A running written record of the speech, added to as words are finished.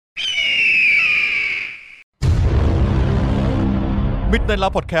Midnight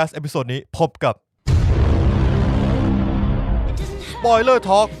Love Podcast เอพิโซดนี้พบกับ Spoiler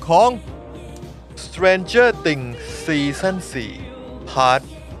Talk ของ Stranger Things Season 4 Part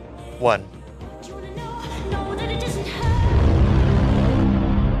 1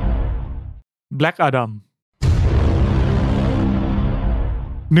 Black Adam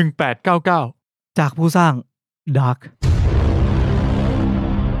 1899จากผู้สร้าง Dark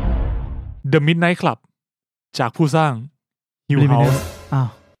The Midnight Club จากผู้สร้าง Hill House อ้าว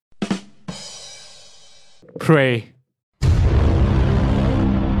Prey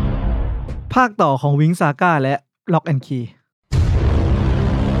ภาคต่อของ Wing Saga และ Lock and Key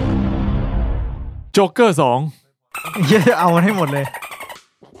Joker 2เหี้ยเอามันให้หมดเลย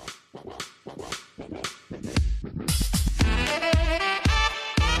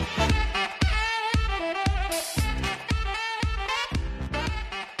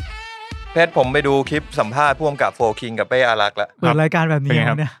เพชรผมไปดูคลิปสัมภาษณ์พ่วงกับโฟคิงกับเป้อารักษ์แล้วเปิดรายการแบบนี้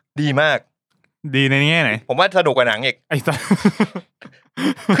เนี่ย ดีมาก ดีในแง่ไหน ผมว่าสนุกกว่าหนังอีก ไอ้สัส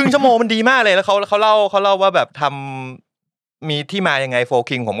ครึ่งชั่วโมงมันดีมากเลยแล้วเขาเล่าว่าแบบทำมีที่มายังไงโฟ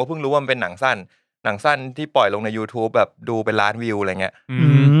คิงผมก็เพิ่งรู้ว่ามันเป็นหนังสั้นที่ปล่อยลงใน YouTube แบบดูเป็นล้านวิวอะไรเงี้ย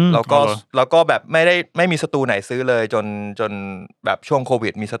แล้วก็แบบไม่มีสตูไหนซื้อเลยจนแบบช่วงโควิ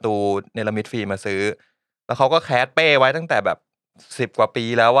ดมีสตูเนลมิดฟรีมาซื้อแล้วเขาก็แคสเป้ไว้ตั้งแต่แบบ10 กว่าปี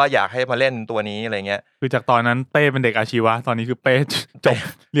แล้วว่าอยากให้มาเล่นตัวนี้อะไรเงี้ยคือจากตอนนั้นเต้เป็นเด็กอาชีวะตอนนี้คือเป้จบ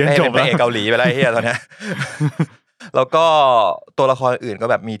เรียนจบแล้วเป็นเกาหลีไปแล้วไอ้เหี้ยตอนนี้ แล้วก็ตัวละครอื่นก็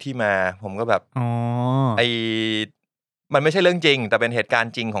แบบมีที่มาผมก็แบบมันไม่ใช่เรื่องจริงแต่เป็นเหตุการ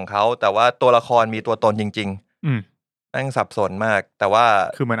ณ์จริงของเขาแต่ว่าตัวละครมีตัวตนจริงๆนั่งสับสนมากแต่ว่า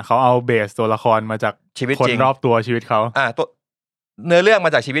คือเหมือนเขาเอาเบสตัวละครมาจากชีวิตจริงคนรอบตัวชีวิตเขาตัวเนื้อเรื่องม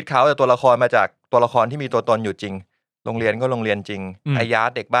าจากชีวิตเขาแต่ตัวละครมาจากตัวละครที่มีตัวตนอยู่จริงโรงเรียนก็โรงเรียนจริงไอ้ยาร์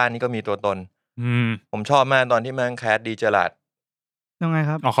ดเด็กบ้านนี่ก็มีตัวตนผมชอบมากตอนที่มันแคสดีเจลาดยังไง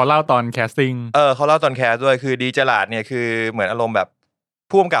ครับเขาเล่าตอนแคสติ้งเขาเล่าตอนแคสด้วยคือดีเจลาดเนี่ยคือเหมือนอารมณ์แบบ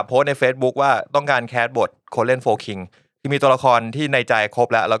พ่วงกับโพสใน Facebook ว่าต้องการแคสบทโคเลนโฟคิงที่มีตัวละครที่ในใจครบ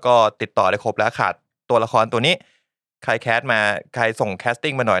แล้วก็ติดต่อได้ครบแล้วขาดตัวละครตัวนี้ใครแคสมาใครส่งแคส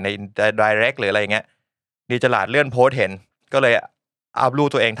ติ้งมาหน่อยใน direct หรืออะไรเงี้ยดีเจลาดเลื่อนโพสเห็นก็เลยอัพรูป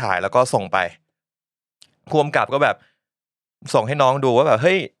ตัวเองถ่ายแล้วก็ส่งไปพ่วงกับก็แบบส่งให้น้องดูว่าแบบเ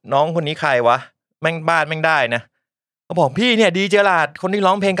ฮ้ยน้องคนนี้ใครวะแม่งบ้านแม่งได้นะเขาบอกพี่เนี่ยดีเจลาดคนที่ร้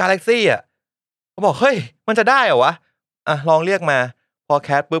องเพลง Galaxy อ่ะเขาบอกเฮ้ยมันจะได้เหรอวะลองเรียกมาพอแค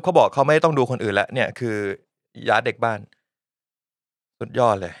สปุ๊บเขาบอกเขาไม่ต้องดูคนอื่นแล้วเนี่ยคือยาเด็กบ้านสุดยอ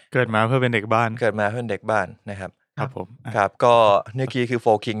ดเลยเกิดมาเพื่อเป็นเด็กบ้านนะครับครับผมครับก็เมื่อกี้คือโฟ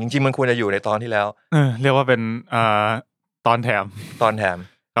คิงจริงๆมันควรจะอยู่ในตอนที่แล้วเรียกว่าเป็นตอนแถม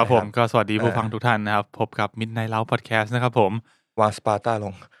ครับผมก็สวัสดีผู้ฟังทุกท่านนะครับพบกับ Midnight Love Podcast นะครับผมวางสปาร์ต้าล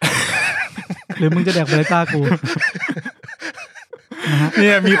ง หรือมึงจะแดกเบต้ากู เนี่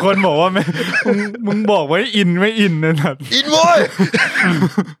ยมีคนบอกว่ามึงบอกไว้อินไม่อินนะครับอินโว้ย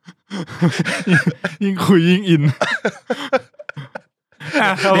ยิ่งคุยยิ่งอิน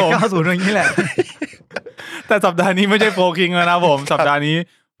ครับผม90อย่างนี้แหละแต่สัปดาห์นี้ไม่ใช่โฟคิงแล้วนะผมสัปดาห์นี้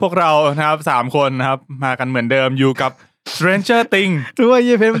พวกเรานะครับ3คนนะครับมากันเหมือนเดิมอยู่กับStranger Things รู้ว่าเ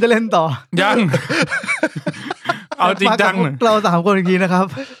ยเพนมันจะเล่นต่อยังเอาจริงจังเรา3คนอีกทีนะครับ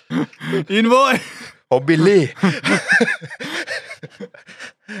อินโว้ยผมบิลลี่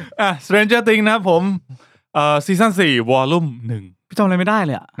Stranger Things นะครับผมซีซั่น4วอลลุ่ม1พี่จำอะไรไม่ได้เ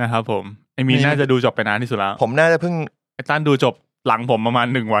ลยนะครับผมไอ้มีน่าจะดูจบไปนานที่สุดแล้วผมน่าจะเพิ่งไอ้ตั้นดูจบหลังผมประมาณ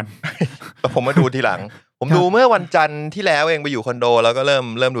1 วันแต่ผมมาดูทีหลังผมดูเมื่อวันจันทร์ที่แล้วเองไปอยู่คอนโดแล้วก็เ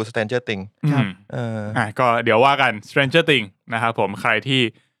ริ่มดู Stranger Things ก็เดี๋ยวว่ากัน Stranger Things นะครับผมใครที่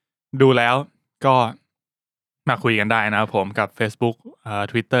ดูแล้วก็มาคุยกันได้นะครับผมกับ Facebook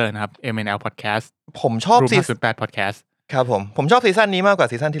Twitter นะครับ MNL Podcast ผมชอบซีซั่น8 Podcast ครับผมชอบซีซั่นนี้มากกว่า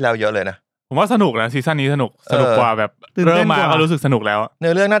ซีซั่นที่แล้วเยอะเลยนะผมว่าสนุกนะซีซั่นนี้สนุกกว่าแบบเริ่มมาก็รู้สึกสนุกแล้วเนื้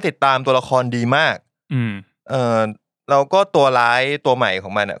อเรื่องน่าติดตามตัวละครดีมากเราก็ตัวร้ายตัวใหม่ขอ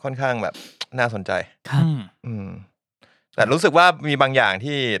งมันค่อนข้างแบบน่าสนใจแต่รู้สึกว่ามีบางอย่าง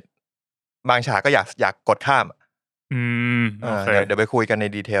ที่บางฉากก็อยากกดข้ามเดี๋ยวไปคุยกันใน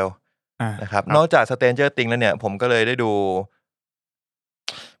ดีเทลนะครับนอกจาก Stranger Things แล้วเนี่ยผมก็เลยได้ดู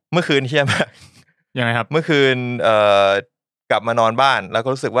เมื่อคืนเที่ยงมากยังไงครับเมื่อคืนกลับมานอนบ้านแล้วก็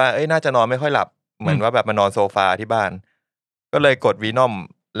รู้สึกว่าน่าจะนอนไม่ค่อยหลับเหมือนว่าแบบมานอนโซฟาที่บ้านก็เลยกด Venom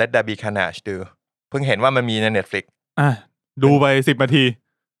Let There Be Carnage ดูเพิ่งเห็นว่ามันมีใน Netflix ดูไป10 นาที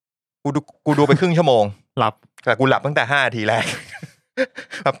กูดูไปครึ่งชั่วโมงหลับแต่กูหลับตั้งแต่5 นาทีแรก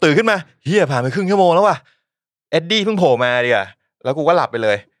แบบตื่นขึ้นมาเหี้ยผ่านไปครึ่งชั่วโมงแล้วว่ะเอ็ดดี้เพิ่งโผล่มาดิอ่ะแล้วกูก็หลับไปเล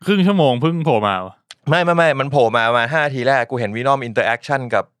ยครึ่งชั่วโมงเพิ่งโผล่มาไม่มันโผล่มาประมาณ5 นาทีแรกกูเห็น Venom Interaction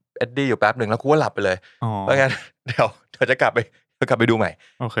กับเอ็ดดี้อยู่แป๊บนึงแล้วกูก็หลับไปเลยเพราะงั้นเดี๋ยวจะกลับไป ก็กลับไปดูใหม่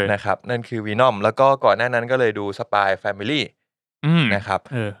โอเค นะครับนั่นคือ Venom แล้วก็ก่อนหน้านั้นก็เลยดู Spy Family นะครับ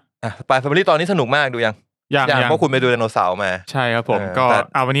Spy Family ตอนนี้สนุกมากดูยังเพราะคุณไปดูไดโนเสาร์มาใช่ครับผมก็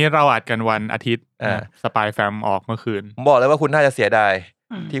วันนี้เราอัดกันวันอาทิตย์Spy Fam ออกเมื่อคืนผมบอกเลยว่าคุณน่าจะเสียดาย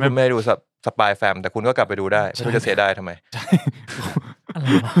ที่คุณไม่ได้ดูSpy Fam แต่คุณก็กลับไปดูได้ไม่รู้จะเสียดายทำไม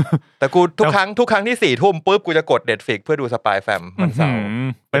แต่กูทุกครั้งที่ 4 ทุ่มปุ๊บกูจะกด Netflix เพื่อดูSpy Fam วันเสาร์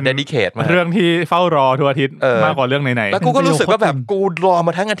เป็น dedicate มากเรื่องที่เฝ้ารอทุกอาทิตย์มากกว่าเรื่องไหนๆแล้วกูก็รู้สึกว่าแบบกูรอม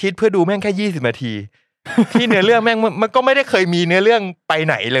าทั้งอาทิตย์เพื่อดูแม่งแค่20 นาทีที่เนื้อเรื่องแม่งมันก็ไม่ได้เคยมีเนื้อเรื่องไป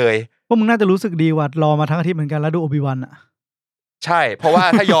ไหนเลยพวกมึงน่าจะรู้สึกดีว่ารอมาทั้งอาทิตย์เหมือนกันแล้วดู Obi-Wan อ่ะใช่เพราะว่า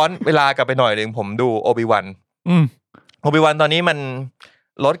ถ้าย้อนเวลากลับไปหน่อยนึงผมดู Obi-Wan Obi-Wan ตอนนี้มัน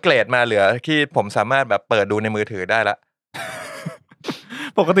ลดเกรดมาเหลือที่ผมสามารถแบบเปิดดูในมือถือได้ละ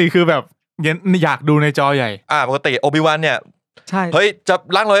ปกติคือแบบอยากดูในจอใหญ่ปกติ Obi-Wan เนี่ยใช่เฮ้ยจะ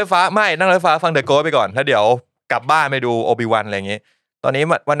นั่งรถไฟฟ้าไม่นั่งรถไฟฟ้าฟัง The Ghost ไปก่อนแล้วเดี๋ยวกลับบ้านไปดู Obi-Wan อะไรอย่างงี้ตอนนี้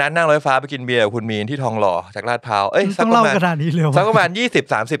วันนั้นนั่งรถไฟฟ้าไปกินเบียร์กับคุณมีนที่ทองหล่อจากลาดพร้าวสักประมาณสักประมาณ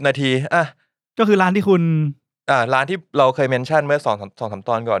 20-30 นาทีก็คือร้านที่คุณร้านที่เราเคยเมนชั่นเมื่อ2-3 ต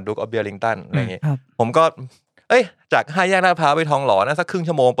อนก่อน Duke of Burlington อะไรอย่างงี้ผมก็จาก5 แยกลาดพร้าวไปทองหล่อนะสักครึ่ง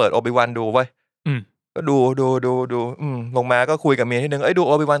ชั่วโมงเปิด Obi-Wan ดูไว้ก็ดูลงมาก็คุยกับเมียนิดนึงดู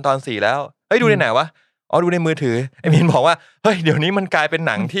Obi-Wan ตอน 4แล้วดูในไหนวะดูในมือถือไอ้มินบอกว่าเฮ้ยเดี๋ยวนี้มันกลายเป็น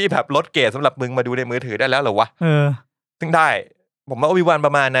หนังที่แบบลดเกรดสำหรับมึงมาดูในมือถือได้แล้วเหรอวะซึ่งได้ผมว่า Obi-Wan ป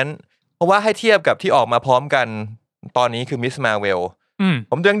ระมาณนั้นเพราะว่าให้เทียบกับที่ออกมาพร้อมกันตอนนี้คือ Miss Marvel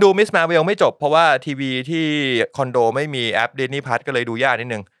ผมยังดู Miss Marvel ไม่จบเพราะว่าทีวีที่คอนโดไม่มีแอป Disney Plus ก็เลยดูยากนิด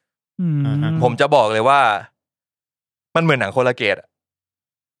นึงผมจะบอกเลยว่ามันเหมือนหนังคนละเกรด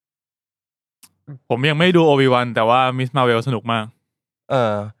ผมยังไม่ดู Obi-Wan แต่ว่า Miss Marvel สนุกมาก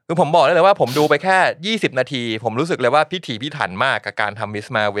คือผมบอกได้เลยว่าผมดูไปแค่20 นาทีผมรู้สึกเลยว่าพิถีพิถันมากกับการทำ Miss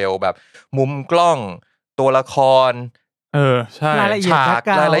Marvel แบบมุมกล้องตัวละครใช่ฉาก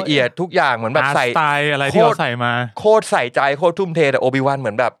รายละเอียดทุกอย่างเหมือนแบบใส่สไตล์อะไรที่เขาใส่มาโคตรใส่ใจโคตรทุ่มเทแต่ Obi-Wan เห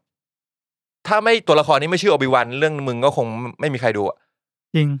มือนแบบถ้าไม่ตัวละครนี้ไม่ชื่อ Obi-Wan เรื่องมึงก็คงไม่มีใครดูอ่ะ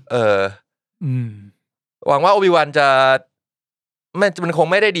จริงหวังว่า Obi-Wan มันคง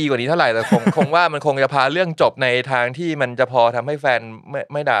ไม่ได้ดีกว่านี้เท่าไหร่แต่คงว่ามันคงจะพาเรื่องจบในทางที่มันจะพอทำให้แฟน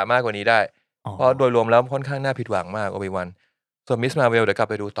ไม่ด่ามากกว่านี้ได้เพราะโดยรวมแล้วค่อนข้างน่าผิดหวังมาก Obi-Wan ส่วน Miss Marvel เดี๋ยวกลับ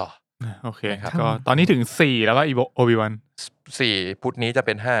ไปดูต่อโอเคก็ตอนนี้ถึง4แล้วก็Obi-Wan 4พุธนี้จะเ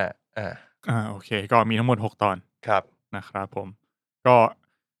ป็น5โอเคก็มีทั้งหมด6 ตอนครับนะครับผมก็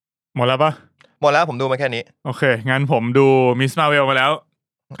หมดแล้วปะหมดแล้วผมดูมาแค่นี้โอเคงั้นผมดู Miss Marvel มาแล้ว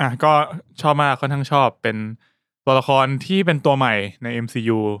ก็ชอบมากค่อนข้างชอบเป็นตัวละครที่เป็นตัวใหม่ใน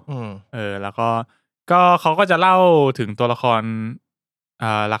MCU แล้วก็เขาก็จะเล่าถึงตัวละคร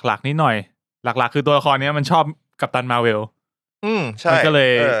หลักๆนิดหน่อยหลักๆคือตัวละครนี้มันชอบกัปตันมาร์เวลใช่มันก็เล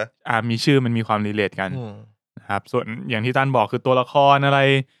ยมีชื่อมันมีความรีเลทกันนะครับส่วนอย่างที่ตั้นบอกคือตัวละครอะไร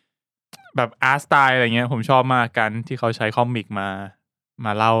แบบอาร์ตสไตล์อะไรเงี้ยผมชอบมากกันที่เขาใช้คอมิกม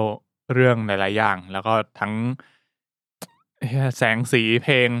าเล่าเรื่องหลายๆอย่างแล้วก็ทั้งแสงสีเพ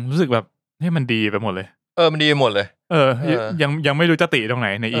ลงรู้สึกแบบให้มันดีไปหมดเลยมันดีหมดเลยยังไม่รู้จะติตรงไหน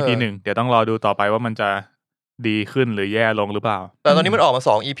ใน EP 1เดี๋ยวต้องรอดูต่อไปว่ามันจะดีขึ้นหรือแย่ลงหรือเปล่าแต่ตอนนี้มันออกมา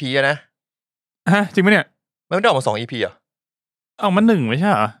2 EP นะจริงมั้ยเนี่ยมันไม่ได้ออกมา2 EP อ่ะมัน1ไม่ใช่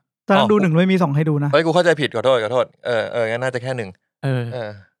เหรอตอนดู1ไม่มี2ให้ดูนะเฮ้ยกูเข้าใจผิดขอโทษงั้นน่าจะแค่1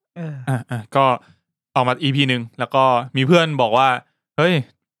ก็ออกมา EP 1แล้วก็มีเพื่อนบอกว่าเฮ้ย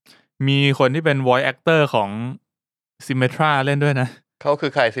มีคนที่เป็น voice actor ของ Symmetra เล่นด้วยนะเขาคื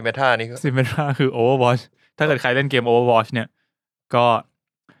อใคร Symmetra นี่Symmetra คือ Overwatch ถ้าเกิดใครเล่นเกม Overwatch เนี่ยก็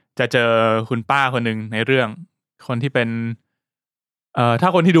จะเจอคุณป้าคนหนึ่งในเรื่องคนที่เป็นถ้า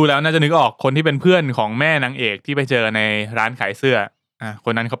คนที่ดูแล้วน่าจะนึกออกคนที่เป็นเพื่อนของแม่นางเอกที่ไปเจอในร้านขายเสื้อค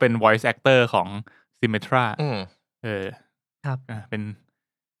นนั้นเขาเป็น voice actor ของ Symmetra ครับเ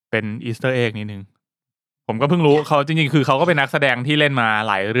ป็น Easter egg นิดนึงผมก็เพิ่งรู้เขาจริงๆคือเขาก็เป็นนักแสดงที่เล่นมา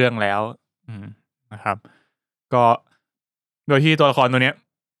หลายเรื่องแล้วนะครับก็โดยที่ตัวละครตัวเนี้ย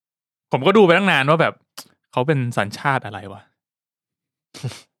ผมก็ดูไปตั้งนานว่าแบบเขาเป็นสัญชาติอะไรวะ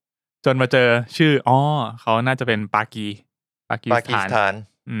จนมาเจอชื่อเขาน่าจะเป็นปากีสถาน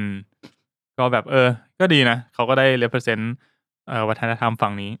ก็แบบก็ดีนะเขาก็ได้ represent วัฒนธรรมฝั่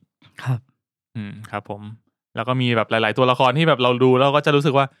งนี้ครับครับผมแล้วก็มีแบบหลายๆตัวละครที่แบบเราดูแล้วก็จะรู้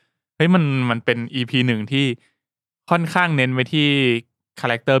สึกว่าเฮ้ยมันเป็น EP 1ที่ค่อนข้างเน้นไปที่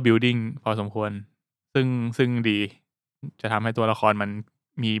character building พอสมควรซึ่งดีจะทำให้ตัวละครมัน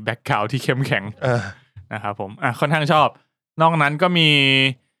มีแบ็คกราวด์ที่เข้มแข็งนะครับผมค่อนข้างชอบนอกนั้นก็มี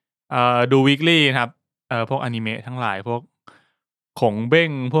ดู weekly นะครับพวกอนิเมะทั้งหลายพวกขงเบ้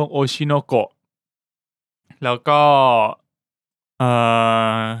งพวกโอชิโนโกะแล้วก็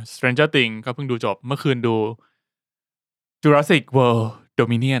Stranger Things ก็เพิ่งดูจบเมื่อคืนดู Jurassic World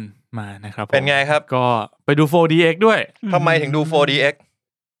Dominion มานะครับเป็นไงครับก็ไปดู 4DX ด้วยทำไมถึงดู 4DX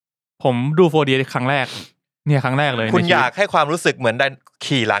ผมดู 4DX ครั้งแรกเนี่ยครั้งแรกเลยคุณอยากให้ความรู้สึกเหมือน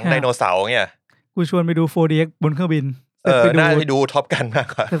ขี่หลังไดโนเสาร์เนี่ยกูชวนไปดู 4DX บนเครื่องบินน่าจะดูท็อปกันมาก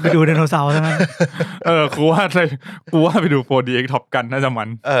กว่าไปดูไดโนเสาร์ใช่ไหมกูว่าไปดู 4DX ท็อปกันน่าจะมัน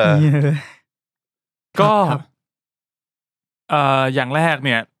ก็อย่างแรกเ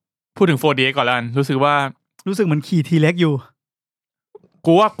นี่ยพูดถึง 4DX ก่อนแล้วกันรู้สึกเหมือนขี่ T-Rex อยู่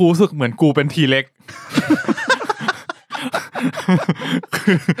กูรู้สึกเหมือนกูเป็น T-Rex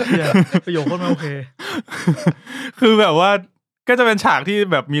ประโยคโคตรไม่โอเคคือแบบว่าก็จะเป็นฉากที่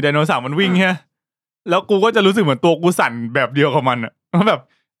แบบมีไดโนเสาร์มันวิ่งใช่ไหมแล้วกูก็จะรู้สึกเหมือนตัวกูสั่นแบบเดียวกับมันอ่ะแบบ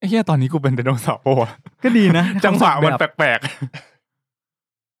ไอ้เหี้ยตอนนี้กูเป็นไดโนเสาร์ป่ะวะก็ดีนะจังหวะมันแปลก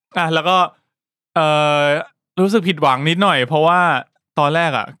ๆแล้วก็รู้สึกผิดหวังนิดหน่อยเพราะว่าตอนแร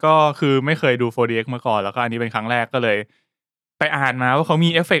กอ่ะก็คือไม่เคยดู 4DX มาก่อนแล้วก็อันนี้เป็นครั้งแรกก็เลยไปอ่านมาว่าเขามี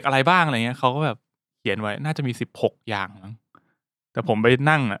เอฟเฟกต์อะไรบ้างอะไรเงี้ยเขาก็แบบเขียนไว้น่าจะมี16อย่างมั้งแต่ผมไป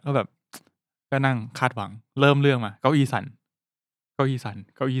นั่งอ่ะก็แบบก็นั่งคาดหวังเริ่มเรื่องมาเก้าอี้สั่น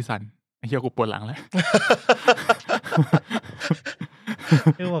ไอ้เหี้ยกูปวดหลังแล้ว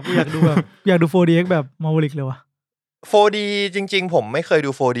แบบอยากดู 4DX แบบ Maverick เลยว่ะ 4D จริงๆผมไม่เคยดู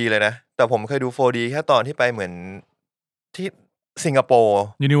 4D เลยนะแต่ผมเคยดู 4D แค่ตอนที่ไปเหมือนที่สิงคโปร์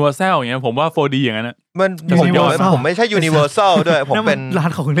Universal อย่างเงี้ยผมว่า 4D อย่างนั้นน่ะผมไม่ใช่ Universal ด้วยผมเป็นร้า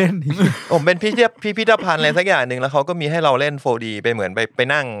นของเล่นผมเป็นพิพิธภัณฑ์อะไรสักอย่างนึงแล้วเขาก็มีให้เราเล่น 4D ไปเหมือนไป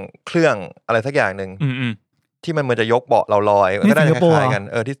นั่งเครื่องอะไรสักอย่างนึงที่มันเหมือนจะยกเบาะเราลอยก็ได้คล้ายๆกัน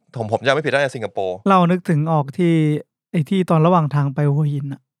ที่ผมจำไม่ผิดน่าจะสิงคโปร์เรานึกถึงออกที่ไอ้ที่ตอนระหว่างทางไปหัวหิน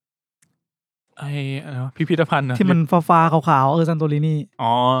น่ะไอ้พิพิธภัณฑ์ที่มันฟ้าๆขาวๆซันโตรินีอ๋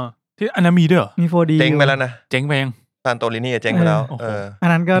อที่อันนั้นมีด้วยมี 4D เจ๊งไปแล้วนะเจ๊งไปยังซันโตรินีเจ๊งไปแล้วอัน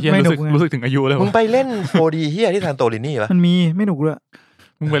นั้นก็ไม่หนุกรู้สึกถึงอายุแล้วมึงไปเล่น 4D เหี้ยที่ซันโตรินีป่ะมันมีไม่หนุกด้วย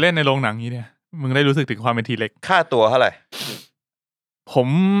มึงไปเล่นในโรงหนังนี้เนี่ยมึงได้รู้สึกถึงความเป็นทีเล็กค่าตั๋วเท่าไหร่ผม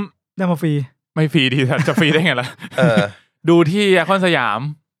ได้มาฟรีไม่ฟรีดิจะฟรีได้ไงล่ะดูที่ไอคอนสยาม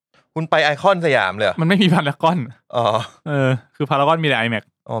คุณไปไอคอนสยามเลยมันไม่มีพารากอนคือพารากอนมีแต่ IMAX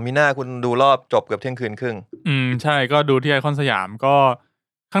มีหน้าคุณดูรอบจบเกือบเที่ยงคืนครึ่งใช่ก็ดูที่ไอคอนสยามก็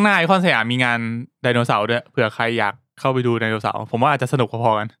ข้างหน้าไอคอนสยามมีงานไดโนเสาร์ด้วยเผื่อใครอยากเข้าไปดูไดโนเสาร์ผมว่าอาจจะสนุกพ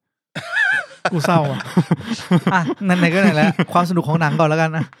อๆกันกูเศร้าอ่ะนั่นไหนก็ไหนแล้วความสนุกของหนังก่อนแล้วกั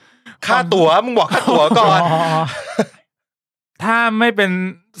นนะค่าตั๋วมึงบอกค่าตั๋วก่อนถ้าไม่เป็น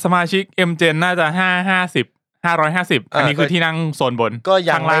สมาชิก MGen น่าจะ550อันนี้คือที่นั่งโซนบนก็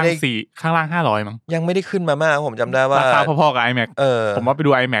ยังไม่ได้ข้างล่าง500มั้งยังไม่ได้ขึ้นมามากผมจำได้ว่าราคาพอๆกับ IMAX ผมว่าไป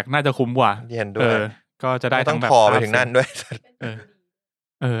ดู IMAX น่าจะคุ้มกว่าเห็นด้วยก็จะได้ทั้งแบบพอไปถึงนั่นด้วย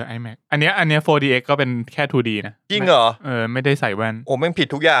IMAX อันเนี้ย 4DX ก็เป็นแค่ 2D นะจริงเหรอไม่ได้ใส่แว่นโอ้แม่งผิด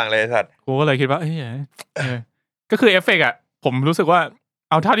ทุกอย่างเลยสัตว์กูก็เลยคิดว่าก็คือเอฟเฟกต์อ่ะผมรู้สึกว่า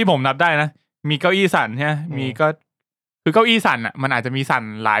เอาเท่าที่ผมนับได้นะมีเก้าอี้สั่นใช่ไหมมีก็คือเก้าอี้สั่นอ่ะมันอาจจะมีสั่น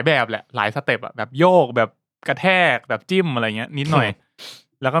หลายแบบแหละหลายสเต็ปอ่ะแบบโยกแบบกระแทกแบบจิ้มอะไรเงี้ยนิดหน่อย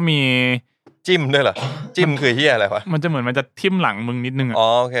แล้วก็มีจิ้มด้วยเหรอจิ้มคือเหี้ยอะไรวะมันจะเหมือนมันจะทิ่มหลังมึงนิดนึงอ่ะโ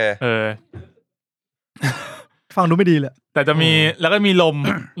อเคฟังดูไม่ดีเลยแต่จะมีแล้วก็มี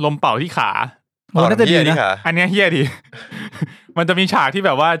ลมเป่าที่ขาน่าจะดีนะอันนี้เหี้ยดีมันจะมีฉากที่แ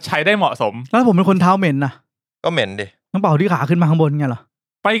บบว่าใช้ได้เหมาะสมแล้วผมเป็นคนเท้าเหม็นนะก็เหม็นดิต้องเป่าที่ขาขึ้นมาข้างบนไงเหรอ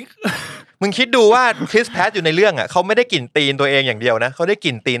ไปมึงคิดดูว่าคริสแพทอยู่ในเรื่องอ่ะเขาไม่ได้กลิ่นตีนตัวเองอย่างเดียวนะเขาได้ก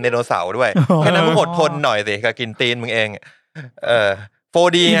ลิ่นตีนไดโนเสาร์ด้วยแค่นั้นมึงอดทนหน่อยสิกับกลิ่นตีนมึงเอง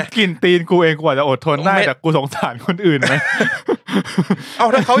4D ไงกลิ่นตีนกูเองกว่าจะอดทนได้แต่กูสงสารคนอื่นไหมเอา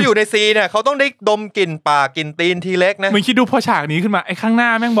ถ้าเขาอยู่ในซีเนี่ยเขาต้องได้ดมกลิ่นปากกลิ่นตีนทีเล็กนะมึงคิดดูพอฉากนี้ขึ้นมาไอ้ข้างหน้า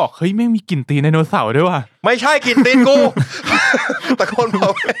แม่งบอกเฮ้ยแม่งมีกลิ่นตีนไดโนเสาร์ด้วยว่ะไม่ใช่กลิ่นตีนกูแต่คนบอ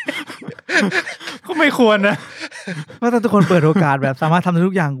กก็ไม่ควรนะว่าถ้าทุกคนเปิดโอกาสแบบสามารถทำ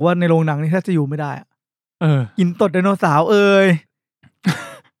ทุกอย่างว่าในโรงหนังนี่ถ้าจะอยู่ไม่ได้กินตดไดโนเสาร์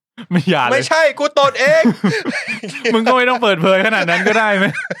ไม่อยากไม่ใช่กูตดเอง มึงก็ไม่ต้องเปิดเผยขนาดนั้นก็ได้ไหม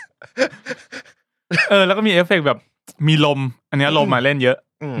แล้วก็มีเอฟเฟกต์แบบมีลมอันนี้ลมมาเล่นเยอะ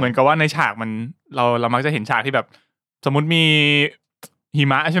เหมือนกับว่าในฉากมันเรามักจะเห็นฉากที่แบบสมมุติมีหิ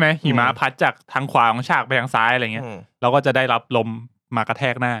มะใช่ไหมหิมะพัดจากทางขวาของฉากไปทางซ้ายอะไรเงี้ยเราก็จะได้รับลมมากระแท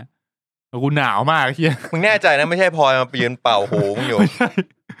กหน้ากูหนาวมากเฮียมึงแน่ใจนะไม่ใช่พลอยมายืนเป่าหูมึงอยู่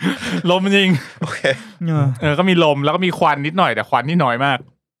ลมจริงโอเคก็มีลมแล้วก็มีควันนิดหน่อยแต่ควันนี่น้อยมาก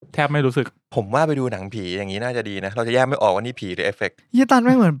แทบไม่รู้สึกผมว่าไปดูหนังผีอย่างนี้น่าจะดีนะเราจะแยกไม่ออกว่านี่ผีหรือเอฟเฟกต์ยี่ตันไ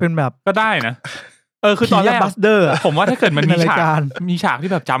ม่เหมือนเป็นแบบก็ได้นะคือตอนแรกผมว่าถ้าเกิดมันมีฉาก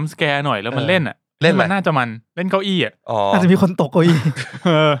ที่แบบจัมป์สแกร์หน่อยแล้วมันเล่นมันน่าจะมันเล่นเก้าอี้อาจจะมีคนตกเก้าอี้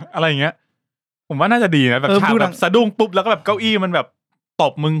อะไรอย่างเงี้ยผมว่าน่าจะดีนะแบบฉากแบบสะดุ้งปุ๊บแล้วก็แบบเก้าอี้มันแบบ ต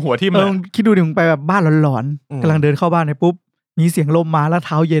บมึงหัวทิ่ม คิดดูดิมึงไปแบบบ้านหลอนๆกำลังเดินเข้าบ้านไปปุ๊บมีเสียงลมมาแล้วเ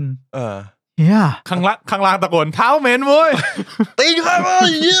ท้าเย็นเฮียข้างล่างตะโกนเท้าเหม็นเว้ย ตีข้ามา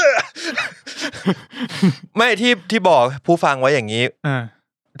เหี้ยไม่ที่บอกผู้ฟังไว้อย่างนี้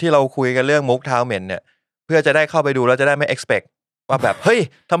ที่เราคุยกันเรื่องมุกเท้าเหม็นเนี่ยเพื่อจะได้เข้าไปดูแล้วจะได้ไม่ expect ว่าแบบเฮ้ย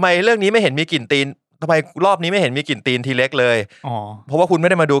ทำไมเรื่องนี้ไม่เห็นมีกลิ่นตีนทำไมรอบนี้ไม่เห็นมีกลิ่นตีนทีเล็กเลยเพราะว่าคุณไม่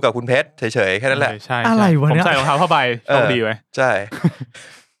ได้มาดูกับคุณเพชรเฉยๆแค่นั้นแหละใช่อะไรวะเนี่ยผมใส่รองเท้าผ้าใบโชคดีไว้ใช่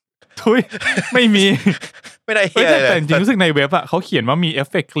ทุยไม่มีไม่ได้เหี้ยเลยแต่จริงรู้สึกในเว็บอ่ะเขาเขียนว่ามีเอฟ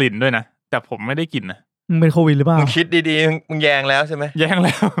เฟกต์กลิ่นด้วยนะแต่ผมไม่ได้กลิ่นนะมึงเป็นโควิดหรือเปล่ามึงคิดดีๆมึงแยงแล้วใช่ไหมแยงแ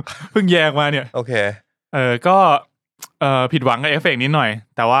ล้วเพิ่งแยงมาเนี่ยโอเคก็ผิดหวังกับเอฟเฟกต์นิดหน่อย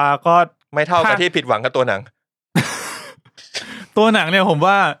แต่ว่าก็ไม่เท่ากับที่ผิดหวังกับตัวหนังตัวหนังเนี่ยผม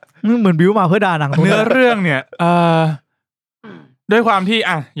ว่าเหมือนบิ้วมาเพื่อด่าหนังเนื้อเรื่องเนี่ยด้วยความที่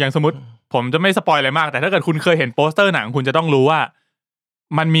อย่างสมมติผมจะไม่สปอยอะไรมากแต่ถ้าเกิดคุณเคยเห็นโปสเตอร์หนังคุณจะต้องรู้ว่า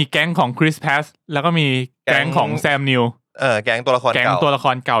มันมีแก๊งของคริสแพสแล้วก็มีแก๊งของแซมนิวแก๊งตัวละครเก่าแก๊งตัวละค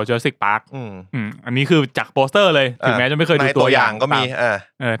รเก่าJurassic Parkอันนี้คือจากโปสเตอร์เลยถึงแม้จะไม่เคยดูตัวอย่างก็มี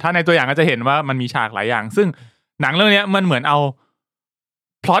ถ้าในตัวอย่างก็จะเห็นว่ามันมีฉากหลายอย่างซึ่งหนังเรื่องนี้มันเหมือนเอา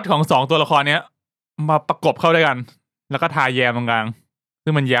พล็อตของ2ตัวละครเนี้ยมาประกบเข้าด้วยกันแล้วก็ทาแยมตรงกลาง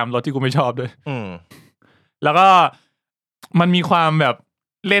ซึ่งมันแยมรสที่กูไม่ชอบด้วยแล้วก็มันมีความแบบ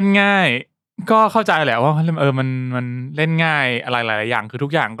เล่นง่ายก็เข้าใจแหละว่ามันเล่นง่ายอะไรหลายๆอย่างคือทุ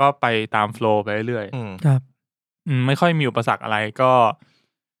กอย่างก็ไปตามโฟลว์ไปเรื่อยๆครับไม่ค่อยมีอุปสรรคอะไรก็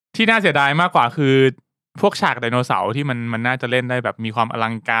ที่น่าเสียดายมากกว่าคือพวกฉากไดโนเสาร์ที่มันน่าจะเล่นได้แบบมีความอลั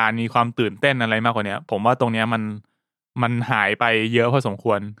งการมีความตื่นเต้นอะไรมากกว่านี้ผมว่าตรงเนี้ยมันหายไปเยอะพอสมค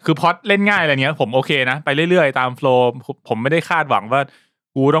วรคือพล็อตเล่นง่ายอะไรเงี้ยผมโอเคนะไปเรื่อยๆตามโฟลว์ผมไม่ได้คาดหวังว่า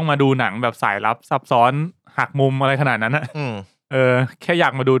กูต้องมาดูหนังแบบสายลับซับซ้อนหักมุมอะไรขนาดนั้นนะแค่อยา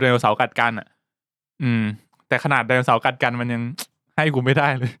กมาดูไดโนเสาร์กัดกันแต่ขนาดไดโนเสาร์กัดกันมันยังให้กูไม่ได้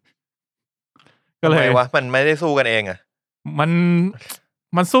เลยก็เลยว่ามันไม่ได้สู้กันเองอ่ะ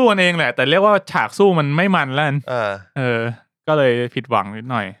มันสู้กันเองแหละแต่เรียกว่าฉากสู้มันไม่มันแล้วก็เลยผิดหวังนิด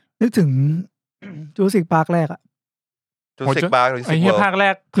หน่อยนึกถึงจูราสสิคพาร์คแรกอะจูราสสิคพาร์คไอ้เหี้ยภาคแร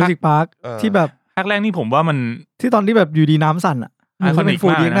กจูราสสิคพาร์คที่แบบภาคแรกนี่ผมว่ามันที่ตอนที่แบบอยู่ดีน้ำสั่นอะไอคอนิก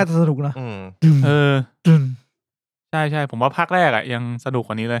มากน่าจะสนุกนะใช่ผมว่าภาคแรกอะยังสนุกก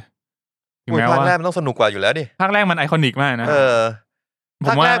ว่านี้เลยภาคแรกมันต้องสนุกกว่าอยู่แล้วดิภาคแรกมันไอคอนิกมากนะ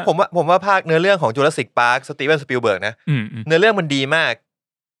ภาคแรกผมว่าภาคเนื้อเรื่องของจูราสสิคพาร์คสตีเวนสปิลเบิร์กนะเนื้อเรื่องมันดีมาก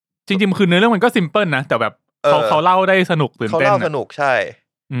จริงๆคือเนื้อเรื่องมันก็ซิมเพิลนะแต่แบบเขาเล่าได้สนุกตื่นเต้นเขาเล่าสนุกใช่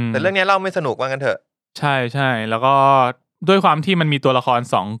แต่เรื่องนี้เล่าไม่สนุกว่างั้นเถอะใช่แล้วก็ด้วยความที่มันมีตัวละคร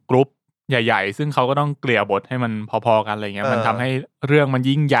2กรุ๊ปใหญ่ๆซึ่งเขาก็ต้องเกลี่ยบทให้มันพอๆกันอะไรเงี้ยมันทำให้เรื่องมัน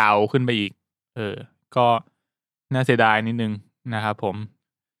ยิ่งยาวขึ้นไปอีกก็น่าเสียดายนิดนึงนะครับผม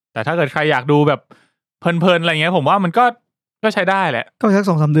แต่ถ้าเกิดใครอยากดูแบบเพลินๆอะไรเงี้ยผมว่ามันก็ใช้ได้แหละก็สัก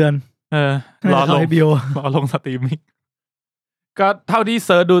 2-3 เดือนรอลงสตรีมมิ่งก็เท่าที่เ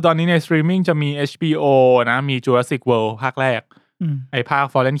ซิร์ชดูตอนนี้ในสตรีมมิ่งจะมี HBO นะมี Jurassic World ภาคแรกไอ้ภาค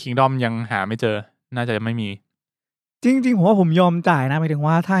Fallen Kingdom ยังหาไม่เจอน่าจะไม่มีจริงๆผมว่าผมยอมจ่ายนะหมายถึง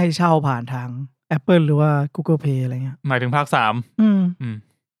ว่าถ้าให้เช่าผ่านทาง Apple หรือว่า Google Play อะไรเงี้ยหมายถึงภาค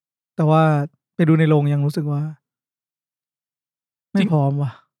3แต่ว่าไปดูในโรงยังรู้สึกว่าไม่พร้อมว่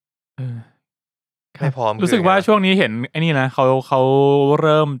ะไม่พร้อมรู้สึกว่าช่วงนี้เห็นไอ้นี่นะเขาเ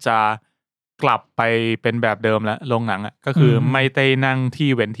ริ่มจะกลับไปเป็นแบบเดิมแล้วโรงหนังอ่ะก็คือไม่ได้นั่งที่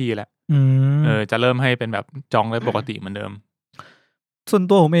เว้นที่แล้วจะเริ่มให้เป็นแบบจองได้ปกติเหมือนเดิมส่วน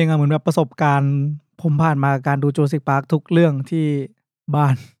ตัวผมเองอะเหมือนแบบประสบการณ์ผมผ่านมาการดูจูราสสิคพาร์คทุกเรื่องที่บ้า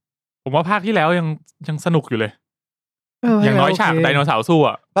นผมว่าภาคที่แล้วยังสนุกอยู่เลยอย่างน้อยฉากไดโนเสาร์สู้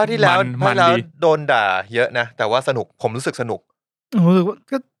อ่ะภาคที่แล้วโดนด่าเยอะนะแต่ว่าสนุกผมรู้สึกสนุก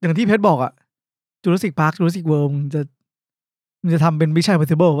ก็อย่างที่เพชรบอกอะจูราสสิคพาร์คจูราสสิคเวิลด์มันจะทำเป็นMission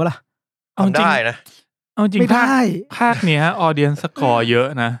Impossibleก็ล่ะเอาจริงได้นะเอาจริงภาคเนี้ยออเดียนสกอร์เยอะ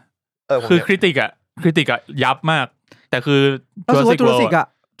นะคือคริติกอะยับมากแต่คือจูราสสิค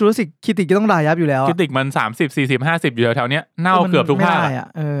คริติกก็ต้องด่ายับอยู่แล้วคริติกมัน30 40 50อยู่แถวๆเนี้ยเน่าเกือบทุกภาคอ่ะ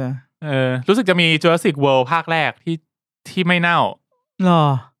รู้สึกจะมี Jurassic World ภาคแรกที่ไม่เน่าหรอ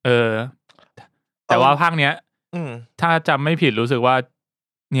แต่ว่าภาคเนี้ยถ้าจำไม่ผิดรู้สึกว่า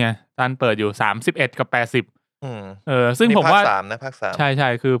เนี่ยตันเปิดอยู่31กับ80ซึ่งผมว่าภาค3นะภาค3ใช่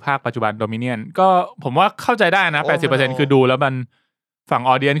ๆคือภาคปัจจุบัน Dominion ก็ผมว่าเข้าใจได้นะ 80% คือดูแล้วมันฝั่งอ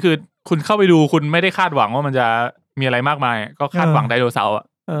อเดียนคือคุณเข้าไปดูคุณไม่ได้คาดหวังว่ามันจะมีอะไรมากมายก็คาดหวังไดโนเสาร์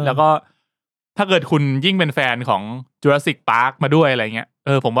แล้วก็ถ้าเกิดคุณยิ่งเป็นแฟนของ Jurassic Park มาด้วยอะไรเงี้ย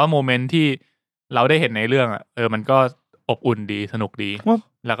ผมว่าโมเมนต์ที่เราได้เห็นในเรื่องมันก็อบอุ่นดีสนุกดี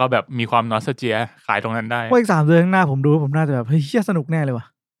แล้วก็แบบมีความนอสตาเจียขายตรงนั้นได้ว่าอีก3 เดือนข้างหน้าผมดูผมน่าจะแบบเฮ้ยสนุกแน่เลยว่ะ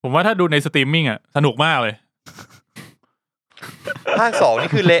ผมว่าถ้าดูในสตรีมมิ่งสนุกมากเลย ภาค 2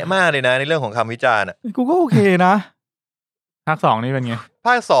นี่คือเละมากเลยนะในเรื่องของคำวิจารณ์อ่ะ กูก็โอเคนะ ภาค 2นี่เป็นไง ภ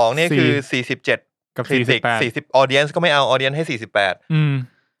าค 2นี่คือ47กับ critic 40 audience ก็ไม่เอา audience ให้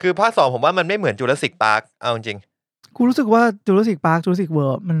48คือภาค 2ผมว่ามันไม่เหมือน Jurassic Park เอาจริงกูรู้สึกว่า Jurassic Park Jurassic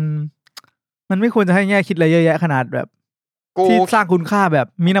World มันไม่ควรจะให้แง่คิดอะไรเยอะแยะขนาดแบบที่สร้างคุณค่าแบบ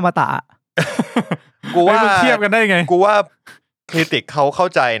มินามาตะกูว่าเทียบกันได้ไงกูว่าคริติกเขาเข้า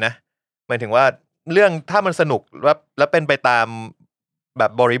ใจนะหมายถึงว่าเรื่องถ้ามันสนุกแล้วเป็นไปตามแบ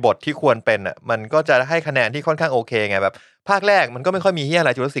บบริบทที่ควรเป็นอ่ะมันก็จะให้คะแนนที่ค่อนข้างโอเคไงแบบภาคแรกมันก็ไม่ค่อยมีเหี้ยอะไ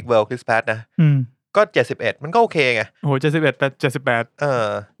ร Jurassic World Chris Pratt นะก็71มันก็โอเคไงโอ้โห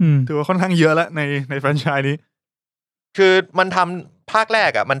78ถือว่าค่อนข้างเยอะแล้วในแฟรนไชส์นี้คือมันทำภาคแร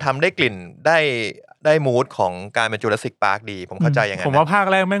กอ่ะมันทำได้กลิ่นได้มูดของการเป็น Jurassic Park ดีผมเข้าใจอย่างนั้นผมว่าภาค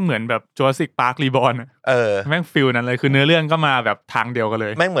แรกแม่งเหมือนแบบ Jurassic Park Reborn แม่งฟีลนั้นเลยคือเนื้อเรื่องก็มาแบบทางเดียวกันเล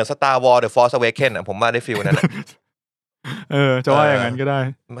ยแม่งเหมือน Star Wars The Force Awakens อ่ะผมว่าได้ฟีลนั้นจะว่าอย่างนั้นก็ได้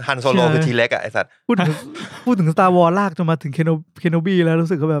ฮันโซโลคือทีเล็กอ่ะไอ้สัตว์พูดถึง Star Wars ลากจนมาถึงเคโนบีแล้วรู้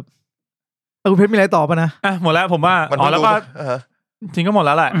สึกก็แบบคุณเพชรมีอะไรต่อป่ะนะหมดแล้วผมว่าแล้วก็จริงก็หมดแ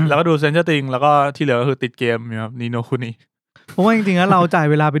ล้วแหละแล้วก็ดู Stranger Things แล้วก็ที่เหลือก็คือติดเกมครับนีโนคุนี่เพราะว่าจริงๆแล้วเราจ่าย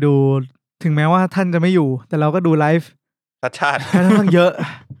เวลาไปดูถึงแม้ว่าท่านจะไม่อยู่แต่เราก็ดูไลฟ์ชาติค่อนข้างเยอะ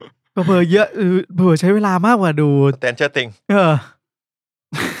เผลอเยอะเผลอใช้เวลามากกว่าดู Stranger Things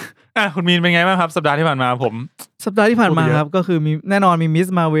คุณมีนเป็นไงบ้างครับสัปดาห์ที่ผ่านมาผมสัปดาห์ที่ผ่านมาครับก็คือมีแน่นอนมีมิส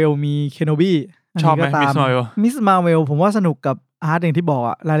มาเวลมีเคโนบี้ชอบไหมมิสมาเวลผมว่าสนุกกับอาร์ตอย่างที่บอก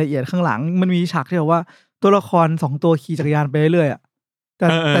อะรายละเอียดข้างหลังมันมีฉากที่บอกว่าตัวละคร2ตัวขี่จักรยานไปเรื่อยๆอะ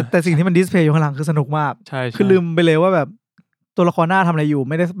แต่สิ่งที่มันดิสเพลย์อยู่ข้างหลังคือสนุกมากคือลืมไปเลยว่าแบบตัวละครหน้าทำอะไรอยู่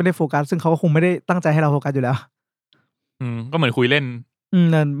ไม่ได้โฟกัสซึ่งเขาก็คงไม่ได้ตั้งใจให้เราโฟกัสอยู่แล้วก็เหมือนคุยเล่น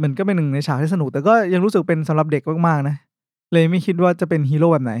นั่นมันก็เป็นหนึ่งในฉากที่สนุกแต่ก็ยังรู้สึกเป็นสำหรับเด็กมากๆนะเลยไม่คิดว่าจะเป็นฮีโร่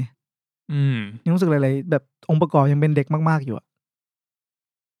แบบไหนยังรู้สึกอะไรแบบองค์ประกอบยังเป็นเด็กมากๆอยู่อ่ะ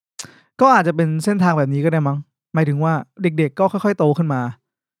ก็อาจจะเป็นเส้นทางแบบนี้ก็ได้มั้งหมายถึงว่าเด็กๆก็ค่อยๆโตขึ้นมา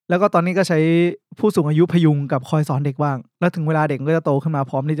แล้วก็ตอนนี้ก็ใช้ผู้สูงอายุพยุงกับคอยสอนเด็กบ้างแล้วถึงเวลาเด็กก็จะโตขึ้นมา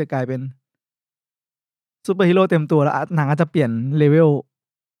พร้อมที่จะกลายเป็นซูเปอร์ฮีโร่เต็มตัวแล้วหนังอาจจะเปลี่ยนเลเวล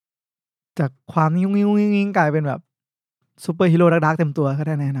จากความยุ่งๆกลายเป็นแบบซูเปอร์ฮีโร่ดักๆเต็มตัวก็ไ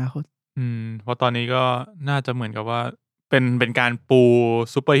ด้ในอนาคตเพราะตอนนี้ก็น่าจะเหมือนกับว่าเป็นการปู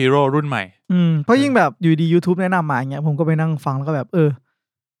ซูเปอร์ฮีโร่รุ่นใหม่เพราะยิ่งแบบอยู่ดี YouTube แนะนำมาอย่างเงี้ยผมก็ไปนั่งฟังแล้วก็แบบ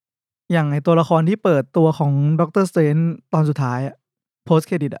อย่างไอตัวละครที่เปิดตัวของด็อกเตอร์สเตรนจ์ตอนสุดท้ายอะโพสต์เ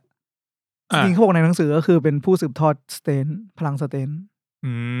ครดิตอะจริงเขาบอกในหนังสือก็คือเป็นผู้สืบทอดสเตนพลังสเตน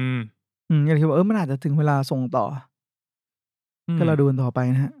อย่างที่ว่ามันอาจจะถึงเวลาส่งต่อก็เราดูกันต่อไป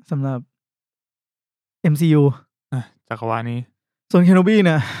นะฮะสำหรับ MCU จักรวาลนี้ส่วนเคโนบี้เ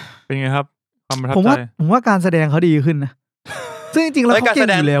นี่ยเป็นไงครับความประทับใจผมว่าการแสดงเขาดีขึ้นนะซึ่งจริงๆแล้วเขาเก่ง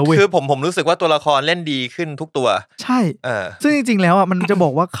อยู่แล้วเว้ยคือผมรู้สึกว่าตัวละครเล่นดีขึ้นทุกตัวใช่ซึ่งจริงๆแล้วอ่ะมันจะบอ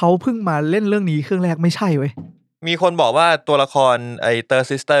กว่าเขาเพิ่งมาเล่นเรื่องนี้เครื่องแรกไม่ใช่เว้ยมีคนบอกว่าตัวละครไอ้เตอร์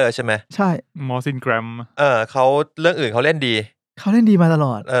ซิสเตอร์ใช่ไหมใช่มอร์ซินแกรมเขาเรื่องอื่นเขาเล่นดีมาตล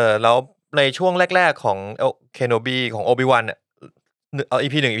อดแล้วในช่วงแรกๆของเคโนบีของโอบิวันเนี่ย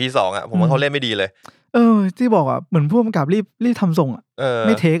EP 1 EP 2อ่ะผมว่าเขาเล่นไม่ดีเลยที่บอกอ่ะเหมือนผู้กำกับรีบทำส่งอ่ะไ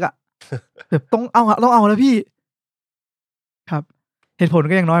ม่เทคอ่ะแบบต้องเอาแล้วพี่ครับเหตุผล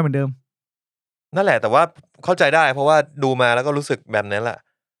ก็ยังน้อยเหมือนเดิมนั่นแหละแต่ว่าเข้าใจได้เพราะว่าดูมาแล้วก็รู้สึกแบบนั้นแหละ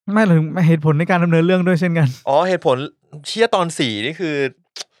ไม่ถึงเหตุผลในการดำเนินเรื่องด้วยเช่นกันเหตุผลเชี่ยตอน4นี่คือ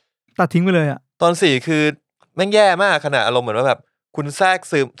ตัดทิ้งไปเลยอ่ะตอน4คือแม่งแย่มากขนาดอารมณ์เหมือนว่าแบบคุณแท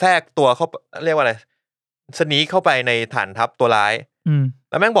รกตัวเขาเรียกว่าอะไรสนีคเข้าไปในฐานทัพตัวร้าย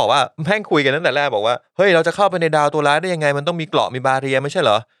แล้วแม่งบอกว่าแม่งคุยกันตั้งแต่แรกบอกว่าเฮ้ยเราจะเข้าไปในดาวตัวร้ายได้ยังไงมันต้องมีเกราะมีบาเรียไม่ใช่เห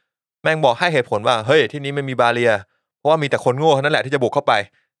รอแม่งบอกให้เหตุผลว่าเฮ้ยที่นี้ไม่มีบาเรียเพราะว่ามีแต่คนโง่เท่านั้นแหละที่จะบุกเข้าไป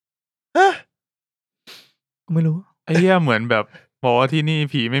ไม่รู้ไอ้เหี้ยเหมือนแบบบอกว่าที่นี่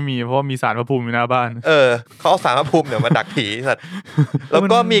ผีไม่มีเพราะว่ามีศาลพระภูมิอยู่หน้าบ้านเขาเอาศาลพระภูมิเนี่ยมาดักผีสัตว์แล้ว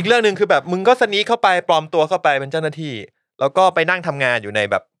ก็มีอีกเรื่องนึงคือแบบมึงก็สนีคเข้าไปปลอมตัวเข้าไปเป็นเจ้าหน้าที่แล้วก็ไปนั่งทำงานอยู่ใน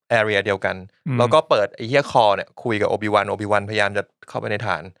แบบแอเรียเดียวกันแล้วก็เปิดไอ้เหี้ยคอเนี่ยคุยกับโอบิวันพยายามจะเข้าไปในฐ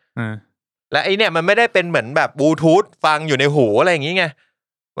านและไอ้เนี่ยมันไม่ได้เป็นเหมือนแบบบลูทูธฟังอยู่ในหูอะไรอย่างงี้ไง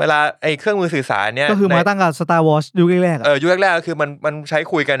เวลาไอ้เครื่องมือสื่อสารเนี่ยก็คือมาตั้งกับ Star Wars ยุคแรกยุคแรกก็คือมันใช้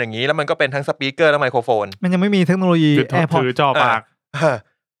คุยกันอย่างนี้แล้วมันก็เป็นทั้งสปีกเกอร์และไมโครโฟนมันยังไม่มีเทคโนโลยี AirPods ถือจ่อปาก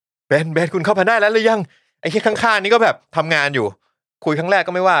เบนคุณเข้าไปได้แล้วหรือยังไอ้แค่ข้างๆนี่ก็แบบทำงานอยู่คุยครั้งแรก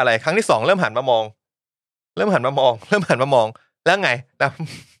ก็ไม่ว่าอะไรครั้งที่2เริ่มหันมามองแล้วไงนะ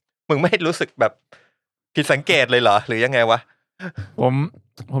มึงไม่รู้สึกแบบผิดสังเกตเลยเหรอหรือยังไงวะผ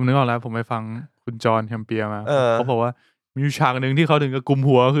มนึกออกแล้วผมไปฟังคุณจอห์นแคมเปียร์มาเขาบอกว่ามีฉากนึงที่เขาถึงกับกุม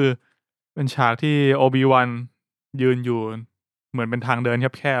หัวคือเป็นฉากที่โอบิวันยืนอยู่เหมือนเป็นทางเดิน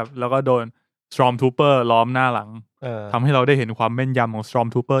แคบๆแล้วก็โดน Stormtrooper ล้อมหน้าหลัง ทำ ทำให้เราได้เห็นความแม่นยำของ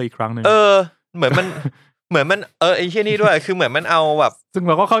Stormtrooper อีกครั้งหนึ่ง เหมือนมันไอ้เหี้ยนี่ด้วย คือเหมือนมันเอาแบบ ซึ่ง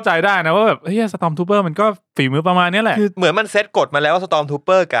เราก็เข้าใจได้นะว่าแบบเฮ้ย Stormtrooper มันก็ฝีมือประมาณนี้แหละ เหมือนมันเซตกฎมาแล้วว่า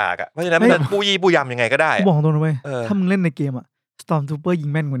Stormtrooper กากอ่ะเพราะฉะนั้นมันจะปูยีปูยำยังไงก็ได้ กูบอกตรงนะเว้ยถ้ามึงเล่นในเกมอะ Stormtrooper ยิง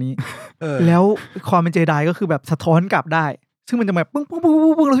แม่นกว่านี้แล้วความเป็นเจไดก็คือแบบสะท้อนกลับได้ซึ่งมันจะแบบปึ้งปึ้งปึ้ง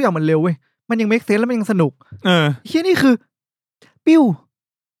ปึ้งแล้วทุกอย่างมันเร็วเว้ยมันยังเมคเซนส์แล้วมันยังสนุกเฮียนี่คือปิ้ว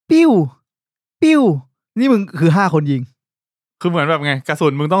ปิ้วปิ้วนี่มึงคือ5คนยิงคือเหมือนแบบไงกระสุ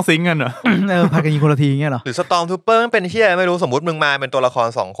นมึงต้องซิงค์กันเหรอ พากันยิงคนละทีอย่างเงี้ยเหรอหรือ Stormtrooper มันเป็นเหี้ยไม่รู้สมมุติมึงมาเป็นตัวละคร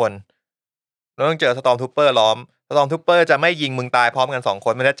2คนแล้วต้องเจอ Stormtrooper ล้อม Stormtrooper จะไม่ยิงมึงตายพร้อมกัน2ค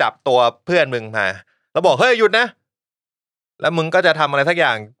นมันจะจับตัวเพื่อนมึงมาแล้วบอกเฮ้ยหยุดนะแล้วมึงก็จะทำอะไรสักอย่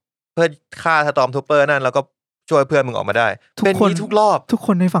างเพื่อฆ่า Stormtrooper นั่นแล้วก็ช่วยเพื่อนมึงออกมาได้เป็นนี้ทุกรอบทุกค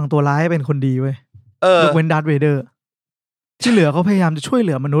นในฝั่งตัวร้ายเป็นคนดีเว้ยยกเว้นดาร์ธเวเดอร์ที่เหลือเขาพยายามจะช่วยเห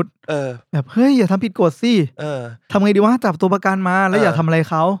ลือมนุษย์แบบเฮ้ยอย่าทำผิดกฎสิทำไงดีวะจับตัวประกันมาแล้วอย่าทำอะไร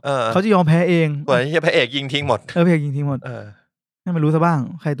เขาจะยอมแพ้เองส่วนที่พระเอกยิงทิ้งหมดพระเอกยิงทิ้งหมดให้มันรู้ซะบ้าง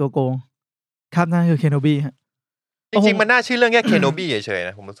ใครตัวโกงครับนั่นคือเคนโนบี้ฮะจริงๆมันน่าชื่อเรื่องแค่เคนโนบี้เฉยๆน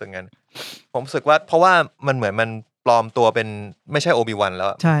ะผมรู้สึกงั้นผมรู้สึกว่าเพราะว่ามันเหมือนมันปลอมตัวเป็นไม่ใช่โอบิวันแล้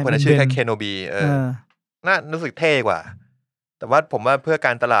วคนนั้นชื่อแค่เคนโนบี้น่ารู้สึกเท่กว่าแต่ว่าผมว่าเพื่อก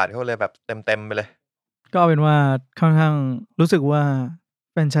ารตลาดเขาเลยแบบเต็มๆไปเลยก็เป็นว่าค่อนข้างรู้สึกว่า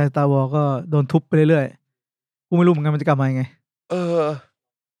แฟรนไชส์ Star Wars ก็โดนทุบไปเรื่อยๆกูไม่รู้เหมือนกันมันจะกลับมายังไง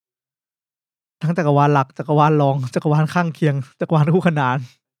ทั้งจักรวาลหลักจักรวาลรองจักรวาลข้างเคียงจักรวาลคู่ขนาน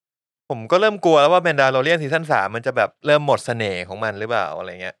ผมก็เริ่มกลัวแล้วว่าแมนดาโลเรียนซีซั่น3มันจะแบบเริ่มหมดเสน่ห์ของมันหรือเปล่าอะไร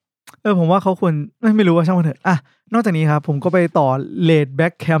เงี้ยผมว่าเขาควรไม่รู้ว่าช่างมันเถอะอ่ะนอกจากนี้ครับผมก็ไปต่อเลดแบ็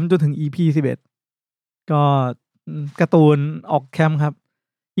คแคมป์จนถึง EP 11ก็การ์ตูนออกแคมป์ครับ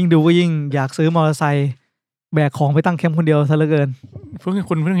ยิ่งดูก็ยิ่งอยากซื้อมอเตอร์ไซค์แบกของไปตั้งแคมป์คนเดียวซะเหลือเกิน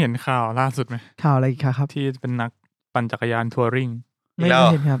คุณเพิ่งเห็นข่าวล่าสุดไหมข่าวอะไรครับที่เป็นนักปั่นจักรยานทัวริงไม่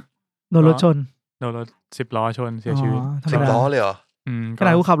เห็นครับโดนรถชนโดนรถ10 ล้อชนเสียชีวิต10 ล้อเลยเหรอขน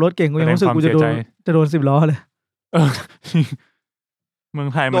าดกูขับรถเก่งกูยังรู้สึกกูจะโดน10 ล้อเลยเมือง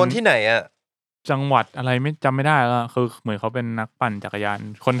ไทยโดนที่ไหนอ่ะจังหวัดอะไรไม่จำไม่ได้แล้วคือเหมือนเขาเป็นนักปั่นจักรยาน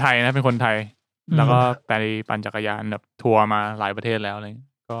คนไทยนะเป็นคนไทยแล้วก็ไปปั่นจักรยานแบบทัวร์มาหลายประเทศแล้วอะไร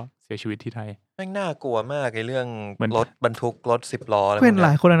ก็เสียชีวิตที่ไทยแม่งน่ากลัวมากไอ้เรื่องรถบรรทุกรถ10 ล้ออะไรเป็นหล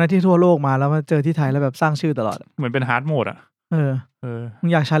ายคนนะที่ทั่วโลกมาแล้วมาเจอที่ไทยแล้วแบบสร้างชื่อตลอดเหมือนเป็นฮาร์ดโหมดอ่ะมึ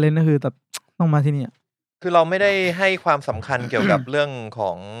งอยากชาเลนจ์ก็คือแบบต้องมาที่นี่คือเราไม่ได้ให้ความสำคัญเกี่ยวกับเรื่องข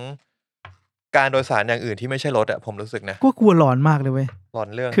องการโดยสารอย่างอื่นที่ไม่ใช่รถอะผมรู้สึกนะก็กลัวหลอนมากเลยเว้ยหลอน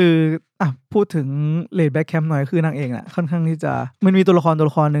เรื่องคือพูดถึงเลดแบ็คแคมป์หน่อยคือนางเอกน่ะค่อนข้างที่จะมันมีตัวละคร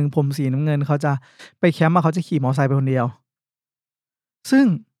หนึ่งผมสีน้ำเงินเขาจะไปแคมป์มาเขาจะขี่มอเตอร์ไซค์ไปคนเดียวซึ่ง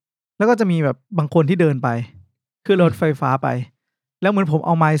แล้วก็จะมีแบบบางคนที่เดินไปคือรถไฟฟ้าไปแล้วเหมือนผมเอ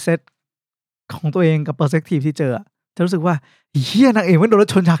า mindset ของตัวเองกับ perspective ที่เจอจะรู้สึกว่าเหี้ยนางเอกมันโดนรถ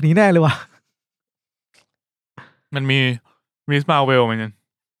ชนฉากนี้แน่เลยว่ะมันมีมิสมาเวลเหมือนกัน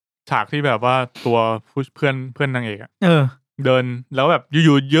ฉากที่แบบว่าตัวเพื่อนนางเอกเดินแล้วแบบอ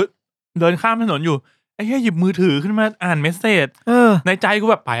ยู่ๆยึดเดินข้ามถนนอยู่ไอ้เหี้ยหยิบมือถือขึ้นมาอ่านเมสเสจในใจกู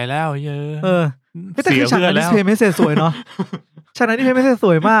แบบไปแล้วเยอะแต่คือฉากนั้นที่เพย์เมสเสจสวยเนาะฉากนั้นที่เพย์เมสเสจส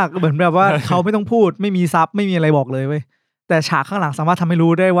วยมากเหมือนแบบว่าเขาไม่ต้องพูดไม่มีซับไม่มีอะไรบอกเลยเว้ยแต่ฉากข้างหลังสามารถทำให้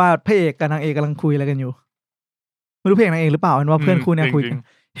รู้ได้ว่าพระเอกกับนางเอกกำลังคุยอะไรกันอยู่ไม่รู้พระเอกนางเอกหรือเปล่าว่าเพื่อนคู่เนี่ยคุยกัน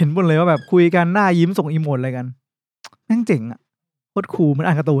เห็นหมดเลยว่าแบบคุยกันหน้ายิ้มส่งอีโมจอะไรกันนั่งเจ๋งอ่ะโคตรคูลเหมือน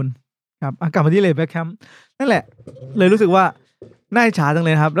อ่านการ์ตูนครับกลับมาที่เลดแบ็คแคมป์นั่นแหละเลยรู้สึกว่าน่าอิจฉาจังเล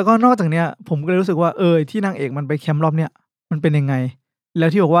ยครับแล้วก็นอกจากเนี้ยผมก็เลยรู้สึกว่าที่นางเอกมันไปแคมป์รอบเนี้ยมันเป็นยังไงแล้ว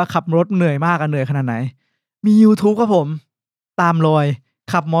ที่บอกว่าขับรถเหนื่อยมากเหนื่อยขนาดไหนมี YouTube ครับผมตามรอย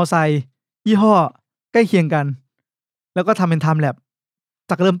ขับมอไซค์ยี่ห้อใกล้เคียงกันแล้วก็ทำเป็นไทม์แลป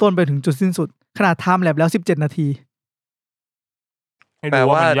จากเริ่มต้นไปถึงจุดสิ้นสุดขนาดไทม์แลปแล้ว17 นาทีแปล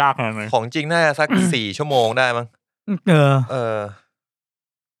ว่ามันยากนะของจริงน่าจะสัก4 ชั่วโมงได้มั้ง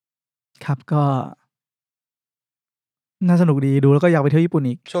ครับก็น่าสนุกดีดูแล้วก็อยากไปเที่ยวญี่ปุ่น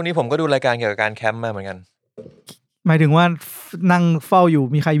อีกช่วงนี้ผมก็ดูรายการเกี่ยวกับการแคมป์มาเหมือนกันหมายถึงว่านั่งเฝ้าอยู่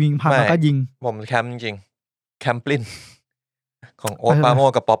มีใครวิ่งผ่านมาก็ยิงผมแคมป์จริงๆแคมปลินของโอ๊ตปาโม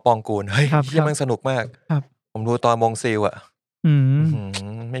กับป๊อปปองกูลเฮ้ยที่มันสนุกมากผมดูตอนวงซิลอ่ะ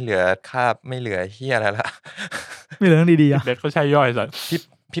ไม่เหลือคาบไม่เหลือเหี้ยอะไรละไม่เหลือเรื่องดีๆอ่ะเด็ดเขาใช้ย่อยสุด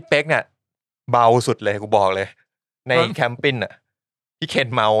พี่เป๊กเนี่ยเบาสุดเลยกูบอกเลยในแคมปิ้นอ่ะพี่เคน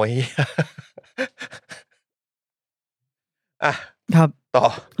เมาไอ้ครับต่อ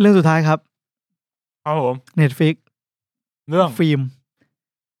เรื่องสุดท้ายครับครับผม Netflix เรื่องฟิล์ม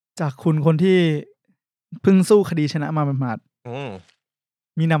จากคุณคนที่เพิ่งสู้คดีชนะมาหมาด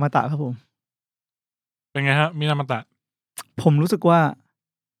ๆมินามาตะครับผมเป็นไงฮะมินามาตะผมรู้สึกว่า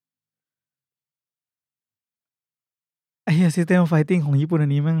ไอ้System Fighting ของญี่ปุ่นอั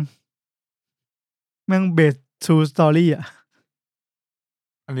นนี้แม่ง based true story อ่ะ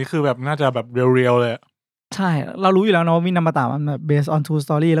อันนี้คือแบบน่าจะแบบเรียวๆเลยใช่เรารู้อยู่แล้วนะว่ามินามาตะมันแบบ based on true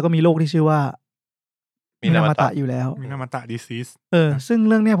story แล้วก็มีโรคที่ชื่อว่ามินามาตะอยู่แล้วมินามาตะ disease ซึ่ง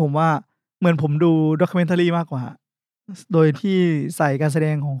เรื่องเนี้ยผมว่าเหมือนผมดูด็อกิเมนทารีมากกว่าโดยที่ใส่การแสด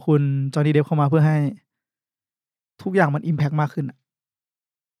งของคุณจอห์นนี่เดฟเข้ามาเพื่อให้ทุกอย่างมัน impact มากขึ้น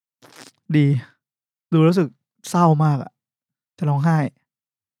ดีดูรู้สึกเศร้ามากอ่ะจะร้องไห้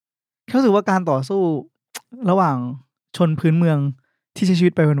รู้สึกว่าการต่อสู้ระหว่างชนพื้นเมืองที่ใช้ชีวิ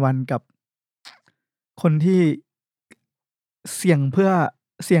ตไปวันๆกับคนที่เสี่ยงเพื่อ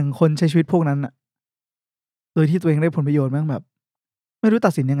เสี่ยงคนใช้ชีวิตพวกนั้นอ่ะโดยที่ตัวเองได้ผลประโยชน์แม่งแบบไม่รู้ตั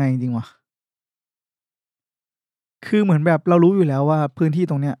ดสินยังไงจริงๆว่ะคือเหมือนแบบเรารู้อยู่แล้วว่าพื้นที่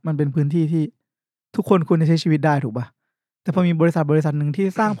ตรงเนี้ยมันเป็นพื้นที่ที่ทุกคนควรจะใช้ชีวิตได้ถูกป่ะแต่พอมีบริษัทหนึ่งที่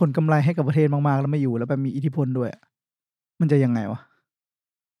สร้างผลกำไรให้กับประเทศมากๆแล้วไม่อยู่แล้วแบบมีอิทธิพลด้วยมันจะยังไงวะ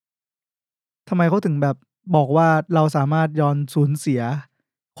ทำไมเขาถึงแบบบอกว่าเราสามารถย้อนสูญเสีย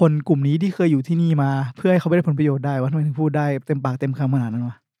คนกลุ่มนี้ที่เคยอยู่ที่นี่มาเพื่อให้เขาได้ผลประโยชน์ได้วะทำไมถึงพูดได้เต็มปากเต็มคำขนาดนั้น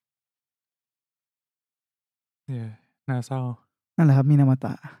วะน่าเศร้านั่นแหละครับมินามาต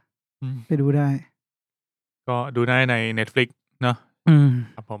ะไปดูได้ก็ดูได้ใน Netflix เนาะ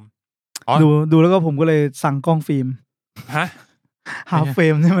ครับผมดูแล้วก็ผมก็เลยสั่งกล้องฟิล์มฮะฮาล์ฟเฟร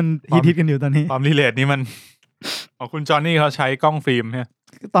มที่มันฮิตกันอยู่ตอนนี้ความรีเลทนี่มันของคุณจอห์นนี่เขาใช้กล้องฟิล์มเนี่ย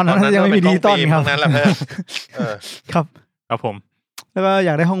ตอนนั้นยังไม่มีดิจิตอลครับนั่นแหละเพื่อนครับครับผมแล้วก็อย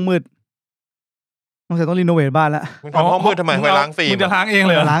ากได้ห้องมืดต้องรีโนเวทบ้านแล้วห้องมืดทำไมไปล้างฟิล์มมึงจะล้างเอง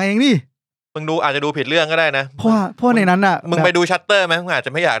เลยล้างเองดิมึงดูอาจจะดูผิดเรื่องก็ได้นะเพราะในนั้นอ่ะมึงไปดูชัตเตอร์ไหมมึงอาจจ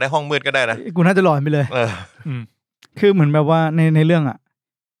ะไม่อยากได้ห้องมืดก็ได้นะกูน่าจะหลอนไปเลยคือเหมือนแบบว่าในเรื่องอ่ะ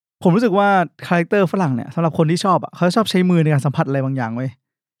ผมรู้สึกว่าคาแรคเตอร์ฝรั่งเนี่ยสำหรับคนที่ชอบอ่ะเขาชอบใช้มือในการสัมผัสอะไรบางอย่างเว้ย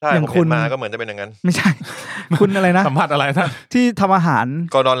อย่างคุณมาก็เหมือนจะเป็นอย่างนั้นไม่ใช่คุณอะไรนะสัมผัสอะไรท่านที่ทำอาหาร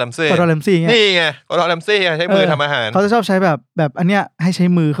กอร์ดอนแรมซี่นี่ไงกอร์ดอนแรมซี่ใช้มือทำอาหารเขาจะชอบใช้แบบอันเนี้ยให้ใช้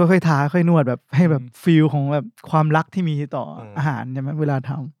มือค่อยๆทาค่อยนวดแบบให้แบบฟีลของแบบความรักที่มีต่ออาหารใช่ไหมเวลา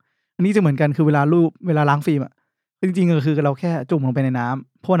ทำอันนี้จะเหมือนกันคือเวลาล้างฟิล์มอ่ะจริงๆก็คือเราแค่จุ่มลงไปในน้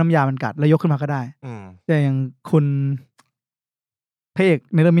ำเพราะน้ำยามันกัดแล้วยกขึ้นมาก็ได้แต่อย่างคุณพระเอก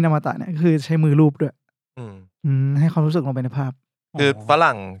ในเรื่องมินามาตะเนี่ยคือใช้มือรูปด้วยให้ความรู้สึกลงไปในภาพคือฝ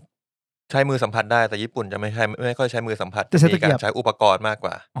รั่งใช้มือสัมผัสได้แต่ญี่ปุ่นจะไม่ค่อยใช้มือสัมผัสมีการใช้อุปกรณ์มากก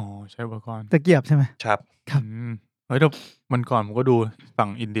ว่าใช้อุปกรณ์ตะเกียบใช่ไหมครับเฮ้ยมันก่อนผมก็ดูฝั่ง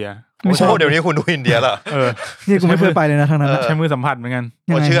อินเดียไม่ใช่เดี๋ยวนี้คุณดูอินเดียเหรอนี่กูไม่เคยไปเลยนะทางนั้นใช้มือสัมผัสเหมือนกัน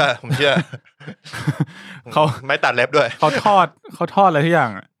ผมเชื่อเขาไม่ตัดเล็บด้วยเขาทอดอะไรทุกอย่าง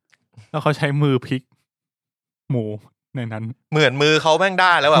แล้วเขาใช้มือพลิกหมูในนั้นเหมือนมือเขาแม่งไ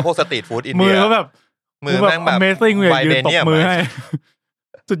ด้แล้วอะพวกสตรีทฟู้ดอินเดียมือเขาแบบมือแม่งแบบ Amazing เลยยืนตบมือให้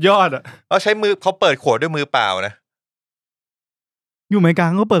สุดยอดอ่ะเขาใช้มือเขาเปิดขวดด้วยมือเปล่านะอยู่อเมริกา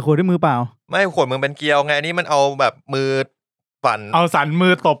ก็เปิดขวดด้วยมือเปล่าไม่ขวดมึงเป็นเกลียวไงนี่มันเอาแบบมือปั่นเอาสันมื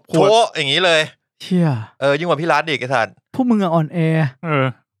อตบขวดอย่างนี้เลยเชี่ยยิ่งกว่าพี่รัฐอีกไอ้สัตว์พวกมึงอ่อนแอ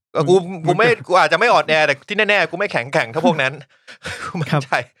กูอาจจะไม่อ่อนแอแต่ที่แน่ๆกูไม่แข็งเท่าพวกนั้นกูไม่ใ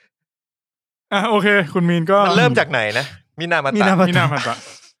ช่โอเคคุณมีนก็มันเริ่มจากไหนนะมินามาตะ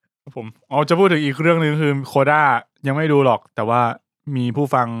ผมจะพูดถึงอีกเรื่องนึงคือโคด้ายังไม่ดูหรอกแต่ว่ามีผู้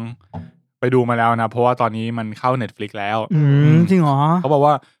ฟังไปดูมาแล้วนะเพราะว่าตอนนี้มันเข้า Netflix แล้วจริงเหรอเขาบอก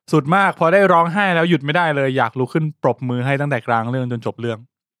ว่าสุดมากพอได้ร้องไห้แล้วหยุดไม่ได้เลยอยากลุกขึ้นปรบมือให้ตั้งแต่กลางเรื่องจนจบเรื่อง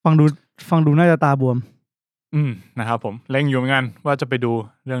ฟังดูน่าจะตาบวมนะครับผมเล็งอยู่เหมือนกันว่าจะไปดู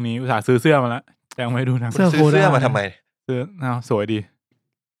เรื่องนี้อุตส่าห์ซื้อเสื้อมาแล้วแต่ยังไม่ดูนะซื้อเสื้อมาทำไมสวยดี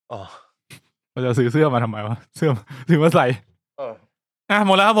เราจะซื้อเสื้อมาทำไมวะเสื้อถือว่าใส่ห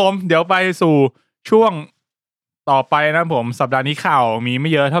มดแล้วครับผมเดี๋ยวไปสู่ช่วงต่อไปนะผมสัปดาห์นี้ข่าวมีไม่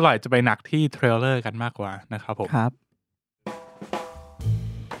เยอะเท่าไหร่จะไปหนักที่เทรลเลอร์กันมากกว่านะครับผมครับ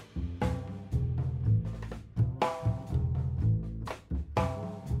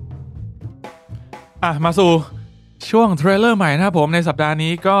มาสู่ช่วงเทรลเลอร์ใหม่นะครับผมในสัปดาห์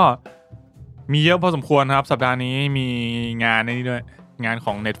นี้ก็มีเยอะพอสมควรครับสัปดาห์นี้มีงานนี้ด้วยงานข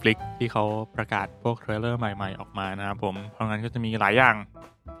อง Netflix ที่เขาประกาศพวกเทรลเลอร์ใหม่ๆออกมานะครับผมเพราะงั้นก็จะมีหลายอย่าง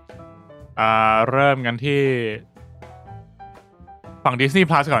เริ่มกันที่ฝั่ง Disney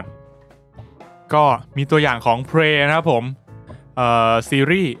Plus ก่อนก็มีตัวอย่างของ Prey นะครับผมซี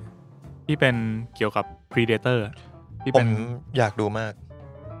รีส์ที่เป็นเกี่ยวกับ Predator ที่ผมอยากดูมาก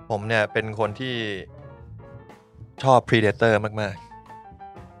ผมเนี่ยเป็นคนที่ชอบ Predator มาก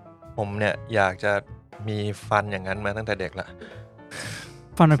ๆผมเนี่ยอยากจะมีฟันอย่างนั้นมาตั้งแต่เด็กละ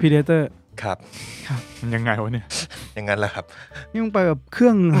ฟันของ Predator ครับมันยังไงวะเนี่ยอย่างนั้นแหละครับยังไปแบบเครื่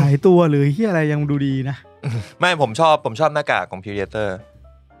องหายตัวหรือที่อะไรยังดูดีนะไม่ผมชอบหน้ากากของ Predator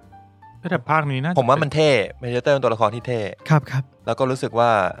แต่ภาคนี้น่าผมว่ามันเท่เมเจเตอร์เป็นตัวละครที่เท่ครับครับแล้วก็รู้สึกว่า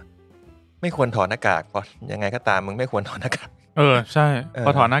ไม่ควรถอดหน้ากากเพราะยังไงก็ตามมึงไม่ควรถอดหน้ากากใช่พ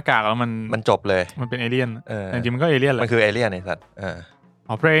อถอดหน้ากากแล้วมันจบเลยมันเป็นเอเลี่ยนจริงๆมันก็เอเลี่ยนแหละมันคือเอเลี่ยนไอ้สัตว์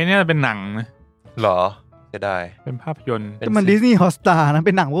เพลย์เนี่ยเป็นหนังนะหรอจะได้เป็นภาพยนตร์แต่มันดิสนีย์ฮอตสตาร์นะเ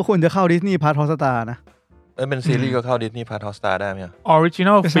ป็นหนังก็ควรจะเข้าดิสนีย์พาร์ทฮอตสตาร์นะเป็นซีรีส์ก็เข้าดิสนีย์พาร์ทฮอตสตาร์ได้มั้ยออริจิน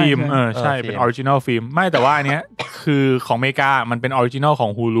อลฟิล์มใช่เป็นออริจินอลฟิล์มไม่แต่ว่าอันเนี้ยคือของอเมริกามันเป็นออริจินอลขอ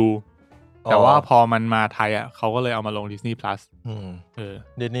ง Hulu แต่ว่าพอมันมาไทยอ่ะเขาก็เลยเอามาลง Disney Plus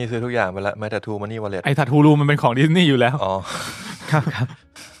ดิสนีย์ซื้อทุกอย่างไปแล้วแม้แต่ True Money Wallet ไอ้ถัด Hulu มันเป็นของ Disney อยู่แล้วครับครับ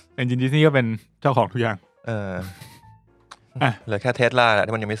จริงๆ Disney ก็เป็นเจ้าของทุกอย่างเหลือแค่ Tesla แหละ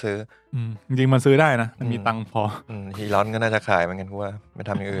ที่มันยังไม่ซื้อจริงๆมันซื้อได้นะมันมีตังค์พออีลอนก็น่าจะขายเหมือนกันกูว่าไม่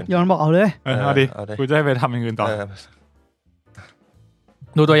ทำอย่างอื่นย้อนบอกเอาเลยเอาดิกูจะไปทำอย่างอื่นต่อ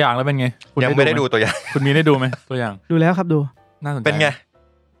ดูตัวอย่างแล้วเป็นไงยังไม่ได้ดูตัวอย่างคุณมีได้ดูไหมตัวอย่างดูแล้วครับดูน่าสนใจเป็นไง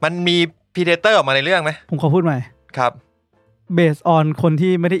มันมีPredator ออกมาในเรื่องไหมผมขอพูดใหม่ครับbased on คน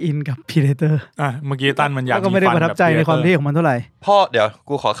ที่ไม่ได้อินกับ Predator เมื่อกี้ตั้นมันอยากก็ไม่ได้ประทับใจในความเท่ของมันเท่าไหร่พ่อเดี๋ยว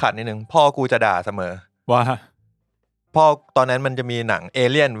กูขอขัดนิดนึงพ่อกูจะด่าเสมอว่าพ่อตอนนั้นมันจะมีหนัง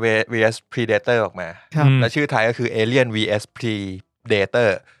Alien vs Predator ออกมาและชื่อไทยก็คือ Alien vs Predator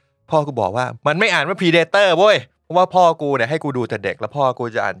พ่อกูบอกว่ามันไม่อ่านว่า Predator เว้ยเพราะว่าพ่อกูเนี่ยให้กูดูแต่เด็กแล้วพ่อกู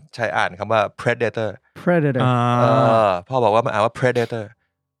จะอ่านคำว่า Predator พ่อบอกว่ามันอ่านว่า Predator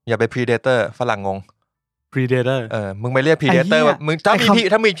อย่าไป Predator ฝรั่งงง Predator มึงไปเรียก Predator มึง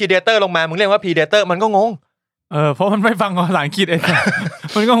ถ้ามี Predator ลงมามึงเรียกว่า Predator มันก็งงเพราะมันไม่ฟังภาษาอังกฤษเอง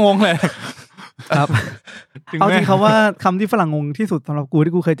มันก็งงเลยครับเอาจริงคำว่าคำที่ฝรั่งงงที่สุดสำหรับกู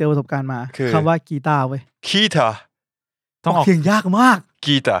ที่กูเคยเจอประสบการณ์มาคำว่ากีตาร์เว้ยกีตาร์ต้องออกเสียงยากมาก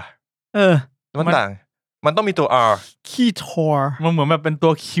กีตาร์มันต่างมันต้องมีตัว R คีทอร์มันเหมือนแบบเป็นตั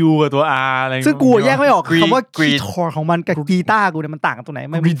ว Q กับตัว R อะไรซึ่งกูแยกไม่ออกคำว่าคีทอร์ของมันกับกีตาร์กูเนี่ยมันต่างกันตรงไหน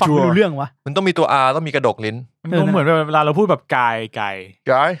ไม่ฟังไม่รู้เรื่องวะมันต้องมีตัว R ต้องมีกระดกลิ้นมันก็เหมือนเวลาเราพูดแบบไก่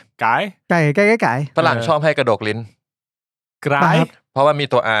ฝรั่งชอบให้กระดกลิ้นไก่เพราะว่ามี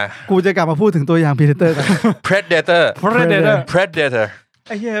ตัว R กูจะกลับมาพูดถึงตัวอย่าง Predator กัน Predator ไ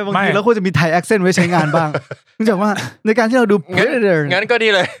อ้เหี้ยบางทีแล้วควรจะมีไทยแอคเซนต์ไว้ใช้งานบ้างเนื่องจากว่าในการที่เราดู Predator งั้นก็ดี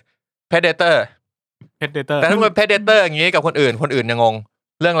เลย Predator แต่ถ้าเป็น Predator อย่างงี้กับคนอื่นยังงง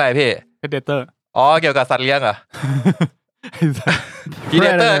เรื่องอะไรพี่ Predator เกี่ยวกับสัตว์เลี้ยงเหรอ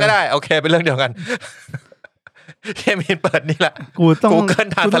Predator ก็ได้โอเคเป็นเรื่องเดียวกันเคมีเปิดนี่แหละกูต้อง Google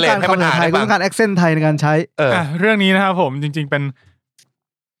Translate ให้มันอ่านได้บ้างกูต้องการแอคเซนต์ไทยในการใช้เรื่องนี้นะครับผมจริงๆเป็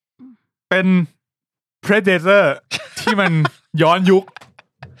น Predator ที่มันย้อนยุค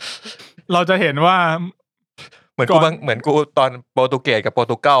เราจะเห็นว่าเหมือนกูตอนโปรตุเกสกับโปร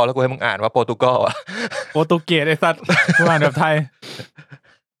ตุเกสแล้วกูให้มึงอ่านว่าโปรตุเกสโปรตุเกสไอ้สัตว์กูอ่านแบบไทย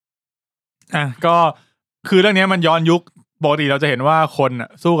ก็คือเรื่องนี้มันย้อนยุคปกติเราจะเห็นว่าคน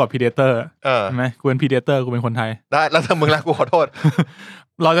สู้กับ Predator ใช่ไหมกูเป็น Predator กูเป็นคนไทยได้แล้วถ้ามึงรักกูขอโทษ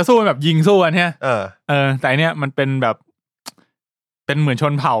เราจะสู้แบบยิงสู้กันเนี่ยแต่อันเนี้ยมันเป็นแบบเป็นเหมือนช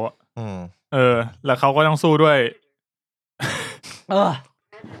นเผ่าแล้วเขาก็ต้องสู้ด้วย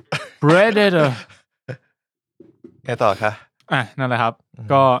Predator ไงต่อคะนั่นแหละครับ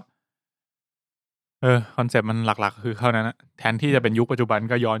ก็คอนเซ็ปต์มันหลักๆคือเท่านั้นนะแทนที่จะเป็นยุคปัจจุบัน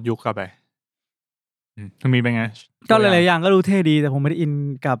ก็ย้อนยุคกลับไปมันมีเป็นไงก็หลายๆอย่างก็ดูเท่ดีแต่ผมไม่ได้อิน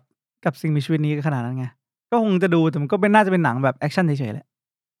กับสิ่งมีชีวิตนี้ขนาดนั้นไงก็คงจะดูแต่มันก็น่าจะเป็นหนังแบบแอคชั่นเฉยๆแหละ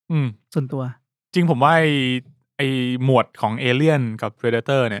ส่วนตัวจริงผมว่าไอหมวดของเอเลี่ยนกับ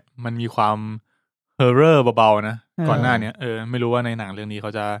Predator เนี่ยมันมีความเฮอร์เรอร์เบาๆนะก่อนหน้านี้ไม่รู้ว่าในหนังเรื่องนี้เข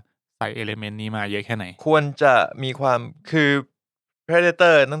าจะใส่เอลิเมนต์นี้มาเยอะแค่ไหนควรจะมีความคือ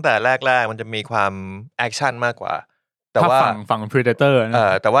Predator ตั้งแต่แรกๆมันจะมีความแอคชั่นมากกว่าแต่ว่าฝั่ง Predator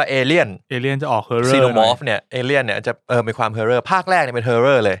แต่ว่า Alien จะออก Horror Xenomorph เนี่ย Alien เนี่ยจะมีความ Horror ภาคแรกเนี่ยเป็น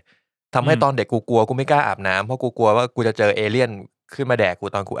Horror เลยทำให้ตอนเด็กกูกลัวกูไม่กล้าอาบน้ำเพราะกูกลัวว่ากูจะเจอ Alien ขึ้นมาแดกกู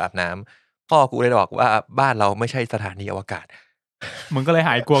ตอนกูอาบน้ำพ่อกูเลยบอกว่าบ้านเราไม่ใช่สถานีอวกาศมึงก็เลยห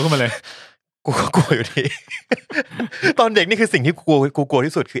ายกลัวขึ้นมาเลยกูก็กลัวอยู่ดีตอนเด็กนี่คือสิ่งที่กูกลัว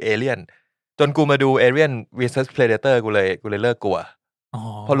ที่สุดคือ Alien จนกูมาดู Alien vs Predator กูเลยเลิกกลัว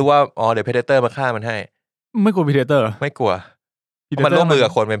เพราะรู้ว่าเดี๋ยว Predator มาฆ่ามันให้ไม่กลัว Predator ไม่กลัวมันร่วมมือกั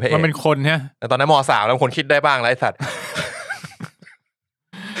บคนเป็นพระเอกมันเป็นคนใช่แต่ตอนนั้นม.3 แล้วคนคิดได้บ้างแล้วไอ้สัตว์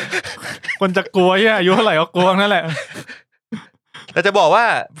คนจะกลัวอายุเท่าไหร่ก็กลัวนั่นแหละแต่จะบอกว่า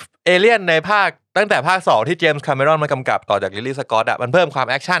เอเลี่ยนในภาคตั้งแต่ภาค2ที่เจมส์คาเมรอนมากำกับต่อจากลิลลี่สกอตมันเพิ่มความ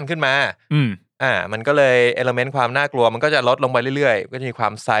แอคชั่นขึ้นมามันก็เลยเอลิเมนต์ความน่ากลัวมันก็จะลดลงไปเรื่อยๆก็จะมีควา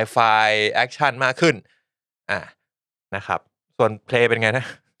มไซไฟแอคชั่นมากขึ้นนะครับส่วนเพลย์เป็นไงนะ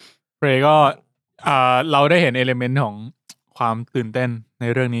เพลย์ก็เราได้เห็นเอลิเมนต์ของ ความตื่นเต้นใน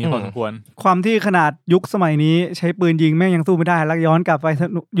เรื่องนี้พอสมควร ความที่ขนาดยุคสมัยนี้ใช้ปืนยิงแม่งยังสู้ไม่ได้แล้วย้อนกลับไป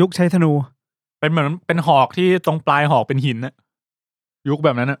ยุคใช้ธนู เป็นเหมือนเป็นหอกที่ตรงปลายหอกเป็นหินนะยุคแบ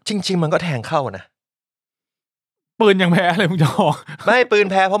บนั้นนะ จริงๆมันก็แทงเข้านะ ปืนยังแพ้เลยมึงจะหอก ไม่ปืน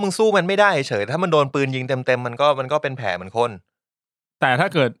แพ้เพราะมึงสู้มันไม่ได้เฉยถ้ามันโดนปืนยิงเต็มๆมันก็เป็นแผลเหมือนคน แต่ถ้า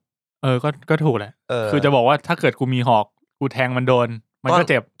เกิดก็ถูกแหละคือจะบอกว่าถ้าเกิดกูมีหอกกูแทงมันโดนมันก็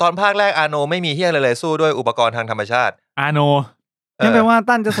เจ็บตอนภาคแรกอาโนไม่มีเฮี้ยอะไรเลยสู้ด้วยอุปกรณ์ทางธรรมชาติอาโนนั่นแปลว่า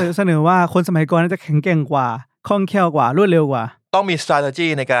ตั้นจะเสนอว่าคนสมัยก่อนน่าจะแข็งแกร่งกว่าคล่องแคล่วกว่ารวดเร็วกว่าต้องมี strategy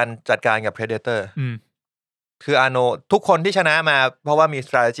ในการจัดการกับ predator คืออาโนทุกคนที่ชนะมาเพราะว่ามี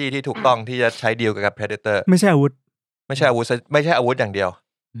strategy ที่ถูกต้องที่จะใช้ดีลกับ predator ไม่ใช่อาวุธอย่างเดียว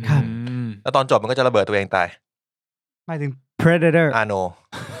ครับแล้วตอนจบมันก็จะระเบิดตัวเองตายหมายถึง predator อาโน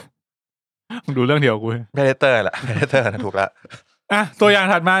มึงดูเรื่องเดียวกู predator แหละ predator นะถูกแล้วตัวอย่าง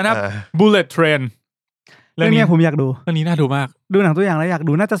ถัดมานะครับ bullet train เรื่องนี้ผมอยากดูเรื่องนี้น่าดูมากดูหนังตัวอย่างแล้วอยาก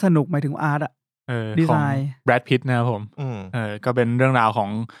ดูน่าจะสนุกหมายถึงอาร์ตดีไซน์ Brad Pitt นะครับผมก็เป็นเรื่องราวของ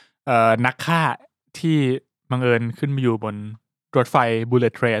นักฆ่าที่บังเอิญขึ้นมาอยู่บนรถไฟ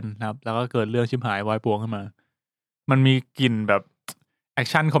bullet train นะครับแล้วก็เกิดเรื่องชิบหายวายป่วงขึ้นมามันมีกลิ่นแบบแอค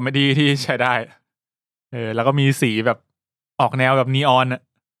ชั่นคอมเมดี้ที่ใช้ได้แล้วก็มีสีแบบออกแนวแบบนีออน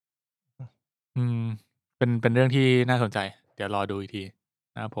เป็นเรื่องที่น่าสนใจเดี๋ยวรอดูอีกที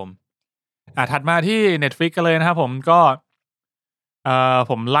นะครับผมถัดมาที่ Netflix กันเลยนะครับผมก็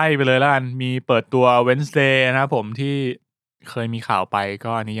ผมไล่ไปเลยแล้วกันมีเปิดตัว Wednesday นะครับผมที่เคยมีข่าวไป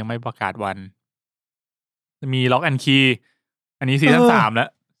ก็อันนี้ยังไม่ประกาศวันมี Lock and Key อันนี้ซีซั่น3แล้ว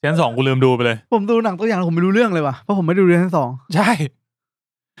ซีซั่น2กูลืมดูไปเลยผมดูหนังตัวอย่างแล้วผมไม่รู้เรื่องเลยว่ะเพราะผมไม่ดูซีซั่น2ใช่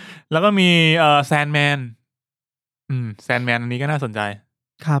แล้วก็มีSandman Sandman อันนี้ก็น่าสนใจ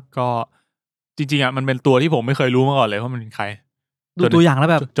ครับก็จริงๆมันเป็นตัวที่ผมไม่เคยรู้มาก่อนเลยว่ามันเป็นใครดูตัวอย่างแล้ว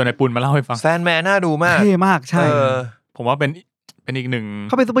แบบจนไอ้ปุณมาเล่าให้ฟัง Sandman น่าดูมากเท่มากใช่ผมว่าเป็นอีกหนึ่ง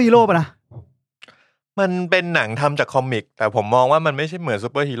เขาเป็นซูเปอร์ฮีโร่ป่ะนะมันเป็นหนังทำจากคอมิกแต่ผมมองว่ามันไม่ใช่เหมือนซู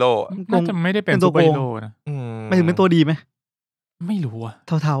เปอร์ฮีโร่น่าจะไม่ได้เป็นซูเปอร์ฮีโร่นะไม่ถึงเป็นตัวดีไหมไม่รู้อะเ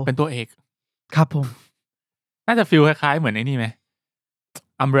ท่าเป็นตัวเอกครับผมน่าจะฟีลคล้ายๆเหมือนไอ้นี่ไหม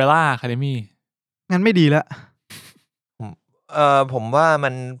Umbrella Academy งั้นไม่ดีแล้วผมว่า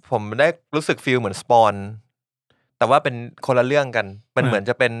ผมได้รู้สึกฟีลเหมือนสปอนแต่ว่าเป็นคนละเรื่องกันมันเหมือน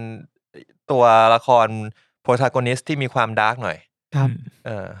จะเป็นตัวละครโปรทากอนิสต์ที่มีความดาร์กหน่อยครับ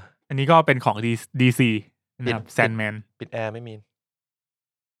อันนี้ก็เป็นของ DC นะครับ Sandman ปิดแอร์ไม่มี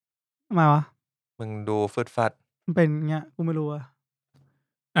ทำไมวะมึงดูฟืดฟัดมันเป็นเงี้ยกูไม่รู้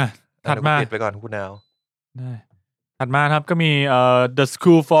ถัดมาปิดไปก่อนคุณนาวได้ถัดมาครับก็มีThe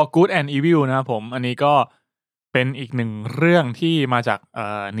School for Good and Evil นะครับผมอันนี้ก็เป็นอีกหนึ่งเรื่องที่มาจาก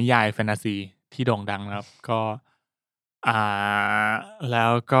นิยายแฟนตาซีที่โด่งดังนะครับก็แล้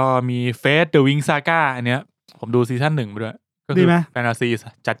วก็มี Fate the Wing Saga อันเนี้ยผมดูซีซั่น1ไปด้วยก็คือแฟนตาซี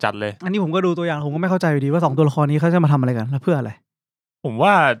จัดๆเลยอันนี้ผมก็ดูตัวอย่างผมก็ไม่เข้าใจอยู่ดีว่า2ตัวละครนี้เขาจะมาทำอะไรกันแล้วเพื่ออะไรผม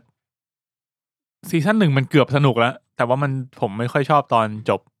ว่าซีซั่น1มันเกือบสนุกแล้วแต่ว่าผมไม่ค่อยชอบตอน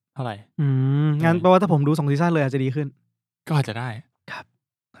จบเท่าไหร่งั้นแปลว่าถ้าผมดู2ซีซั่นเลยอาจจะดีขึ้นก็อาจจะได้ค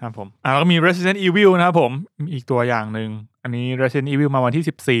รับผมแล้วก็มี Resident Evil นะครับผมอีกตัวอย่างหนึ่งอันนี้ Resident Evil มาวัน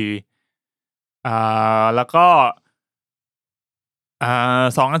ที่14แล้วก็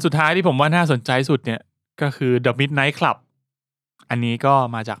2อันสุดท้ายที่ผมว่าน่าสนใจสุดเนี่ยก็คือ The Midnight Club อันนี้ก็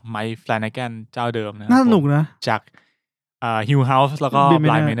มาจาก Mike Flanagan เจ้าเดิมนะน่าสนุกนะจากHill House แล้วก็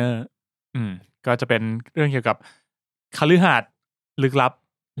Blind Manor ก็จะเป็นเรื่องเกี่ยวกับคฤหาสน์ลึกลับ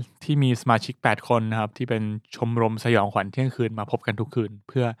ที่มีสมาชิก8คนนะครับที่เป็นชมรมสยองขวัญเที่ยงคืนมาพบกันทุกคืน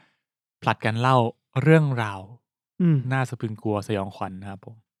เพื่อผลัดกันเล่าเรื่องราวน่าสะพรึงกลัวสยองขวัญนะครับผ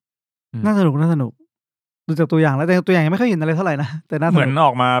มน่าสนุกดูจากตัวอย่างแล้วแต่ตัวอย่างยังไม่ค่อยเห็นอะไรเท่าไหร่นะแต่น่าเหมือนอ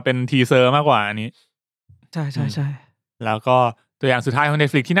อกมาเป็นทีเซอร์มากกว่าอันนี้ใช่แล้วก็ตัวอย่างสุดท้ายของ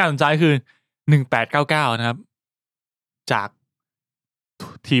Netflix ที่น่าสนใจคือ1899นะครับจาก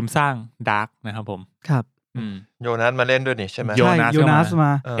ทีมสร้าง Dark นะครับผมครับโยนัสมาเล่นด้วยนี่ใช่ไหมโยนัสม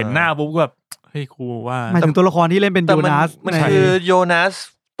าเห็นหน้าปุ๊บแบบเฮ้ยครูว่าหมายถึงตัวละครที่เล่นเป็นโยนัสมันคือโยนัส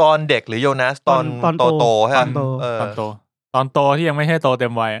ตอนเด็กหรือโยนัสตอนโตใช่ไหมตอนโตที่ยังไม่ใช่โตเต็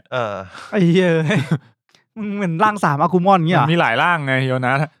มวัยไอ้เหี้ยมึงเหมือนร่าง3อาคูมอนเงี้ยมีหลายร่างไงโย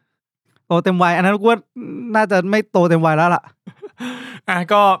นัสโตเต็มวัยอันนั้นกูว่าน่าจะไม่โตเต็มวัยแล้วล่ะ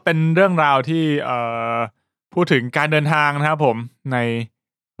ก็เป็นเรื่องราวที่พูดถึงการเดินทางนะครับผมใน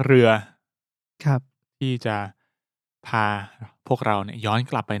เรือครับที่จะพาพวกเราเนี่ยย้อน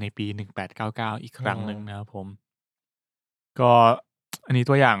กลับไปในปี1899อีกครั้งหนึ่งนะครับผมก็อันนี้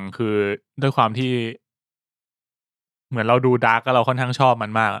ตัวอย่างคือด้วยความที่เหมือนเราดูดาร์กก็เราค่อนข้างชอบมั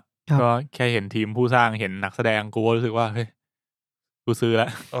นมากก็แค่เห็นทีมผู้สร้างเห็นนักแสดงกูก็รู้สึกว่าเฮ้ยกูซื้อแล้ว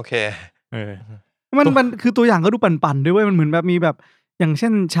โอเค มันคือตัวอย่างก็ดูปั่นๆด้วยเว้ยมันเหมือนแบบมีแบบอย่างเช่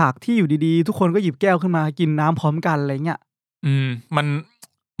นฉากที่อยู่ดีๆทุกคนก็หยิบแก้วขึ้นมากินน้ำพร้อมกันอะไรเงี้ยมั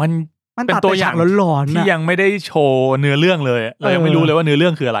นเป็นตัวอย่างหลอนๆที่ยังไม่ได้โชว์เนื้อเรื่องเลยเรายังไม่รู้เลยว่าเนื้อเรื่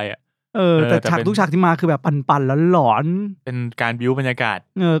องคืออะไรอ่ะแต่ฉากทุกฉากที่มาคือแบบปั่นๆหลอนๆเป็นการบิ้วบรรยากาศ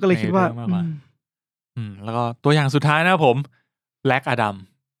ก็เลยคิดว่าแล้วก็ตัวอย่างสุดท้ายนะผม Black Adam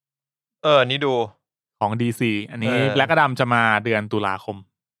นี่ดูของ DC อันนี้ Black Adam จะมาเดือนตุลาคม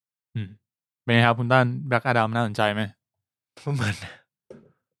เป็นไงครับคุณต้น Black Adam น่าสนใจไหมเหมื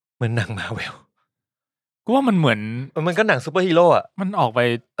อนหนังมาเวลกูว่ามันเหมือนมันก็หนังซูเปอร์ฮีโร่อ่ะมันออกไป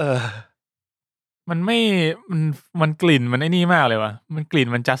มันไม่มันกลิ่นมันไอ้นี่มากเลยวะมันกลิ่น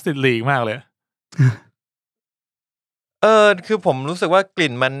มัน Justice League มากเลยคือผมรู้สึกว่าก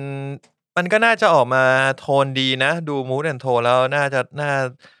ลิ่นมันก็น่าจะออกมาโทนดีนะดูมูดแอนโทนแล้ว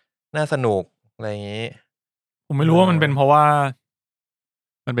น่าสนุกอะไรอย่างงี้ผมไม่รู้ว่ามันเป็นเพราะว่า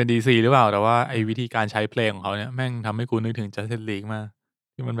มันเป็น DC หรือเปล่าแต่ว่าไอ้วิธีการใช้เพลงของเขาเนี่ยแม่งทำให้กูนึกถึง Justice League มาก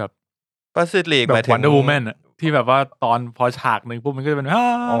ที่มันแบบ Justice League แบบ Wonder Woman อ่ะที่แบบว่าตอนพอฉากนึงปุ๊บมันก็จะเป็น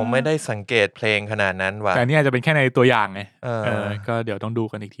ไม่ได้สังเกตเพลงขนาดนั้นว่ะแต่นี่อาจจะเป็นแค่ในตัวอย่างไงก็เดี๋ยวต้องดู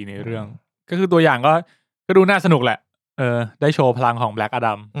กันอีกทีในเรื่องก็คือตัวอย่างก็ดูน่าสนุกแหละได้โชว์พลังของ Black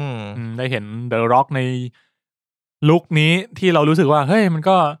Adam ได้เห็น The Rock ในลุคนี้ที่เรารู้สึกว่าเฮ้ยมัน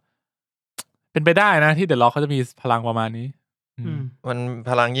ก็เป็นไปได้นะที่ The Rock เขาจะมีพลังประมาณนี้มัน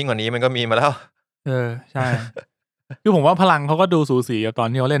พลังยิ่งกว่านี้มันก็มีมาแล้วใช่คือผมว่าพลังเขาก็ดูสูสีกับตอน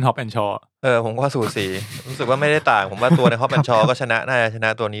ที่เขาเล่น Hop and Shaw ผมว่าสูสีรู้สึกว่าไม่ได้ต่างผมว่าตัวใน Hop and Shaw ก็น่าจะชนะ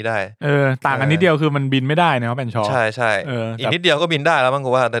ตัวนี้ได้ต่างกันนิดเดียวคือมันบินไม่ได้ใน Hop and Shaw ใช่ๆอีกนิดเดียวก็บินได้แล้วมั้งกู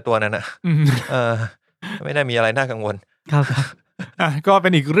ว่าแต่ตัวนั้นน่ะไม่ได้มีอะไรน่ากังวลครับก็เป็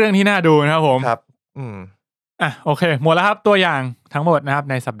นอีกเรื่องที่น่าดูนะครับผมครับโอเคหมดแล้วครับตัวอย่างทั้งหมดนะครับ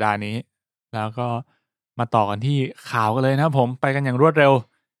ในสัปดาห์นี้แล้วก็มาต่อกันที่ข่าวกันเลยนะครับผมไปกันอย่างรวดเร็ว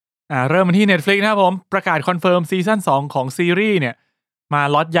เริ่มที่ Netflix นะครับผมประกาศคอนเฟิร์มซีซั่น2ของซีรีส์เนี่ยมา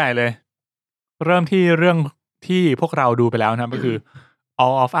ล็อตใหญ่เลยเริ่มที่เรื่องที่พวกเราดูไปแล้วนะครับก็คือ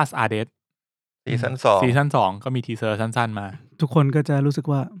All of Us Are Dead ซีซั่น2ก็มีทีเซอร์สั้นๆมาทุกคนก็จะรู้สึก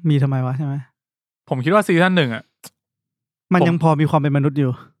ว่ามีทำไมวะใช่ไหมผมคิดว่าซีซั่น1อ่ะมันยังพอมีความเป็นมนุษย์อ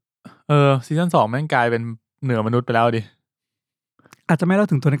ยู่ซีซั่น2แม่งกลายเป็นเหนือมนุษย์ไปแล้วดิอาจจะไม่เล่า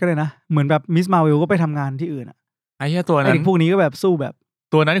ถึงตัวนั้นก็ได้นะเหมือนแบบมิสมาเวลก็ไปทำงานที่อื่นอ่ะไอ้เหี้ยตัวนั้นไอ้พวกนี้ก็แบบสู้แบบ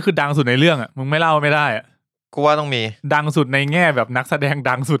ตัวนั้นคือดังสุดในเรื่องอ่ะมึงไม่เล่าไม่ได้อ่ะกูว่าต้องมีดังสุดในแง่แบบนักแสดง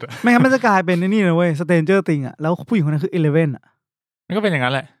ดังสุดอ่ะไม่งั้นมันจะกลายเป็นนี่นะเว้ย Stranger Things อ่ะแล้วผู้หญิงคนนั้นคือ Eleven อ่ะมันก็เป็นอย่าง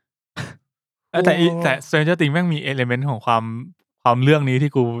นั้นแหละแต่ Stranger Things แม่งมีเอลิเมนต์ของความเรื่องนี้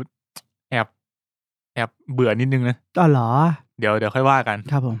ที่กูแอบเบื่อนิดนึงนะเหรอเดี๋ยวค่อยว่ากัน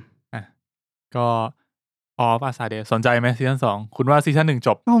ครับผมก็Of Us Are Dead สนใจไหมซีซั่น2คุณว่าซีซั่น1จ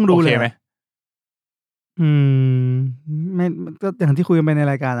บโอเคไหมไม่ก็อย่างที่คุยกันไปใน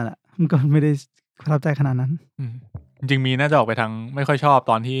รายการนั่นแหละมันก็ไม่ได้ประทับใจขนาดนั้นจริงๆมีน่าจะออกไปทางไม่ค่อยชอบ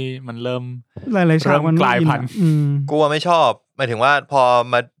ตอนที่มันเริ่มหลายๆฉากมันกลายพันธุ์กูว่าไม่ชอบหมายถึงว่าพอ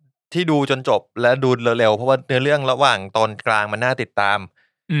มาที่ดูจนจบและดูเร็วๆเพราะว่าเนื้อเรื่องระหว่างตอนกลางมันน่าติดตาม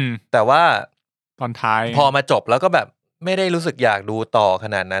แต่ว่าตอนท้ายพอมาจบแล้วก็แบบไม่ได้รู้สึกอยากดูต่อข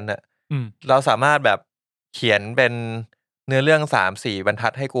นาดนั้นน่ะเราสามารถแบบเขียนเป็นเนื้อเรื่อง 3-4 บรรทั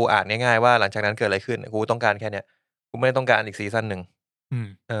ดให้กูอ่านง่ายๆว่าหลังจากนั้นเกิดอะไรขึ้นกูต้องการแค่เนี้ยกูไม่ต้องการอีกซีซั่นนึง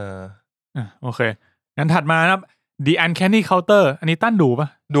โอเคงั้นถัดมานะครับ The Uncanny Counter อันนี้ตั้นดูปะ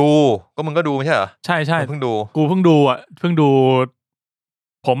ดูก็มึงก็ดูไม่ใช่เหรอใช่ๆเพิ่งดูกูเพิ่งดู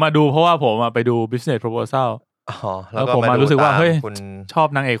ผมมาดูเพราะว่าผมไปดู Business Proposal แล้วผมมารู้สึกว่าเฮ้ยชอบ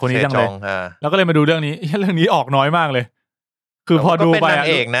นางเอกคนนี้จังเลยแล้วก็เลยมาดูเรื่องนี้เรื่องนี้ออกน้อยมากเลยคือพอดูไปเป็นนาง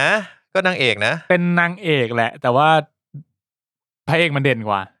เอกนะก็นางเอกนะเป็นนางเอกแหละแต่ว่าพระเอกมันเด่น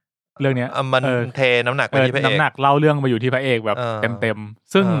กว่าเรื่องนี้มันเทน้ำหนักไปที่พระเอกน้ำหนักเล่าเรื่องมาอยู่ที่พระเอกแบบเต็ม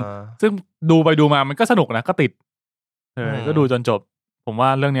ๆซึ่งดูไปดูมามันก็สนุกนะก็ติดก็ดูจนจบผมว่า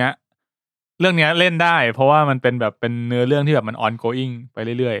เรื่องเนี้ยเล่นได้เพราะว่ามันเป็นแบบเป็นเนื้อเรื่องที่แบบมัน ongoing ไป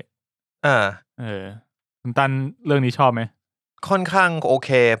เรื่อยๆคุณตั้นเรื่องนี้ชอบไหมค่อนข้างโอเค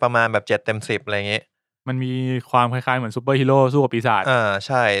ประมาณแบบ7 เต็ม 10อะไรอย่างเงี้ยมันมีความคล้ายๆเหมือนซูเปอร์ฮีโร่สู้กับปีศาจใ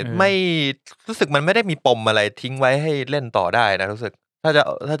ช่ไม่รู้สึกมันไม่ได้มีปมอะไรทิ้งไว้ให้เล่นต่อได้นะรู้สึกถ้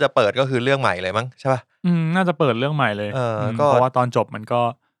าจะเปิดก็คือเรื่องใหม่เลยมั้งใช่ป่ะน่าจะเปิดเรื่องใหม่เลยเพราะว่าตอนจบมัน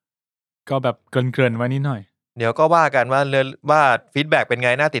ก็แบบเกินไว้นิดหน่อยเดี๋ยวก็ว่ากันว่าฟีดแบ็กเป็นไง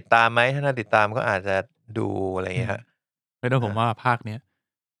น่าติดตามไหมถ้าน่าติดตามก็อาจจะดูอะไรอย่างเงี้ยฮะแล้วผมว่าภาคเนี้ย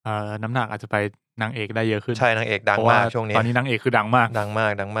น้ำหนักอาจจะไปนางเอกได้เยอะขึ้นใช่นางเอกดังมากช่วงนี้ตอนนี้นางเอกคือดังมาก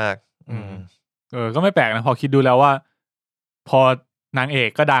ก็ไม่แปลกนะพอคิดดูแล้วว่าพอนางเอก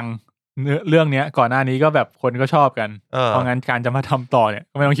ก็ดังเรื่องนี้ก่อนหน้านี้ก็แบบคนก็ชอบกันเพราะงั้นการจะมาทำต่อเนี่ย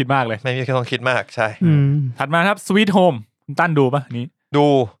ก็ไม่ต้องคิดมากเลยไม่ต้องคิดมากใช่ถัดมาครับ Sweet Home คุณตั้นดูปะนี้ดู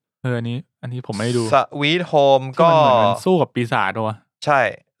อันนี้ผมไม่ได้ดู Sweet Home ก็ ที่มันเหมือนมันสู้กับปีศาจด้วย ใช่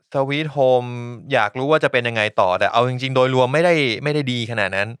Sweet Home อยากรู้ว่าจะเป็นยังไงต่อแต่เอาจริงๆโดยรวมไม่ได้ดีขนาด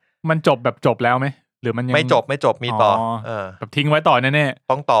นั้นมันจบแบบจบแล้วไหมหรือมันยังไม่จบมีต่อแบบทิ้งไว้ต่อแน่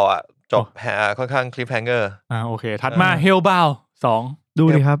ๆต้องต่ออ่ะจบค่อนข้าง cliffhanger โอเคถัดมา Hellbound 2ดู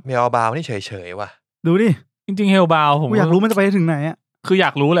ดิครับ Hellbound นี่เฉยๆว่ะดูดิจริงๆ Hellbound ผมอยากรู้มันจะไปถึงไหนอ่ะคืออย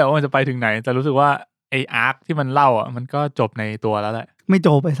ากรู้แหละว่ามันจะไปถึงไหนแต่รู้สึกว่าไอ้อาร์คที่มันเล่าอ่ะมันก็จบในตัวแล้วแหละไม่จ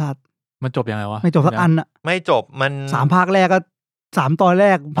บไอ้สัตว์มันจบยังไงวะไม่จบสักอันอ่ะไม่จบมัน3ภาคแรกก็3ตอนแร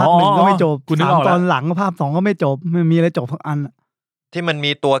กภาค1ก็ไม่จบ3ตอนหลังก็ภาค2ก็ไม่จบไม่มีอะไรจบสักอันที่มัน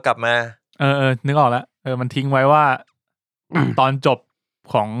มีตัวกลับมานึกออกแล้วมันทิ้งไว้ว่า ตอนจบ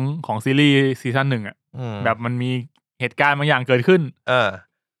ของซีรีส์ซีซั่น1อ่ะแบบมันมีเหตุการณ์บางอย่างเกิดขึ้น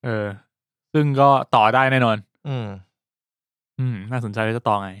ซึ่งก็ต่อได้แน่นอนน่าสนใจว่าจะ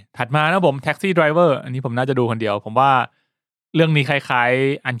ต่อไงถัดมานะผม Taxi Driver อันนี้ผมน่าจะดูคนเดียวผมว่าเรื่องนี้คล้าย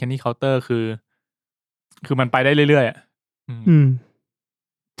ๆ Uncanny Counter คือมันไปได้เรื่อยๆ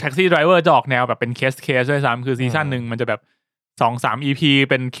Taxi Driver จะออกแนวแบบเป็นเคสด้วยซ้ำคือซีซั่นหนึ่งมันจะแบบ 2-3 EP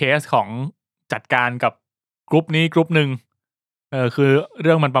เป็นเคสของจัดการกับกรุ๊ปนี้กรุ๊ปหนึ่งคือเ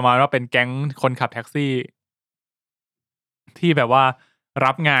รื่องมันประมาณว่าเป็นแก๊งคนขับแท็กซี่ที่แบบว่า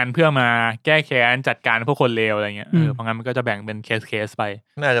รับงานเพื่อมาแก้แค้นจัดการพวกคนเลวอะไรเงี้ยเพราะงั้นมันก็จะแบ่งเป็นเคสไป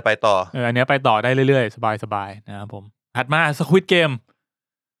น่าจะไปต่ออันนี้ไปต่อได้เรื่อยๆสบายๆนะครับผมถัดมา Squid Game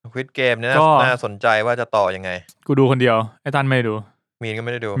เนี่ยน่าสนใจว่าจะต่อยังไงกูดูคนเดียวไอ้ตันไม่ดูมีนก็ไ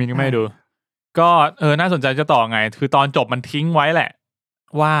ม่ได้ดูก็น่าสนใจจะต่อไงคือตอนจบมันทิ้งไว้แหละ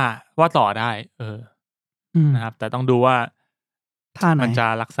ว่าต่อได้นะครับแต่ต้องดูว่ามันจะ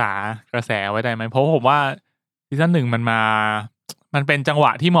รักษากระแสไว้ได้ไหมเพราะผมว่าซีซั่น1มันเป็นจังหว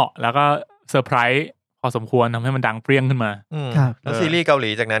ะที่เหมาะแล้วก็เซอร์ไพรส์พอสมควรทำให้มันดังเปรี้ยงขึ้นมาแล้วซีรีส์เกาหลี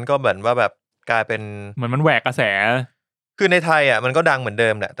จากนั้นก็เหมือนว่าแบบกลายเป็นเหมือนมันแหวกกระแสคือในไทยอ่ะมันก็ดังเหมือนเดิ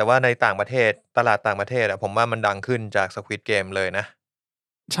มแหละแต่ว่าในต่างประเทศตลาดต่างประเทศอ่ะผมว่ามันดังขึ้นจาก Squid Game เลยนะ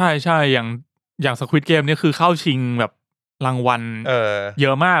ใช่อย่าง Squid Game นี่คือเข้าชิงแบบรางวัลเยอ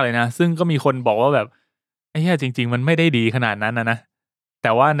ะมากเลยนะซึ่งก็มีคนบอกว่าแบบไอ้เหี้ยจริงๆมันไม่ได้ดีขนาดนั้นนะแ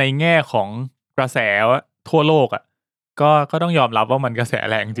ต่ว่าในแง่ของกระแสทั่วโลกอ่ะก็ต้องยอมรับว่ามันกระแส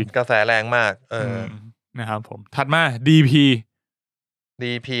แรงจริงกระแสแรงมากนะครับผมถัดมา DP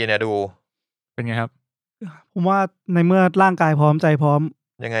เนี่ยดูเป็นไงครับผมว่าในเมื่อร่างกายพร้อมใจพร้อม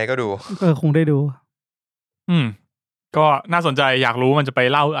ยังไงก็ดูคงได้ดูก็น่าสนใจอยากรู้มันจะไป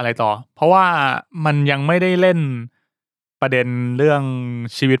เล่าอะไรต่อเพราะว่ามันยังไม่ได้เล่นประเด็นเรื่อง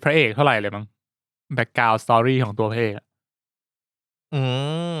ชีวิตพระเอกเท่าไหร่เลยมั้งแบ็คกราวด์สตอรี่ของตัวพระเอก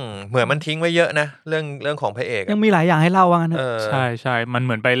เหมือนมันทิ้งไว้เยอะนะเรื่องของพระเอกยังมีหลายอย่างให้เล่าว่างั้นใช่มันเห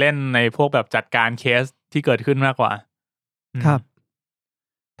มือนไปเล่นในพวกแบบจัดการเคสที่เกิดขึ้นมากกว่าครับ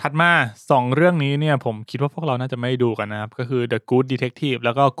ถัดมา2เรื่องนี้เนี่ยผมคิดว่าพวกเราน่าจะไม่ดูกันนะครับก็คือ The Good Detective แ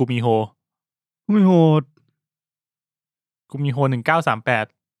ล้วก็กูมิโฮ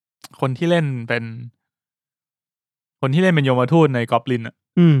1938คนที่เล่นเป็นโยมทูตในกอบลินอ่ะ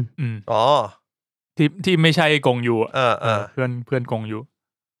ที่ไม่ใช่กงยูเพื่อนกงยู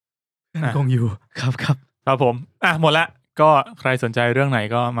ครับผมหมดละก็ใครสนใจเรื่องไหน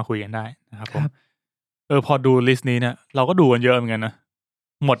ก็มาคุยกันได้นะครับผมพอดูลิสต์นี้เนี่ยเราก็ดูกันเยอะเหมือนกันนะ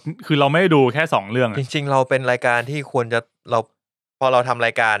หมดคือเราไม่ได้ดูแค่2เรื่องจริงๆเราเป็นรายการที่ควรจะพอเราทำร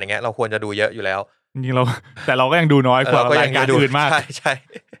ายการอย่างเงี้ยเราควรจะดูเยอะอยู่แล้วจริงๆแต่เราก็ยังดูน้อยกว่ารายการอื่นมากใช่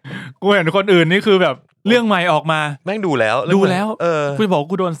กูเห็นคนอื่นนี่คือแบบเรื่องใหม่ออกมาแม่งดูแล้วกูบอก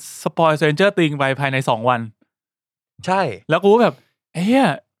กูโดนสปอยล์ Stranger Things ไปภายใน2วันใช่แล้วกูแบบเฮีย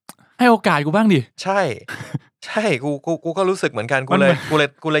ให้โอกาสกูบ้างดิใช่กูก็รู้สึกเหมือนกันกูเ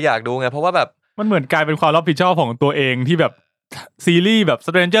ลยอยากดูไงเพราะว่าแบบมันเหมือนกลายเป็นความรับผิดชอบของตัวเองที่แบบซีรีส์แบบ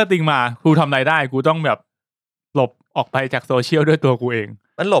Stranger Things มากูทำรายได้กูต้องแบบหลบออกไปจากโซเชียลด้วยตัวกูเอง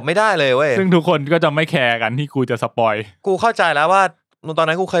มันหลบไม่ได้เลยเว้ยซึ่งทุกคนก็จะไม่แคร์กันที่กูจะสปอยกูเข้าใจแล้วว่าตอน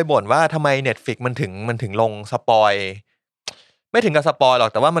นั้นกูเคยบ่นว่าทำไม Netflix มันถึงลงสปอยไม่ถึงกับสปอยหรอ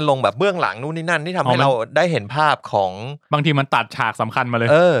กแต่ว่ามันลงแบบเบื้องหลังนู่นนี่นั่นที่ทำให้เราได้เห็นภาพของบางทีมันตัดฉากสำคัญมาเลย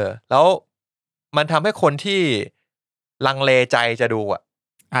แล้วมันทำให้คนที่ลังเลใจจะดู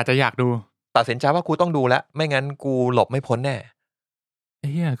อาจจะอยากดูตัดสินใจว่ากูต้องดูแล้วไม่งั้นกูหลบไม่พ้นแน่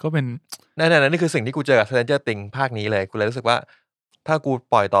เฮียก็เป็นนี่คือสิ่งที่กูเจอกับ Stranger Things ภาคนี้เลยกูเลยรู้สึกว่าถ้ากู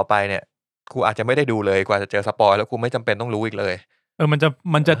ปล่อยต่อไปเนี่ยกูอาจจะไม่ได้ดูเลยกว่าจะเจอสปอยแล้วกูไม่จำเป็นต้องรู้อีกเลยมัน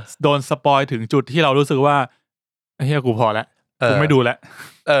จะโดนสปอยถึงจุดที่เรารู้สึกว่าเฮียกูพอแล้วกูไม่ดูแล้ว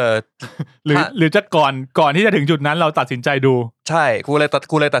หรือจะก่อนที่จะถึงจุดนั้นเราตัดสินใจดูใช่กูเลย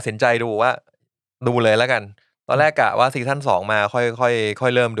ตัดสินใจดูว่าดูเลยแล้วกันตอนแรกกะว่าซีซั่น2มาค่อ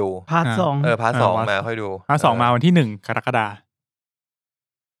ยเริ่มดูพาร์ท2พาร์ท2มาค่อยดูพาร์ท2มาวันที่1กรกฎาค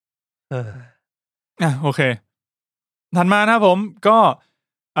มโอเคถัดมานะผมก็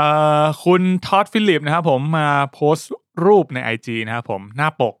คุณท็อดฟิลิปนะครับผมมาโพสต์รูปใน IG นะครับผมหน้า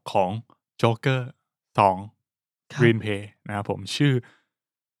ปกของ Joker 2 Screenplay นะครับผม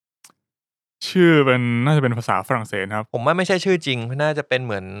ชื่อเป็นน่าจะเป็นภาษาฝรั่งเศสครับผมว่าไม่ใช่ชื่อจริงน่าจะเป็นเ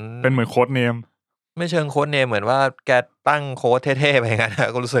หมือนโค้ดเนมไม่เชิงโค้ดเนมเหมือนว่าแกตั้งโค้ดเท่ๆไปงั้น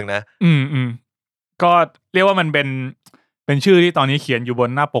ก็รู้สึกนะก็เรียกว่ามันเป็นชื่อที่ตอนนี้เขียนอยู่บน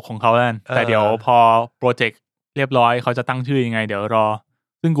หน้าปกของเขาแล้วแต่เดี๋ยวพอโปรเจกต์เรียบร้อยเขาจะตั้งชื่อยังไงเดี๋ยวรอ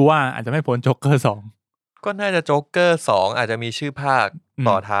ซึ่งกูว่าอาจจะไม่พ้น Joker 2ก็น่าจะ Joker 2อาจจะมีชื่อภาค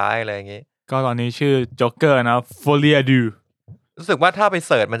ต่อท้ายอะไรอย่างงี้ก็ตอนนี้ชื่อ Joker นะ Folie à Deux รู้สึกว่าถ้าไปเ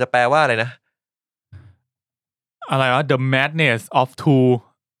สิร์ชมันจะแปลว่าอะไรนะอะไรวะ The Madness of Two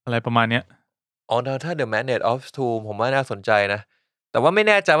อะไรประมาณเนี้ยถ้า The Madness of Two ผมว่าน่าสนใจนะแต่ว่าไม่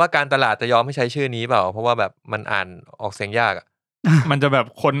แน่ใจว่าการตลาดจะยอมให้ใช้ชื่อนี้เปล่าเพราะว่าแบบมันอ่านออกเสียงยากมันจะแบบ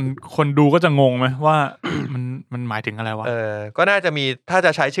คนดูก็จะงงไหมว่ามันหมายถึงอะไรวะก็น่าจะมีถ้าจ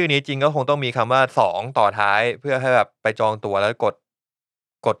ะใช้ชื่อนี้จริงก็คงต้องมีคำว่า2ต่อท้ายเพื่อให้แบบไปจองตั๋วแล้วก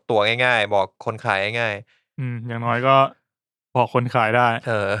ดตั๋วง่ายๆบอกคนขายง่ายอย่างน้อยก็บอกคนขายได้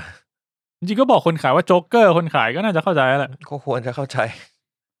จริงๆก็บอกคนขายว่าโจ๊กเกอร์คนขายก็น่าจะเข้าใจแล้วแหละก็ควรจะเข้าใจ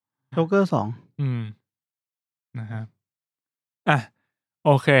โจ๊กเกอร์2นะครับโ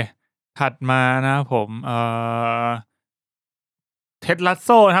อเคถัดมานะครับผมเท็ดลัสโ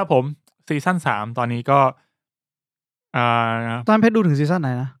ซ่นะครับผมซีซั่น3ตอนนี้ก็ตอนเพชรดูถึงซีซั่นไหน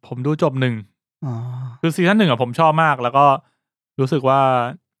นะผมดูจบคือซีซั่น1ผมชอบมากแล้วก็รู้สึกว่า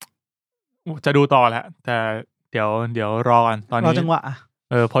จะดูต่อแหละแต่เดี๋ยวรอกันตอนนี้รอจังหวะ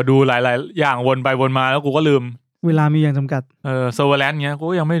พอดูหลายๆอย่างวนไปวนมาแล้วกูก็ลืมเวลามีอย่างจำกัดเซอร์เวอร์แลนด์เงี้ยกู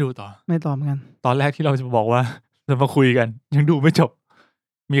ก็ยังไม่ดูต่อไม่ต่อเหมือนกันตอนแรกที่เราจะบอกว่าจะมาคุยกันยังดูไม่จบ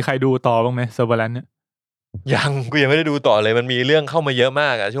มีใครดูต่อบ้างไหมเซอร์เวอร์แลนด์เนี่ยกูยังไม่ได้ดูต่อเลยมันมีเรื่องเข้ามาเยอะมา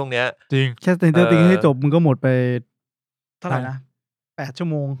กอะช่วงเนี้ยจริงแค่สเตนเจอร์ติงให้จบมึงก็หมดไปเท่าไหร่นะ8 ชั่ว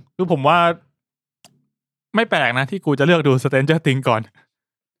โมงคือผมว่าไม่แปลกนะที่กูจะเลือกดูสเตนเจอร์ติงก่อน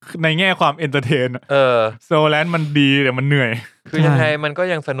ในแง่ความเอนเตอร์เทนเซอร์เวอร์แลนด์มันดีแต่มันเหนื่อยคือยังไงมันก็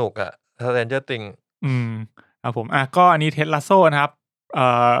ยังสนุกอะสเตนเจอร์ติงครับผมก็อันนี้เท็ดลัสโซ่นะครับ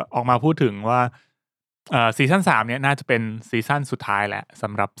ออกมาพูดถึงว่าซีซั่น3เนี่ยน่าจะเป็นซีซั่นสุดท้ายแหละส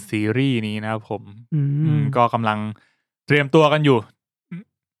ำหรับซีรีส์นี้นะครับผมก็กำลังเตรียมตัวกันอยู่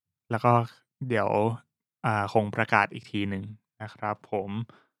แล้วก็เดี๋ยวคงประกาศอีกทีหนึ่งนะครับผม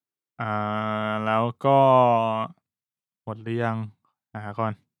แล้วก็หมดหรือยังก่อ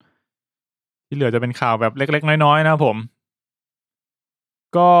นที่เหลือจะเป็นข่าวแบบเล็กๆน้อยๆนะครับผม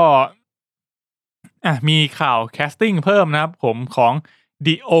ก็มีข่าวแคสติ้งเพิ่มนะครับผมของ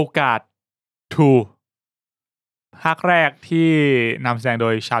The Ogard 2 ภาคแรกที่นำแสดงโด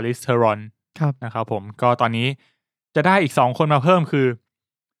ย Charlize Theron นะครับผมก็ตอนนี้จะได้อีก2คนมาเพิ่มคือ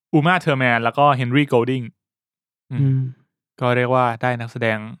อูมาเทอร์แมนแล้วก็เฮนรี่โกลดิงก็เรียกว่าได้นักแสด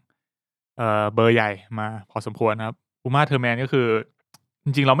งเบอร์ใหญ่มาพอสมควรครับอูมาเทอร์แมนก็คือจ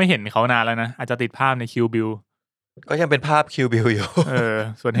ริงๆเราไม่เห็นเขานานแล้วนะอาจจะติดภาพในคิวบิลก็ยังเป็นภาพคิวบิลอยู่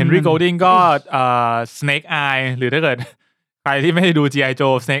ส่วนเฮนรี่โกลดิงก็Snake Eye หรือถ้าเกิดใครที่ไม่ได้ดู G.I.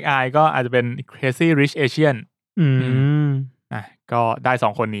 Joe Snake Eye ก็อาจจะเป็น Crazy Rich Asian ก็ได้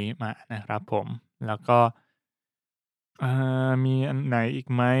2คนนี้มานะครับผมแล้วก็มีอันไหนอีก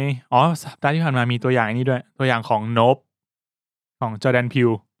ไหมสัปดาห์ที่ผ่านมามีตัวอย่างนี้ด้วยตัวอย่างของ Nope ของจอร์แดนพิว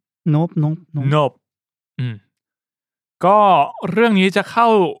Nope ก็เรื่องนี้จะเข้า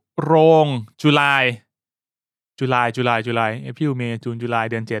โรงจุลายเอพริลเมย์จูนจุลาย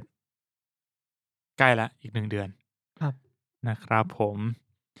เดือน7ใกล้ละอีก1 เดือนครับนะครับผม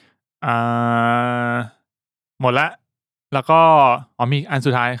หมดละแล้วก็มีอันสุ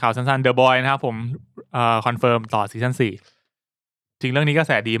ดท้ายข่าวสั้นๆ The Boy นะครับผมคอนเฟิร์มต่อซีซั่น4จริงเรื่องนี้ก็แ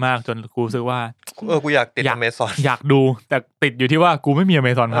สดีมากจนกูรู้สึกว่ากูอยากติด Amazon อยากดูแต่ติดอยู่ที่ว่ากูไม่มี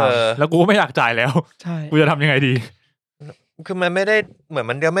Amazon แล้วกูไม่อยากจ่ายแล้วกูจะทำยังไงดีคือมันไม่ได้เหมือน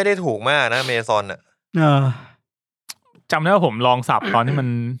มันก็ไม่ได้ถูกมากนะ Amazon อ่ะจำได้ว่าผมลองสับตอนที่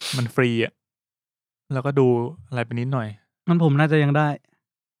มันฟรีอ่ะแล้วก็ดูอะไรไปนิดหน่อยมันผมน่าจะยังได้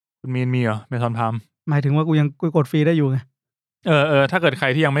คุณมีเหรอ Amazon Prime หมายถึงว่ากูยังกดฟรีได้อยู่ไงถ้าเกิดใคร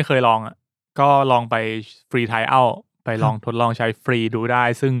ที่ยังไม่เคยลองอ่ะก็ลองไปฟรีไทยเอาไปลองทดลองใช้ฟรีดูได้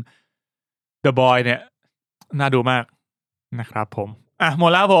ซึ่ง The Boy เนี่ยน่าดูมากนะครับผมหม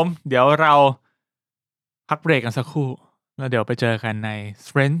ดแล้วผมเดี๋ยวเราพักเบรกกันสักครู่แล้วเดี๋ยวไปเจอกันใน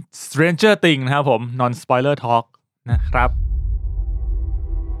Stranger Things นะครับผม Non Spoiler Talk นะครับ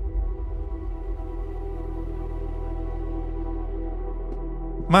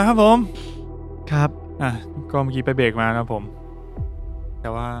มาครับผมครับก็เมื่อกี้ไปเบรกมานะครับผมแต่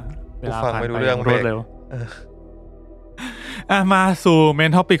ว่าเวลาผ่านไปรวดเร็วมาสู่เม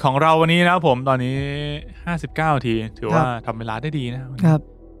นท็อปิกของเราวันนี้นะครับผมตอนนี้59 นาทีถือว่าทำเวลาได้ดีนะครับ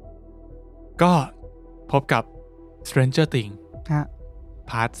ก็พบกับ Stranger Things ฮะ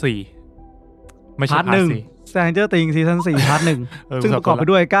พาร์ท 4ไม่ใช่ พาร์ท พาร์ท 1 Stranger Things ซีซั่น4พาร์ท 1ซึ่งประกอบไป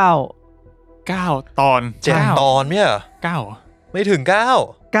ด้วย9ตอน 7 ตอนเนี่ย 9ไม่ถึง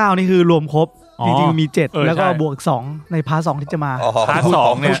 9นี่คือรวมครบ อ๋อ จริงๆมี7แล้วก็ ใช่ บวก2ในพาร์ท2ที่จะมา 9 พาร์ท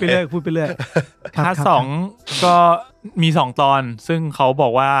 2เนี่ย พูดไปเรื่อย พาร์ท 2ก็มี2ตอนซึ่งเขาบอ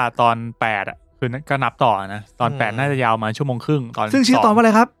กว่าตอน8อ่ะคือก็นับต่อนะตอน8น่าจะยาวมาชั่วโมงครึ่งตอน ซึ่งชื่อตอนว่าอะไ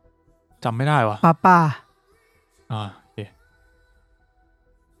รครับ จำไม่ได้วะ ป้า โอเค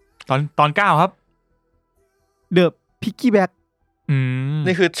ตอน9ครับ The Picky Back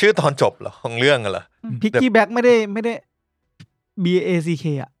นี่คือชื่อตอนจบเหรอของเรื่องเหรอ Picky Back ไม่ได้ BACK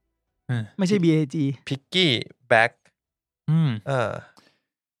อ่ะไม่ใช่ BAG Picky Back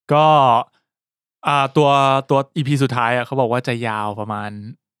ก็ตัว EP สุดท้ายอ่ะเขาบอกว่าจะยาวประมาณ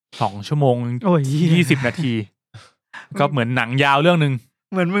2 ชั่วโมง 20 นาที ก็เหมือนหนังยาวเรื่องนึง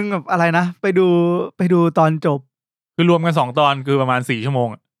เหมือนมึงแบบอะไรนะไปดูตอนจบคือรวมกัน2 ตอนคือประมาณ4 ชั่วโมง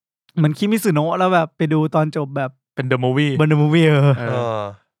เหมือนคิมิสึโนะแล้วแบบไปดูตอนจบแบบเป็น The Movie บน The Movie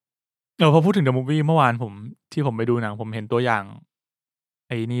พอพูดถึง The Movie เมื่อวานผมไปดูหนังผมเห็นตัวอย่างไ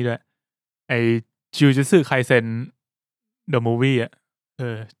อ้นี่ด้วยไอ้ Jujutsu Kaisen The Movie อ่ะ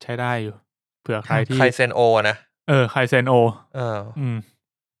ใช้ได้อยู่เผื่อใครที่ Kaisen O นะKaisen O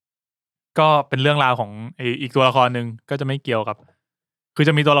ก็เป็นเรื่องราวของอีกตัวละครหนึ่งก็จะไม่เกี่ยวกับคือจ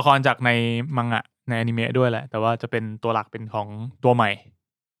ะมีตัวละครจากในมังงะในอนิเมะด้วยแหละแต่ว่าจะเป็นตัวหลักเป็นของตัวใหม่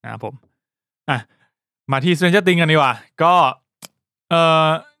นะครับผมมาที่ Stranger Things กันดีกว่าก็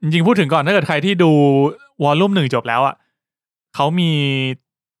จริงๆพูดถึงก่อนถ้าเกิดใครที่ดูวอลลุ่ม1จบแล้วอ่ะเขามี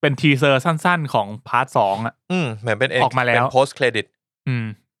เป็นทีเซอร์สั้นๆของพาร์ท2อ่ะเหมือนเป็นออกมาแล้วเป็น post credit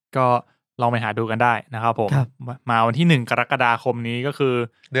ก็ลองไปหาดูกันได้นะครับผมมาวันที่1 กรกฎาคมนี้ก็คือ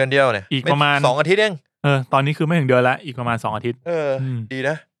เดือนเดียวเนี่ยอีกประมาณ2 อาทิตย์เองตอนนี้คือไม่ถึงเดือนแล้วอีกประมาณ2 อาทิตย์ดี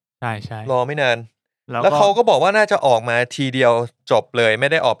นะใช่รอไม่นานแล้วเขาก็บอกว่าน่าจะออกมาทีเดียวจบเลยไม่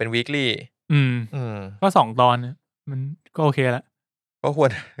ได้ออกเป็น weekly ก็2 ตอนมันก็โอเคแล้วก็ควร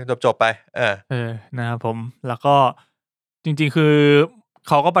จบไปนะครับผมแล้วก็จริงๆคือเ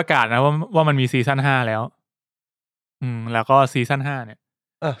ขาก็ประกาศนะว่ามันมีซีซั่น5แล้วแล้วก็ซีซั่น5เนี่ย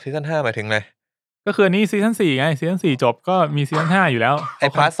ซีซั่น5หมายถึงไงก็คืออันนี้ซีซั่น4ไงซีซั่น4จบก็มีซีซั่น5อยู่แล้วไอ้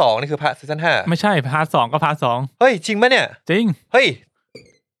พาร์ท2นี่คือพาร์ทซีซั่น5ไม่ใช่พาร์ท2ก็พาร์ท2เฮ้ยจริงป่ะเนี่ยจริงเฮ้ย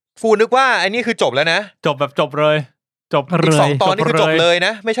ฟูนึกว่าไอ้นี่คือจบแล้วนะจบแบบจบเลยจบอีก2 ตอนนี่คือจบเลยน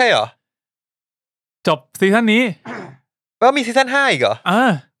ะไม่ใช่เหรอจบซีซั่นนี้แล้วมีซีซั่น5อีกเหรอ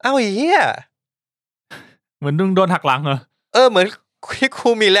อ้าวเหี้ยเหมือนโดนหักหลังเหรอเหมือนที่กู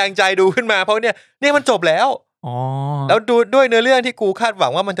มีแรงใจดูขึ้นมาเพราะเนี่ยมันจบแล้วแล้วดูด้วยเนื้อเรื่องที่กูคาดหวั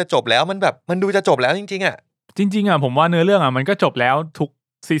งว่ามันจะจบแล้วมันดูจะจบแล้วจริงๆอ่ะจริงๆอ่ะผมว่าเนื้อเรื่องอ่ะมันก็จบแล้วทุก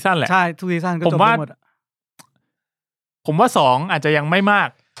ซีซั่นแหละใช่ทุกซีซั่นก็จบหมดผมว่า2อาจจะยังไม่มาก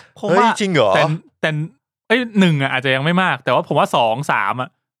เฮ้ยจริงเหรอแต่1อ่ะอาจจะยังไม่มากแต่ว่าผมว่า2 3อ่ะ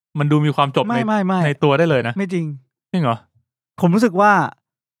มันดูมีความจบในตัวได้เลยนะไม่จริงจริงเหรอผมรู้สึกว่า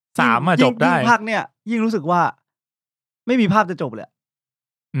3อ่ะจบได้ยิ่งภาคเนี่ยยิ่งรู้สึกว่าไม่มีภาพจะจบเลย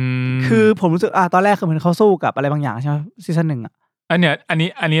คือผมรู้สึกตอนแรกคือเหมือนเขาสู้กับอะไรบางอย่างใช่ไหมซีซั่น1อ่ะอัน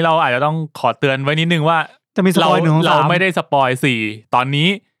นี้เราอาจจะต้องขอเตือนไว้นิดนึงว่าจะมีสปอย1 2 3เราไม่ได้สปอย4ตอนนี้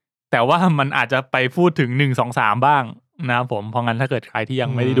แต่ว่ามันอาจจะไปพูดถึง1 2 3บ้างนะครับผมเพราะงั้นถ้าเกิดใครที่ยัง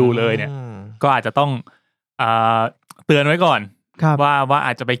ไม่ได้ดูเลยเนี่ยก็อาจจะต้องเตือนไว้ก่อนว่าอ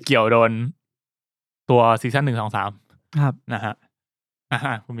าจจะไปเกี่ยวโดนตัวซีซั่น1 2 3ครับนะฮะ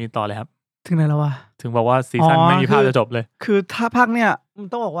คุณมีต่อเลยครับถึงไหนแล้ววะถึงบอกว่าซีซั่นไม่มีภาพจะจบเลยคือถ้าภาคเนี่ยมัน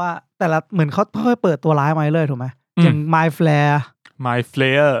ต้องบอกว่าแต่ละเหมือนเขาค่อยเปิดตัวร้ายมาเลยถูกไหมอย่าง My Flare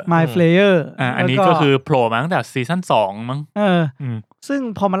อันนี้ก็คือโผล่มาตั้งแต่ซีซั่น2มั้งซึ่ง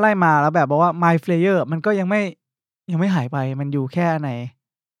พอมันไล่มาแล้วแบบบอกว่า My Flare มันก็ยังไม่หายไปมันอยู่แค่ใน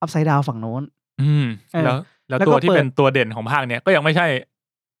Upside Down ฝั่งโน้นแล้วตัวที่เป็นตัวเด่นของภาคเนี้ยก็ยังไม่ใช่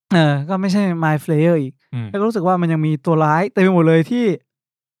ก็ไม่ใช่ My Flare อีกแล้วก็รู้สึกว่ามันยังมีตัวร้ายเต็มไปหมดเลยที่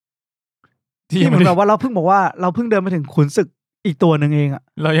เหมือนแบบว่าเราเพิ่งบอกว่าเราเพิ่งเดินมาถึงขุนศึกอีกตัวนึงเองอะ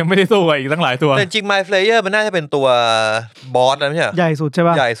เรายังไม่ได้สู้กับอีกตั้งหลายตัวแต่จริง My Flare มันน่าจะเป็นตัวบอสแล้วไม่ใช่ใหญ่สุดใช่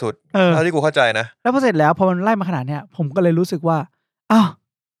ป่ะใหญ่สุดเท่าที่กูเข้าใจนะแล้วพอเสร็จแล้วพอมันไล่มาขนาดเนี้ยผมก็เลยรู้สึกว่าอ้าว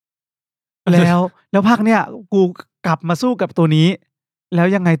แล้วภาคเนี้ยกูกลับมาสู้กับตัวนี้แล้ว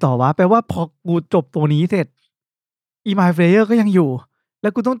ยังไงต่อวะแปลว่าพอกูจบตัวนี้เสร็จอี My Flare ก็ยังอยู่แล้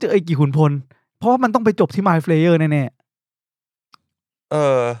วกูต้องเจออีกกี่ขุนพลเพราะว่ามันต้องไปจบที่ My Flare แน่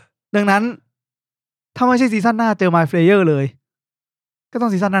ๆดังนั้นถ้าไม่ใช่ซีซั่นหน้าเจอ My Flare เลยก็ต้อ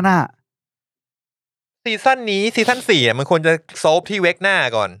งซีซั่นหน้าซีซั่นนี้ซีซั่น4มันควรจะโซฟที่เวกหน้า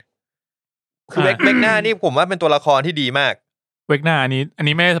ก่อนคือเวกหน้านี่ผมว่าเป็นตัวละครที่ดีมากเวกหน้าอัน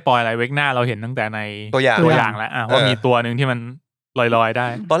นี้ไม่ได้สปอยอะไรเวกหน้าเราเห็นตั้งแต่ในตัวอย่างแล้วว่ามีตัวนึงที่มัน ลอยๆได้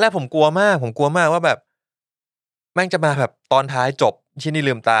ตอนแรกผมกลัวมากว่าแบบแม่งจะมาแบบตอนท้ายจบชิ้นนี้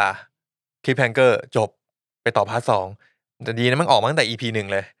ลืมตาคลิปแฮงเกอร์จบไปต่อพาร์ท2แต่ดีนะมันออกมาตั้งแต่ EP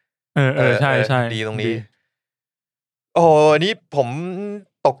 1เลยใช่ใช่ดีตรงนี้โอ้นี่ผม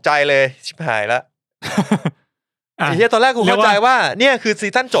ตกใจเลยชิบหายละไอ้เหี้ยตอนแรกกูเข้าใจว่าเนี่ยคือซี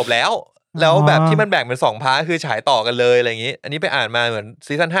ซั่นจบแล้วแบบที่มันแบ่งเป็น2พาร์ทคือฉายต่อกันเลยอะไรอย่างงี้อันนี้ไปอ่านมาเหมือน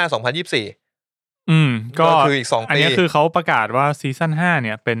ซีซั่น5 2024ก็คืออีก2ปีอันนี้คือเขาประกาศว่าซีซั่น5เ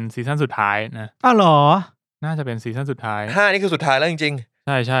นี่ยเป็นซีซั่นสุดท้ายนะเหรอน่าจะเป็นซีซั่นสุดท้าย5นี่คือสุดท้ายแล้วจริงๆใ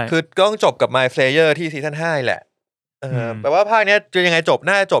ช่ๆคือต้องจบกับ My Slayer ที่ซีซั่น5แหละแปลว่าภาคนี้จะยังไงจบ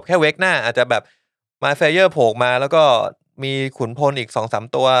น่าจะจบแค่เวกหน้าอาจจะแบบ My Slayer โผล่มาแล้วก็มีขุนพลอีก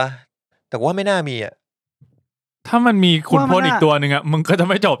 2-3 ตัวแต่ว่าไม่น่ามีอ่ะถ้ามันมีขุนพลอีกตัวนึงอ่ะมึงก็จะ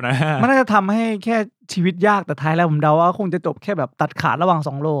ไม่จบนะมันน่าจะทำให้แค่ชีวิตยากแต่ท้ายแล้วผมเดาว่าคงจะจบแค่แบบตัดขาดระหว่าง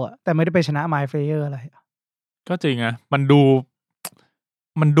2โลกอ่ะแต่ไม่ได้ไปชนะ My Slayer อะไรก็จริงอ่ะมัน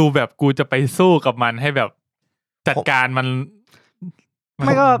ดูแบบกูจะไปสู้กับมันให้แบบจัดการมันไ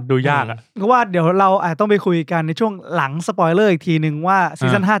ม่ก็ดูยากอ่ะก็ว่าเดี๋ยวเราอาจต้องไปคุยกันในช่วงหลังสปอยเลอร์อีกทีนึงว่าซี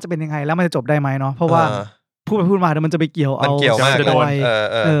ซั่น5จะเป็นยังไงแล้วมันจะจบได้ไหมเนาะเพราะว่าพูดไปพูดมาเดี๋ยวมันจะไปเกี่ยวเอาจะโดน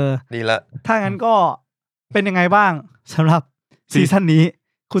ดีละถ้างั้นก็เป็นยังไงบ้างสำหรับซีซั่นนี้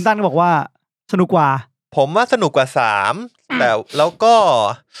คุณตั้นก็บอกว่าสนุกกว่าผมว่าสนุกกว่า3แต่แล้วก็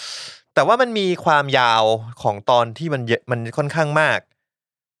แต่ว่ามันมีความยาวของตอนที่มันค่อนข้างมาก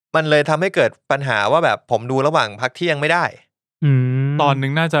มันเลยทำให้เกิดปัญหาว่าแบบผมดูระหว่างพักเที่ยงไม่ได้ตอนนึ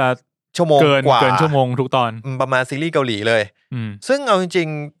งน่าจะชั่วโมงกว่าเกินชั่วโมงทุกตอนประมาณซีรีส์เกาหลีเลยซึ่งเอาจริง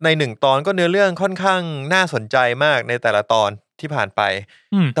ๆใน1ตอนก็เนื้อเรื่องค่อนข้างน่าสนใจมากในแต่ละตอนที่ผ่านไป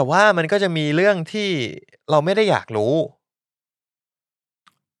แต่ว่ามันก็จะมีเรื่องที่เราไม่ได้อยากรู้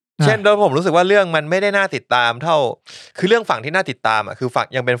เช่นโดยผมรู้สึกว่าเรื่องมันไม่ได้น่าติดตามเท่าคือเรื่องฝั่งที่น่าติดตามอ่ะคือฝั่ง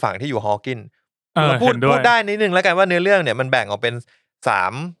ยังเป็นฝั่งที่อยู่ฮอว์กินเราพูดได้นิดนึงแล้วกันว่าเนื้อเรื่องเนี่ยมันแบ่งออกเป็น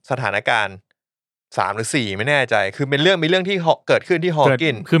3สถานการณ์3หรือ4ไม่แน่ใจคือเป็นมีเรื่องที่เกิดขึ้นที่ฮอว์กิ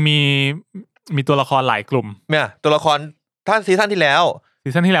นคือมีตัวละครหลายกลุ่มเนี่ยตัวละครถ้าซีซั่นที่แล้ว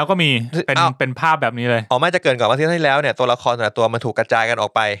ก็มีเป็นภาพแบบนี้เลยไม่จะเกินก่อนว่าซีซั่นที่แล้วเนี่ยตัวละครแต่ละตัวมันถูกกระจายกันออ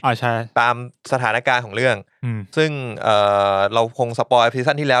กไปใช่ตามสถานการณ์ของเรื่องซึ่งเราคงสปอยซี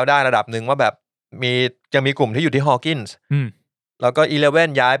ซั่นที่แล้วได้ระดับนึงว่าแบบยังมีกลุ่มที่อยู่ที่ฮอว์กินส์แล้วก็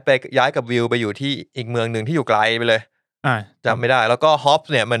11ย้ายกับวิลไปอยู่ที่อีกเมืองนึงที่อยู่ไกลไปเลยจำไม่ได้แล้วก็ฮอป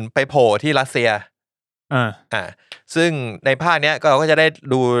เนี่ยมันไปโผล่ที่รัสเซียซึ่งในภาคเนี้ยเราก็จะได้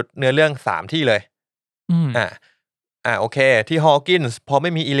ดูเนื้อเรื่อง3ที่เลยโอเคที่ฮอว์กินส์พอไ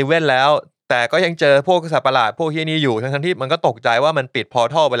ม่มี11แล้วแต่ก็ยังเจอพวกสัตว์ประหลาดพวกที่นี่อยู่ทั้งที่มันก็ตกใจว่ามันปิดพอร์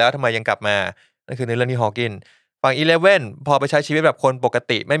ทัลไปแล้วทำไมยังกลับมานั่นคือในเรื่องที่ฮอว์กินฝั่ง11พอไปใช้ชีวิตแบบคนปก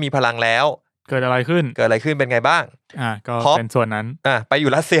ติไม่มีพลังแล้วเกิดอะไรขึ้นเป็นไงบ้างก็เป็นส่วนนั้นไปอ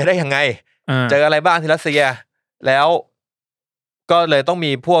ยู่รัสเซียได้ยังไงเจออะไรบ้างที่รัสเซียแล้วก็เลยต้อง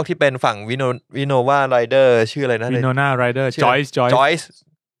มีพวกที่เป็นฝั่งวิโนวาไรเดอร์ชื่ออะไรนะวิโนนาไรเดอร์จอย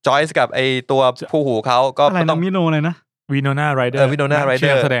ส์กับไอตัวผู้หูเขาก็ต้องวิโนเลยนะวิโนนาไรเดอร์วิโนนาไรเด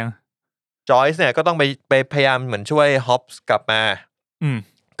อร์แสดงจอยส์เนี่ยก็ต้องไปพยายามเหมือนช่วยฮอปส์กลับมา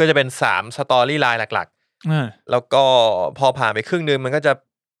ก็จะเป็น3สตอรี่ไลน์หลักๆแล้วก็พอผ่านไปครึ่งนึงมันก็จะ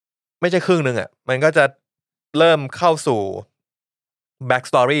ไม่ใช่ครึ่งนึงอ่ะมันก็จะเริ่มเข้าสู่แบ็ก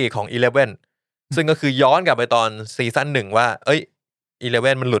สตอรี่ของ11ซึ่งก็คือย้อนกลับไปตอนซีซั่น1ว่า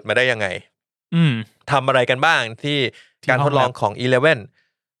11มันหลุดมาได้ยังไงทำอะไรกันบ้างที่การทดลองของ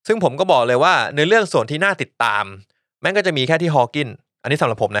11ซึ่งผมก็บอกเลยว่าในเรื่องส่วนที่น่าติดตามแม่งก็จะมีแค่ที่ฮอว์กินอันนี้สำ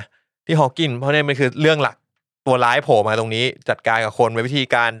หรับผมนะที่ฮอว์กินเพราะนี่มันคือเรื่องหลักตัวร้ายโผล่มาตรงนี้จัดการกับคนวิธี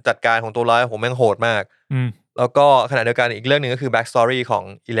การจัดการของตัวร้ายผมแม่งโหดมากแล้วก็ขณะเดียวกันอีกเรื่องนึงก็คือแบ็กสตอรี่ของ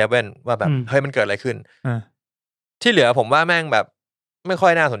11ว่าแบบเฮ้ยมันเกิดอะไรขึ้นที่เหลือผมว่าแม่งแบบไม่ค่อ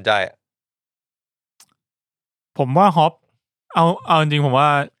ยน่าสนใจผมว่าฮอปเอาจริงผมว่า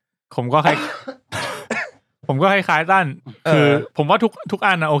ผมก็คล้ายตั้นคือผมว่าทุก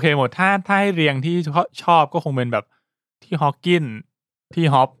อันนะโอเคหมดถ้าให้เรียงที่ชอบก็คงเป็นแบบที่ฮอว์กินที่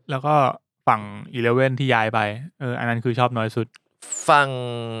ฮอปแล้วก็ฝั่ง11ที่ย้ายไปอันนั้นคือชอบน้อยสุดฝั่ง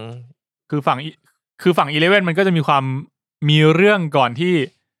11มันก็จะมีความมีเรื่องก่อน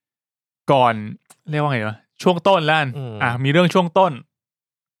เรียกว่าไงวะช่วงต้นแล้วมีเรื่องช่วงต้น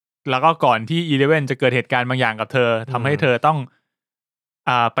แล้วก็ก่อนที่11จะเกิดเหตุการณ์บางอย่างกับเธอทำให้เธอต้อง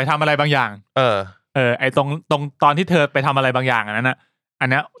ไปทำอะไรบางอย่างไอ้ตรงตอนที่เธอไปทำอะไรบางอย่างอัน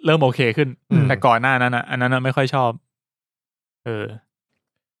นี้เริ่มโอเคขึ้นแต่ก่อนหน้านั้นอันนั้นไม่ค่อยชอบ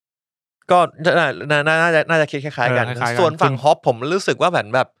ก็น่าจะคิดคล้ายๆกันส่วนฝั่งฮอปผมรู้สึกว่าแ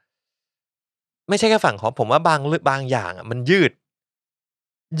บบไม่ใช่แค่ฝั่งฮอปผมว่าบางอย่างมันยืด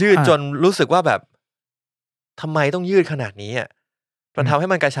จนรู้สึกว่าแบบทำไมต้องยืดขนาดนี้อ่ะมันทำให้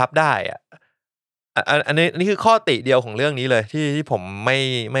มันกระชับได้อ่ะ อันนี้คือข้อติเดียวของเรื่องนี้เลยที่ผม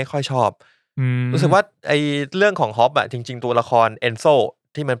ไม่ค่อยชอบรู้สึกว่าไอ้เรื่องของฮอปอ่ะจริงๆตัวละครเอนโซ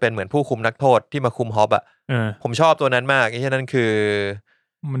ที่มันเป็นเหมือนผู้คุมนักโทษที่มาคุมฮอปอ่ะผมชอบตัวนั้นมากที่นั่นคือ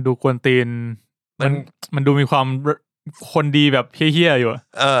มันดูกวนตีนมันดูมีความคนดีแบบเฮี้ยๆอยู่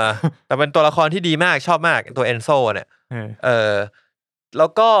แต่เป็นตัวละครที่ดีมากชอบมากตัวเอนโซเนี่ยแล้ว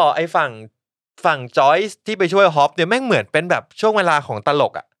ก็ไอ้ฝั่งจอยส์ที่ไปช่วยฮอปเนี่ยแม่งเหมือนเป็นแบบช่วงเวลาของตล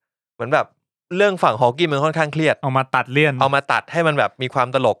กอ่ะเหมือนแบบเรื่องฝั่งฮอกี้มันค่อนข้างเครียดเอามาตัดเลี่ยนเอามาตัดให้มันแบบมีความ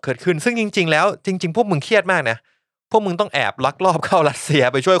ตลกเกิดขึ้นซึ่งจริงๆแล้วจริงๆพวกมึงเครียดมากนะพวกมึงต้องแอบลักลอบเข้ารัสเซีย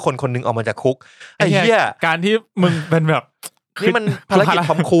ไปช่วยคนนึงออกมาจากคุกไอ้เหี้ยการที่มึงเป็นแบบนี่มันภารกิจท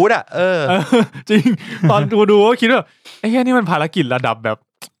อมครูซอ่ะจริงตอนดูก็คิดว่าไอ้เหี้ยนี่มันภารกิจระดับแบบ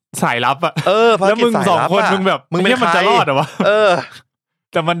สายลับอ่ะแล้วมึง2คนมึงแบบมึงมันจะรอดเหรอวะ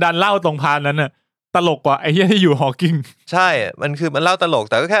แต่มันดันเล่าตรงพานนั้นน่ะตลกกว่าไอ้เหี้ยที่อยู่ฮอกิ้งใช่มันคือมันเล่าตลก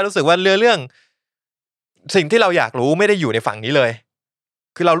แต่ก็แค่รู้สึกว่าเรื่องสิ่งที่เราอยากรู้ไม่ได้อยู่ในฝั่งนี้เลย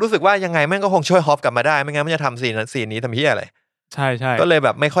คือเรารู้สึกว่ายังไงแม่งก็คงช่วยฮอปกลับมาได้ไม่งั้นมันจะทำซีนนี้ทำเหี้ยอะไรใช่ก็เลยแบ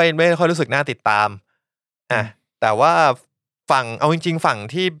บไม่ค่อยรู้สึกน่าติดตามแต่ว่าฝั่งเอาจริงๆฝั่ง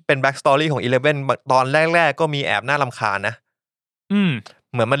ที่เป็นแบ็กสตอรี่ของ11ตอนแรกๆก็มีแอบน่ารำคาญนะ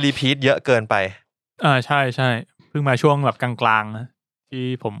เหมือนมันรีพีทเยอะเกินไปใช่เพิ่งมาช่วงแบบกลางๆนะที่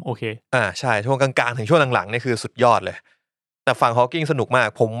ผมโอเคใช่ช่วงกลางๆถึงช่วงหลังๆนี่คือสุดยอดเลยแต่ฝั่งฮอว์กิ้งสนุกมาก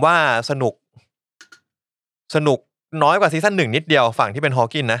ผมว่าสนุกน้อยกว่าซีซั่น1นิดเดียวฝั่งที่เป็นฮอ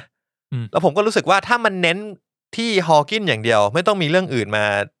ว์กิ้งนะแล้วผมก็รู้สึกว่าถ้ามันเน้นที่ฮอว์กิ้งอย่างเดียวไม่ต้องมีเรื่องอื่น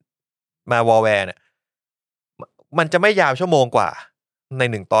มาวอลแวร์เนี่ยมันจะไม่ยาวชั่วโมงกว่าใน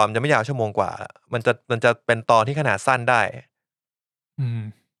1ตอนจะไม่ยาวชั่วโมงกว่ามันจะเป็นตอนที่ขนาดสั้นได้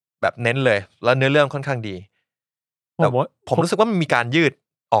แบบเน้นเลยแล้วเนื้อเรื่องค่อนข้างดีแต่ผมรู้สึกว่ามันมีการยืด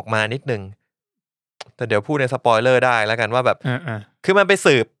ออกมานิดนึงแต่เดี๋ยวพูดในสปอยเลอร์ได้แล้วกันว่าแบบคือมันไป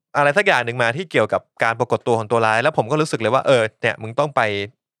สืบอะไรสักอย่างหนึ่งมาที่เกี่ยวกับการปรากฏตัวของตัวร้ายแล้วผมก็รู้สึกเลยว่าเนี่ยมึงต้องไป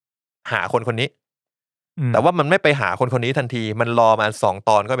หาคนนี้แต่ว่ามันไม่ไปหาคนนี้ทันทีมันรอมา2 ต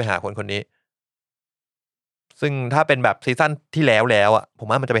อนก็ไปหาคนนี้ซึ่งถ้าเป็นแบบซีซั่นที่แล้วอ่ะผม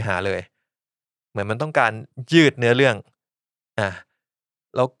ว่ามันจะไปหาเลยเหมือนมันต้องการยืดเนื้อเรื่อง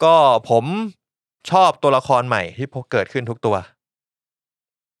แล้วก็ผมชอบตัวละครใหม่ที่เกิดขึ้นทุกตัว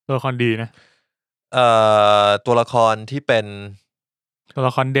ละครดีนะตัวละครที่เป็นตัวล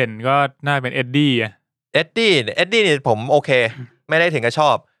ะครเด่นก็น่าเป็นเอ็ดดี้เอ็ดดี้เนี่ยผมโอเคไม่ได้ถึงกับชอ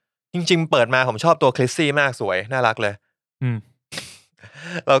บจริงๆเปิดมาผมชอบตัวคริสซี่มากสวยน่ารักเลย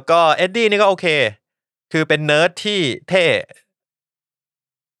แล้วก็เอ็ดดี้นี่ก็โอเคคือเป็นเนิร์ดที่เท่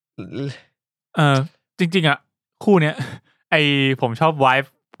จริงๆอ่ะคู่เนี้ยผมชอบไว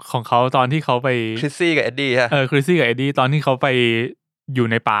ฟ์ของเขาตอนที่เขาไปคริสซี่กับเอ็ดดี้ฮะคริสซี่กับเอ็ดดี้ตอนที่เขาไปอยู่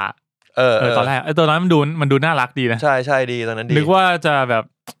ในป่าตอนแรกตอนนั้นมันดูน่ารักดีนะใช่ดีตอนนั้นดีนึกว่าจะแบบ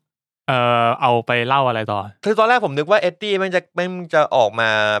เอาไปเล่าอะไรต่อคือตอนแรกผมนึกว่าเอ็ดดี้มันจะออกมา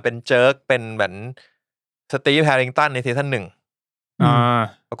เป็นเจิร์กเป็นเหมือนสตีฟแฮริงตันในซีซั่น1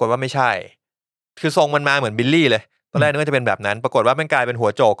ปรากฏว่าไม่ใช่คือทรงมันมาเหมือนบิลลี่เลยตอนแรกนึกว่าจะเป็นแบบนั้นปรากฏว่ามันกลายเป็นหัว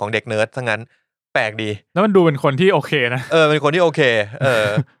โจกของเด็กเนิร์ดซะงั้นแปลกดีแล้วมันดูเป็นคนที่โอเคนะเป็นคนที่โอเค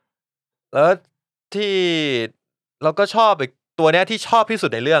แล้วที่เราก็ชอบอีกตัวเนี้ยที่ชอบที่สุด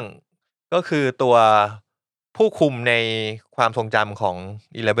ในเรื่องก็คือตัวผู้คุมในความทรงจำของ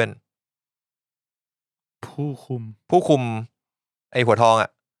11ผู้คุมไอ้หัวทองอ่ะ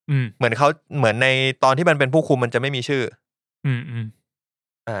เหมือนในตอนที่มันเป็นผู้คุมมันจะไม่มีชื่อ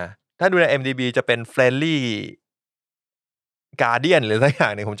ถ้าดูใน MDB จะเป็น Friendly Guardian หรือสักอย่า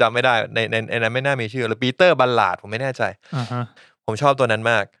งนึงผมจำไม่ได้ในนั้นไม่น่ามีชื่อหรือปีเตอร์บัลลาร์ดผมไม่แน่ใจผมชอบตัวนั้น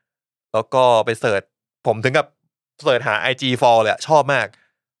มากแล้วก็ไปเสิร์ชผมถึงกับเสิร์ชหา IG4 เลยชอบมาก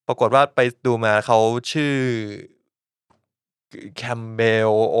ปรากฏว่าไปดูมาเขาชื่อแคมเบ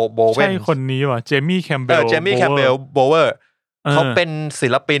ลโบเวนใช่คนนี้ว่ะเจมี่แคมเบลโบเวอร์เขาเป็นศิ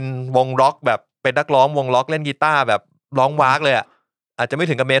ลปินวงร็อกแบบเป็นนักร้องวงร็อกเล่นกีตาร์แบบร้องวากเลยอ่ะอาจจะไม่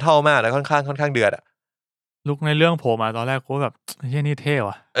ถึงกับเมทัลมากแต่ค่อนข้างเดือดอ่ะลุกในเรื่องโผล่มาตอนแรกกูแบบเฮียนี่เท่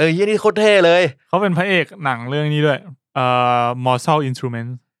ว่ะเฮียนี่โคตรเท่เลยเขาเป็นพระเอกหนังเรื่องนี้ด้วยMortal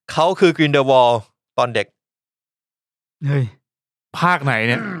Instruments เขาคือกรีนเดอะวอลตอนเด็กเฮ้ยภาคไหน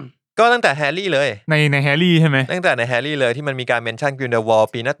เนี่ยก็ตั้งแต่แฮร์รี่เลยในแฮร์รี่ใช่ไหมตั้งแต่ในแฮร์รี่เลยที่มันมีการเมนชั่นกรีนเดอะวอล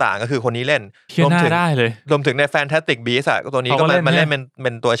ปีหน้าต่างก็คือคนนี้เล่นรวมถึงได้เลยรวมถึงใน Fantastic Beasts อ่ะตัวนี้ก็มาเล่นเป็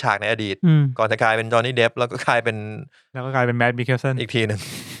นตัวฉากในอดีตก่อนจะกลายเป็นจอห์นนี่เดฟแล้วก็กลายเป็นแมดมิเคลสันอีกทีนึง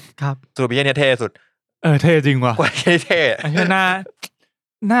ครับสรุปเนี่ยเท่สุดเท่จริงว่ะเท่ไอ้ห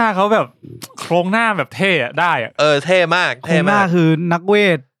น้าเขาแบบโครงหน้าแบบเท่ได้อ่ะเท่มากโครงหน้าคือนักเ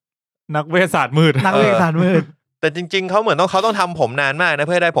วทศาสตร์มืดนักเวทศาสตร์มืดแต่จริงๆเขาเหมือนเขาต้องทำผมนานมากนะเ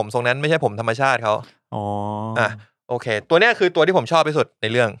พื่อได้ผมทรงนั้นไม่ใช่ผมธรรมชาติเขา โอเค ตัวเนี้ยคือตัวที่ผมชอบที่สุดใน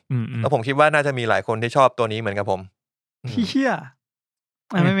เรื่อง ๆ แล้วผมคิดว่าน่าจะมีหลายคนที่ชอบตัวนี้เหมือนกับผม เหี้ย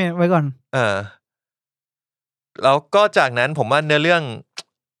ไม่ไว้ก่อน แล้วก็จากนั้นผมว่าเนื้อเรื่อง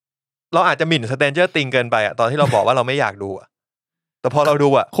เราอาจจะหมิ่น Stranger Things เกินไปอะตอนที่เราบอกว่าเราไม่อยากดูอะแต่พอเราดู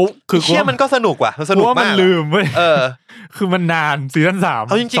อะ คือเชี่ยมันก็สนุกว่ะมันสนุก ว่าม าก มันลืมเว้ย คือ มันนานซีซั่น3เ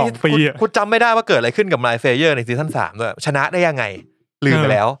อาจริง 2 ปีอะ คุณจำไม่ได้ว่าเกิดอะไรขึ้นกับ My Fair ในซีซั่น3ด้วยชนะได้ยังไงลืมไป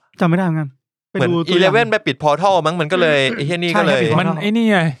แล้ว จำไม่ได้เหมือนกันไป เหมือน ดูตัวอย่าง 11ไปปิดพอร์ทัลมั้งมันก็เลยไอ้เหี้ยนี่ก็เลย ใช่ครับ มันไอ้นี่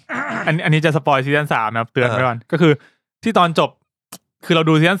ไงอันนี้จะสปอยซีซั่น3นะครับเตือนไว้ก่อนก็คือที่ตอนจบคือเรา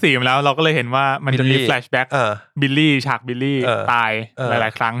ดูซีซั่น4มาแล้วเราก็เลยเห็นว่ามันจะมี Billy แฟลชแบ็กบิลลี่ฉากบิลลี่ตายหลา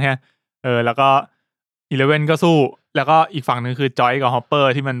ยๆครั้งใช่แล้วก็11ก็สู้แล้วก็อีกฝั่งนึงคือจอยกับฮอปเปอ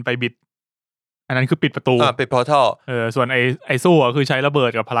ร์ที่มันไปบิดอันนั้นคือปิดประตูปิดพอร์ทัลส่วนไอ้สู้คือใช้ระเบิด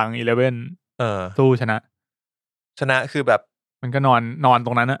กับพลัง11สู้ชนะคือแบบมันก็นอนต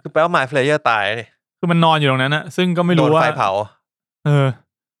รงนั้นนะคือแปลว่า My Player ตายนี่คือมันนอนอยู่ตรงนั้นนะซึ่งก็ไม่รู้ว่าโดนไฟเผา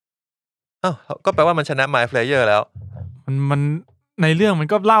ก็แปลว่ามันชนะ My Player แล้วมันในเรื่องมัน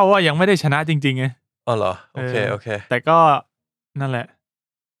ก็เล่าว่ายังไม่ได้ชนะจริงๆไงอ๋อเหรอโอเคแต่ก็นั่นแหละ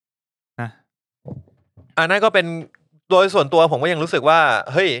นะนั่นก็เป็นโดยส่วนตัวผมก็ยังรู้สึกว่า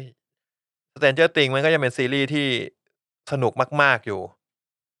เฮ้ย Stranger Things มันก็ยังเป็นซีรีส์ที่สนุกมากๆอยู่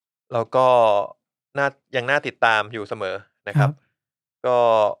แล้วก็ยังน่าติดตามอยู่เสมอนะครับก็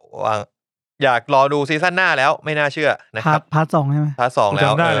หวังอยากรอดูซีซั่นหน้าแล้วไม่น่าเชื่อนะครับพาร์ท 2ใช่มั้ยพาร์ท 2แล้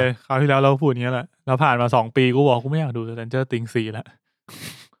วจำได้เลยคราวที่แล้วเราพูดอย่างนี้แหละเราผ่านมา2ปีกูบอกกูไม่อยากดู Stranger Things 4แล้ว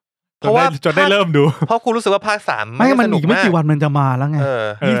เพราะว่าจนได้เริ่มดูเพราะกูรู้สึกว่าภาค3ไม่มันอีกไม่กี่วันมันจะมาแล้วไง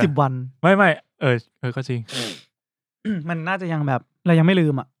20วันไม่ก็จริงมันน่าจะยังแบบเรายังไม่ลื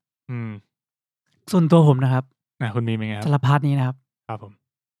มอ่ะส่วนตัวผมนะครับคุณมีมั้ยครับสารพัดนี้นะครับครับผม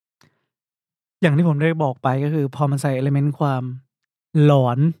อย่างที่ผมได้บอกไปก็คือพอมันใส่เอลิเมนต์ความหลอ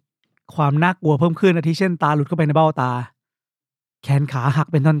นความน่ากลัวเพิ่มขึ้นอาทิเช่นตาหลุดเข้าไปในเบ้าตาแขนขาหัก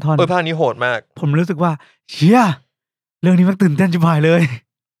เป็นท่อนๆภาคนี้โหดมากผมรู้สึกว่าเชี่ยเรื่องนี้มันตื่นเต้นชิบหายเลย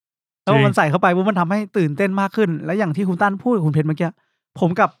แล้วมันใส่เข้าไปปุ๊บมันทำให้ตื่นเต้นมากขึ้นแล้วอย่างที่คุณตั้นพูดกับคุณเพชรเมื่อกี้ผม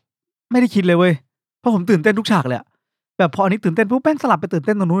กับไม่ได้คิดเลยเว้ยเพราะผมตื่นเต้นทุกฉากเลยแบบพออันนี้ตื่นเต้นปุ๊บแม่งสลับไปตื่นเ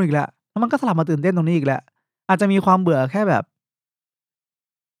ต้นตรงนู้นอีกแล้วแล้วมันก็สลับมาตื่นเต้นตรงนี้อีกแล้วอาจจะมีความเบื่อแค่แบบ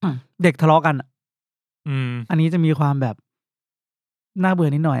เด็กทะเลาะกันอันนี้จะมีความแบบน่าเบื่อ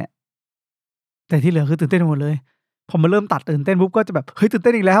นิดหน่อยแต่ที่เหลือคือตื่นเต้นหมดเลยพอมาเริ่มตัดตื่นเต้นปุ๊บก็จะแบบเฮ้ยตื่นเ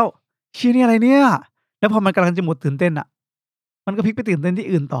ต้นอีกแล้วเชี่ยนี่อะไรเนี่ยแล้วพอมันกำลังจะหมดตื่นเต้นอ่ะมันก็พลิกไปตื่นเต้นที่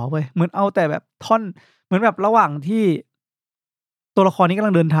อื่นต่อเว้ยเหมือนเอาแต่แบบท่อนเหมือนแบบระหว่างที่ตัวละครนี้กำ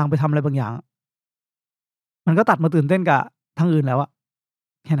ลังเดินทางไปทำอะไรบางอย่างมันก็ตัดมาตื่นเต้นกับทางอื่นแล้วอะ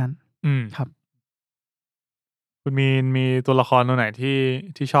แค่นั้นครับคุณมีตัวละครตัวไหน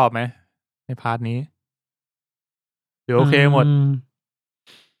ที่ชอบไหมในพาร์ทนี้เดี๋ยวโอเคหมด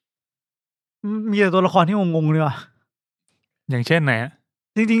มีแต่ตัวละครที่งงๆเลยว่ะอย่างเช่นไหน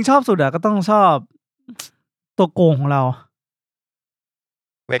จริงๆชอบสุดอะก็ต้องชอบตัวโกงของเรา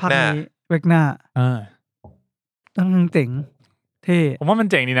เวกหน้าตั้งเจ๋งเท่ผมว่ามัน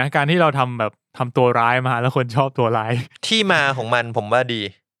เจ๋งดีนะการที่เราทำตัวร้ายมาแล้วคนชอบตัวร้ายที่มาของมันผมว่าดี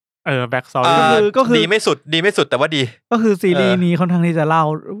แบ็คซอรี่ก็คือดีไม่สุดแต่ว่าดีก็คือซีรีส์นี้ค่อนข้างที่จะเล่า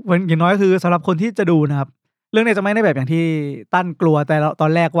อย่างน้อยคือสำหรับคนที่จะดูนะครับเรื่องนี้จะไม่ได้แบบอย่างที่ตั้นกลัวแต่ตอ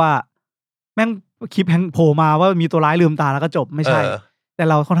นแรกว่าแม่งคลิปโผล่มาว่ามีตัวร้ายลืมตาแล้วก็จบไม่ใช่แต่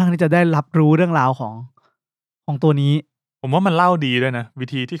เราค่อนข้างที่จะได้รับรู้เรื่องราวของตัวนี้ผมว่ามันเล่าดีด้วยนะวิ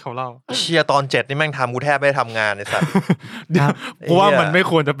ธีที่เขาเล่าเชียตอน7นี่แม่งทำกูแทบไม่ได้ทำงานเลยสัตว์เพราะว่ามันไม่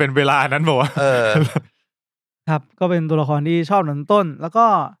ควรจะเป็นเวลานั้นบอกว่าครับก็เป็นตัวละครที่ชอบตั้งต้นแล้วก็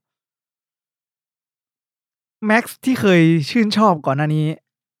แม็กซ์ที่เคยชื่นชอบก่อนหน้านี้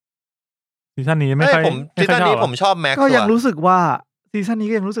ซีซั่นนี้ไม่ค่อยซีซั่นนี้ผมชอบแม็กซ์ก็ยังรู้สึกว่าซีซั่นนี้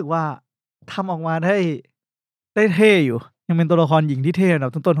ก็ยังรู้สึกว่าทำออกมาได้เท่อยู่ยังเป็นตัวละครหญิงที่เท่อันดั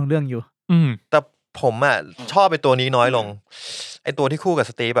บต้นๆของเรื่องอยู่แต่ผมอ่ะชอบไอ้ตัวนี้น้อยลงไอ้ตัวที่คู่กับ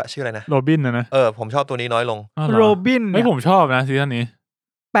สตีฟอะชื่ออะไรนะโรบินนะผมชอบตัวนี้น้อยลงโรบินผมชอบนะซีซั่นนี้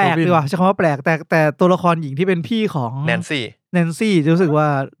แปลกดีกว่าใช้คำว่าแปลกแต่ตัวละครหญิงที่เป็นพี่ของแนนซี่รู้สึกว่า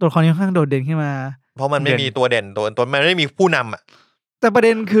ตัวละครนี้ค่อนข้างโดดเด่นขึ้นมาเพราะมันไม่มีตัวเด่นตัวมันไม่มีผู้นำอ่ะแต่ประเ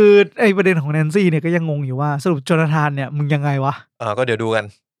ด็นคือไอ้ประเด็นของแนนซี่เนี่ยก็ยังงงอยู่ว่าสรุปโจนาธานเนี่ยมึงยังไงวะก็เดี๋ยวดูกัน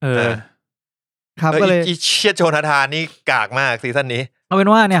ครับก็เลยอีเชียโจนาธานนี่กากมากซีซั่นนี้เอาเป็น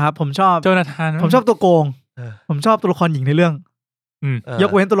ว่าเนี่ยครับผมชอบโจนาธานผมชอบตัวโกงผมชอบตัวละครหญิงในเรื่องย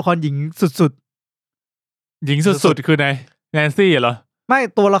กเว้นตัวละครหญิงสุดๆหญิงสุดๆคือไงแนนซี่เหรอไม่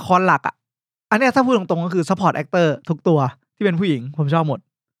ตัวละครหลักอ่ะอันนี้ถ้าพูดตรงๆก็คือซัพพอร์ตแอคเตอร์ทุกตัวที่เป็นผู้หญิงผมชอบหมด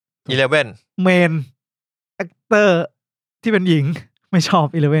11เมนแอคเตอร์ที่เป็นหญิง ไม่ชอบ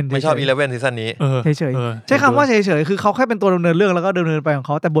11ไม่ชอบ11ซีซั่นนี้เฉยๆใช้คำว่าเฉยๆคือเขาแค่เป็นตัวดำเนินเรื่องแล้วก็ดำเนินไปของเ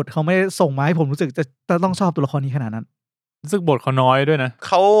ขาแต่บทเขาไม่ได้ส่งมาให้ผมรู้สึกจะต้องชอบตัวละครนี้ขนาดนั้นรู้สึกบทเขาน้อยด้วยนะเ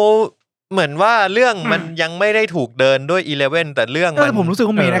ขาเหมือนว่าเรื่องมันยังไม่ได้ถูกเดินด้วย11แต่เรื่องมันผมรู้สึก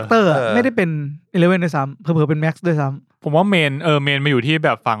ว่าเมนแอคเตอร์ไม่ได้เป็น11ด้วยซ้ำเผลอๆเป็นแม็กซ์ด้วยซ้ำผมว่าเมนมาอยู่ที่แบ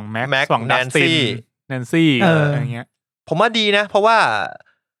บฝั่งแม็กซ์ฝั่งแนนซี่อะไรเงี้ยผมว่าดีนะเพราะว่า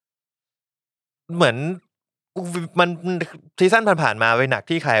เหมือนมันซีซั่นผ่านๆมาไปหนัก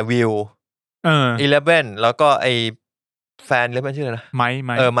ที่ขายวิว11แล้วก็ไอแฟน11ชื่ออะไรนะไม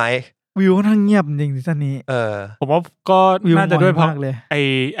ค์วิวค่อนข้างเงียบจริงซีซั่นนี้ผมว่าก็น่าจะด้วยเพราะ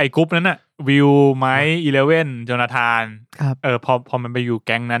ไอกรุ๊ปนั้นน่ะวิวไมค์11โจนาธานพอมันไปอยู่แ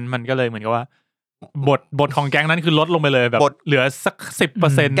ก๊งนั้นมันก็เลยเหมือนกับว่าบทของแก๊งนั้นคือลดลงไปเลยแบบเหลือสัก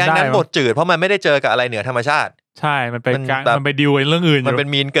 10% แก๊งนั้นบทจืดเพราะมันไม่ได้เจอกับอะไรเหนือธรรมชาติใช่มันไปดิวเรื่องอื่นมันเป็น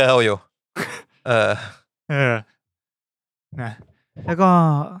มีนเกิร์ลอยู่นะแล้วก็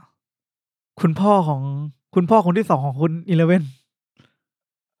คุณพ่อคนที่2ของคุณ11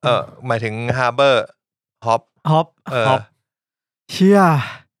หมายถึงฮาร์เบอร์ฮอปเชี่ย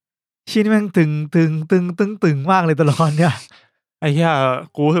นี่แม่งตึงมากเลยตัวละครเนี่ยไอ้เหี้ย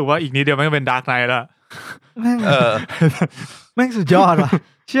กูรู้สึกว่าอีกนิดเดียวแม่งเป็นดาร์กไนท์แล้วแม่งสุดยอดว่ะ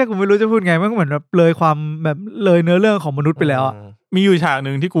เชี่ยกูไม่รู้จะพูดไงแม่งเหมือนแบบเลยความแบบเลยเนื้อเรื่องของมนุษย์ไปแล้วมีอยู่ฉาก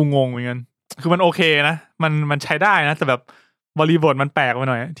นึงที่กูงงเหมือนกันคือมันโอเคนะมันใช้ได้นะแต่แบบบริบทมันแปลกไป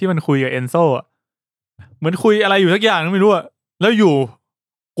หน่อยที่มันคุยกับเอนโซอ่ะเหมือนคุยอะไรอยู่สักอย่างนึงไม่รู้อ่ะแล้วอยู่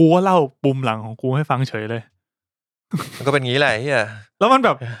กูก็เล่าปุ่มหลังของกูให้ฟังเฉยเลยมันก็เป็นงี้แหละเฮียแล้วมันแบ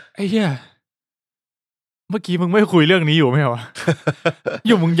บไอ้เฮียเมื่อกี้มึงไม่คุยเรื่องนี้อยู่ไม่เหรออ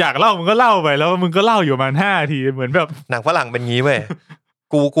ยู่มึงอยากเล่ามึงก็เล่าไปแล้วมึงก็เล่าอยู่มา5 นาทีเหมือนแบบหนังฝรั่งเป็นงี้เว้ย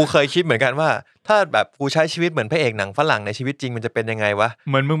กูเคยคิดเหมือนกันว่าถ้าแบบกูใช้ชีวิตเหมือนพระเอกหนังฝรั่งในชีวิตจริงมันจะเป็นยังไงวะ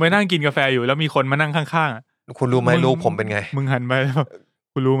เหมือนมึงไปนั่งกินกาแฟอยู่แล้วมีคนมานั่งข้างๆคุณรู้ไหมลูกผมเป็นไงมึงหันไป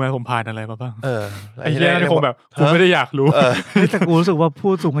คุณรู้ไหมผมผ่านอะไรมาบ้างไอ้เหี้ยนี่คงแบบคุณไม่ได้อยากรู้แต่กูรู้สึกว่า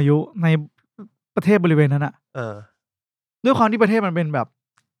ผู้สูงอายุในประเทศบริเวณนั้นอะด้วยความที่ประเทศมันเป็นแบบ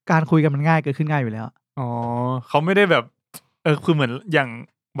การคุยกันมันง่ายเกิดขึ้นง่ายอยู่แล้วอ๋อเขาไม่ได้แบบคือเหมือนอย่าง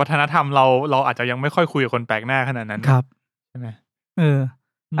วัฒนธรรมเราอาจจะยังไม่ค่อยคุยกับคนแปลกหน้าขนาดนั้นครับใช่ไหม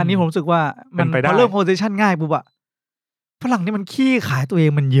อันนี้ผมรู้สึกว่ามันพอเริ่มโพสิชันง่ายปุ๊บอะฝรั่งนี่มันขี้ขายตัวเอง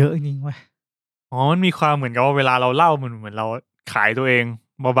มันเยอะจริงๆเว้ยอ๋อมันมีความเหมือนกับว่าเวลาเราเล่ามันเหมือนเราขายตัวเอง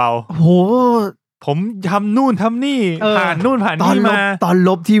เบาๆโอ้โหผมทำนู่นทำนี่ผ่านนู่นผ่านนี่มาตอนล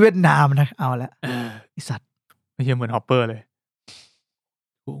บที่เวียดนามนะเอาละไอสัตว์ไม่ใช่เหมือนฮอปเปอร์เลย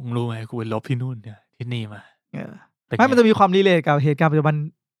กูรู้ไหมกูไปลบที่นู่นเนี่ยที่นี่มาไม่มันจะมีความรีเลทกับเหตุการณ์ปัจจุบัน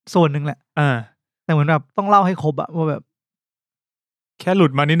โซนนึงแหละแต่เหมือนแบบต้องเล่าให้ครบอะว่าแบบแค่หลุ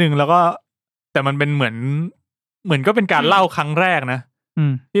ดมานิดนึงแล้วก็แต่มันเป็นเหมือนก็เป็นการเล่าครั้งแรกนะ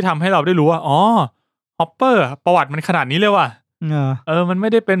ที่ทำให้เราได้รู้ว่าอ๋อฮอปเปอร์ประวัติมันขนาดนี้เลยว่ะมันไม่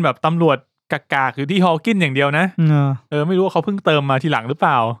ได้เป็นแบบตำรวจกากๆอยู่ที่ฮอลกินอย่างเดียวนะไม่รู้ว่าเขาเพิ่งเติมมาทีหลังหรือเป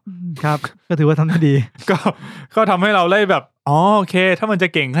ล่าครับก็ถือว่าทำได้ดีก็ทำให้เราได้แบบอ๋อโอเคถ้ามันจะ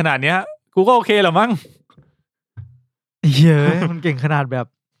เก่งขนาดเนี้ยกูก็โอเคแหละมั้งเย้ยมันเก่งขนาดแบบ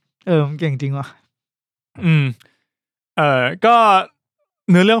มันเก่งจริงว่ะก็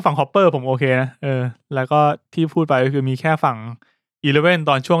เนื้อเรื่องฝั่งฮอปเปอร์ผมโอเคนะแล้วก็ที่พูดไปก็คือมีแค่ฝั่ง11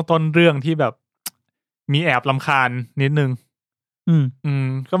ตอนช่วงต้นเรื่องที่แบบมีแอบรำคาญนิดนึง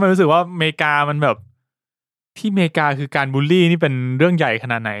ก็ไม่รู้สึกว่าอเมริกามันแบบที่อเมริกาคือการบูลลี่นี่เป็นเรื่องใหญ่ข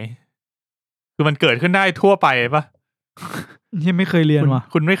นาดไหนคือมันเกิดขึ้นได้ทั่วไปปะที่ไม่เคยเรียนว่ะ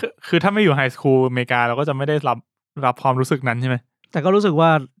คุณไม่คือถ้าไม่อยู่ไฮสคูลอเมริกาเราก็จะไม่ได้รับความรู้สึกนั้นใช่ไหมแต่ก็รู้สึกว่า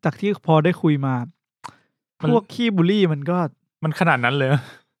จากที่พอได้คุยมาพวกขี้บูลลี่มันขนาดนั้นเลย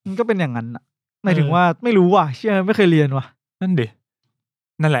มันก็เป็นอย่างนั้นอะหมายถึงว่าไม่รู้ว่ะเชื่อไม่เคยเรียนว่ะนั่นดิ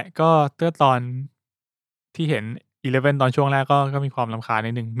นั่นแหละก็ตอนที่เห็น11ตอนช่วงแรกก็มีความรำคาญ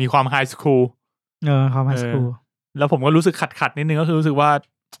นิดนึงมีความไฮสคูลความไฮสคูลแล้วผมก็รู้สึกขัดนิดนึงก็คือรู้สึกว่า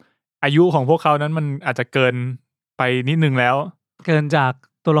อายุของพวกเขานั้นมันอาจจะเกินไปนิดนึงแล้วเกินจาก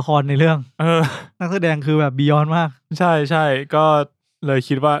ตัวละครในเรื่องนักแสดงคือแบบบียอนมากใช่ก็เลย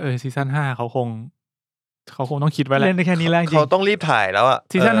คิดว่าซีซั่น5เขาคงต้องคิดไว้แล้วเล่นได้แค่นี้แล้วจริงเขาต้องรีบถ่ายแล้วอ่ะ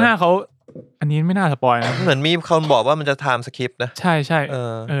ซีซั่น5เขาอันนี้ไม่น่าสปอยนะเหมือนมีคนบอกว่ามันจะไทม์สคริปต์นะใช่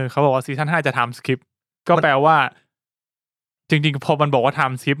เขาบอกว่าซีซั่น5จะไทม์สคริปต์ก็แปลว่าจริงๆพอมันบอกว่าไท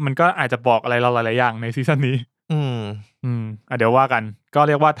ม์สคริปต์มันก็อาจจะบอกอะไรเราหลายๆอย่างในซีซั่นนี้เดี๋ยวว่ากันก็เ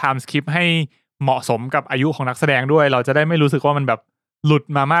รียกว่าไทม์สคริปต์ให้เหมาะสมกับอายุของนักแสดงด้วยเราจะได้ไม่รู้สึกว่ามันแบบหลุด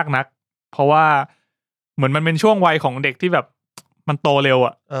มามากนักเพราะว่าเหมือนมันเป็นช่วงวัยของเด็กที่แบบมันโตเร็ว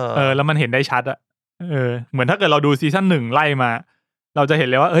อ่ะแล้วมันเห็นได้ชัดอ่ะเหมือนถ้าเกิดเราดูซีซั่น1ไล่มาเราจะเห็น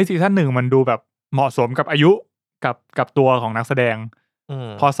เลยว่าซีซั่น1มันดูแบบเหมาะสมกับอายุกับตัวของนักแสดง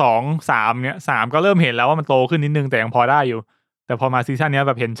พอ2 3เนี่ย3ก็เริ่มเห็นแล้วว่ามันโตขึ้นนิดนึงแต่ยังพอได้อยู่แ แต่พอมาซีซั่นนี้แ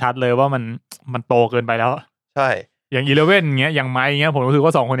บบเห็นชัดเลยว่ามันโตเกินไปแล้วใช่อย่าง11เงี้ยอย่างไมค์เงี้ยผมรู้สึกว่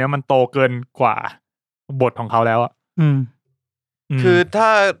า2คนนี้มันโตเกินกว่าบทของเขาแล้วอ่ะคือ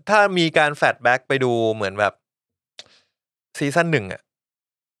ถ้ามีการแฟลชแบ็กไปดูเหมือนแบบซีซั่น1อ่ะ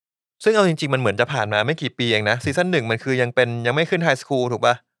ซึ่งเอาจริงๆมันเหมือนจะผ่านมาไม่กี่ปีเองนะซีซั่น1มันคือยังไม่ขึ้นไฮสคูลถูก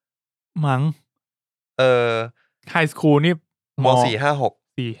ป่ะมั้งไฮสคูลนี่ม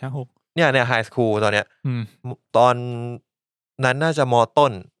4-5-6เนี่ยไฮสคูลตอนเนี้ยตอนนั้นน่าจะมต้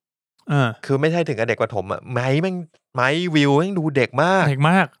นคือไม่ใช่ถึงกับเด็กประถมอ่ะไม้วิวแม่งดูเด็กมา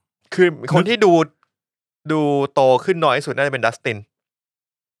กคือคนที่ดูโตขึ้นน้อยสุดน่าจะเป็นดัสติน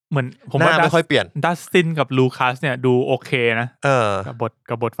เหมือนผมว่าไม่ค่อยเปลี่ยนดัสตินกับลูคัสเนี่ยดูโอเคนะ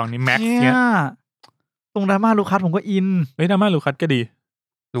กับบทฝั่งนี้แม็กซ์เนี่ยตรงดราม่าลูคัสผมก็อินดราม่าลูคัสก็ดี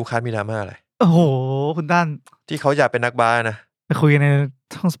ลูคัสมีดราม่าอะไรโอ้โหคุณตั้นที่เขาอยากเป็นนักบาสนะไปคุยใน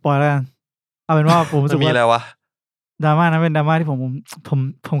ช่องสปอยล์แล้วกันเอาเป็นว่าผมรู้สึกว่ามีอะไรวะดราม่านั้นเป็นดราม่าที่ผ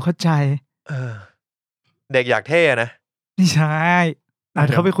มเข้าใจเด็กอยากเท่นะนี่ใช่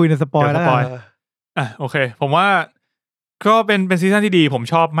เขาไปคุยในสปอยล์แล้วกันโอเคผมว่าก็เป็นซีซั่นที่ดีผม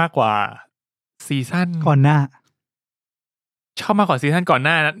ชอบมากกว่าซีซั่นก่อนหน้าชอบมากกว่าซีซั่นก่อนห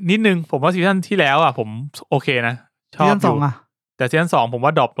น้านิดนึงผมว่าซีซั่นที่แล้วอ่ะผมโอเคนะชอบซีซั่น2อ่ะแต่ซีซั่น2ผมว่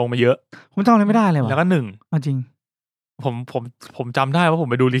าดรอปลงมาเยอะผมจำอะไรไม่ได้เลยว่ะแล้วก็1จริงผมจำได้ว่าผม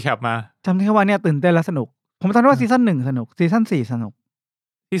ไปดูรีแคปมาจำได้แค่ว่าเนี่ยตื่นเต้นและสนุกผมจำได้ว่าซีซั่น1สนุกซีซั่น4สนุก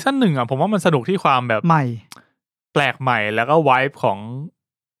ซีซั่น1อ่ะผมว่ามันสนุกที่ความแบบใหม่แปลกใหม่แล้วก็ไวบ์ของ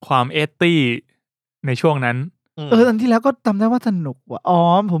ความเอตี้ในช่วงนั้นอันที่แล้วก็จำได้ว่าสนุกว่ะ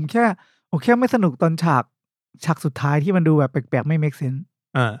ผมแค่ไม่สนุกตอนฉากสุดท้ายที่มันดูแบบแปลกๆไม่ make sense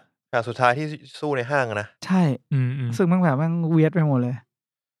ฉากสุดท้ายที่สู้ในห้างนะใช่ซึ่งมันแบบมันเวียดไปหมดเลย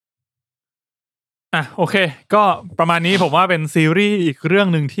โอเคก็ประมาณนี้ผมว่าเป็นซีรีส์อีกเรื่อง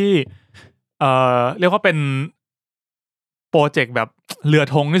นึงที่เรียกว่าเป็นโปรเจกต์แบบเรือ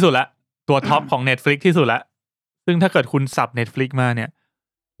ธงที่สุดละตัวท็อปของ Netflix ที่สุดละซึ่งถ้าเกิดคุณสับ Netflix มาเนี่ย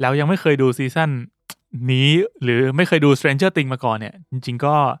แล้วยังไม่เคยดูซีซั่นนี้หรือไม่เคยดู Stranger Things มาก่อนเนี่ยจริงๆ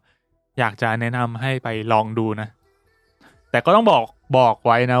ก็อยากจะแนะนำให้ไปลองดูนะแต่ก็ต้องบอกไ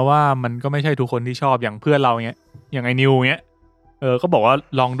ว้นะว่ามันก็ไม่ใช่ทุกคนที่ชอบอย่างเพื่อนเราเงี้ยอย่างไอ้นิวเงี้ยก็บอกว่า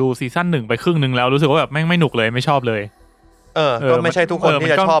ลองดูซีซั่น1ไปครึ่งนึงแล้วรู้สึกว่าแบบไม่หนุกเลยไม่ชอบเลยก็ไม่ใช่ทุกคน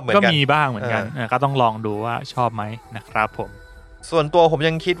ที่จะชอบเหมือนกันก็มีบ้างเหมือนกันก็ต้องลองดูว่าชอบไหมนะครับผมส่วนตัวผม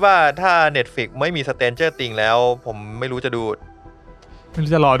ยังคิดว่าถ้า Netflix ไม่มี Stranger Things แล้วผมไม่รู้จะ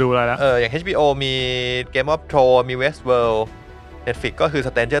รอดูอะไรแล้วอย่าง HBO มี Game of Thrones มี Westworld Netflix ก็คือ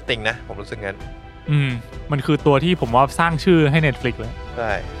Stranger Things นะผมรู้สึกงั้นมันคือตัวที่ผมว่าสร้างชื่อให้ Netflix เลยใ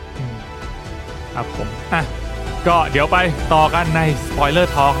ช่ครับผมก็เดี๋ยวไปต่อกันใน Spoiler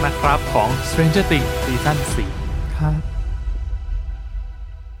Talk นะครับของ Stranger Things ซีซั่น4ครับ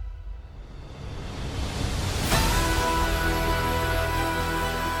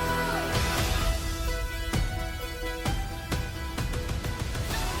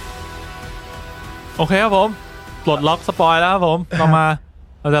โอเคครับผมปลดล็อกสปอยแล้วครับผม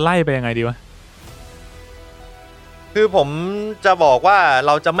เราจะไล่ไปยังไงดีวะคือผมจะบอกว่าเ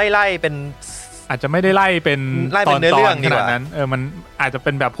ราจะไม่ไล่เป็นอาจจะไม่ได้ไล่เป็นตอนเรื่องขนาดนั้นมันอาจจะเ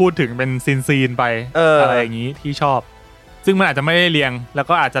ป็นแบบพูดถึงเป็นซีนไปอะไรอย่างนี้ที่ชอบซึ่งมันอาจจะไม่ได้เรียงแล้ว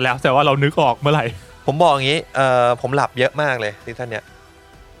ก็อาจจะแล้วแต่ว่าเรานึกออกเมื่อไหร่ผมบอกอย่างนี้ผมหลับเยอะมากเลยซีซั่นเนี้ย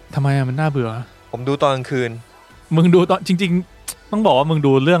ทำไมมันน่าเบื่อผมดูตอนกลางคืนมึงดูตอนจริงๆต้องบอกว่ามึง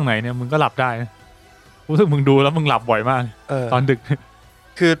ดูเรื่องไหนเนี่ยมึงก็หลับได้รู้สึกมึงดูแล้วมึงหลับบ่อยมากตอนดึก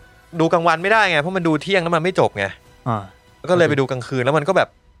คือดูกลางวันไม่ได้ไงเพราะมันดูเที่ยงแล้วมันไม่จบไงก็เลยไปดูกลางคืนแล้วมันก็แบบ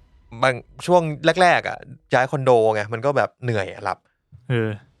บางช่วงแรกๆอ่ะย้ายคอนโดไงมันก็แบบเหนื่อยหลับ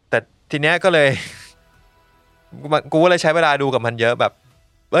แต่ทีเนี้ยก็เลยกูเลยใช้เวลาดูกับมันเยอะแบบ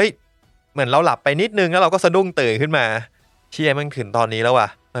เหมือนเราหลับไปนิดนึงแล้วเราก็สะดุ้งตื่นขึ้นมาเชี่ยมันถึงตอนนี้แล้วว่ะ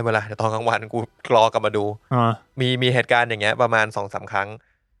ไม่เป็นไรเดี๋ยวตอนกลางวันกูรอกลับมาดูมีเหตุการณ์อย่างเงี้ยประมาณ 2-3 ครั้ง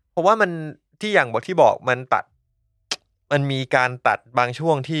เพราะว่ามันที่อย่างที่บอกมันมีการตัดบางช่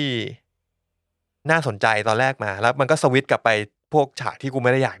วงที่น่าสนใจตอนแรกมาแล้วมันก็สวิตช์กลับไปพวกฉากที่กูไ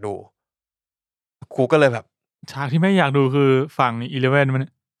ม่ได้อยากดูกูก็เลยแบบฉากที่ไม่อยากดูคือฝั่ง11มัน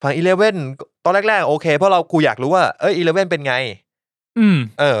ฝั่ง11ตอนแรกๆโอเคเพราะกูอยากรู้ว่า11เป็นไง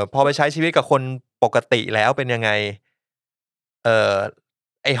พอไปใช้ชีวิตกับคนปกติแล้วเป็นยังไง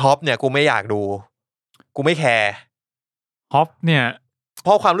ไอ้ฮอปเนี่ยกูไม่อยากดูกูไม่แคร์ฮอปเนี่ยเพ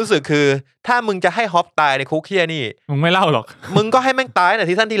ราะความรู้สึกคือถ้ามึงจะให้ฮอปตายในคุกเคียนี่มึงไม่เล่าหรอกมึงก็ให้แม่งตายใน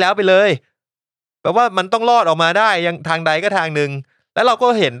ซีซั่นที่แล้วไปเลยแปลว่ามันต้องรอดออกมาได้ยังทางใดก็ทางนึงแล้วเราก็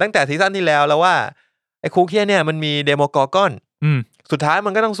เห็นตั้งแต่ซีซั่นที่แล้วว่าไอ้คุกเคียเนี่ยมันมีเดโมกอร์กอนสุดท้ายมั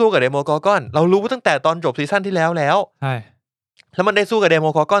นก็ต้องสู้กับเดโมกอร์กอนเรารู้ตั้งแต่ตอนจบซีซั่นที่แล้วใช่แล้วมันได้สู้กับเดโม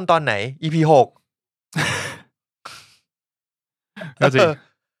กอร์กอนตอนไหน EP 6 ก็จริง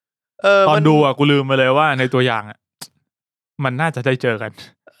ตอน มัน ดูอ่ะกูลืมไปเลยว่าในตัวอย่างอ่ะมันน่าจะได้เจอกัน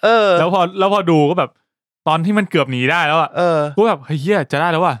แล้วพอดูก็แบบตอนที่มันเกือบหนีได้แล้วอ่ะกูแบบเฮ้ยเหี้ยจะได้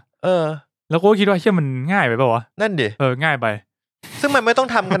แล้วว่ะแล้วกูก็คิดว่าเหี้ยมันง่ายไปป่าววะนั่นดิง่ายไปซึ่งมันไม่ต้อง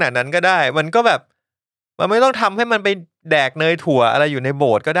ทำขนาดนั้นก็ได้มันก็แบบมันไม่ต้องทำให้มันไปแดกเนยถั่วอะไรอยู่ในโบ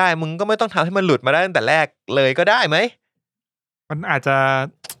สถ์ก็ได้มึงก็ไม่ต้องทำให้มันหลุดมาได้ตั้งแต่แรกเลยก็ได้ไหมมันอาจจะ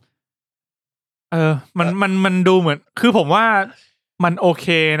มันดูเหมือนคือผมว่ามันโอเค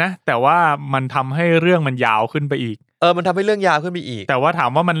นะแต่ว่ามันทำให้เรื่องมันยาวขึ้นไปอีกมันทำให้เรื่องยาวขึ้นไปอีกแต่ว่าถาม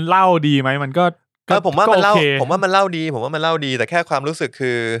ว่ามันเล่าดีไหมมันก็ผมว่ามันเล่าดีแต่แค่ความรู้สึก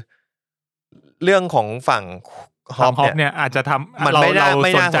คือเรื่องของฝั่งฮอปเนี่ยอาจจะทำมันไม่น่า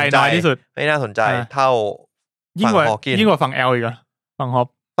สนใจน้อยที่สุดไม่น่าสนใจเท่ายิ่งกว่าฝั่ง L อีกเหรอฝั่งฮอป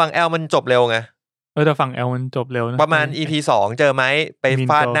ฝั่ง L มันจบเร็วไงแต่ฝั่ง L มันจบเร็วนะประมาณ EP 2เจอไหมไป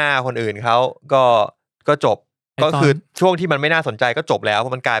ฟาดหน้าคนอื่นเขาก็จบก็คือช่วงที่มันไม่น่าสนใจก็จบแล้วเพรา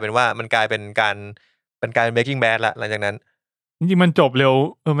ะมันกลายเป็นการBreaking Bad ละหลังจากนั้นจริงๆมันจบเร็ว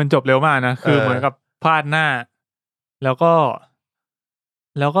มันจบเร็วมากนะคือเหมือนกับฟาดหน้าแล้วก็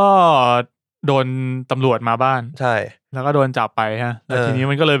โดนตำรวจมาบ้านใช่แล้วก็โดนจับไปฮะแล้วทีนี้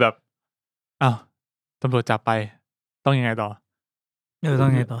มันก็เลยแบบอ้าวตำรวจจับไปต้องยังไงต่อต้อง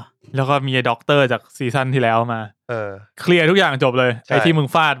ยังไงต่อแล้วก็มีด็อกเตอร์จากซีซั่นที่แล้วมาเคลียร์ทุกอย่างจบเลยไอ้ที่มึง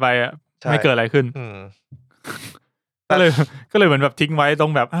ฟาดไปอ่ะไม่เกิดอะไรขึ้นก็เลยเหมือนแบบทิ้งไว้ตร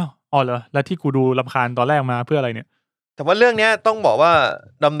งแบบอ้าวอ๋อเหรอแล้วที่กูดูรำคาญตอนแรกมาเพื่ออะไรเนี่ยแต่ว่าเรื่องนี้ต้องบอกว่า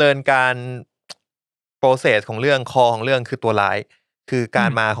ดำเนินการโปรเซสของเรื่องคอของเรื่องคือตัวร้ายคือการ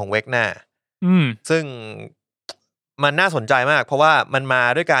มาของเวกน่าซึ่งมันน่าสนใจมากเพราะว่ามันมา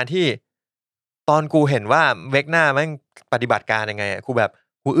ด้วยการที่ตอนกูเห็นว่าเวกน่าแม่งปฏิบัติการยังไงกูแบบ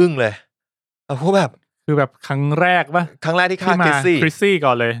กูอึ้งเลยกูแบบคือแบบครั้งแรกป่ะครั้งแรกที่ฆ่าคริสซี่ก่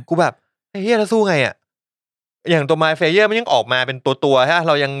อนเลยกูแบบไอ้เหี้ยแล้วสู้ไงอ่ะอย่างตัวไมเฟเยอร์มันยังออกมาเป็นตัวฮะเ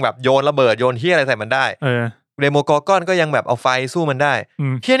รายังแบบโยนระเบิดโยนเหี้ยอะไรใส่มันได้เดโมกอร์กอนก็ยังแบบเอาไฟสู้มันได้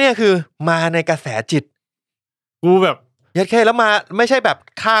เหี้ยเนี่ยคือมาในกระแสจิตกูแบบยัดแค่แล้วมาไม่ใช่แบบ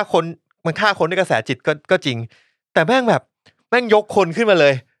ฆ่าคนมันฆ่าคนด้วยกระแสจิตก็จริงแต่แม่งยกคนขึ้นมาเล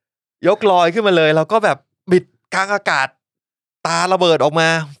ยยกลอยขึ้นมาเลยแล้วก็แบบบิดกลางอากาศตาระเบิดออกมา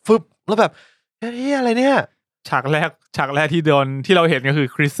ฟึบแล้วแบบเฮ้ยอะไรเนี่ยฉากแรกที่โดนที่เราเห็นก็คือ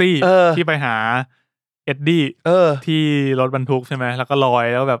คริสซี่ที่ไปหาเอ็ดดี้ที่รถบรรทุกใช่ไหมแล้วก็ลอย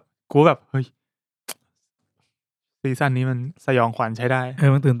แล้วแบบกูแบบเฮ้ยซีซั่นนี้มันสยองขวัญใช้ได้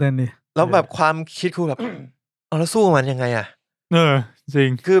มันตื่นเต้นดิแล้วแบบความคิดกูแบบแล้วสู้มันยังไงอ่ะจริง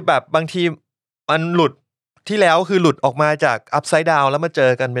คือแบบบางทีมันหลุดที่แล้วคือหลุดออกมาจากอัพไซด์ดาวแล้วมาเจ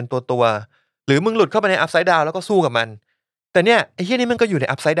อกันเป็นตัวหรือมึงหลุดเข้าไปในอัพไซด์ดาวแล้วก็สู้กับมันแต่เนี่ยไอ้เหี้ยนี่มันก็อยู่ใน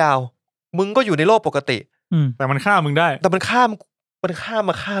อัพไซด์ดาวมึงก็อยู่ในโลกปกติแต่มันฆ่ามึงได้แต่มันฆ่า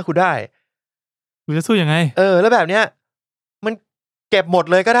มาฆ่ากูได้กูจะสู้ยังไงแล้วแบบเนี้ยมันเก็บหมด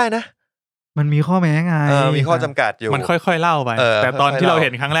เลยก็ได้นะมันมีข้อแม้ไงมีข้อจำกัดอยู่มันค่อยๆเล่าไปแต่ตอนที่เราเห็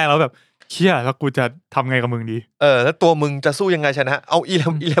นครั้งแรกแล้วแบบเชี่ยแล้วกูจะทำไงกับมึงดีแล้วตัวมึงจะสู้ยังไงชนะเอา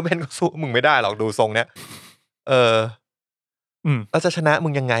11ก็สู้มึงไม่ได้หรอกดูทรงเนี้ยแล้วจะชนะมึ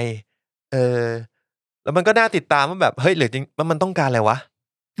งยังไงแล้วมันก็น่าติดตามว่าแบบเฮ้ยหรือจริงมันต้องการอะไรวะ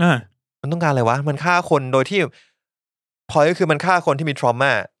มันต้องการอะไรวะมันฆ่าคนโดยที่พอยก็คือมันฆ่าคนที่มีทรอม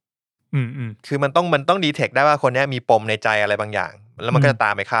าคือมันต้องดีเทคได้ว่าคนนี้มีปมในใจอะไรบางอย่างแล้วมันก็จะต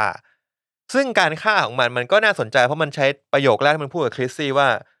ามไปฆ่าซึ่งการฆ่าของมันก็น่าสนใจเพราะมันใช้ประโยคแรกที่มันพูดกับคริสซี่ว่า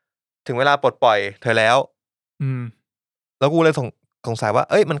ถึงเวลาปลดปล่อยเธอแล้วแล้วกูเลยสงสัยว่า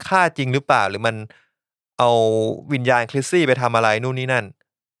เอ้ยมันฆ่าจริงหรือเปล่าหรือมันเอาวิญญาณคริสซี่ไปทำอะไรนู่นนี่นั่น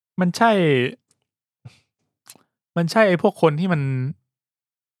มันใช่ไอ้พวกคนที่มัน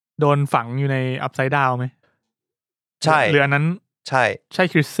โดนฝังอยู่ในอัพไซด์ดาวไหมใช่หรืออันนั้นใช่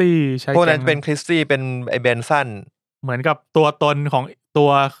คริสซี่ใช่พวกนั้นเป็นคริสซี่เป็นไอเบนสันเหมือนกับตัวตนของตั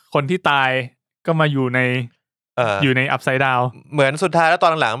วคนที่ตายก็มาอยู่ในอยู่ในอัพไซด์ดาวเหมือนสุดท้ายแล้วตอ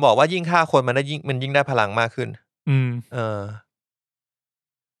นหลังๆบอกว่ายิ่งฆ่าคนมันยิ่งได้พลังมากขึ้น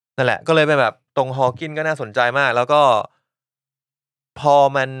นั่นแหละก็เลยเป็นแบบตรงฮอว์กินก็น่าสนใจมากแล้วก็พอ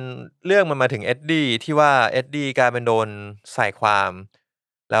มันเรื่องมันมาถึงเอ็ดดี้ที่ว่าเอ็ดดี้กลายเป็นโดนใส่ความ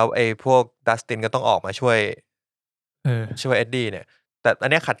แล้วไอ้พวกดัสตินก็ต้องออกมาช่วยเอ็ดดี้เนี่ยแต่อัน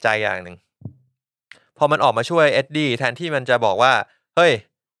นี้ขัดใจอย่างหนึ่งพอมันออกมาช่วยเอ็ดดี้แทนที่มันจะบอกว่าเฮ้ย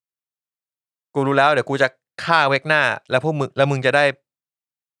กูรู้แล้วเดี๋ยวกูจะฆ่าเวกน่าแล้วพวกมึงจะได้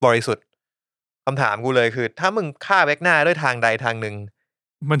บริสุทธิ์คำถามกูเลยคือถ้ามึงฆ่าเวกน่าด้วยทางใดทางหนึ่ง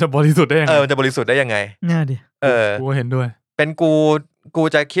มันจะบริสุทธิ์ได้ยังไงมันจะบริสุทธิ์ได้ยังไงน่าดิกูเห็นด้วยเป็นกู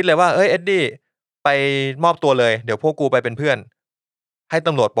จะคิดเลยว่าเอ้ยเอ็ดดี้ไปมอบตัวเลยเดี๋ยวพวกกูไปเป็นเพื่อนให้ต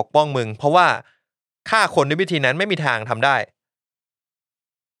ำรวจปกป้องมึงเพราะว่าฆ่าคนด้วยวิธีนั้นไม่มีทางทำได้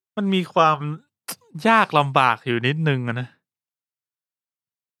มันมีความยากลำบากอยู่นิดนึงนะ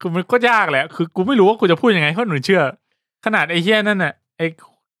คือมันก็ยากแหละคือกูไม่รู้ว่ากูจะพูดยังไงให้คนอื่นเชื่อขนาดไอ้เหี้ยนั่นน่ะไอ้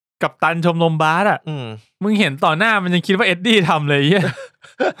กัปตันชมรมบาสอ่ะมึงเห็นต่อหน้ามันยังคิดว่าเอ็ดดี้ทำเลยเหี้ย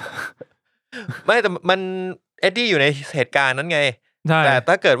ไม่แต่มันเอ็ดดี้อยู่ในเหตุการณ์นั้นไง ใช่แต่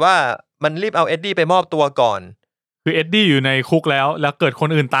ถ้าเกิดว่ามันรีบเอาเอ็ดดี้ไปมอบตัวก่อนคือเอ็ดดี้อยู่ในคุกแล้วเกิดคน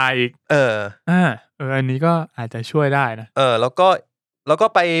อื่นตายอีกอันนี้ก็อาจจะช่วยได้นะแล้วก็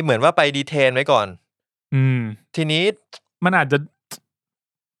ไปเหมือนว่าไปดีเทนไว้ก่อนทีนี้มันอาจจะ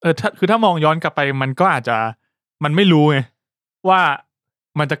ถ้ามองย้อนกลับไปมันก็อาจจะมันไม่รู้ไงว่า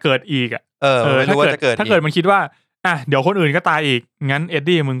มันจะเกิดอีกอ่ะไม่รู้ว่าจะเกิดถ้าเกิดมันคิดว่าเดี๋ยวคนอื่นก็ตายอีกงั้นเอ็ด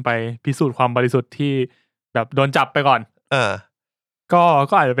ดี้มึงไปพิสูจน์ความบริสุทธิ์ที่แบบโดนจับไปก่อน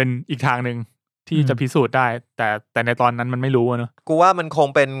ก็อาจจะเป็นอีกทางนึงที่จะพิสูจน์ได้แต่ในตอนนั้นมันไม่รู้เนอะกูว่ามันคง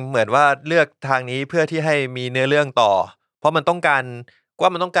เป็นเหมือนว่าเลือกทางนี้เพื่อที่ให้มีเนื้อเรื่องต่อเพราะมันต้องการว่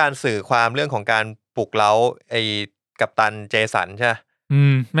ามันต้องการสื่อความเรื่องของการปลุกเร้าไอ้กัปตันเจสันใช่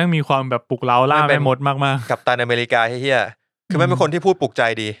แม่งมีความแบบปลุกเร้าล่าแม่มดมากๆกัปตันอเมริกาเฮี้ยคือแม่งเป็นคนที่พูดปลุกใจ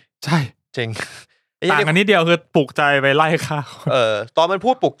ดีใช่จริงต่างกันนิดเดียวคือปลุกใจไปไล่ฆ่าตอนมัน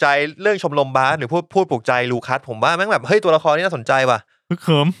พูดปลุกใจเรื่องชมรมบาสหรือพูดปลุกใจลูคัสผมว่าแม่งแบบเฮ้ยตัวละครนี้น่าสนใจว่ะฮึกเ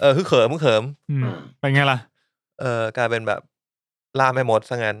หิมฮึกเหิมเป็นไงล่ะกลายเป็นแบบล่าแม่มด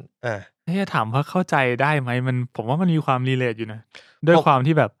ซะงั้นถามว่าเข้าใจได้ไหมมันผมว่ามันมีความรีเลทอยู่นะด้วยความ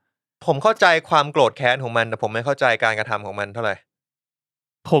ที่แบบผมเข้าใจความโกรธแค้นของมันแต่ผมไม่เข้าใจการกระทำของมันเท่าไหร่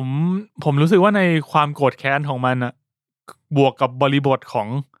ผมรู้สึกว่าในความโกรธแค้นของมันอะบวกกับบริบทของ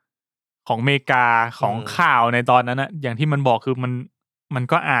อเมริกาของข่าวในตอนนั้นนะอย่างที่มันบอกคือมัน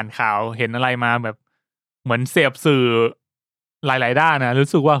ก็อ่านข่าวเห็นอะไรมาแบบเหมือนเสพสื่อหลายๆด้านนะรู้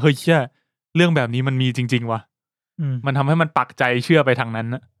สึกว่าเฮ้ยเชื่อเรื่องแบบนี้มันมีจริงๆว่ะมันทำให้มันปักใจเชื่อไปทางนั้น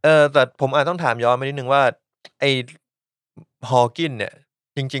นะแต่ผมอาจต้องถามย้อนไปนิดนึงว่าไอ้ฮอว์กินเนี่ย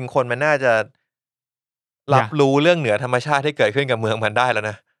จริงๆคนมันน่าจะรับรู้เรื่องเหนือธรรมชาติที่เกิดขึ้นกับเมืองมันได้แล้ว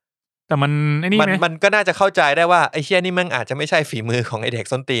นะแต่มันไอ้นี่มันก็น่าจะเข้าใจได้ว่าไอ้เชี่ยนี่มันอาจจะไม่ใช่ฝีมือของไอ้เด็ก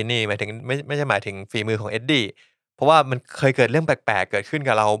ส้นตีนนี่หมายถึงไม่ใช่หมายถึงฝีมือของเอ็ดดี้เพราะว่ามันเคยเกิดเรื่องแปลกๆเกิดขึ้น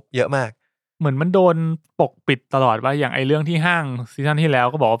กับเราเยอะมากเหมือนมันโดนปกปิดตลอดว่าอย่างไอ้เรื่องที่ห้างซีซั่นที่แล้ว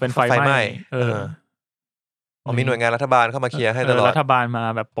ก็บอกว่าเป็นไฟไหม้มีหน่วยงานรัฐบาลเข้ามาเคลียร์ให้ตลอดรัฐบาลมา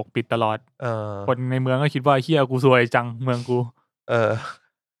แบบปกปิดตลอดคนในเมืองก็คิดว่าเฮียกูซวยจังเมืองกู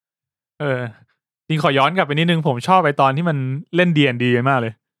จริงขอย้อนกลับไปนิดนึงผมชอบไปตอนที่มันเล่น D&D มากเล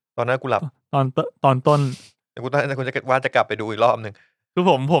ยตอนนั้นกูหลับตอนต้นแต่กูจะกลับไปดูอีกรอบนึงคือ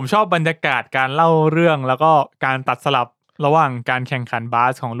ผมชอบบรรยากาศการเล่าเรื่องแล้วก็การตัดสลับระหว่างการแข่งขันบา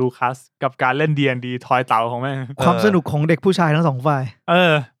สของลูคัสกับการเล่น D&D ทอยเต๋าของแม่งความสนุกของเด็กผู้ชายทั้งสองฝ่าย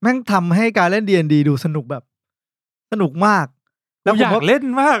แม่งทำให้การเล่น D&D ดูสนุกแบบสนุกมากแล้วอยากเล่น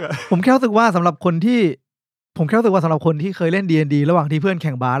มากผมแค่รู้สึกว่าสำหรับคนที่เคยเล่น D&D ระหว่างที่เพื่อนแ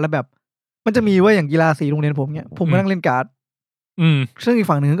ข่งบาสแล้วแบบมันจะมีว่าอย่างกีฬาสีโรงเรียนผมเนี่ยผมก็นั่งเล่นการ์ดซึ่งอีก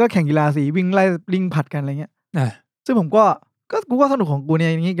ฝั่งหนึ่งก็แข่งกีฬาสีวิ่งไล่ลิงผัดกันอะไรเงี้ยซึ่งผมก็สนุกของกูเนี่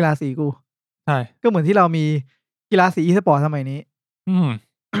ยอย่างงี้กีฬาสีกูใช่ก็เหมือนที่เรามีกีฬาสีอีสปอร์ตสมัยนี้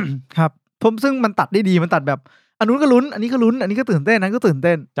ครับผมซึ่งมันตัดได้ดีมันตัดแบบอันนู้นก็ลุ้นอันนี้ก็ลุ้นอันนี้ก็ตื่นเต้นนั้นก็ตื่นเ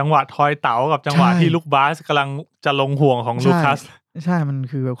ต้นจังหวะทอยเต๋ากับจังหวะที่ลูกบาสกำลังจะลงห่วงของลูคัสใช่มัน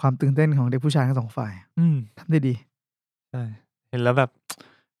คือแบบความตื่นเต้นของเด็กผู้ชายทั้งสองฝ่ายทำได้ดีใช่เห็นแล้วแบบ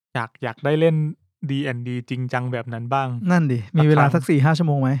อยากได้เล่น D&D จริงจังแบบนั้นบ้างนั่นดิมีเวลาสัก 4-5 ชั่ว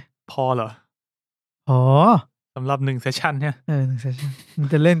โมงไหมพอเหรอสำหรับ1เซสชั่นเนี่ย1เซสชั่นมัน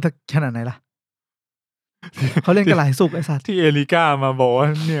จะเล่นขนาดไหนล่ะเขาเล่นกันหลายสุกไอ้สัตว์ที่เอลิก้ามาบอกว่า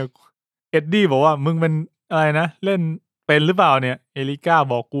เนี่ยเอ็ดดี้บอกว่ามึงเป็นอะไรนะเล่นเป็นหรือเปล่าเนี่ยเอลิก้า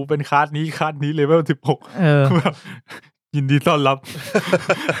บอกกูเป็นคลาสนี้เลเวล16แบบยินดีต้อนรับ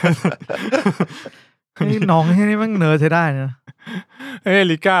น้องนี่มันเนิร์ดใช้ได้นะเอ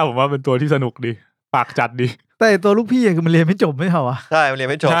ลิก้าผมว่าเป็นตัวที่สนุกดีปากจัดดีแต่ตัวลูกพี่คือมันเรียนไม่จบไม่เหรอวะใช่มันเรียน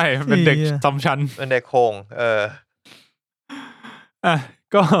ไม่จบใช่เป็นเด็กซ้ำชั้นเป็นเด็กโคง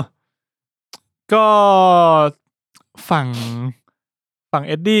ก็ฝั่งเ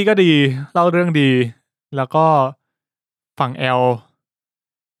อ็ดดี้ก็ดีเล่าเรื่องดีแล้วก็ฝั่งแอล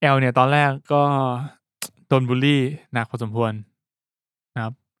เนี่ยตอนแรกก็โดนบูลลี่หนักพอสมควรนะค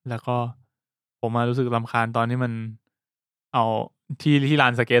รับแล้วก็ผมมารู้สึกรำคาญตอนที่มันเอาที่ลา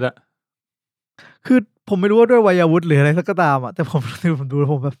นสเก็ตอะคือผมไม่รู้ว่าด้วยวัยวุฒิหรืออะไรสักก็ตามอะแต่ผมดูแล้ว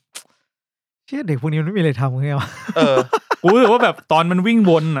ผมแบบเชี่ยเด็กพวกนี้มันไม่มีอะไรทำไงวะกูรู้สึกว่าแบบตอนมันวิ่ง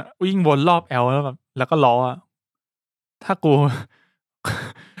วนรอบแอลแล้วแบบแล้วก็ล้ออะถ้ากู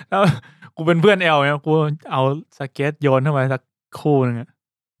แล้วกูเป็นเพื่อนแอลเนี่ยกูเอาสเก็ตโยนเข้าไปสักคู่นึงอะ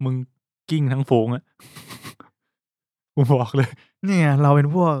มึงกิ้งทั้งฝูงอะกูบอกเลยเนี่ยเราเป็น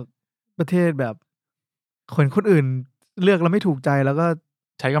พวกประเทศแบบคนอื่นเลือกแล้วไม่ถูกใจแล้วก็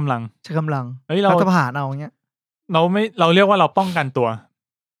ใช้กำลังเฮ้ยเรารัฐประหารเอาเงี้ยเราเรียกว่าเราป้องกันตัว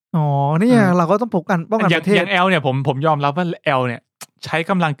อ๋อนี่ไงเราก็ต้องป้องกันประเทศอย่างแอลเนี่ยผมยอมรับว่าแอลเนี่ยใช้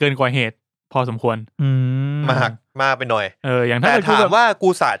กำลังเกินกว่าเหตุพอสมควรมากไปหน่อยอย่างถ้าถามว่ากู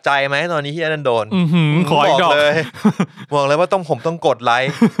สะใจไหมตอนนี้ที่นั่นโดนขออีกดอกเลยบอกเลยว่าผมต้องกดไลค์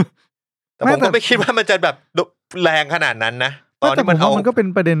แต่ผมก็ไม่คิดว่ามันจะแบบแรงขนาดนั้นนะตอนที่มันก็เป็น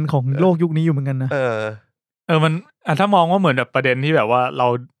ประเด็นของโลกยุคนี้อยู่เหมือนกันนะมันถ้ามองว่าเหมือนแบบประเด็นที่แบบว่าเรา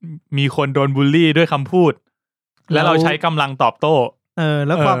มีคนโดนบูลลี่ด้วยคำพูดแล้วเราใช้กำลังตอบโต้แ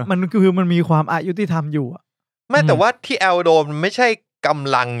ล้วความมันคือมันมีความอายุติธรรมอยู่ไม่แต่ว่าที่แอลโดนไม่ใช่ก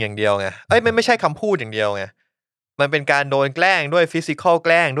ำลังอย่างเดียวไงไม่ใช่คำพูดอย่างเดียวไงมันเป็นการโดนแกล้งด้วยฟิสิกอลแก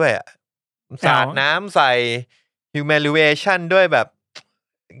ล้งด้วยสาดน้ำใส่ humiliation ด้วยแบบ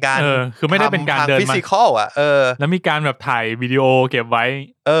การคือไม่ได้เป็นการเดินมา physical แล้วมีการแบบถ่ายวิดีโอเก็บไว้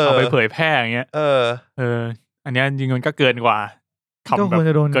เอาไปเผยแพร่อย่างเงี้ยอันนี้จริงๆมันก็เกินกว่าคำแบบ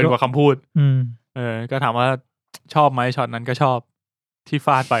เกินกว่าคำพูดก็ถามว่าชอบไหมช็อตนั้นก็ชอบที่ฟ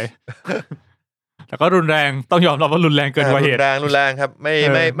าดไปแต่ก็รุนแรงต้องยอมรับว่ารุนแรงเกินกว่าเหตุรุนแรงครับไม่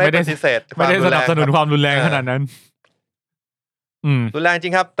ได้ปฏิเสธไม่ได้สนับสนุนความรุนแรงขนาดนั้นรุนแรงจริ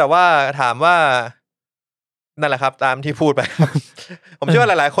งครับแต่ว่าถามว่านั่นแหละครับตามที่พูดไป ผมเชื่อว่า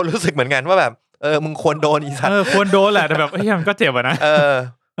หลายๆคนรู้สึกเหมือนกันว่าแบบมึงควรโดนอีสัตว์ควรโดนแหละแต่แบบมันก็เจ็บอ่ะนะ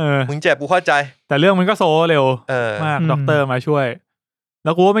มึงเจ็บกูเข้าใจแต่เรื่องมันก็โซเร็วมากด็อกเตอร์มาช่วยแ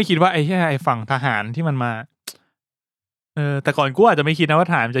ล้วกูก็ไม่คิดว่าไอ้ฝั่งทหารที่มันมาแต่ก่อนกูอาจจะไม่คิดนะว่า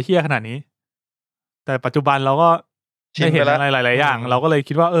ทหารจะเหี้ยขนาดนี้แต่ปัจจุบันเราก็ได้เห็นอะไรหลายๆอย่างเราก็เลย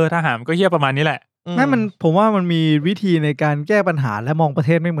คิดว่าทหารก็เหี้ยประมาณนี้แหละผมว่ามันมีวิธีในการแก้ปัญหาและมองประเ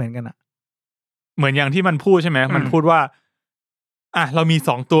ทศไม่เหมือนกันเหมือนอย่างที่มันพูดใช่ไหมมันพูดว่าเรามี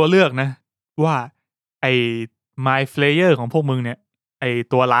2ตัวเลือกนะว่าไอ้ My Slayer ของพวกมึงเนี่ยไอ้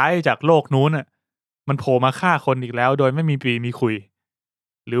ตัวร้ายจากโลกนู้นมันโผล่มาฆ่าคนอีกแล้วโดยไม่มีปีมีคุย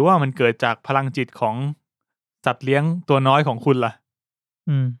หรือว่ามันเกิดจากพลังจิตของสัตว์เลี้ยงตัวน้อยของคุณล่ะ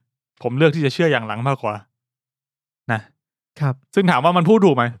ผมเลือกที่จะเชื่ออย่างหลังมากกว่านะครับซึ่งถามว่ามันพูด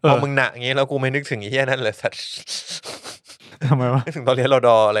ถูกไหมพอมึงหนักอย่างนี้แล้วกูไม่นึกถึงไอ้เหี้ยนั่นเลยสัตว์ทำไมวะนึกถึงตอนเรียนรด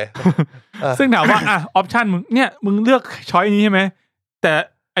เลยซึ่งถามว่าออปชันมึงเลือกช้อยนี้ใช่ไหมแต่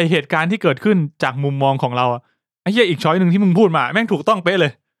ไอเหตุการณ์ที่เกิดขึ้นจากมุมมองของเราไอ้เหี้ยอีกช้อยนึงที่มึงพูดมาแม่งถูกต้องเป๊ะเล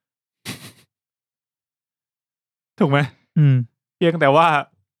ยถูกไหมเพียงแต่ว่า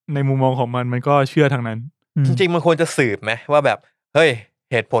ในมุมมองของมันก็เชื่อทางนั้นจริงๆมันควรจะสืบไหมว่าแบบเฮ้ย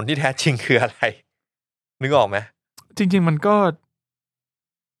เหตุผลที่แท้จริงคืออะไรนึกออกไหมจริงๆมันก็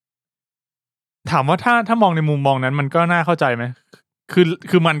ถามว่าถ้ามองในมุมมองนั้นมันก็น่าเข้าใจไหม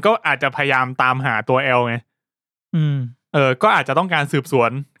คือมันก็อาจจะพยายามตามหาตัว L ไงก็อาจจะต้องการสืบสว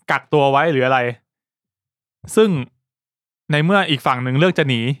นกักตัวไว้หรืออะไรซึ่งในเมื่ออีกฝั่งหนึ่งเลือกจะ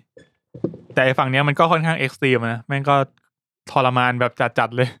หนีแต่ฝั่งเนี้ยมันก็ค่อนข้างเอ็กซ์ตรีมนะแม่งก็ทรมานแบบจัด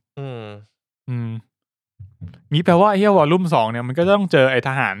ๆเลยนี่แปลว่าไอ้เหี้ยวอลลุ่ม2เนี่ยมันก็ต้องเจอไอ้ท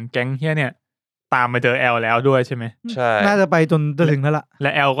หารแก๊งเหี้ยเนี่ยตามมาเจอ L แล้วด้วยใช่ไหมใช่น่าจะไปจนถึงนั่นละแล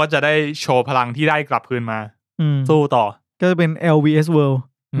ะ L ก็จะได้โชว์พลังที่ได้กลับคืนมาสู้ต่อก็จะเป็น LVS World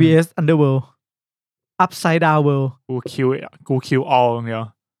vs Underworld Upside Down World กูคิว all อย่างเดียว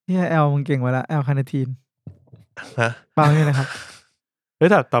เนี่ย L มันเก่งไว้ละ L คานาทีนเปล่านี่นะครับ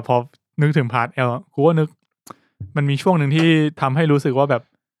แต่พอนึกถึงพาร์ท L กูก็นึกมันมีช่วงหนึ่งที่ทำให้รู้สึกว่าแบบ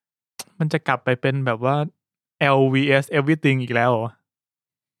มันจะกลับไปเป็นแบบว่า LVS everything อีกแล้ว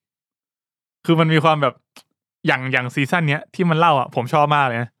คือมันมีความแบบอย่างซีซั่นเนี้ยที่มันเล่าผมชอบมาก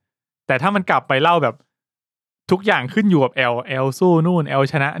เลยนะแต่ถ้ามันกลับไปเล่าแบบทุกอย่างขึ้นอยู่กับ L สู้นู่น L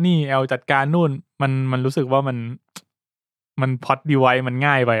ชนะนี่ L จัดการนู่นมันรู้สึกว่ามันพล็อตดีไว้มัน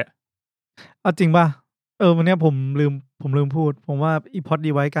ง่ายไปเอาจริงป่ะวันนี้ผมลืมพูดผมว่าอีพล็อต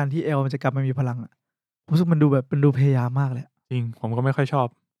ดีไว้การที่ L มันจะกลับมามีพลังผมรู้สึกมันดูแบบมันดูพยายามมากเลยจริงผมก็ไม่ค่อยชอบ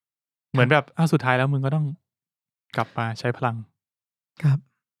เหมือนแบบสุดท้ายแล้วมึงก็ต้องกลับมาใช้พลังครับ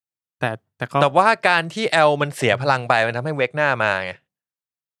แต่ว่าการที่ L มันเสียพลังไปมันทำให้เวกหน้ามาไง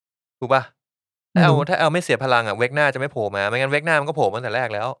ถูกป่ะถ้า L ไม่เสียพลังเวกหน้าจะไม่โผล่มาไม่งั้นเวกหน้ามันก็โผล่มาตั้งแต่แรก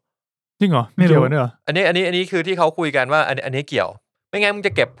แล้วจริงเหรอไม่เกี่ยวกันเหรออันนี้คือที่เขาคุยกันว่าอันนี้เกี่ยวไม่งั้นมึงจ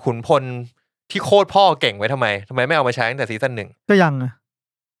ะเก็บขุนพลที่โคตรพ่อเก่งไว้ทำไมไม่เอามาใช้ตั้งแต่ซีซั่น1ก็ยัง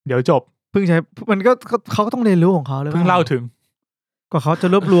เดี๋ยวจบเพิ่งใช้มันก็เขาก็ต้องเรียนรู้ของเขาเลยเพิ่งเล่าถึงกว่าเขาจะ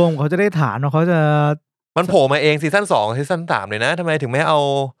รวบรวมเขาจะได้ฐานเขาจะมันโผล่มาเองซีซั่น2ซีซั่น3เลยนะทำไมถึงไม่เอา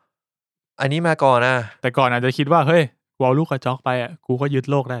อันนี้มาก่อนแต่ก่อนอาจจะคิดว่าเฮ้ยกูเอาลูกกระจอกไปกูก็ยึด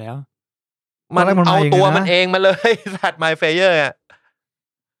โลกได้แล้วมันเอาตัวมันเองมาเลยสัตว์ My Fair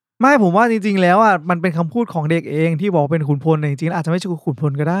ไม่ผมว่าจริงๆแล้วมันเป็นคำพูดของเด็กเองที่บอกเป็นขุนพลจริงๆอาจจะไม่ใช่ขุนพ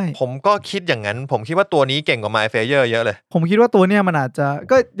ลก็ได้ผมก็คิดอย่างนั้นผมคิดว่าตัวนี้เก่งกว่า My Fair เยอะเลยผมคิดว่าตัวเนี้ยมันอาจจะ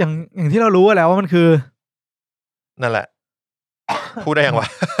ก็อย่างที่เรารู้แล้วว่ามันคือนั่นแหละพูดได้ยังวะ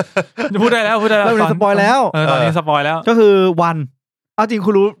พูดได้แล้วเราสปอยแล้วตอนนี้สปอยแล้วก็คือวัน เอาจริง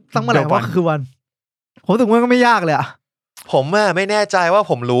คุณรู้ตั้งเมื่อไหร่ว่าคือวันผมถึงว่าก็ไม่ยากเลยอะผมไม่แน่ใจว่า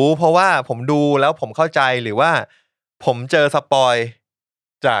ผมรู้เพราะว่าผมดูแล้วผมเข้าใจหรือว่าผมเจอสปอย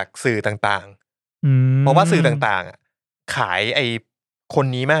จากสื่อต่างๆเพราะว่าสื่อต่างๆขายไอ้คน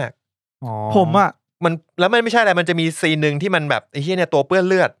นี้มากผมอะมันแล้วมันไม่ใช่อะไรมันจะมีซีนนึงที่มันแบบไอ้เหี้ยเนี่ยตัวเปื้อน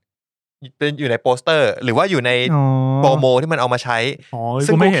เลือดเป็นอยู่ในโปสเตอร์หรือว่าอยู่ในโปรโมที่มันเอามาใช้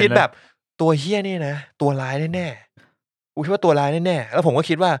ซึ่งกูคิดแบบตัวเหี้ยนี่นะตัวร้ายแน่ๆกูคิดว่าตัวร้ายแน่ๆแล้วผมก็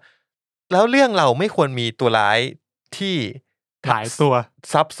คิดว่าแล้วเรื่องเราไม่ควรมีตัวร้ายที่หลายตัว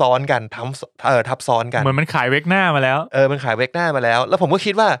ซับซ้อนกันทับซ้อนกันเหมือนมันขายเวกหน้ามาแล้วมันขายเวกหน้ามาแล้วแล้วผมก็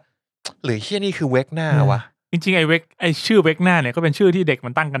คิดว่าหรือเหี้ยนี่คือเวกหน้าวะจริงๆไอชื่อเวกหน้าเนี่ยก็เป็นชื่อที่เด็กมั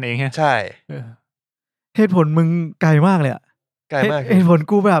นตั้งกันเองฮะใช่เหตุผลมึงไกลมากเลยอะไกลมากเหตุผล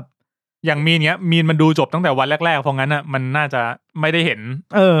กูแบบอย่างมีนมันดูจบตั้งแต่วันแรกๆเพราะงั้นอ่ะมันน่าจะไม่ได้เห็น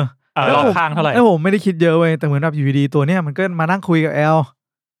รอบข้างเท่าไหร่แล้วผมไม่ได้คิดเยอะเว้ยแต่เหมือนแบบอยู่ดีตัวเนี้ยมันก็มานั่งคุยกับแอล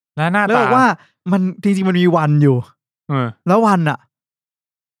แล้วหน้าตาแล้วบอกว่ามันจริงๆมันมีวันอยู่แล้ววันอ่ะ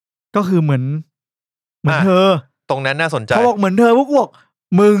ก็คือเหมือนเธอตรงนั้นน่าสนใจเขาบอกเหมือนเธอพวกบอก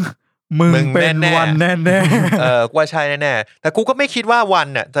มึงเป็นวันแน่ๆว่าใช่แน่ๆแต่กูก็ไม่คิดว่าวัน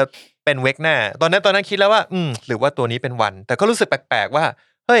น่ะจะเป็นเวกหน้าตอนนั้นคิดแล้วว่าหรือว่าตัวนี้เป็นวันแต่ก็รู้สึกแปลกๆว่า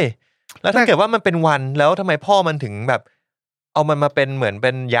เฮ้ยแล้วถ้าเกิดว่ามันเป็นวันแล้วทำไมพ่อมันถึงแบบเอามันมาเป็นเหมือนเป็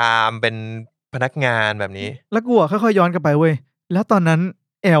นยามเป็นพนักงานแบบนี้แล้วกูค่อยๆย้อนกลับไปเว้ยแล้วตอนนั้น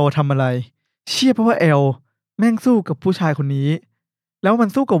แอลทำอะไรเชื่อเพราะว่าแอลแม่งสู้กับผู้ชายคนนี้แล้วมัน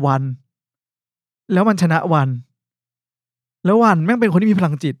สู้กับวันแล้วมันชนะวันแล้ววันแม่งเป็นคนที่มีพลั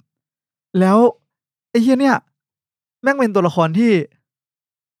งจิตแล้วไอ้เหี้ยเนี่ยแม่งเป็นตัวละครที่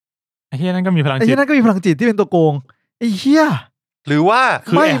ไอ้เหี้ยนั่นก็มีพลังจิตไอ้เหี้ยนั่นก็มีพลังจิตที่เป็นตัวโกงไอ้เหี้ยหรือว่า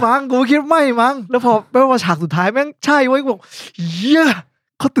ไม่มั้งกูคิดไม่มั้งแล้วพอฉากสุดท้ายแม่งใช่เว้ยบอกเหี้ย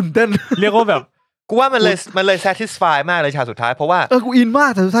เขาตื่นเต้นเรียกว่าแบบกูว่ามันเลย satisfy มากเลยฉากสุดท้ายเพราะว่ากูอินมา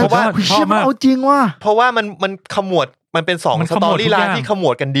กแต่สุดท้ายเพราะว่าเชี่ยมันเอาจริงว่ะเพราะว่ามันขมวดมันเป็น2สตอรี่ไลน์ที่ขม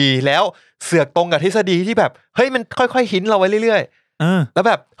วดกันดีแล้วเสือกตรงกับทฤษฎีที่แบบเฮ้ยมันค่อยๆหินเราไว้เรื่อยๆแล้ว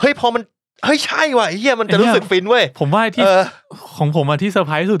แบบเฮ้ยพอมันเฮ้ยใช่ว่ะไอ้เหี้ยมันจะรู้สึกฟินเว้ยผมว่าที่ของผมที่เซอร์ไ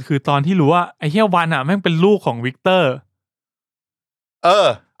พรส์สุดคือตอนที่รู้ว่าไอ้เหี้ยวันแม่งเป็นลูกของวิกเตอร์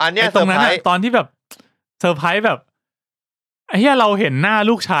อันเนี้ยตรงนั้นตอนที่แบบเซอร์ไพรส์แบบไอ้เหี้ยเราเห็นหน้า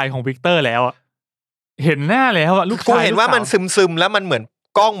ลูกชายของวิกเตอร์แล้วเห็นหน้าแล้วลูกชายกูเห็นว่ามันซึมๆแล้วมันเหมือน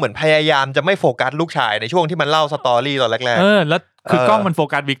กล้องเหมือนพยายามจะไม่โฟกัสลูกชายในช่วงที่มันเล่าสตอรี่ตอนแรกๆแล้วคือกล้องมันโฟ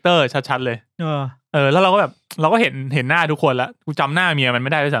กัสวิกเตอร์ชัดๆเลยแล้วเราก็แบบเราก็เห็นหน้าทุกคนแล้วกูจำหน้าเมียมันไ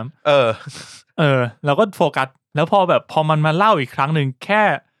ม่ได้ด้วยซ้ำเราก็โฟกัสแล้วพอมันมาเล่าอีกครั้งหนึ่งแค่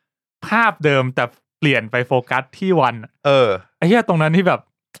ภาพเดิมแต่เปลี่ยนไปโฟกัสที่วันไอ้เหี้ยตรงนั้นที่แบบ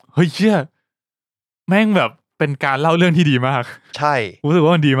เฮ้ยเชี่ยแม่งแบบเป็นการเล่าเรื่องที่ดีมากใช่รู้สึกว่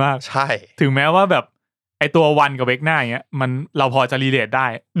ามันดีมากใช่ถึงแม้ว่าแบบไอตัววันกับเวกหน้าอย่างเงี้ยมันเราพอจะรีเลทได้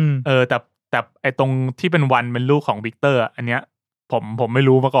แต่ไอตรงที่เป็นวันเป็นลูกของวิกเตอร์อันเนี้ยผมไม่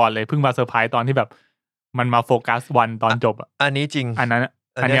รู้มาก่อนเลยเพิ่งมาเซอร์ไพรส์ตอนที่แบบมันมาโฟกัสวันตอนจบอันนี้จริงอันเ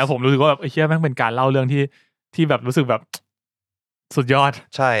นี้ยผมรู้สึกว่าแบบไอ้เชี่ยแม่งเป็นการเล่าเรื่องที่แบบรู้สึกแบบสุดยอด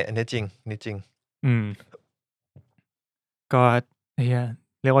ใช่อันนี้จริงนี่จริงก็ไอ้เหี้ย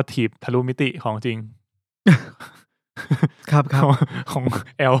เรียกว่าถีบทะลุมิติของจริงครับของ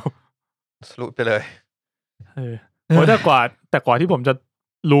แอลทะลุไปเลยโอ้แต่กว่าที่ผมจะ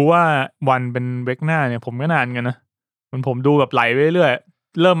รู้ว่าวันเป็นเวกหน้าเนี่ยผมก็นานกันนะผมดูแบบไหลไปเรื่อย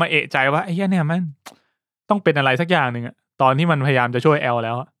เริ่มมาเอะใจว่าไอ้เหี้ยเนี่ยมันต้องเป็นอะไรสักอย่างหนึ่งอะตอนที่มันพยายามจะช่วยแอลแ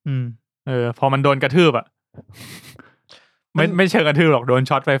ล้วพอมันโดนกระทืบอะไม่เชิงกระทืบหรอกโดน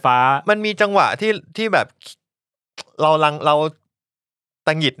ช็อตไฟฟ้ามันมีจังหวะที่แบบเรา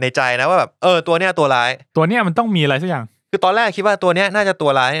ตังหงิดในใจนะว่าแบบตัวเนี้ยตัวร้ายตัวเนี้ยมันต้องมีอะไรสักอย่างคือตอนแรกคิดว่าตัวเนี้ยน่าจะตั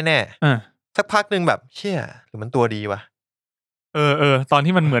วร้ายแน่ๆสักพักนึงแบบเชี่ยหรือมันตัวดีวะตอน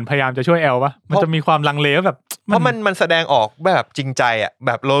ที่มันเหมือนพยายามจะช่วยแอลวะมันจะมีความลังเลแบบเพราะมันแสดงออกแบบจริงใจอ่ะแ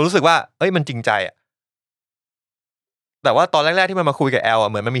บบเรารู้สึกว่าเอ้ยมันจริงใจอ่ะแต่ว่าตอนแรกๆที่มันมาคุยกับแอลอ่ะ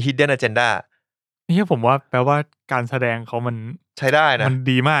เหมือนมันมี hidden agenda นี่ผมว่าแปลว่าการแสดงเขามันใช้ได้นะมัน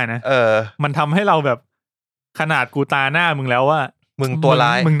ดีมากนะมันทำให้เราแบบขนาดกูตาหน้ามึงแล้วว่ามึงตัวร้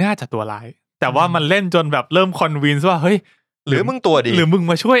ายมึงน่าจะตัวร้ายแต่ว่ามันเล่นจนแบบเริ่มคอนวินส์ว่าเฮ้ยหรือมึงตัวดีหรือมึง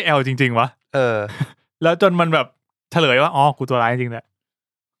มาช่วยแอลจริงๆวะแล้วจนมันแบบเฉลยว่าอ๋อกูตัวร้ายจริงแหละ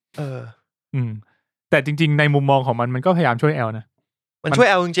แต่จริงๆในมุมมองของมันก็พยายามช่วยแอลนะมันช่วย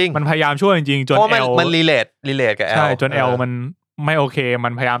แอลจริงๆมันพยายามช่วยจริงๆจนแอลมันรีเลทกับแอลใช่จนแอลมันไม่โอเคมั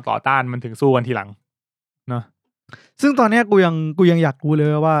นพยายามต่อต้านมันถึงสู้กันทีหลังเนาะซึ่งตอนนี้กูยังอยากรู้เลย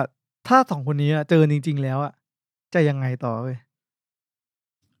ว่าถ้าสองคนนี้เจอจริงๆแล้วอ่ะจะยังไงต่อเว้ย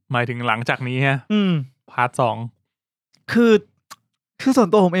หมายถึงหลังจากนี้ฮะพาร์ท 2คือส่วน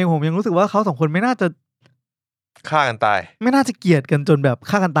ตัวผมเองผมยังรู้สึกว่าเขาสองคนไม่น่าจะ ฆ่ากันตาย ไม่น่าจะเกลียดกันจนแบบ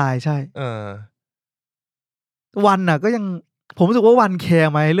ฆ่ากันตายใช่วันน่ะก็ยังผมรู้สึกว่าวันแค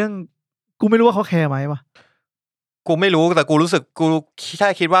ร์ไหมเรื่องกูไม่รู้ว่าเขาแคร์ไหมวะกูไม่รู้แต่กูรู้สึกกูแค่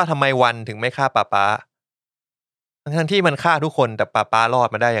คิดว่าทำไมวันถึงไม่ฆ่าป๊าทั้งที่มันฆ่าทุกคนแต่ป๊ารอด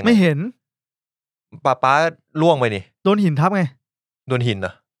มาได้ยังไงไม่เห็นป๊าล่วงไปนี่โดนหินทับไงโดนหินเหร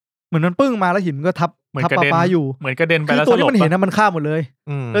อเหมือนมันปึ้งมาแล้วหินก็ทับป๊าอยู่เหมือนกระเด็นไปแล้วตัวที่มันเห็นนะมันฆ่าหมดเลย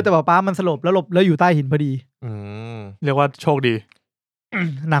แต่ป๊ามันสลบแล้วหลบแล้วอยู่ใต้หินพอดีเรียกว่าโชคดี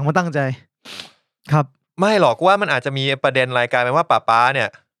หนังมันตั้งใจครับไม่หรอกว่ามันอาจจะมีประเด็นรายการเป็นว่าป๊าเนี่ย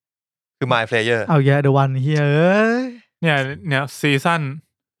คือ My Player เอาแย่เดอะวันเฮียเนี่ยซีซั่น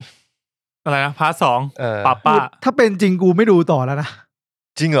อะไรนะพาร์ท 2ป้าถ้าเป็นจริงกูไม่ดูต่อแล้วนะ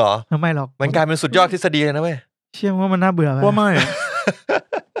จริงเหรอไม่หรอกมันกลายเป็นสุดยอดทฤษฎีเลยนะเว้ยเชื่อว่ามันน่าเบื่อว่าไม่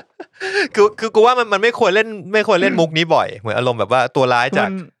คือกูว่ามันไม่ควรเล่นมุกนี้บ่อยเหมือนอารมณ์แบบว่าตัวร้ายจาก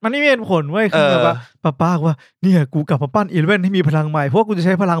มันไม่มีผลเว้ยคือแบบว่าป้าว่าเนี่ยกูกลับมาปั้นอีเลเว่นให้มีพลังใหม่เพราะกูจะใ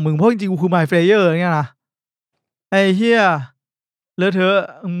ช้พลังมึงเพราะจริงๆกูคือ My Player เงี้ยนะไอ้เหี้ยเลอะเทอะ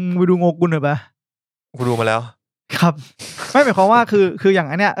ไปดูงกกูหน่อยปะกูดูมาแล้วครับไม่หมายความว่าคืออย่าง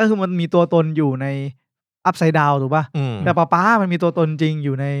อันเนี้ยก็คือมันมีตัวตนอยู่ในอัพไซด์ดาวถูกป่ะแต่ป้ามันมีตัวตนจริงอ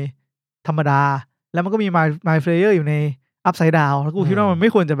ยู่ในธรรมดาแล้วมันก็มี My Player อยู่ในอัพไซด์ดาวแล้วกูคิดว่ามันไ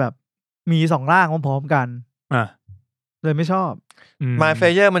ม่ควรจะแบบมี2ร่างพร้อมๆกันเลยไม่ชอบ My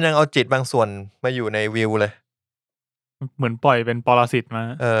Player มันยังเอาจิตบางส่วนมาอยู่ในวิวเลยเหมือนปล่อยเป็นปรสิตมา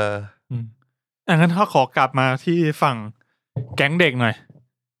งั้นถ้าขอกลับมาที่ฝั่งแก๊งเด็กหน่อย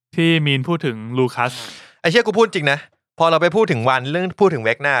ที่มีนพูดถึงลูคัสไอ้เชี่ยกูพูดจริงนะพอเราไปพูดถึงวันเรื่องพูดถึงเว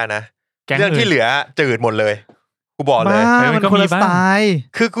กหน้านะเรื่องที่เหลือจืดหมดเลยกูบอกเลยมันคนละสไตล์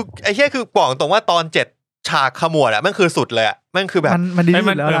คือกูไอ้เชี่ยคือบอกตรงว่าตอน7ฉากขมวดอะมันคือสุดเลยอะมันคือแบบมันดี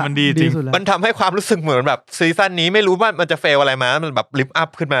สุดแล้วมันดีจริงมันทำให้ความรู้สึกเหมือนแบบซีซั่นนี้ไม่รู้ว่ามันจะเฟลอะไรมามันแบบลิฟต์อัพ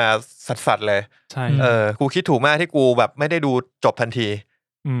ขึ้นมาสัสๆเลยใช่กูคิดถูกมากที่กูแบบไม่ได้ดูจบทันที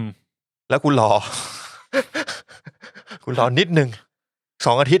แล้วกูรอนิดนึง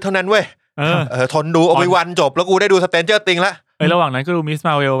2 อาทิตย์เท่านั้นเว้ยทนดูObi-Wanจบแล้วกูได้ดู Stranger Things ละระหว่างนั้นก็ดู Miss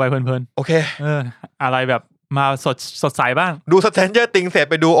Marvel ไปเพลินๆโอเคอะไรแบบมาสดใสบ้างดู Stranger Things เสร็จ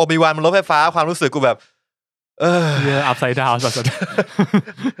ไปดูObi-Wan มันรถไฟฟ้าความรู้สึกกูแบบอัพไซด์ดาวน์สุด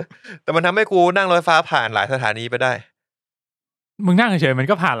ๆแต่มันทำให้กูนั่งรถไฟฟ้าผ่านหลายสถานีไปได้มึงนั่งเฉยๆมัน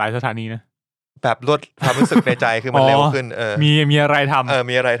ก็ผ่านหลายสถานีนะแบบลดความรู้สึกในใจคือมันเร็วขึ้นมีอะไรทำ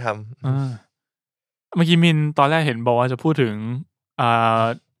มีอะไรทำเมื่อกี้มินตอนแรกเห็นบอกว่าจะพูดถึง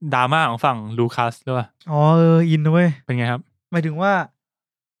ดราม่าของฝั่งลูคัสด้วยอินเว้ยเป็นไงครับหมายถึงว่า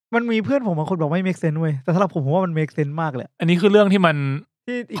มันมีเพื่อนผมบางคนบอกไม่ make sense เว้ยแต่สำหรับผมว่ามัน make sense มากเลยอันนี้คือเรื่องที่มัน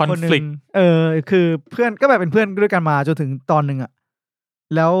ที่อีกคนนึงคือเพื่อนก็แบบเป็นเพื่อนด้วยกันมาจนถึงตอนนึงอ่ะ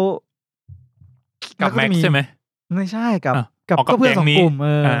แล้วกับแม็กใช่ไหมไม่ใช่กับก็เพื่อน2 กลุ่ม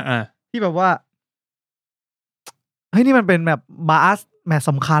ที่แบบว่าเฮ้ยนี่มันเป็นแบบบาสแมตช์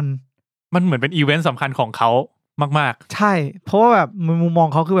สำคัญมันเหมือนเป็นอีเวนต์สำคัญของเขามากๆใช่เพราะว่าแบบมุมมอง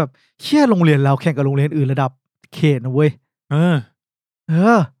เขาคือแบบเชี่ยโรงเรียนเราแข่งกับโรงเรียนอื่นระดับเขตนะเว้ย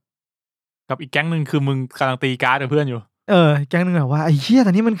กับอีกแก๊งนึงคือมึงกำลังตีการ์ดกับเพื่อนอยู่แก๊งนึงแบบว่าไอ้เชี่ยแ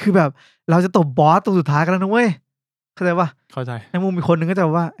ต่นี่มันคือแบบเราจะตบบอสตัวสุดท้ายกันแล้วนะเว้ยเข้าใจปะเข้าใจในมุมมีคนนึงก็จะ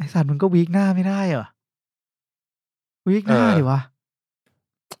ว่าไอ้สัตว์มันก็วีคหน้าไม่ได้เหรอวีคหน้าดิวะ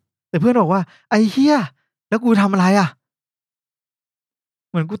แต่เพื่อนบอกว่าไอ้เชี่ยแล้วกูทำอะไรอ่ะ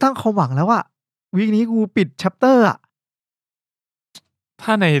เหมือนกูตั้งความหวังแล้วอะวีคนี้กูปิดชัปเตอร์อะถ้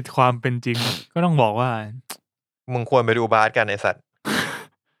าในความเป็นจริงก็ต้องบอกว่ามึงควรไปดูบาสกันไอ้สัตว์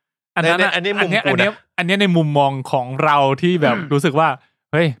อันนี้มุมกูนะอันนี้ในมุมมองของเราที่แบบรู้สึกว่า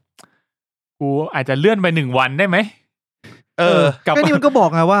เฮ้ยกูอาจจะเลื่อนไป1 วันได้ไหมกับนี่มันก็บอก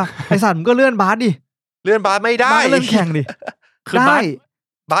ไงว่าไอ้สัตว์มึงก็เลื่อนบาสดิเลื่อนบาสไม่ได้เลื่อนแข่งดิได้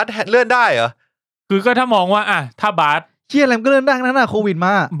บาสเลื่อนได้เหรอคือก็ถ้ามองว่าถ้าบาสเชี่ยอะไรมันก็เลื่อนได้นั่นน่ะโควิดม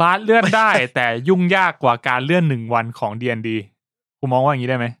าบาสเลื่อนได้แต่ยุ่งยากกว่าการเลื่อน1 วันของ D&D กูมองว่าอย่างนี้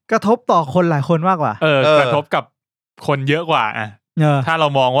ได้ไหมกระทบต่อคนหลายคนมากกว่ากระทบกับคนเยอะกว่าถ้าเรา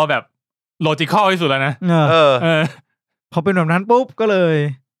มองว่าแบบโลจิคอลที่สุดแล้วนะพอเป็นแบบนั้นปุ๊บก็เลย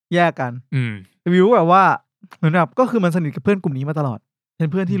แยกกันวิวแบบว่าเหมือนแบบก็คือมันสนิทกับเพื่อนกลุ่มนี้มาตลอดเป็น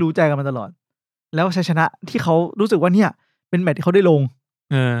เพื่อนที่รู้ใจกันมาตลอดแล้วชัยชนะที่เขารู้สึกว่าเนี่ยเป็นแมตช์ที่เขาได้ลง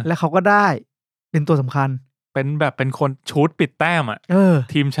และเขาก็ได้เป็นตัวสำคัญเป็นคนชูดปิดแต้ม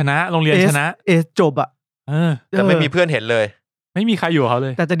ทีมชนะโรงเรียนชนะจบแต่ไม่มีเพื่อนเห็นเลยไม่มีใครอยู่เขาเล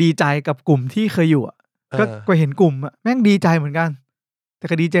ยแต่จะดีใจกับกลุ่มที่เคยอยู่ก็เห็นกลุ่มแม่งดีใจเหมือนกันแต่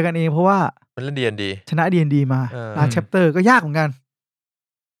ก็ดีใจกันเองเพราะว่ามันเล่น D&D ชนะ D&D มาแชปเตอร์ก็ยากเหมือนกัน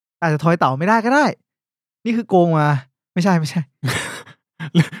อาจจะทอยเต่าไม่ได้ก็ได้นี่คือโกงมาไม่ใช่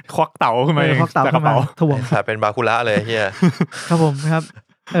ควักเต่าขึ้นมาควักเต่าขึ้นมาถ่วงเป็นบาคุระเลยเฮียครับผมครับ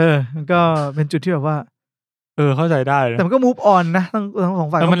มันก็เป็นจุดที่แบบว่า เข้าใจได้นะแต่มันก็ move on นะทั้งสอง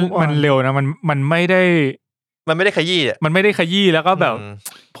ฝ่ายก็ move on มันเร็วนะมันไม่ได้ขยี้อ่ะมันไม่ได้ขยี้แล้วก็แบบ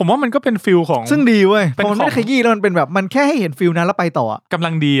ผมว่ามันก็เป็นฟิลของซึ่งดีเว้ยเพราะมันไม่ได้ขยี้แล้วมันเป็นแบบมันแค่ให้เห็นฟิลนั้นแล้วไปต่อกำลั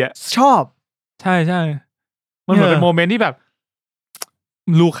งดีอ่ะชอบใช่มันเหมือนเป็นโมเมนต์ที่แบบ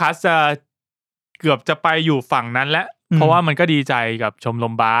ลูคัสจะเกือบจะไปอยู่ฝั่งนั้นแล้วเพราะว่ามันก็ดีใจกับชมร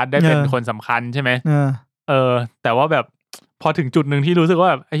มบาสได้เป็นคนสำคัญใช่ไหมแต่ว่าแบบพอถึงจุดหนึ่งที่รู้สึกว่า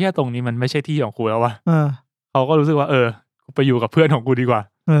แบบไอ้เหี้ยตรงนี้มันไม่ใช่ที่ของกูแล้วว่ะเขาก็รู้สึกว่ากูไปอยู่กับเพื่อนของกูดีกว่า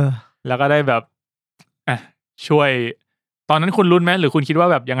แล้วก็ได้แบบช่วยตอนนั้นคุณลุ้นไหมหรือคุณคิดว่า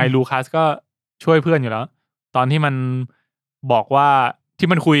แบบยังไงลูคัสก็ช่วยเพื่อนอยู่แล้วตอนที่มันบอกว่าที่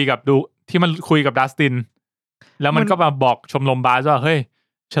มันคุยกับดัสตินแล้วมันก็มาบอกชมรมบาสว่าเฮ้ย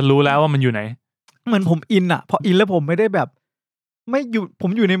ฉันรู้แล้วว่ามันอยู่ไหนเหมือนผมอินอ่ะพออินแล้วผมไม่ได้แบบผม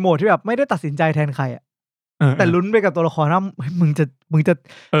อยู่ในโหมดที่แบบไม่ได้ตัดสินใจแทนใครอ่ะแต่ลุ้นไปกับตัวละครว่ามึงจะ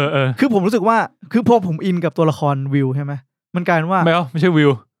คือผมรู้สึกว่าคือพอผมอินกับตัวละครวิวใช่ไหมมันกลายเป็นว่าไม่ใช่วิ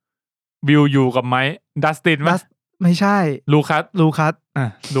วอยู่กับไมค์ดัสตินมั้ยไม่ใช่ลูคัสลูคั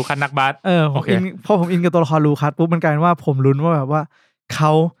สนักบาสโอเคพอผมอินกับตัวละครลูคัสปุ๊บมันกลายเป็นว่าผมลุ้นว่าแบบว่าเข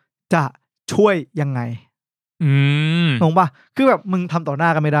าจะช่วยยังไงงงป่ะคือแบบมึงทำต่อหน้า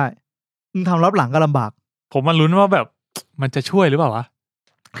ก็ไม่ได้มึงทำรับหลังก็ลำบากผมมันลุ้นว่าแบบมันจะช่วยหรือเปล่าวะ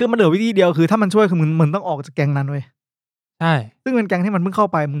คือมันเหลือวิธีเดียวคือถ้ามันช่วยคือมึงต้องออกจากแก๊งนั้นเว้ยใช่ซึ่งเป็นแก๊งที่มันเพิ่งเข้า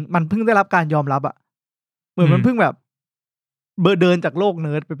ไปมันเพิ่งได้รับการยอมรับอ่ะเหมือนมันเพิ่งแบบเดินจากโลกเ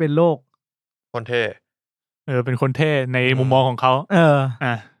นิร์ดไปเป็นโลกคนเท่เป็นคนเท่ในมุมมองของเขา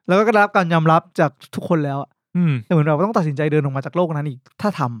แล้วก็ได้รับการยอมรับจากทุกคนแล้วแต่เหมือนเราต้องตัดสินใจเดินออกมาจากโลกนั้นอีกถ้า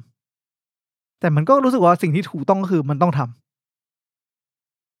ทำแต่มันก็รู้สึกว่าสิ่งที่ถูกต้องก็คือมันต้องท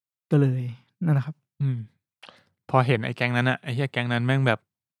ำก็เลยนั่นนะครับพอเห็นไอ้แก๊งนั้นอะไอ้เหี้ยแก๊งนั้นแม่งแบบ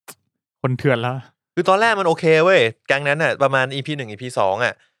คนเถื่อนแล้วคือตอนแรกมันโอเคเว้ยแก๊งนั้นอะประมาณ EP 1 EP 2อ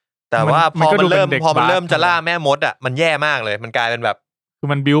ะแต่ว่าพอมันเริ่มจะล่าแม่มดอะมันแย่มากเลยมันกลายเป็นแบบคือ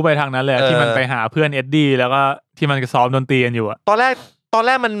มันบิ้วไปทางนั้นเลยที่มันไปหาเพื่อนเอ็ดดี้แล้วก็ที่มันซ้อมดนตรีกันอยู่อะตอนแ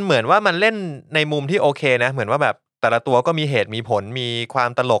รกมันเหมือนว่ามันเล่นในมุมที่โอเคนะเหมือนว่าแบบแต่ละตัวก็มีเหตุมีผลมีความ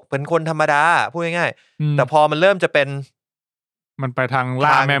ตลกเป็นคนธรรมดาพูดง่ายๆแต่พอมันเริ่มจะเป็นมันไปทางล่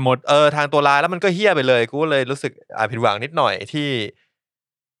าแม่มดทางตัวร้ายแล้วมันก็เหี้ยไปเลยกูเลยรู้สึกผิดหวังนิดหน่อยที่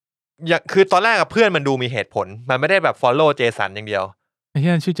คือตอนแรกกับเพื่อนมันดูมีเหตุผลมันไม่ได้แบบ follow เจสันอย่างเดียวไอ้เหี้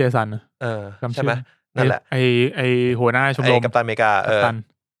ยชื่อเจสันใช่ไหมนั่นแหละไอหัวหน้าชมรมกัปตันอเมริกา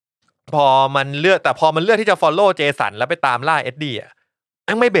พอมันเลือกที่จะ follow เจสันแล้วไปตามล่าเอ็ดดี้อ่ะ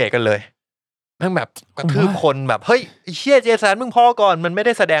ไม่เบรกกันเลยแม่งแบบกระทืบคนแบบเฮ้ยไอ้เชี่ยเจสันมึงพอก่อนมันไม่ไ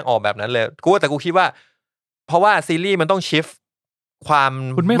ด้แสดงออกแบบนั้นเลยแต่กูคิดว่าเพราะว่าซีรีส์มันต้องชิฟความ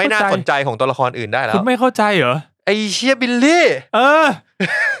ไม่น่าสนใจของตัวละครอื่นได้แล้วคุณไม่เข้าใจเหรอไอ้เชี่ยบิลลี่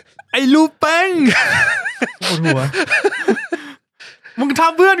ไอ้ลูเป้งปวดหัวมึงท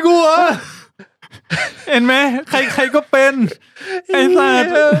ำเพื่อนกูเหรอเห็นไหมใครก็เป็นไอ้สัต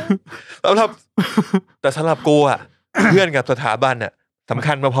ว์แต่สำหรับกูอ่ะเพื่อนกับสถาบันอ่ะสำ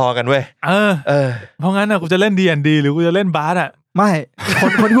คัญพอๆกันเว้ยเพราะงั้นอ่ะกูจะเล่น D&D หรือกูจะเล่นบาสอ่ะไม่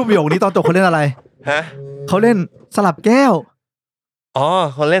คนที่พูดประโยคนี้ตอนจบเขาเล่นอะไรฮะเขาเล่นสลับแก้ว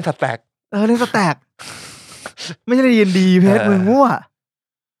เขาเล่นสแต็กเล่นสแต็กไม่ใช่ D&D เพชรมึงมั่ว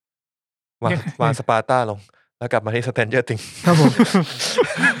วางสปาร์ต้าลงแล้วกลับมาที่ Stranger Things ครับผม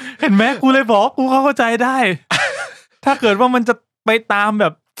เห็นไหมกูเลยบอกกูเข้าใจได้ ถ้าเกิดว่ามันจะไปตามแบ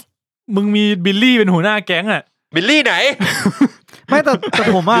บมึงมีบิลลี่เป็นหัวหน้าแก๊งอะบิลลี่ไหน ไม่แต่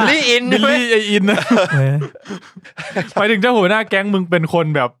ผมว่าบิลลี่อินไออินนะหมายถึงเจ้าหัวหน้าแก๊งมึงเป็นคน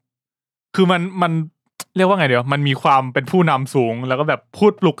แบบคือมันเรียกว่าไงเดี๋ยวมันมีความเป็นผู้นำสูงแล้วก็แบบพู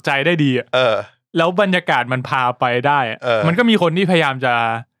ดปลุกใจได้ดีอะแล้วบรรยากาศมันพาไปได้มันก็มีคนที่พยายามจะ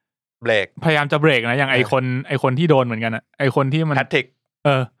เบรกนะอย่างไอคนที่โดนเหมือนกันอะไอคนที่มันแพทริกเ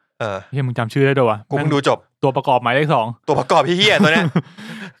ฮ้ยมึงจำชื่อได้ด้วยวะกูเพิ่งดูจบตัวประกอบหมายเลข2ตัวประกอบพี่เหี้ยตัวเนี้ย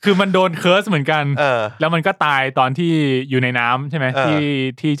คือมันโดนเคิร์สเหมือนกันแล้วมันก็ตายตอนที่อยู่ในน้ำใช่ไหม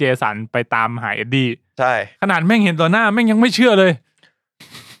ที่เจสันไปตามหาเอ็ดดี้ใช่ขนาดแม่งเห็นต่อหน้าแม่งยังไม่เชื่อเลย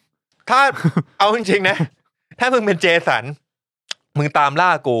ถ้าเอาจริงๆนะถ้ามึงเป็นเจสันมึงตามล่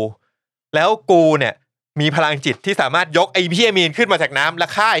ากูแล้วกูเนี่ยมีพลังจิตที่สามารถยกไอ้เหี้ยมีนขึ้นมาจากน้ำและ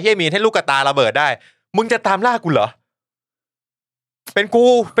ฆ่าไอ้เหี้ยมีนให้ลูกกระตาระเบิดได้มึงจะตามล่ากูเหรอเป็นกู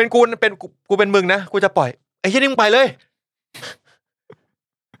เป็นมึงนะกูจะปล่อยไอ้เหี้ยนี่มึงไปเลย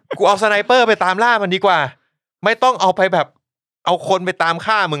กูเอาสไนเปอร์ไปตามล่ามันดีกว่าไม่ต้องเอาไปแบบเอาคนไปตาม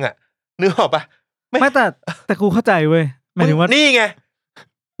ฆ่ามึงอ่ะนึกออกปะไม่แต่กูเข้าใจเว้ยหมายถึงว่านี่ไง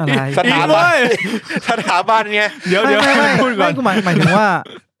อะไรสถาบันไงเดี๋ยวพูดก่อนหมายถึ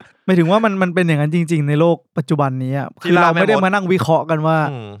งว่ามันเป็นอย่างนั้นจริงๆในโลกปัจจุบันนี้อ่ะคือเราไม่ได้มานั่งวิเคราะห์กันว่า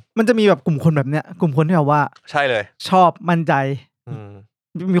มันจะมีแบบกลุ่มคนแบบเนี้ยกลุ่มคนที่แบบว่าใช่เลยชอบมั่นใจ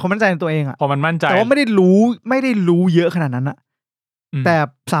มีความมั่นใจในตัวเองอ่ะ พอมันมั่นใจแต่ว่าไม่ได้รู้เยอะขนาดนั้นอะแต่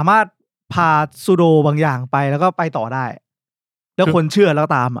สามารถพาซูโดบางอย่างไปแล้วก็ไปต่อได้แล้วคนเชื่อแล้ว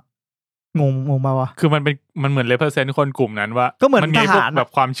ตามอ่ะงงมาวะคือมันเหมือนrepresentคนกลุ่มนั้นว่าก็เหมือนทหารแบบ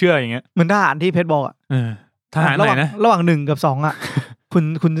ความเชื่ออย่างเงี้ยเหมือนทหารที่เพชรบอกอ่ะทหารไหนนะระหว่าง1 กับ 2อ่ะ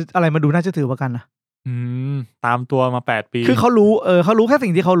คุณอะไรมาดูน่าจะถือประกันนะตามตัวมา8 ปีคือเขารู้แค่สิ่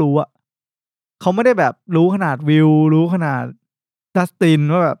งที่เขารู้อ่ะเขาไม่ได้แบบรู้ขนาดวิวรู้ขนาดดัสติน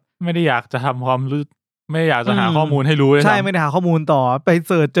ว่าแบบไม่ได้อยากจะทำความรู้ไม่อยากจะหาข้อมูลให้รู้เลยใช่ไม่ได้หาข้อมูลต่อไป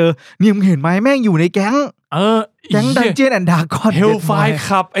เสิร์ชเจอนี่มึงเห็นไหมแม่งอยู่ในแก๊งแก๊งดันเจียนแอนด์ดากอนเฮลไฟ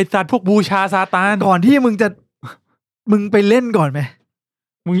ครับไอ้สัตว์พวกบูชาซาตานก่อนที่มึงไปเล่นก่อนไหม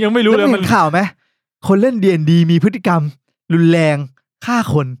มึงยังไม่รู้เลยมันข่าวไหมคนเล่น D&D มีพฤติกรรมรุนแรงฆ่า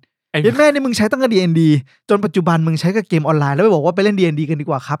คนเย็นแม่นี่มึงใช้ตั้งแต่ D&D จนปัจจุบันมึงใช้กับเกมออนไลน์แล้วไปบอกว่าไปเล่น D&D กันดี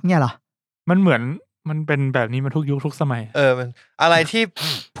กว่าครับเนี่ยเหรอมันเหมือนมันเป็นแบบนี้มาทุกยุคทุกสมัยมันอะไรที่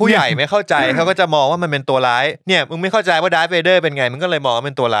ผู้ใหญ่ไม่เข้าใจ เขาก็จะมองว่ามันเป็นตัวร้ายเนี่ยมึงไม่เข้าใจว่าดาร์ธเวเดอร์เป็นไงมึงก็เลยมองว่าเ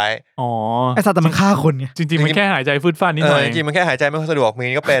ป็นตัวร้ายไอ้สัตว์แต่มันฆ่าคนไงจริงๆมันแค่หายใจฟืดฟาดนิดหน่อยจริงๆมันแค่หายใจไม่ค่อยสะดวกมี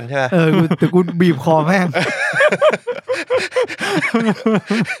ก็เป็นใช่ไหมแต่กูบีบคอแม่ง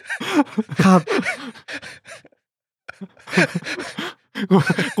ครับ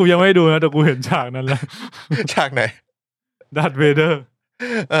กูยังไม่ดูนะแต่กูเห็นฉากนั้นแล้วฉากไหนดาร์ธเวเดอร์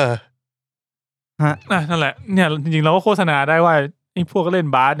นั่นแหละเนี่ยจริงๆเราก็โฆษณาได้ว่าไอ้พวกก็เล่น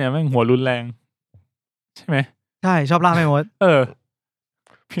บาสเนี่ยแม่งหัวรุนแรงใช่ไหมใช่ชอบล่าไม่หมด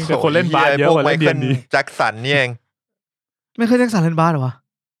เพียงแต่คนเล่นบาสเยอะกว่าเล่นD&Dแจ็คสันนี่เองไม่เคยแจ็คสันเล่นบาสหรอวะ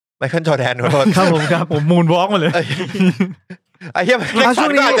ไมเคิลจอร์แดนครับผมครับผมมูนวอล์กมาเลยไอ้เหี้ยแจ็คสัน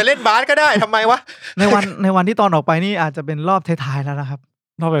ก็อาจจะเล่นบาสก็ได้ทำไมวะในวันที่ตอนออกไปนี่อาจจะเป็นรอบท้ายๆแล้วนะครับ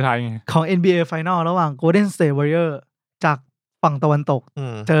รอบท้ายไงของ NBA Final ระหว่าง Golden State Warriors จากฝั่งตะวันตก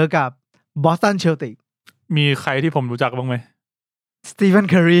เจอกับบอสตันเชลติกมีใครที่ผมรู้จักบ้างไหมสตีเฟน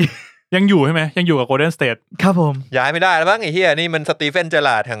เคอรียังอยู่ใช่ไหมยังอยู่กับโกลเด้นสเตทครับผมย้ายไม่ได้แล้วบ้างไอ้เหี้ยนี่มันสตีเฟนเจอร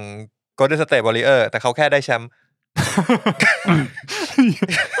าร์ดแห่งโกลเด้นสเตทวอริเออร์แต่เขาแค่ได้แชมป์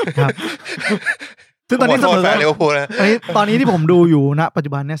ครับซึ่งตอนนี้เสมอลิเวอร์พูลนะตอนนี้ที่ผมดูอยู่ณปัจ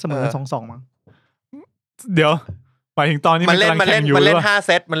จุบันเนี่ยเสมอ 2-2 มั้งเดี๋ยวไปถึงตอนนี้มันเล่น5เ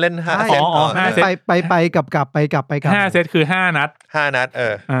ซตมันเล่น5เซตไปกลับไปกลับ5เซตคือ5นัด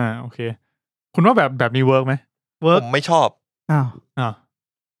โอเคคุณว่าแบบนี้เวิร์กไหมผมไม่ชอบ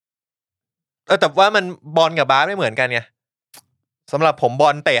แต่ว่ามันบอลกับบาสไม่เหมือนกันไงสำหรับผมบอ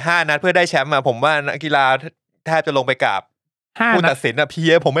ลเตะ5นัดเพื่อได้แชมป์ผมว่านักกีฬาแทบจะลงไปกราบผู้ตัดสินเพี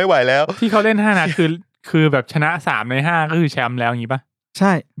ยผมไม่ไหวแล้วที่เขาเล่น5นัดคือแบบชนะ3ใน5ก็คือแชมป์แล้วอย่างงี้ป่ะใ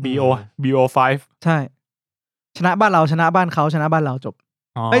ช่ BO5 ใช่ชนะบ้านเราชนะบ้านเขาชนะบ้านเราจบ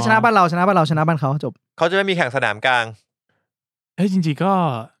ชนะบ้านเราชนะบ้านเราชนะบ้านเขาจบเขาจะไม่มีแข่งสนามกลางจริงๆก็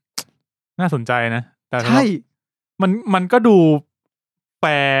น่าสนใจนะแต่ใช่มันก็ดูแฟ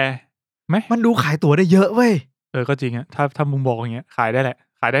ร์ไหมมันดูขายตั๋วได้เยอะเว้ยก็จริงอะถ้ามึงบอกอย่างเงี้ยขายได้แหละ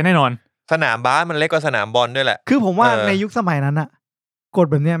ขายได้แน่นอนสนามบาสมันเล็กกว่าสนามบอลด้วยแหละคือผมว่าในยุคสมัยนั้นอะกฎ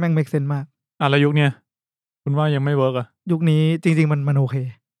แบบเนี้ยแม่งเมคเซนส์มากแล้วยุคเนี้ยคุณว่ายังไม่เวิร์กอะยุคนี้จริงๆมันโอเค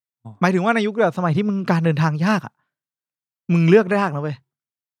หมายถึงว่าในยุคแบบสมัยที่มึงการเดินทางยากอะมึงเลือกได้ยากนะเว้ย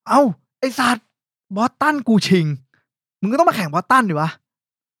เอ้าไอ้สัตว์บอสตันกูชิงมึงก็ต้องมาแข่งบอสตันดิวะ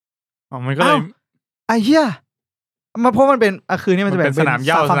มันก็เลยไอ้เหี้ยมาเพราะมันเป็นคืนนี้มันจะแบ่งเป็นสนามเ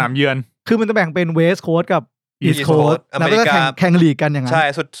ย้าสนามเยือนคือมันจะแบ่งเป็นเวสต์โค้สกับอีสต์โค้สแล้วก็แข่งลีกกันอย่างนั้นใช่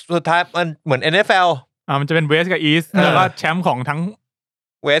สุดท้ายมันเหมือน NFL มันจะเป็นเวสกับอีสต์แล้วก็แชมป์ของทั้ง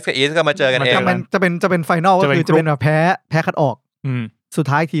เวสกับอีสต์ก็มาเจอกันเองจะเป็นไฟนอลก็คือจะเป็นแบบแพ้คัดออกสุด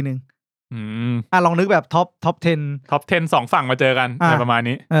ท้ายทีนึงลองนึกแบบท็อป10 2ฝั่งมาเจอกันอะไรประมาณ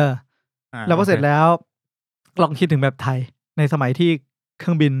นี้แล้วพอเสร็จแล้วลองคิดถึงแบบไทยในสมัยที่เค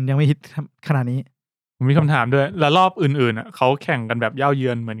รื่องบินยังไม่ฮิตขนาดนี้ผมมีคำถามด้วยแล้วรอบอื่นๆเขาแข่งกันแบบเย้าเยื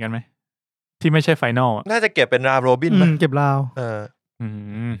อนเหมือนกันไหมที่ไม่ใช่ไฟนอลน่าจะเก็บเป็นราวโรบินมั้ยเก็บราว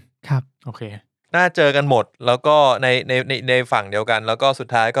ครับโอเคน่าเจอกันหมดแล้วก็ในฝั่งเดียวกันแล้วก็สุด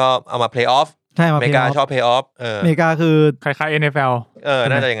ท้ายก็เอามาเพลย์ออฟใช่อเมริกาชอบเพลย์ออฟอเมริกาคือคล้ายๆ NFL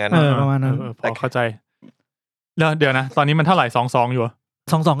น่าจะอย่างนั้นประมาณนั้นพอเข้าใจแล้วเดี๋ยวนะตอนนี้มันเท่าไหร่ 2-2 อยู่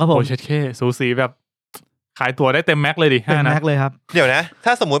2-2ครับผมโอ้เช็ดเคสูสีแบบขายตั๋วได้เต็มแม็กเลยดิ5นัดเลยครับเดี๋ยวนะถ้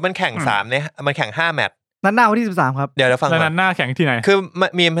าสมมุติมันแข่ง3เนี่ยมันแข่ง5แมตช์นัดหน้าวันที่13ครับเดี๋ยวฟังก่อนนัดหน้าแข่งที่ไหนคือ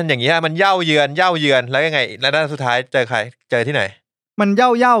มีมันอย่างงี้มันเย้าเยือนแล้วยังไงแล้วนัดสุดท้ายเจอใครเจอที่ไหนมันเย้า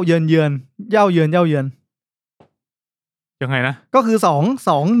เยือนเย้าเยือนยังไงนะก็คือ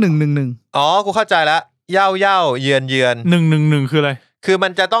2-1-1-1อ๋อกูเข้าใจแล้วเย้าเยือน1-1-1คืออะไรคือมั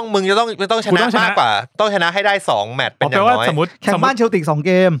นจะต้องมึงจะต้องชนะมากกว่าต้องชนะให้ได้2แมตช์เป็นอย่างน้อยสมมุติแข่งบ้านเชลติก2เ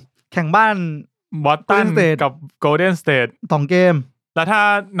กมแข่งบ้านบอสตันกับโกลเด้นสเตท2เกมแล้วถ้า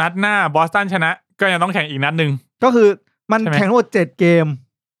นัดหน้าบอสตันชนะก็ยังต้องแข่งอีกนัดนึงก็คือ มันแข่งทั้งหมด7เกม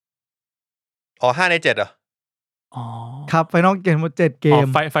อ๋อ5 ใน 7เหรออ๋อครับไฟนอลเกมหมด7เกม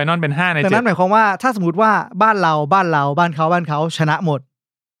ไฟนอลเป็น5 ใน 7ดังนั้นหมายความว่าถ้าสมมติว่าบ้านเราบ้านเขาชนะหมด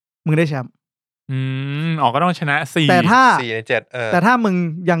มึงได้แชมป์อ๋อก็ต้องชนะ4แต่ถ้า4 ใน 7แต่ถ้ามึง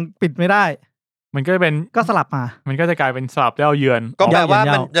ยังปิดไม่ได้มันก็เป็นก็สลับมามันก็จะกลายเป็นสลับเย้าเยือนก็แปลว่า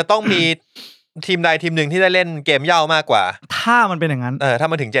มันจะต้องมีทีมใดทีมหนึ่งที่ได้เล่นเกมเย่ามากกว่าถ้ามันเป็นอย่างนั้นถ้า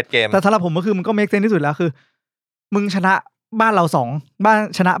มันถึง7เกมแต่สำหรับผมก็คือมันก็เมคเซนส์ที่สุดแล้วคือมึงชนะบ้านเรา2บ้าน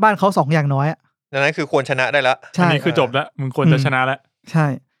ชนะบ้านเขา2อย่างน้อยดังนั้นคือควรชนะได้แล้วอันนี้คือจบแล้วมึงควรจะชนะแล้วใช่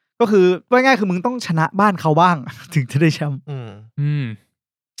ก็คือว่าง่ายคือมึงต้องชนะบ้านเขาบ้างถึงจะได้แชมป์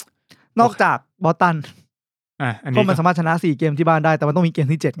นอกจากบอสตันเพราะมันสามารถชนะ4เกมที่บ้านได้แต่มันต้องมีเกม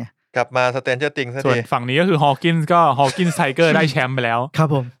ที่7ไงกลับมาสเตนเจอร์ติงซะทีส่วนฝั่งนี้ก็คือฮอว์กินส์ไทเกอร์ได้แชมป์ไปแล้วครับ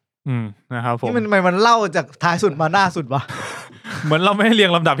ผมนะครับผมนี่มันเล่าจากท้ายสุดมาหน้าสุดวะ เหมือนเราไม่ให้เรีย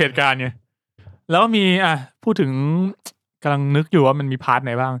งลำดับเหตุการณ์ไงแล้วมีพูดถึงกำลังนึกอยู่ว่ามันมีพาร์ทไห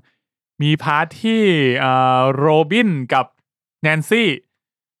นบ้างมีพาร์ทที่โรบินกับแนนซี่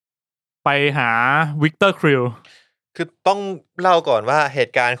ไปหาวิกเตอร์คริลคือต้องเล่าก่อนว่าเห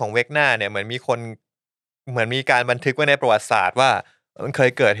ตุการณ์ของเวกน่าเนี่ยเหมือนมีการบันทึกไว้ในประวัติศาสตร์ว่ามันเคย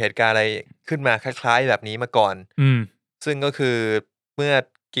เกิดเหตุการณ์อะไรขึ้นมาคล้ายๆแบบนี้มาก่อนซึ่งก็คือเมื่อ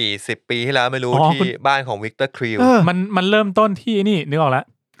กี่10 ปีที่แล้วไม่รู้ที่บ้านของวิกเตอร์คริลมันเริ่มต้นที่นี่นึกออกแล้ว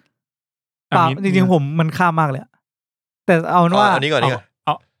จริงๆผมมันข้ามมากเลยแต่เอาว่าอันนี้ก่อน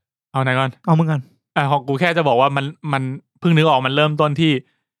เอาไหนก่อนเอามึงกันของกูแค่จะบอกว่ามันเพิ่งนึกออกมันเริ่มต้นที่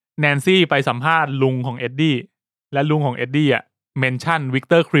แนนซี่ไปสัมภาษณ์ลุงของเอ็ดดี้และลุงของเอ็ดดี้เมนชั่นวิก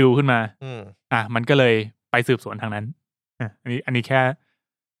เตอร์คริลขึ้นมามันก็เลยไปสืบสวนทางนั้นอันนี้แค่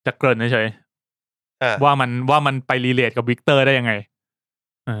จะเกริ่นเฉยๆว่ามันไปรีเลทกับวิกเตอร์ได้ยังไง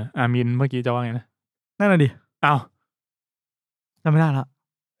มินเมื่อกี้จะว่าไงนะนั่นน่ะดิอ้าวจำไม่ได้ละ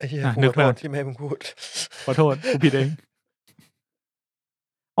นึกโทษที่ไม่ให้มึงพูดขอโทษกูผิดเอง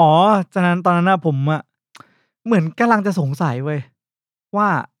จากนั้นตอนนั้นผมเหมือนกำลังจะสงสัยเว้ยว่า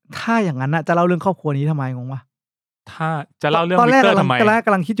ถ้าอย่างนั้นจะเล่าเรื่องครอบครัวนี้ทำไมงงวะถ้าจะเล่าเรื่องวิกเตอร์ทำไมตอนแรกก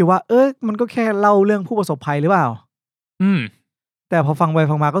ำลังคิดอยู่ว่ามันก็แค่เล่าเรื่องผู้ประสบภัยหรือเปล่าแต่พอฟังไป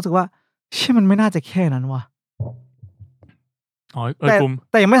ฟังมาก็รู้สึกว่ามันไม่น่าจะแค่นั้นว่ะ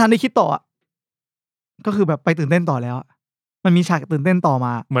แต่ยังไม่ทันได้คิดต่อก็คือแบบไปตื่นเต้นต่อแล้วมันมีฉากตื่นเต้นต่อม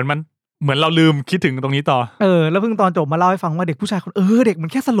าเหมือนเราลืมคิดถึงตรงนี้ต่อแล้วเพิ่งตอนจบมาเล่าให้ฟังว่าเด็กผู้ชายคนเด็กมั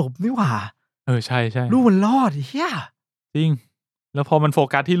นแค่สลบนี่หว่าใช่ใช่ลูกมันรอดเฮียจริงแล้วพอมันโฟ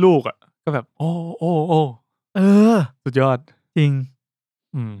กัสที่ลูกก็แบบโอ้สุดยอดจริง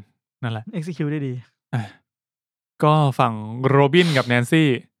นั่นแหละ execute ได้ดีก็ฝั่งโรบินกับแนนซี่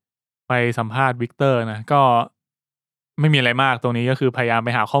ไปสัมภาษณ์วิกเตอร์นะก็ไม่มีอะไรมากตรงนี้ก็คือพยายามไป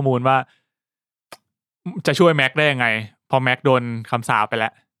หาข้อมูลว่าจะช่วยแม็กได้ยังไงพอแม็กโดนคำสาปไปแล้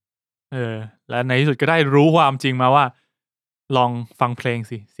วแล้วในที่สุดก็ได้รู้ความจริงมาว่าลองฟังเพลง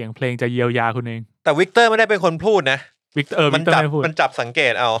สิเสียงเพลงจะเยียวยาคุณเองแต่วิกเตอร์ไม่ได้เป็นคนพูดนะวิกเตอร์มันจับสังเก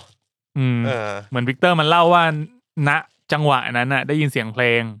ตเอาเหมือนวิกเตอร์มันเล่าว่าณจังหวะนั้นได้ยินเสียงเพล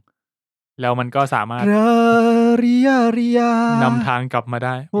งแล้วมันก็สามารถนำทางกลับมาไ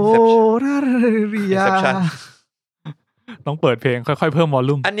ด้ Inception ต้องเปิดเพลงค่อยๆเพิ่มวอล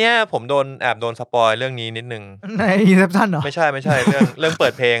ลุ่มอันเนี้ยผมแอบโดนสปอยเรื่องนี้นิดนึงใน Inception เหรอไม่ใช่เรื่องเปิ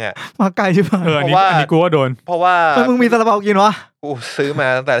ดเพลงมาไกลใช่ป่ะอันนี้กูว่าโดนเพราะว่ามึงมีซาลาเปากินวะกูซื้อมา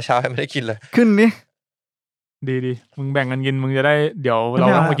ตั้งแต่เช้ายังไม่ได้กินเลยขึ้นนี่ดีมึงแบ่งกันกินมึงจะได้เดี๋ยวเรา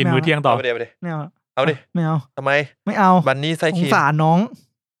ต้องมากินมื้อเที่ยงต่อไม่เอาดิไม่เอาทำไมไม่เอาบันนี่ไส้ครีมสงสารน้อง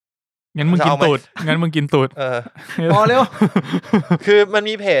งั้นมึงกินตูดพอเร็วคือมัน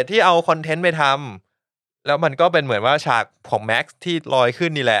มีเพจที่เอาคอนเทนต์ไปทำแล้วมันก็เป็นเหมือนว่าฉากของแม็กซ์ที่ลอยขึ้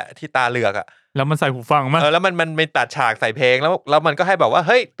นนี่แหละที่ตาเหลือกแล้วมันใส่หูฟังมั้ยแล้วมันไม่ตัดฉากใส่เพลงแล้วมันก็ให้แบบว่าเ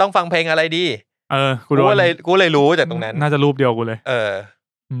ฮ้ยต้องฟังเพลงอะไรดีกูเลยรู้จากตรงนั้นน่าจะรูปเดียวกูเลย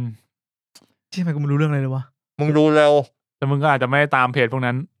ใช่ไหมกูไม่รู้เรื่องอะไรเลยวะมึงรู้แล้วแต่มึงก็อาจจะไม่ตามเพจพวก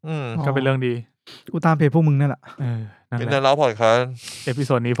นั้นก็เป็นเรื่องดีกูตามเพจพวกมึงนั่นแหละเป็นนั่นแล้วพอดครับเอพิโซ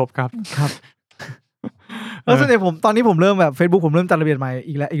ดนี้พบครับส่วนใหญ่ตอนนี้ผมเริ่มแบบ Facebook ผมเริ่มจัดระเบียบใหม่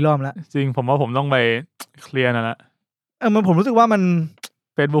อีกรอบแล้วจริงผมว่าผมต้องไปเคลียร์นั่นแหละมันผมรู้สึกว่ามัน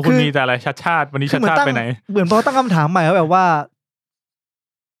Facebook คุณมีแต่อะไรชาติวันนี้ชาติไปไหนเหมือนพอตั้งคำถามใหม่แบบว่า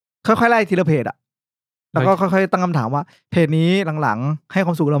ค่อยๆไล่ทีละเพจแล้วก็ค่อยๆตั้งคำถามว่าเพจนี้หลังๆให้ค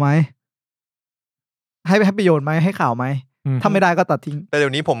วามสุขเราไหมให้ประโยชน์ไหมให้ข่าวไหมถ้าไม่ได้ก็ตัดทิ้งแต่เดี๋ย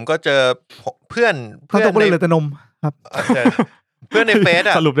วนี้ผมก็เจอเพื่อนก็เลยเหลือแต่นมครับเพื่อนในเฟซ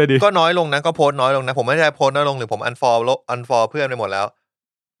ก็น้อยลงนะก็โพสต์น้อยลงนะผมไม่ได้โพสต์น้อยลงหรือผมอันฟอลเพื่อนไปหมดแล้ว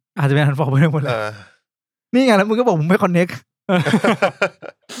อาจจะเป็นอันฟอลไปหมดแล้วนี่ไงแล้วมึงก็บอกมึงไม่คอนเน็ก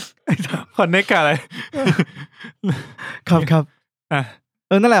คอนเน็กอะไรครับ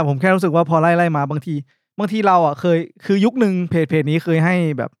นั่นแหละผมแค่รู้สึกว่าพอไล่มาบางที บางทีเราอ่ะเคยคือยุคนึงเพจนี้เคยให้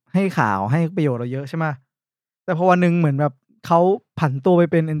แบบให้ข่าวให้ประโยชน์เราเยอะใช่ไหมแต่พอวันนึงเหมือนแบบเขาผันตัวไป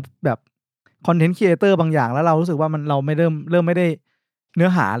เป็นแบบคอนเทนต์ครีเอเตอร์บางอย่างแล้วเรารู้สึกว่ามันเราไม่เริ่มไม่ได้เนื้อ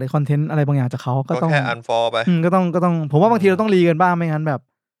หาเลยคอนเทนต์อะไรบางอย่างจากเขาก็ต้องแค่ unfollow ไปก็ต้องผมว่าบางทีเราต้องรีกันบ้างไม่งั้นแบบ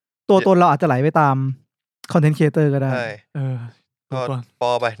ตัวตนเราอาจจะไหลไปตามคอนเทนต์ครีเอเตอร์ก็ได้ใช่ก็ฟอ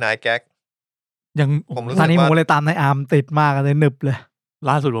ไปนายแก๊กยังผมรู้สึก ตอนนี้ ว่า ผมเลยตามนายอาร์มติดมากเลยหนึบเลย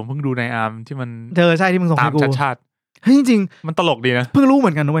ล่าสุดผมเพิ่งดูในอาร์มที่มัน ใช่ที่มึงส่ง ตา ให้ ม กู ชาติ เฮ้ยจริง มันตลกดีนะ ๆเพิ่งรู้เห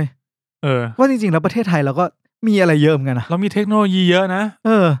มือนกันนะเว้ย อ ว่าจริงๆแล้วประเทศไทยเราก็มีอะไรเยอะเหมือนกันนะ เรามีเทคโนโลยีเยอะนะ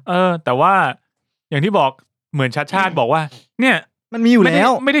แต่ว่าอย่างที่บอกเหมือนชาติบอกว่า เนี่ย มันมีอยู่แล้ว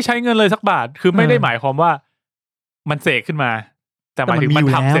ไม่ได้ใช้เงินเลยสักบาทคือไม่ได้หมายความว่ามันเสกขึ้นมาแต่หมายถึงมัน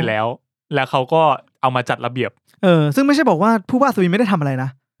ทำเสร็จแล้วแล้วเขาก็เอามาจัดระเบียบซึ่งไม่ใช่บอกว่าผู้ว่าอัศวินไม่ได้ทำอะไรนะ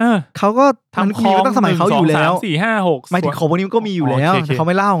เขาก็ทำของตั้งสมัยเขาอยู่แล้ว4 5 6หมายถึงของพวกนี้ก็มีอยู่แล้วแต่เขา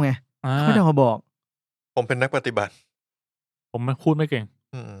ไม่เล่าไงไม่ได้มาบอกผมเป็นนักปฏิบัติผมพูดไม่เก่ง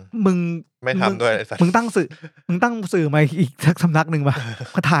มึงไม่ทำด้วยไอ้สัตว์ มึงตั้งสื่อมาอีกสักสำนักนึงป่ะ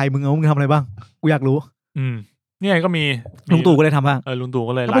มาถ่ายมึงมึงทำอะไรบ้างกูอยากรู้นี่ก็มีลุงตู่ก็เลยทำบ้างลุงตู่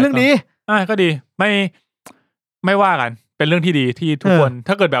ก็เลยเป็นเรื่องดีก็ดีไม่ว่ากันเป็นเรื่องที่ดีที่ทุกคน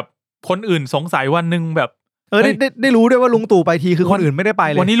ถ้าเกิดแบบคนอื่นสงสัยวันนึงแบบได้รู้ด้วยว่าลุงตู่ไปทีคือคนอื่นไม่ได้ไป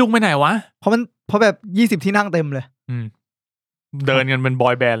เลยวันนี้ลุงไปไหนวะเพราะแบบ20ที่นั่งเต็มเลยเดินกันเป็นบอ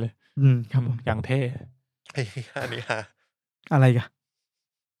ยแบนด์เลยครับผมอย่างเท่อันนี้ฮะอะไรกัน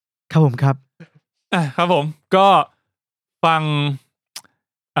ครับผมครับครับผมก็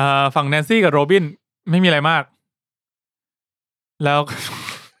ฝั่งแนนซี่กับโรบินไม่มีอะไรมากแล้ว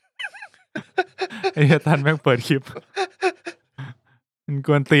ไอ้ท่านแม่งเปิดคลิปมันก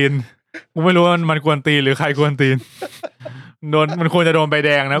วนตีนกูไม่รู้ว่ามันกวนตีนหรือใครกวนตีนมันควรจะโดนใบแด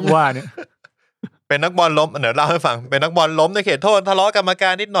งนะกูว่าเนี่ยเป็นนักบอลล้มเดี๋ยวเล่าให้ฟังเป็นนักบอลล้มในเขตโทษทะเลาะกรรมกา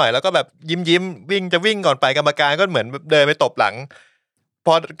รนิดหน่อยแล้วก็แบบยิ้มวิ่งก่อนไปกรรมการก็เหมือนเดินไปตบหลังพ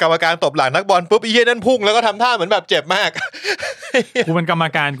อกรรมการตบหลังนักบอลปุ๊บไอ้เหี้ยนั่นพุ่งแล้วก็ทำท่าเหมือนแบบเจ็บมากกูเป็นกรรม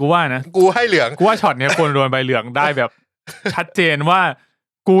การกูว่านะกูให้เหลืองกูว่าช็อตเนี้ยควรโดนใบเหลืองได้แบบชัดเจนว่า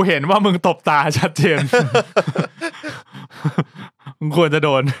กูเห็นว่ามึงตบตาชัดเจนมึงควรจะโด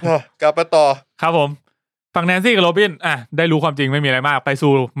นกลับมาต่อครับผมฝั่งแนนซี่กับโรบินได้รู้ความจริงไม่มีอะไรมากไป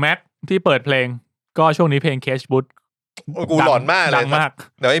สู่แม็กที่เปิดเพลงก็ช่วงนี้เพลง Cage Boot กูหลอนมากเลยดังมาก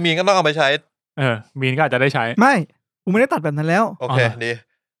เดี๋ยวไอ้มีนก็ต้องเอาไปใช้มีนก็อาจจะได้ใช้ไม่กูไม่ได้ตัดแบบนั้นแล้วโอเคดี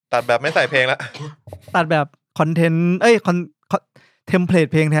ตัดแบบไม่ใส่เพลงแล้วตัดแบบคอนเทนต์เทมเพลต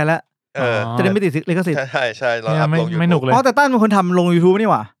เพลงแทนแล้วจะได้ไม่ติดลิขสิทธิ์ใช่เราอัพลง YouTube ไม่หนุกเลยแต่ตั้นเป็นคนทำลง YouTube นี่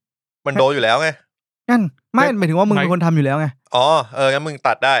หว่ามันโดนอยู่แล้วไงงั้นไม่หมายถึงว่ามึงเป็นคนทำอยู่แล้วไงงั้นมึง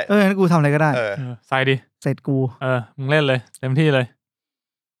ตัดได้งั้นกูทำอะไรก็ได้ใส่ดิเสร็จกูมึงเล่นเลยเต็มที่เลย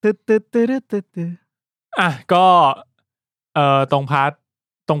ตึ๊ดก็ตรงพา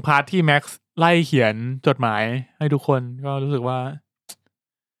ร์ทที่แม็กซ์ไล่เขียนจดหมายให้ทุกคนก็รู้สึกว่า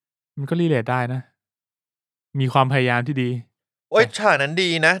มันก็รีเลทได้นะมีความพยายามที่ดีโอ้ยฉากนั้นดี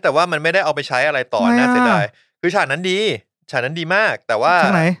นะแต่ว่ามันไม่ได้เอาไปใช้อะไรต่อน่าเสียดายคือฉากนั้นดีมากแต่ว่าฉ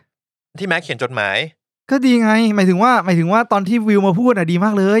ากไหนที่แม็กเขียนจดหมายก็ดีไงหมายถึงว่าตอนที่วิวมาพูดดีม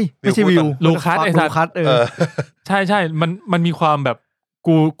ากเลยไม่ใช่วิวลูคัสไอ้สัสใช่มันมีความแบบ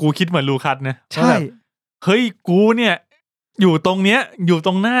กูคิดเหมือนลูคัสนะใช่เฮ้ยกูเนี่ยอยู่ตรงเนี้ยอยู่ต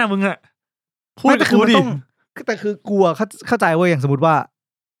รงหน้ามึงอะพูดกูดิแต่คือกูเข้าใจเว้ยอย่างสมมติว่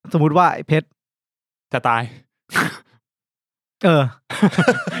าไอ้เพชรจะตาย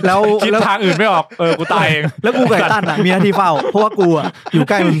แล้วคิดทางอื่นไม่ออกกูตายเองแล้วกูกับไอ้ตั้นมีหน้าที่เฝ้าเพราะว่ากูอยู่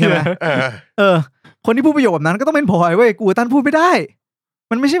ใกล้มึงใช่ไหมคนที่พูดประโยคแบบนั้นก็ต้องเป็นพลอยเว้ยกูกับตั้นพูดไม่ได้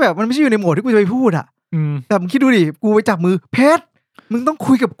มันไม่ใช่อยู่ในโหมดที่กูจะไปพูดแต่มึงคิดดูดิกูไปจับมือเพชรมึงต้อง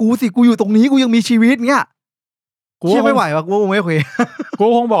คุยกับกูสิกูอยู่ตรงนี้กูยังมีชีวิตเงี้ยกูไม่ไหวว่ะกูไม่คุยกู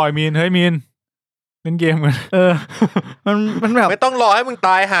คงบอกมีนเฮ้ยมีนเล่นเกมกันมันแบบไม่ต้องรอให้มึงต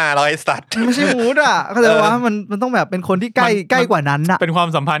ายห่าหรอกไอ้สัตว์ไม่ใช่มูดเข้าใจว่ามันต้องแบบเป็นคนที่ใกล้กว่านั้นเป็นความ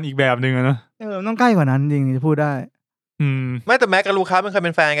สัมพันธ์อีกแบบนึงนะมันต้องใกล้กว่านั้นจริงจะพูดได้ไม่แต่แม็กกับลูคัสมันเคยเ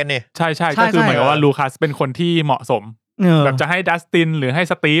ป็นแฟนกันนี่ใช่ก็คือเหมือนกับว่าลูคัสเป็นคนที่เหมาะสมแบบจะให้ดัสตินหรือให้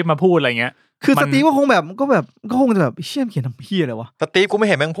สตีฟมาพูดอะไรเงี้ยคือสตีฟก็คงจะแบบเชี่ยมเขียนทำเพี้ยอะไรวะสตีฟกูไม่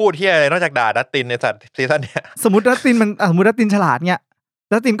เห็นแม่งพูดเพี้ยอะไรนอกจากด่าดัสตินในสัตว์ซีซั่นเนี้ยสมมติดัสตินฉลาดเงี้ย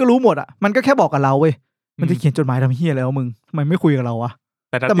ดัสตินก็รู้หมดมันก็แค่บอกกับเราเว้ยมันจะเขียนจดหมายทำเพี้ยอะไรวะมึงทำไมไม่คุยกับเราวะ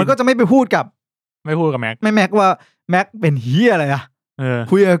แต่มันก็จะไม่ไปพูดกับแม็กไม่แม็กว่าแม็กเป็นเฮี้ยอะไรอะ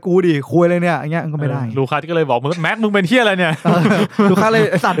คุยกับกูดิคุยอะไรเนี่ยอย่างเงี้ยก็ไม่ได้ลูคัสก็เลยบอกแม็กมึงเป็นเฮี้ยอะไรเนี่ยลูคัสเลย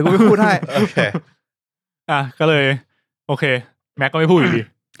ไอสัตว์เดี๋ยวกูไม่พูดให้ก็เลยโอเคแม็กก็ไม่พูดอยู่ดี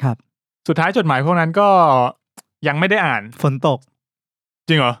ครับสุดท้ายจดหมายพวกนั้นก็ยังไม่ได้อ่านฝนตก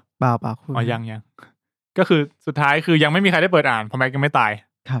จริงเหรอเปล่ายังก็คือสุดท้ายคือยังไม่มีใครได้เปิดอ่านเพราะแม็กยังไม่ตาย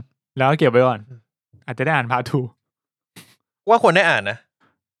ครับแล้วก็เก็บไว้ก่อน อาจจะได้อ่านพาร์ท ว่าควรได้อ่านนะ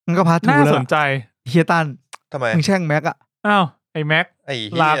มันก็พาร์ท 2 น่า 2แล้ว สนใจ เฮียตัน ทำไม มึงแช่งแม็กอะ อ้าวไอ้แม็ก ไอ้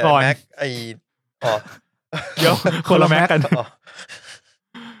เหี้ย ลาก่อน แม็กไอ้อ๋อ เดี๋ยวคนละแม็กกัน อ๋อ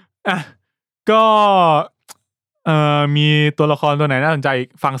อ่ะก็มีตัวละครตัวไหนน่าสนใจอีก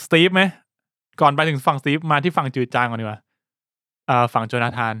ฝั่งสตีฟไหมก่อนไปถึงฝั่งสตีฟมาที่ฝั่งจืดจางก่อนดีกว่าฝั่งโจนา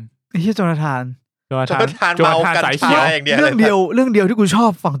ธาน ไอ้เฮียโจนาธาน โจนา จ ธาน นทานเมากัน สายเขียว อย่างเดียว เรื่องเดียวที่กูชอ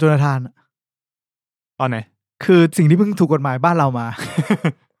บฝั่งโจนาธานอะ ตอนไหน คือสิ่งที่เพิ่งถูกกฎหมายบ้านเรามา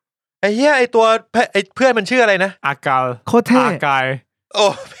ไอ้เหี้ยไอ้ตัวไอ้เพื่อนมันชื่ออะไรนะ อากาล โคตรเท่ อากาย โอ้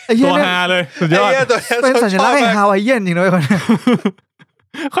ไอ้เฮี ตั ยว เนี่ย ฮาเลยสุดย ไอ้ อด เหี้ยตัวนี้ เป็นสัญลักษณ์แห่งฮาวายเอียนจริงนะไอ้คนเนี้ย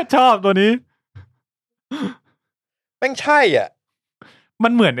เขาชอบตัวนี้ แม่งใช่อ่ะ มั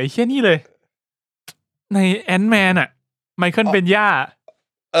นเหมือนไอ้เชี่ยนี่เลย ในแอนแมนอะไมเคิลเบนย่า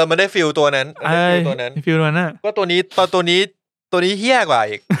มันได้ฟิลตัวนั้นมันได้ฟิลตัวนั้น ฟิลตัวนั้นน่ะ ก็ตัวนี้เหี้ยกว่า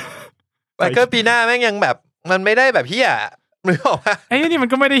อีกไมเคิลปีหน้าแม่งยังแบบมันไม่ได้แบบเหี้ยนึกออกปะ ไอ้นี่มัน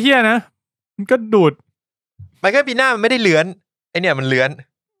ก็ไม่ได้เฮี้ยนะมันก็ดูด ไมเคิลปีหน้ามันไม่ได้เลื้อนไอเนี่ยมันเลื้อน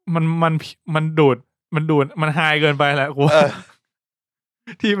มันดูดมันไฮเกินไปแหละกู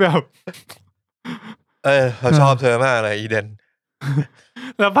ที่แบบ เราชอบเธอมากเลยอีเดน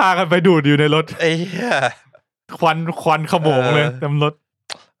แล้วพากันไปดูดอยู่ในรถ ไอ้เหี้ย ควันขโมงเลยเต็มรถ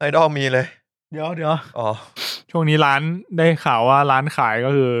ไอดอลมีเลย เดี๋ยว อ๋อ ช่วงนี้ร้านได้ข่าวว่าร้านขายก็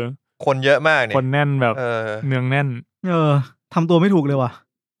คือ คนเยอะมากเนี่ย คนแน่นแบบเนืองแน่น ทำตัวไม่ถูกเลยว่ะ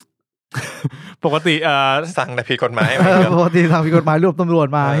ปกติ สั่งแต่ผิดกฎหมาย ปกติทำผิดกฎหมายรวบตำรวจ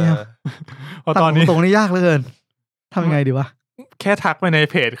มาเนี่ย เพราะตอนนี้ ตรงนี้ยากเหลือเกินทำยังไงดีวะ แค่ทักไปใน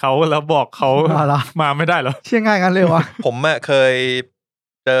เพจเขาแล้วบอกเขา มาไม่ได้เหรอ เชี่ยง่ายกันเลยวะ ผมเคย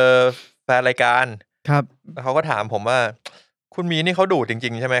เจอแฟนรายการ ครับ แล้วเขาก็ถามผมว่า คุณมีนี่เขาดูดจริ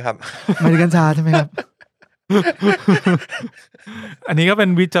งๆใช่ไหมครับ มาดิกัญชาใช่ไหมครับ อันนี้ก็เป็น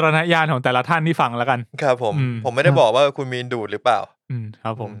วิจารณญาณของแต่ละท่านที่ฟังแล้วกัน ครับผมไม่ได้บอกว่าคุณมีนดูดหรือเปล่า ค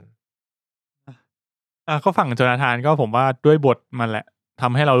รับผมก็ฝั่งโจนาธานก็ผมว่าด้วยบทมันแหละท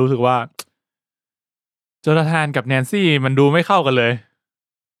ำให้เรารู้สึกว่าโจนาธานกับแนนซี่มันดูไม่เข้ากันเลย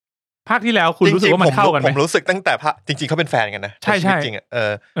ภาคที่แล้วคุณรู้สึกว่ามันเข้ากันไหม ผมรู้สึกตั้งแต่จริงๆเขาเป็นแฟนกันนะ ใช่ ชีวิตจริงอ่ะ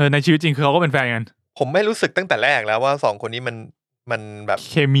ในชีวิตจริงคือเขาก็เป็นแฟนกัน ผมไม่รู้สึกตั้งแต่แรกแล้วว่าสองคนนี้มันแบบ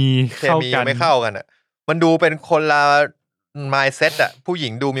เคมีเข้ากัน ไม่เข้ากันอ่ะมันดูเป็นคนละ mindset อ่ะผู้หญิ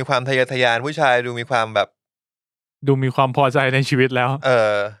งดูมีความทะเยอทะยานผู้ชายดูมีความแบบดูมีความพอใจในชีวิตแล้ว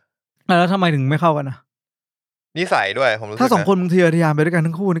แล้วทำไมถึงไม่เข้ากันนะ นิสัยด้วยผมรู้สึก ถ้าสองคนมึงทะเยอทะยานไปด้วยกัน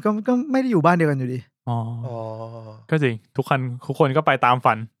ทั้งคู่นี่ก็ไม่ได้อยู่บ้านเดียวกันอยู่ดี อ๋อก็จริงทุกคนก็ไปตาม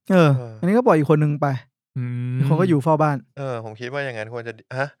ฝันอันนี้ก็ปล่อยอีกคนนึงไปอีกคนก็อยู่เฝ้าบ้านผมคิดว่าอย่างนั้นควรจะ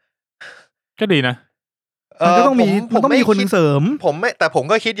ฮะก็ดีนะมันก็ต้องมีคนนึงเสริมแต่ผม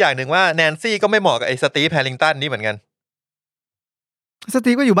ก็คิดอย่างหนึ่งว่าแนนซี่ก็ไม่เหมาะกับไอ้สตีฟแฮร์ริงตันนี่เหมือนกันส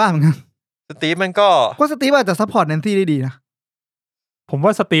ตีฟก็อยู่บ้านเหมือนกันสตีฟมันก็สตีฟอาจจะซัพพอร์ตแนนซี่ได้ดีนะผมว่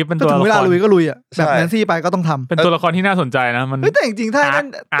าสตีฟเป็นตัวละครถึงเวลาลุยก็ลุยอ่ะแบบแนนซี่ไปก็ต้องทำเป็นตัวละครที่น่าสนใจนะมันแต่จริงๆถ้า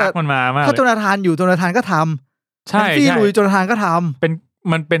มันมามากถ้าโจนาธานอยู่โจนาธานก็ทำแนนซี่ลุยโจนาธานก็ท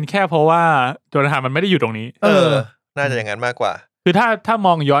ำมันเป็นแค่เพราะว่าโจนาธานมันไม่ได้อยู่ตรงนี้น่าจะอย่างนั้นมากกว่าคือถ้าม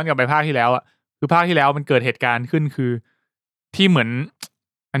องย้อนกลับไปภาคที่แล้วอ่ะคือภาคที่แล้วมันเกิดเหตุการณ์ขึ้นคือที่เหมือน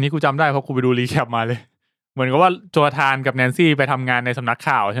อันนี้กูจำได้เพราะกูไปดูรีแคปมาเลยเหมือนกับว่าโจนาธานกับแนนซี่ไปทำงานในสำนัก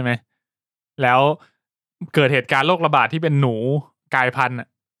ข่าวใช่ไหมแล้วเกิดเหตุการณ์โรคระบาดที่เป็นหนูกลายพันธุ์อ่ะ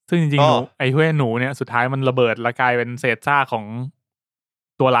ซึ่งจริงๆหนูไอ้ห้วยหนูเนี่ยสุดท้ายมันระเบิดแล้วกลายเป็นเศษซากของ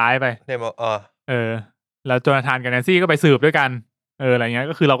ตัวร้ายไปแล้วโจนาธานกับแนนซี่ก็ไปสืบด้วยกันอะไรเงี้ย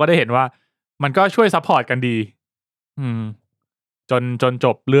ก็คือเราก็ได้เห็นว่ามันก็ช่วยซัพพอร์ตกันดีจนจ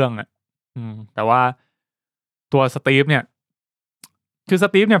บเรื่องอ่ะแต่ว่าตัวสตีฟเนี่ยคือส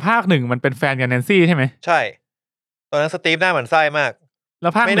ตีฟเนี่ยภาค 1มันเป็นแฟนกับแนนซี่ใช่ไหมใช่ตอนนั้นสตีฟหน้าเหมือนไส้มากแล้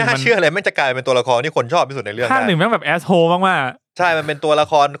วภาค ไม่น่าเชื่อเลยมันจะกลายเป็นตัวละครที่คนชอบที่สุดในเรื่องภาค 1แม่งแบบแอสโฮมากๆใช่มันเป็นตัวละ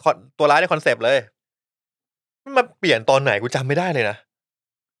ครตัวร้ายในคอนเซปต์เลยมันเปลี่ยนตอนไหนกูจำไม่ได้เลยนะ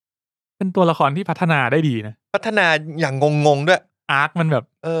เป็นตัวละครที่พัฒนาได้ดีนะพัฒนาอย่างงงๆด้วยอาร์คมันแบบ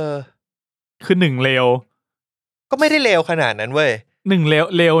คือ1เลวก็ไม่ได้เลวขนาดนั้นเว้ย1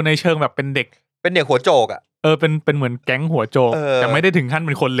เลวในเชิงแบบเป็นเด็กหัวโจกอ่ะเป็นเหมือนแก๊งหัวโจกแต่ไม่ได้ถึงขั้นเ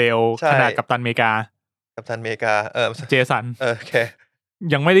ป็นคนเลวขนาดกัปตันอเมริกาเจสันโอเค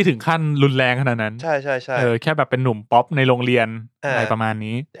ยังไม่ได้ถึงขั้นรุนแรงขนาดนั้นใช่แค่แบบเป็นหนุ่มป๊อปในโรงเรียนอะไรประมาณ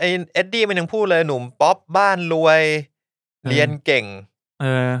นี้ไอเอ็ดดี้มันยังพูดเลยหนุ่มป๊อปบ้านรวยเรียนเก่ง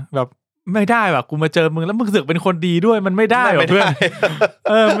แบบไม่ได้ว่ะกูมาเจอมึงแล้วมึงสึกเป็นคนดีด้วยมันไม่ได้หรอเพื่อน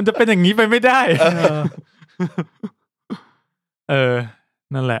มันจะเป็นอย่างนี้ไปไม่ได้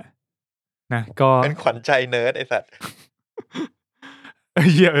นั่นแหละนะก็เป็นขวัญใจเนิร์ดไอ้สัตว์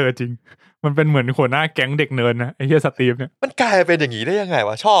เหี้ยจริง มันเป็นเหมือนหัวหน้าแก๊งเด็กเนิร์ดนะไอ้เหี้ยสตีฟเนี่ยมันกลายเป็นอย่างนี้ได้ยังไง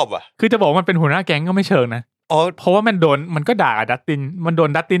วะชอบอ่ะคือจะบอกว่ามันเป็นหัวหน้าแก๊งก็ไม่เชิงนะอ๋อเพราะว่ามันก็ด่าดัตตินมันโดน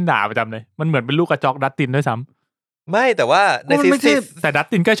ดัตตินด่าประจำเลยมันเหมือนเป็นลูกกระจอกดัตตินด้วยซ้ำไม่แต่ว่าในแต่ดัต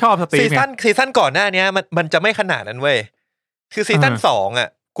ตินก็ชอบสตีฟซีซั่นก่อนหน้านี้มันจะไม่ขนาดนั้นเว้ยคือซีซั่น2อ่ะ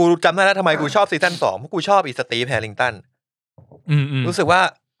กูจำได้แล้วทำไมกูชอบซีซั่น2เพราะกูชอบอีสตีฟแฮร์ริงตันรู้สึกว่า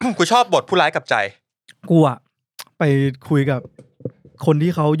กูชอบบทผู้ร้ายกับใจกูอ่ะไปคุยกับคน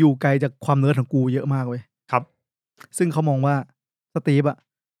ที่เขาอยู่ไกลจากความเนิร์ดของกูเยอะมากเว้ยครับซึ่งเขามองว่าสตีฟอ่ะ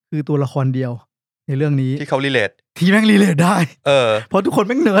คือตัวละครเดียวในเรื่องนี้ที่เขารีเลทที่แม่งรีเลทได้เพราะทุกคนแ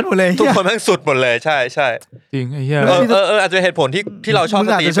ม่งเนิร์ดหมดเลยทุกคนแม่งสุดหมดเลยใช่ใช่จริงไอ้เหี้ยอาจจะเหตุผลที่เราชอบ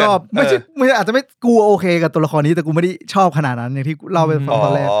สตีฟชอบไม่ใช่มึงอาจจะไม่กูโอเคกับตัวละครนี้แต่กูไม่ได้ชอบขนาดนั้นอย่างที่เล่าไปฟังตอ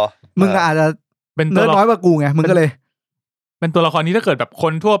นแรกมึงอาจจะเป็นเนิร์ดน้อยกว่ากูไงมึงก็เลยเป็นตัวละครนี้ถ้าเกิดแบบค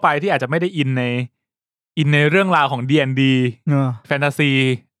นทั่วไปที่อาจจะไม่ได้อินในเรื่องราวของ D&D แฟนตาซี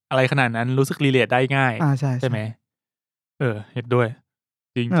อะไรขนาดนั้นรู้สึกรีเลทได้ง่ายใช่ไหมเห็นด้วย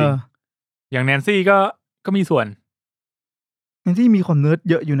จริงๆอย่างแนนซี่ก็มีส่วนแนนซี่มีความเนิร์ด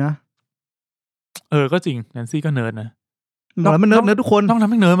เยอะอยู่นะก็จริงแนนซี่ก็เนิร์ดนะแล้วมันเนิร์ดทุกคนต้องทำ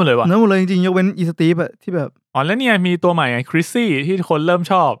ให้เนิร์ดหมดเลยวะเนิร์ดหมดเลยจริงๆยกเว้นอีสตีฟอะที่แบบแล้วเนี่ยมีตัวใหม่คริสซี่ที่คนเริ่ม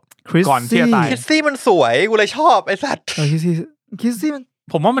ชอบก่อนที่จะตายคริสซี่มันสวยกูเลยชอบไอ้สัตว์คริสซี่มัน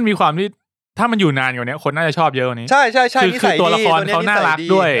ผมว่ามันมีความที่ถ้ามันอยู่นานกว่านี้คนน่าจะชอบเยอะกว่านี้ใช่ใช่ใช่คือตัวละครเขาน่ารัก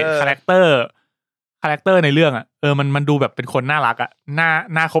ด้วยคาแรคเตอร์ในเรื่องอ่ะมันดูแบบเป็นคนน่ารักอ่ะ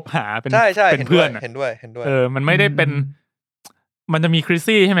น่าคบหาเป็นเพื่อนเห็นด้วยมันไม่ได้เป็นมันจะมีคริส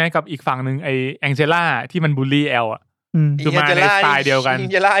ซี่ใช่ไหมกับอีกฝั่งนึงไอแองเจล่าที่มันบูลลี่แอลอ่ะคือมาในสไตล์เดียวกันแอง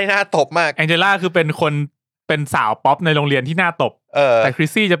เจล่าน่าตบมากแองเจล่าคือเป็นคนเป็นสาวป๊อปในโรงเรียนที่น่าตบแต่คริ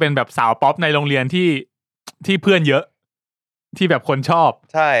สซี่จะเป็นแบบสาวป๊อปในโรงเรียนที่เพื่อนเยอะที่แบบคนชอบ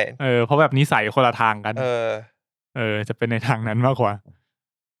ใช่เพราะแบบนิสัยคนละทางกันจะเป็นในทางนั้นมากกว่า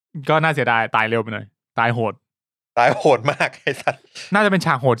ก็น่าเสียดายตายเร็วไปหน่อยตายโหดมากไอ้สัสน่าจะเป็นฉ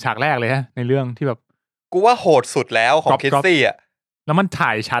ากโหดฉากแรกเลยฮะในเรื่องที่แบบกูว่าโหดสุดแล้วของคริสซี่อ่ะแล้วมันถ่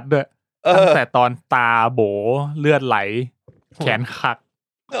ายชัดด้วยตั้งแต่ตอนตาโบเลือดไหลแขนหัก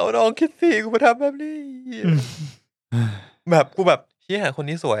เอาน้องคริสซี่กูมาทำแบบนี้แบบกูแบบเฮียคน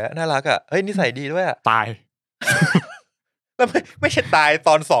นี้สวยน่ารักอ่ะเฮ้ยนิสัยดีด้วยอ่ะตายแล้วไม่ใช่ตายต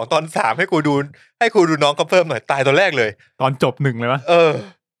อน2ตอน3ให้กูดูน้องก็เพิ่มหน่อยตายตอนแรกเลยตอนจบ1เลยวะ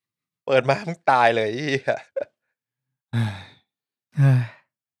เปิดมามึงตายเลย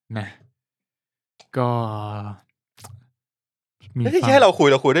นะก็ไม่ใช่ให้เราคุย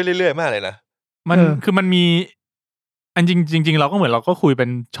ได้เรื่อยๆมากเลยนะมันคือมันมีอันจริงเราก็เหมือนเราก็คุยเป็น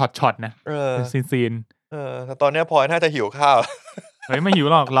ช็อตๆนะเป็นซีนตอนนี้พลอยน่าจะหิวข้าวเฮ้ยไม่หิว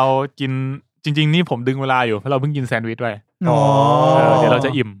หรอกเรากินจริงๆนี่ผมดึงเวลาอยู่เพราะเราเพิ่งกินแซนด์วิชไว้เดี๋ยวเราจ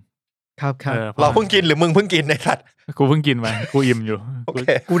ะอิ่มครับเราเพิ่งกินหรือมึงเพิ่งกินในสัตว์กูเพิ่งกินมากูอิ่มอยู่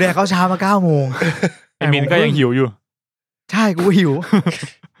กูแดกข้าวเช้ามา9 โมงไอ้มินก็ยังหิวอยู่ใช่กูหิว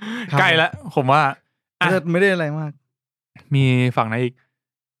ใกล้แล้วผมว่าไม่ได้อะไรมากมีฝั่งไหนอีก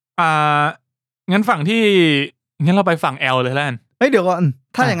งั้นฝั่งที่งั้นเราไปฝั่ง L เลยแล้วกันเดี๋ยวก่อน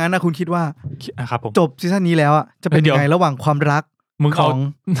ถ้าอย่างนั้นนะคุณคิดว่าครับผมจบซีซั่นนี้แล้วอ่ะจะเป็นยังไงระหว่างความรักของ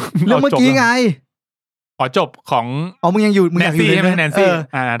เรื่องเมื่อกี้ไงจบของมึงยังอยู่มึงอยากอยู่ใช่ไหมแนนซี่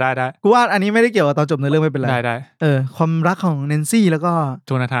ได้กูว่าอันนี้ไม่ได้เกี่ยวกับตอนจบในเรื่องไม่เป็นไรได้ความรักของแนนซี่แล้วก็โ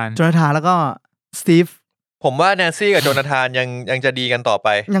จนาธานแล้วก็สตีฟผมว่าแนนซี่กับโจนาธานยังจะดีกันต่อไป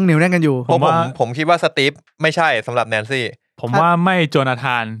ยังเหนียวแน่นกันอยู่ผมคิดว่าสตีฟไม่ใช่สำหรับแนนซี่ผมว่าไม่โจนาธ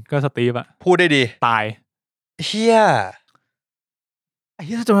านก็สตีฟอะพูดได้ดีตายเฮีย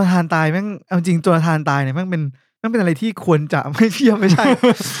โจนาธานตายแม่งเอาจริงโจนาธานตายเนี่ยแม่งเป็นอะไรที่ควรจะไม่เทียบไม่ใช่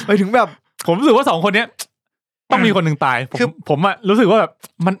ไปถึงแบบผมรู้สึกว่า2คนเนี้ยต้องมีคนหนึ่งตายผมอะรู้สึกว่าแบบ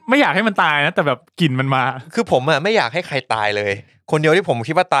มันไม่อยากให้มันตายนะแต่แบบกลิ่นมันมาคือผมอะไม่อยากให้ใครตายเลยคนเดียวที่ผม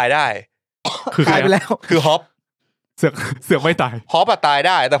คิดว่าตายได้คือตายไปแล้วคือฮอปเสือกไม่ตายฮอปอะตายไ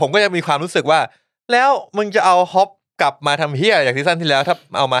ด้แต่ผมก็จะมีความรู้สึกว่าแล้วมึงจะเอาฮอปกลับมาทำเฮียอย่างซีซั่นที่แล้วถ้า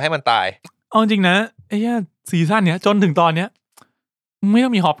เอามาให้มันตายเอาจริงนะไอ้เหี้ยซีซั่นเนี้ยจนถึงตอนเนี้ยไม่ต้อ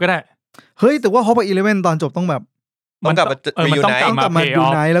งมีฮอปก็ได้เฮ้ยแต่ว่าฮอปกับ11ตอนจบต้องแบบมันกลับมันต้องกลับมาดู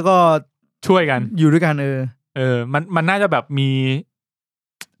ไนท์แล้วก็ช่วยกันอยู่ด้วยกันมันน่าจะแบบมี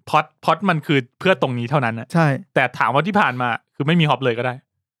พอดมันคือเพื่อตรงนี้เท่านั้นนะใช่แต่ถามว่าที่ผ่านมาคือไม่มีฮอปเลยก็ได้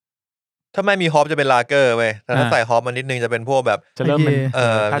ถ้าไม่มีฮอปจะเป็นลาเกอร์เว้ยแต่ถ้าใส่ฮอปมันนิดนึงจะเป็นพวกแบบจะเริ่มเป็น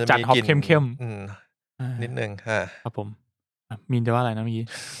ถ้าจัดฮอปเข้มนิดนึงครับผมมีนจะว่าอะไรนะเมื่อกี้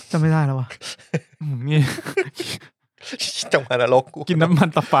จำไม่ได้แล้ววะนี่จังหวะนรกกินน้ำมัน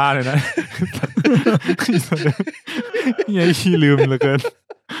ตะปาเลยนะยัยขี้ลืมเหลือเกิน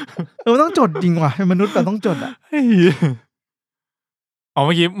ต้องจดจริงว่ะมนุษย์แต่ต้องจดอ่ะเ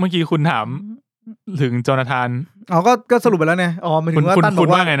มื่อกี้คุณถาม ถึงโจนาธานก็สรุปไปแล้วเนี่ยหมายถึงว่าตั้นบอ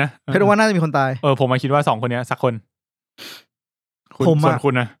กว่าไงนะเพชรว่าน่าจะมีคนตายผมมาคิดว่า2คนนี้สักคนผมส่วนคุ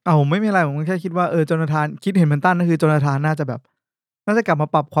ณนะผมไม่มีอะไรผมแค่คิดว่าโจนาธานคิดเห็นเหมือนตั้นก็คือโจนาธานน่าจะกลับมา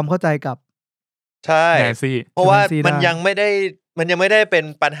ปรับความเข้าใจกับใช่แนนซี่เพราะว่ามันยังไม่ได้เป็น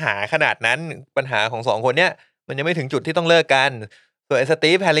ปัญหาขนาดนั้นปัญหาของ2คนเนี้ยมันยังไม่ถึงจุดที่ต้องเลิกกันส่วนไอ้ส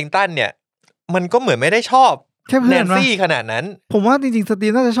ตีฟแฮร์ริงตันเนี่ยมันก็เหมือนไม่ได้ชอบแนนซี่ขนาดนั้นผมว่าจริงๆสตี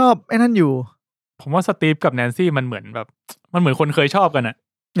ฟน่าจะชอบไอ้นั่นอยู่ผมว่าสตีฟกับแนนซี่มันเหมือนแบบมันเหมือนคนเคยชอบกันอ่ะ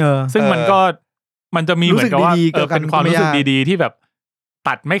ซึ่งมันจะมีเหมือนกับว่าเป็นความรู้สึกดีๆที่แบบ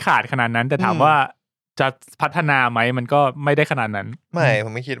ตัดไม่ขาดขนาดนั้นแต่ถามว่าจะพัฒนาไหมมันก็ไม่ได้ขนาดนั้นไม่ผ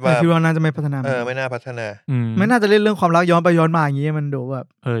มไม่คิดว่าน่าจะไม่พัฒนาไม่น่าพัฒนาไม่น่าจะเล่นเรื่องความรักย้อนไปย้อนมาอย่างงี้มันดูแบบ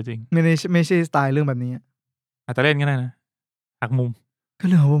จริงไม่ใช่สไตล์เรื่องแบบนี้อาจจะเล่นก็ได้นะหักมุมก็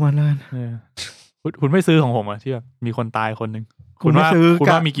เรื่องของประมาณนั้นคุณไม่ซื้อของผมอ่ะที่แบบมีคนตายคนนึงคุณว่า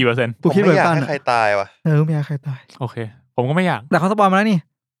มีกี่เปอร์เซ็นต์ผมไม่อยากให้ใครตายวะไม่อยากให้ใครตายโอเคผมก็ไม่อยากแต่เขาสปอยมาแล้วนี่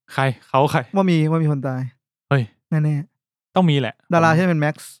ใครว่ามีคนตายเฮ้ยแน่ๆต้องมีแหละดาราใช่เป็นแ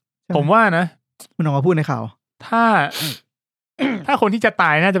ม็กซ์ผมว่านะมันออกมาพูดในข่าวถ้าคนที่จะต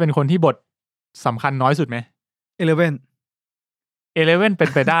ายน่าจะเป็นคนที่บทสำคัญน้อยสุดไหม11เป็น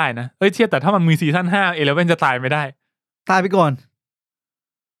ไปได้นะเทียบแต่ถ้ามันมีซีซั่น5 11จะตายไม่ได้ตายไปก่อน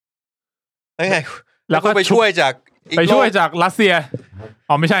ไงแล้วก็ไปช่วยจากรัสเซีย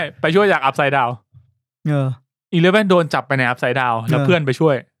ไม่ใช่ไปช่วยจากอัพไซด์ดาว11โดนจับไปในอัพไซด์ดาวแล้วเพื่อนไปช่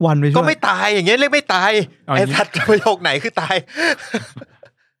วยวันไปช่วยก็ไม่ตายอย่างเงี้ยเรียกไม่ตายไอ้สัตว์ประโยคไหนคือตาย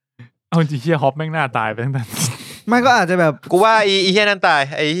เอาจริงเฮียฮอปแม่งน่าตายไปตั้งแต่ไม่ก็อาจจะแบบกูว่าอีเฮียนั่นตาย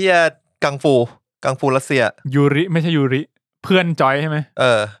ไอ้เฮียกังฟูรัสเซียยูริไม่ใช่ยูริเพื่อนจอยใช่ไหม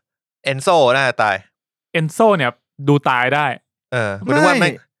เอนโซน่าตายเอนโซเนี่ยดูตายได้กูนึกว่าไม่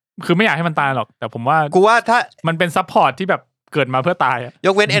คือไม่อยากให้มันตายหรอกแต่ผมว่ากูว่าถ้ามันเป็นซัพพอร์ตที่แบบเกิดมาเพื่อตายย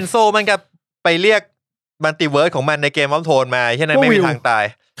กเว้นเอนโซมันก็ไปเรียกมัลติเวิร์สของมันในเกมออฟโทนมาไอ้เฮียนั่นไม่มีทางตาย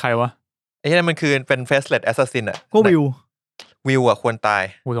ใครวะไอ้เฮียนั่นมันคือเป็นเฟสเลสแอสซัสซินอ่ะก็วิวควรตาย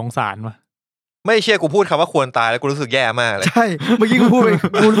กูสงสารว่ะไม่เชื่อกูพูดคำว่าควรตายแล้วกูรู้สึกแย่มากเลยใช่เมื่อกี้กูพูดไป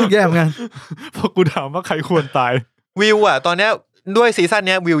กูรู้สึกแย่เหมือนกันพอกูถามว่าใครควรตายวิวตอนเนี้ยด้วยซีซั่นเ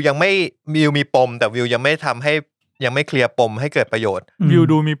นี้ยวิวมีปมแต่วิวยังไม่ทำให้ยังไม่เคลียร์ปมให้เกิดประโยชน์วิว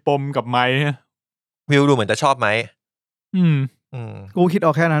ดูมีปมกับไม้วิวดูเหมือนจะชอบไม้กูคิดอ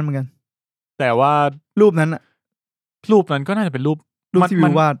อกแค่นั้นเหมือนกันแต่ว่ารูปนั้นก็น่าจะเป็นรูปที่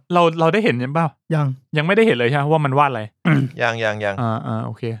วิววาดเราได้เห็นยังเปล่ายังไม่ได้เห็นเลยใช่ไหมว่ามันวาดอะไรยังโ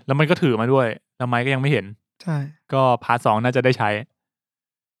อเคแล้วมันก็ถือมาด้วยแล้วไม้ก็ยังไม่เห็นใช่ก็พาร์ท 2น่าจะได้ใช้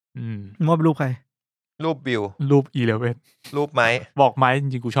มอบรูปใครรูปวิวรูป11รูปไม้บอกไม้จ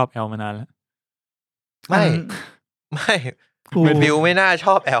ริงๆกูชอบแอลมานานแล้วไม่เป็นวิวไม่น่าช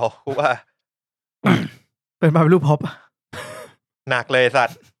อบแอลกูว่าเป็นมาเป็นรูปฮอปหนักเลยสัต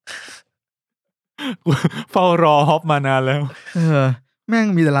ว์เฝ้ารอฮอปมานานแล้วแม่ง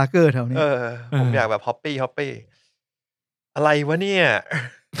มีแต่ลาเกอร์แถวนี้ผมอยากแบบฮอปปี้อะไรวะเนี่ย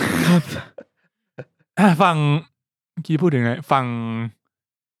ฝั่งเมื่อกี้พูดถึงไงฝั่ง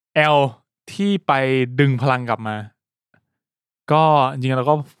แอลที่ไปดึงพลังกลับมาก็จริงๆเรา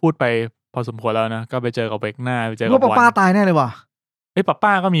ก็พูดไปพอสมควรแล้วนะก็ไปเจอกับเบกหน้าไปเจอกับวันป้าตายแน่เลยว่ะป้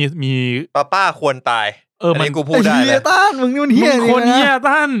าก็มีป้าควรตายมันกูพูดได้เฮียต้านมึงนี่มันเฮียคนเฮีย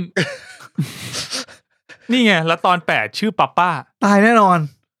ต้านนี่ไงแล้วตอน8ชื่อป้าตายแน่นอน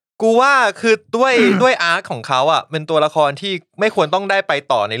กูว่าคือด้วยอาร์คของเขาเป็นตัวละครที่ไม่ควรต้องได้ไป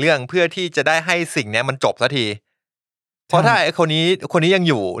ต่อในเรื่องเพื่อที่จะได้ให้สิ่งนี้มันจบสักทีเพราะถ้าไอ้คนนี้ยัง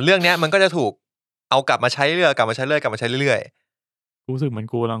อยู่เรื่องนี้มันก็จะถูกเอากลับมาใช้เรื่อยรู้สึกเหมือน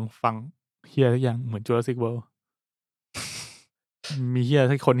กูกำลังฟังเฮียทุกอย่างเหมือน Jurassic World มีเฮีย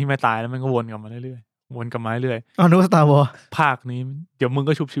ที่คนที่ไม่ตายแล้วมันก็วนกลับมาเรื่อยนึกว่า Star Wars ภาคนี้เดี๋ยวมึง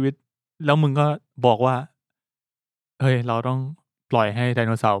ก็ชุบชีวิตแล้วมึงก็บอกว่าเฮ้ยเราต้องปล่อยให้ไดโ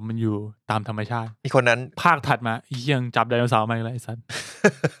นเสาร์มันอยู่ตามธรรมชาติอีกคนนั้นภาคถัดมาเฮียจับไดโนเสาร์มาอีกแล้วไอ้สัส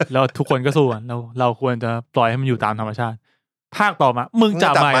แล้วทุกคนก็สู้กันเราควรจะปล่อยให้มันอยู่ตามธรรมชาติภาคต่อมามึง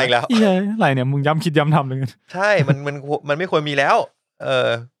จับมาอีกแล้วอะไรเนี่ยมึงย้ำคิดย้ำทำเลยใช่มันไม่ควรมีแล้ว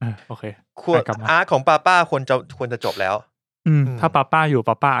โอเคอาร์คของป้าควรจะจบแล้วถ้าป้าอยู่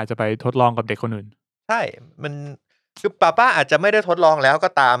ป้าอาจจะไปทดลองกับเด็กคนอื่นใช่มันคือป้าอาจจะไม่ได้ทดลองแล้วก็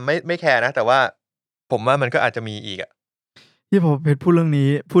ตามไม่แคร์นะแต่ว่าผมว่ามันก็อาจจะมีอีกที่ผมพูดเรื่องนี้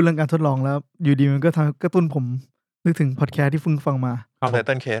พูดเรื่องการทดลองแล้วอยู่ดีมันก็ทำกระตุ้นผมนึกถึงพอดแคสต์ที่ฟังมาไท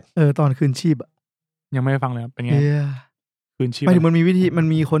ทันเคสตอนคืนชีพยังไม่ได้ฟังเลยเป็นไงคืนชีพไม่ถึงมันมีวิธีมัน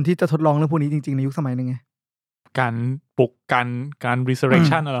มีคนที่จะทดลองเรื่องพวกนี้จริงๆในยุคสมัยนึงไงการปลุกการ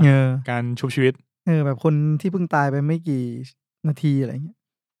resurrection อะไรการชุบชีวิตแบบคนที่เพิ่งตายไปไม่กี่นาทีอะไรเงี้ย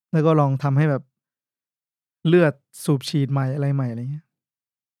แล้วก็ลองทำให้แบบเลือดสูบฉีดใหม่อะไรใหม่อะไรเงี้ย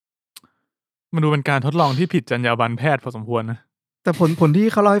มันดูเป็นการทดลองที่ผิดจรรยาบรรณแพทย์พอสมควรนะแต่ผลที่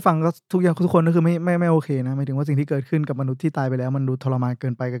เขาเล่าให้ฟังก็ทุกอย่างทุกคนก็คือไม่โอเคนะหมายถึงว่าสิ่งที่เกิดขึ้นกับมนุษย์ที่ตายไปแล้วมันดูทรมานเกิ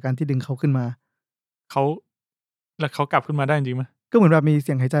นไปกับการที่ดึงเขาขึ้นมาแล้วเขากลับขึ้นมาได้จริงไหมก็เหมือนแบบมีเ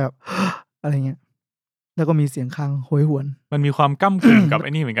สียงหายใจแบบ อะไรเงี้ยแล้วก็มีเสียงคางโหยหวนมันมีความก้ำกึ่งกับไ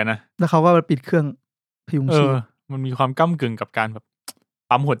อ้นี่เหมือนกันนะแล้วเขาก็ปิดเครื่องพยุงชีพมันมีความก้ำกึ่งกับการแบบ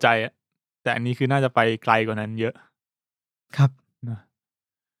ปั๊มหัวใจอะแต่อันนี้คือน่าจะไปไกลกว่านั้นเยอะครับนะ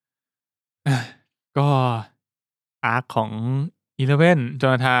ก็อาร์คของ11โจ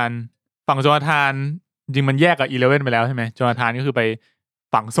นาธานฝั่งโจนาธานจริงมันแยกกับ11ไปแล้วใช่ไหมโจนาธานก็คือไป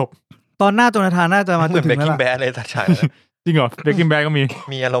ฝังศพตอนหน้าโจนาธานน่าจะมาเหมือน Breaking Bad เลยตัดฉากจริงเหรอ Breaking Bad ก็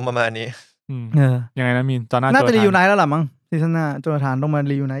มีอารมณ์ประมาณนี้ยังไงนะมีตอนหน้าน่าจะรียูไนท์แล้วล่ะมั้งซีซั่นหน้าโจนาธานต้องมา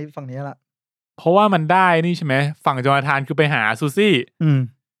รียูไนท์ฝั่งนี้ละเพราะว่ามันได้นี่ใช่ไหมฝั่งโจนาธานคือไปหาซู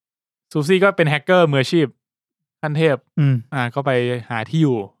ซี่ก็เป็นแฮกเกอร์มืออาชีพขั้นเทพก็ไปหาที่อ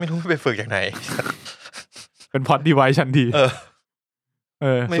ยู่ไม่รู้ไปฝึกจากไหนเป็นพล็อตดีไวซ์ชั้นดี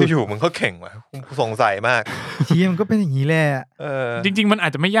ไม่อยู่มึงก็เก่งว่ะสงสัยมากทีมันก็เป็นอย่างนี้แหละจริงๆมันอา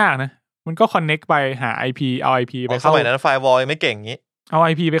จจะไม่ยากนะมันก็คอนเน็กไปหา IP เอา IP ไปเข้าสมัยนั้นไฟวอลไม่เก่งงี้เอา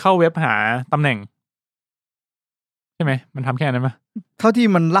IP ไปเข้าเว็บหาตำแหน่งใช่ไหมมันทำแค่นั้นมั้ยเท่าที่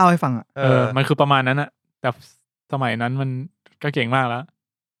มันเล่าให้ฟังมันคือประมาณนั้นอะแต่สมัยนั้นมันก็เก่งมากแล้ว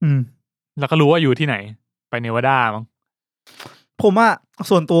แล้วก็รู้ว่าอยู่ที่ไหนไปเนวาดามั้งผมว่า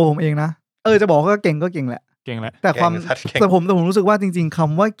ส่วนตัวผมเองนะจะบอกว่าเก่งก็เก่งแหละเก่งแหละแต่ผมรู้สึกว่าจริงๆค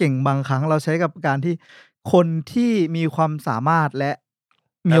ำว่าเก่งบางครั้งเราใช้กับการที่คนที่มีความสามารถและ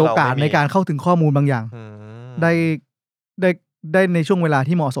มีโอกาสในการเข้าถึงข้อมูลบางอย่างได้ในช่วงเวลา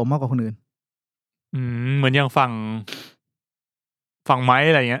ที่เหมาะสมมากกว่าคนอื่นเหมือนอย่างฝั่งไม้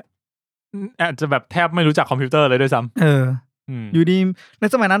อะไรเงี้ยอาจจะแบบแทบไม่รู้จักคอมพิวเตอร์เลยด้วยซ้ำอยู่ดีใน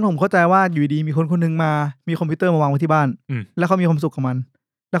สมัยนั้นผมเข้าใจว่าอยู่ดีมีคนนึงมามีคอมพิวเตอร์มาวางไว้ที่บ้านแล้วเขามีความสุขกับมัน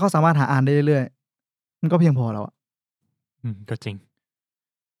แล้วเขาสามารถหาอ่านได้เรื่อยๆมันก็เพียงพอแล้วอ่ะก็จริง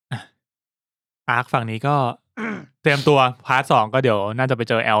อาร์คฝั่งนี้ก็ เตรียมตัวพาร์ท 2ก็เดี๋ยวน่าจะไป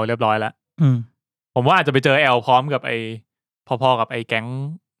เจอ L เรียบร้อยแล้วผมว่าอาจจะไปเจอ L พร้อมกับไอ้พอๆกับไอ้แ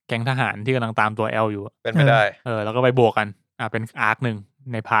ก๊งทหารที่กำลังตามตัว L อยู่เป็นไปได้แล้วก็ไปบวกกันเป็นอาร์คนึง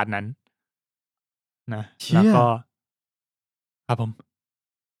ในพาร์ทนั้นนะแล้วก็ครับผม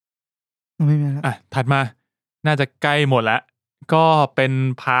ไม่มีแล้วถัดมาน่าจะใกล้หมดแล้วก็เป็น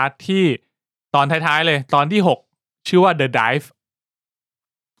พาร์ทที่ตอนท้ายๆเลยตอนที่6ชื่อว่า The Dive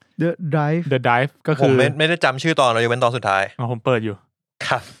The Dive ก็คือผมไม่ได้จำชื่อตอนเลยเป็นตอนสุดท้ายผมเปิดอยู่ค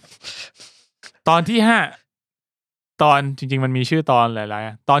รับตอนที่5ตอนจริงๆมันมีชื่อตอนหลาย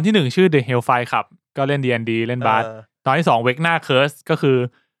ๆตอนที่1ชื่อ The Hellfire Club ก็เล่น D&D เล่นบาสตอนที่2 Vecna Curse ก็คือ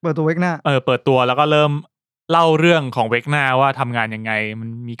เปิดตัว Vecna เปิดตัวแล้วก็เริ่มเล่าเรื่องของ Vecna ว่าทำงานยังไงมัน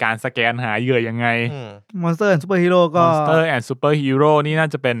มีการสแกนหาเหยื่อยังไง Monster and Superhero ก็ Monster and Superhero นี่น่า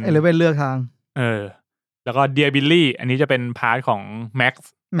จะเป็นEleven เลือกทางแล้วก็ Dear Billy อันนี้จะเป็นพาร์ทของ Max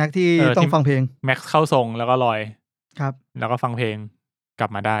ที่ต้องฟังเพลง Max เข้าทรงแล้วก็ลอยครับแล้วก็ฟังเพลงกลับ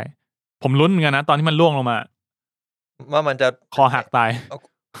มาได้ผมลุ้นเหมือนกันนะตอนที่มันล่วงลงมาว่ามันจะคอหักตาย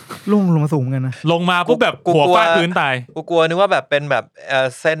ลงมาสูงกันนะลงมาปุ๊บแบบหัวฟาดพื้นตายกูกลัวนึกว่าแบบเป็นแบบ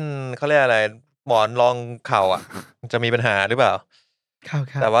เส้นเขาเรียกอะไรหมอนรองเข่าจะมีปัญหาหรือเปล่า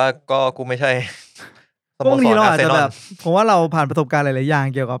แต่ว่าก็กูไม่ใช่พวกนี้เราอาจจะแบบผมว่าเราผ่านประสบการณ์หลายๆอย่าง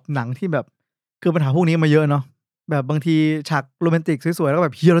เกี่ยวกับหนังที่แบบคือปัญหาพวกนี้มาเยอะเนาะแบบบางทีฉากโรแมนติกสวยๆแล้วแบ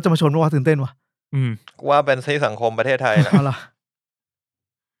บเฮียเราจะมาชนว่าตื่นเต้นว่ะว่าเป็นที่สังคมประเทศไทยนะเอาล่ะ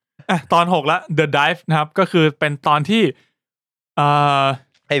ตอน6ละ The Dive นะครับก็คือเป็นตอนที่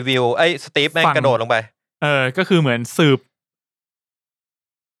ไอ้วิวไอ้สตีฟแม่งกระโดดลงไปก็คือเหมือนสื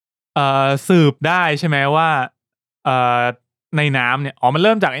บได้ใช่ไหมว่าในน้ำเนี่ยมันเ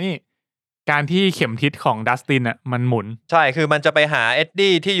ริ่มจากไอ้นี่การที่เข็มทิศของดัสตินอ่ะมันหมุนใช่คือมันจะไปหาเอ็ด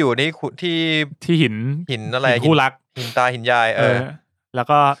ดี้ที่อยู่ที่หินอะไรคู่รักหินตาหินยายแล้ว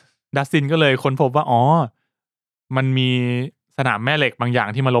ก็ดัสตินก็เลยค้นพบว่ามันมีสนามแม่เหล็กบางอย่าง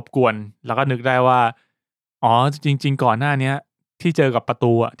ที่มารบกวนแล้วก็นึกได้ว่าจริงๆก่อนหน้านี้ที่เจอกับประ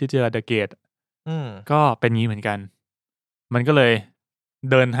ตูอ่ะที่เจอเดอะเกตก็เป็นงี้เหมือนกันมันก็เลย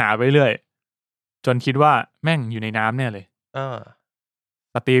เดินหาไปเรื่อยจนคิดว่าแม่งอยู่ในน้ำแน่เลย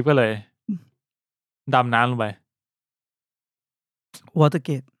สตีฟก็เลยดำน้ำลงไปวอเตอร์เก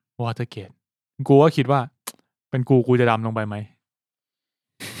ตกูก็คิดว่าเป็นกูจะดำลงไปไหม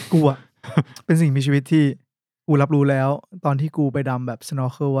กูอ่ะ เป็นสิ่งมีชีวิตที่กูรับรู้แล้วตอนที่กูไปดำแบบ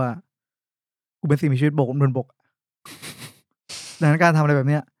snorkel ว่ากูเป็นสิ่งมีชีวิตบนบกดังนั้นการทำอะไรแบบ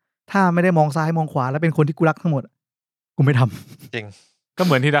เนี้ยถ้าไม่ได้มองซ้ายมองขวาแล้วเป็นคนที่กูรักทั้งหมดกูไม่ทำจริงก็เห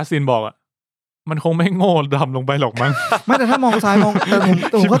มือนที่ดัสตินบอกอ่ะมันคงไม่โง่ดำลงไปหรอกมั้ง ไม่แต่ถ้ามองซ้ายมอง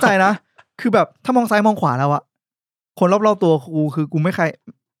แต่ผมเข้าใจนะคือแบบถ้ามองซ้ายมองขวาแล้วอะคนรอบๆตัวกูคือกูไม่ใคร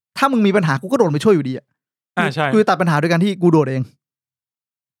ถ้ามึงมีปัญหากูก็โดดไปช่วยอยู่ดีอ่ะใช่ กูตัดปัญหาด้วยกันที่กูโดดเอง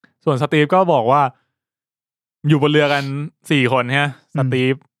ส่วนสตีฟก็บอกว่าอยู่บนเรือกัน4 คนฮะสตี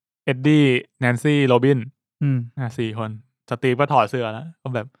ฟเอ็ดดี้แนนซี่โรบิน4 คนสตีฟก็ถอดเสื้อแล้วก็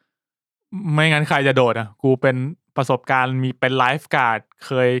แบบไม่งั้นใครจะโดดอ่ะกูเป็นประสบการณ์มีเป็นไลฟ์การ์ดเ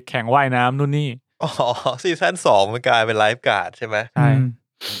คยแข่งว่ายน้ำนู่นนี่อ๋อซีซั่น2มันกลายเป็นไลฟ์การ์ดใช่ไหมใช่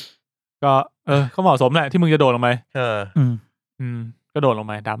ก็ก็เหมาะสมแหละที่มึงจะโดดลงไปก็โดดลง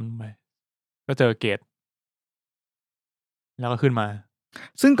ไปดำลงไปก็เจอเกตแล้วก็ขึ้นมา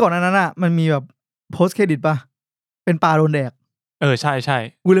ซึ่งก่อนนั้นน่ะมันมีแบบโพสต์เครดิตป่ะเป็นปลาโดนแดกใช่ใช่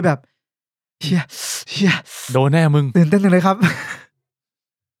กูเลยแบบเฮียโดนแน่มึงตื่นเต้นจังเลยครับ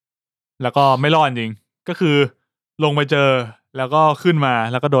แล้วก็ไม่รอดจริงก็คือลงไปเจอแล้วก็ขึ้นมา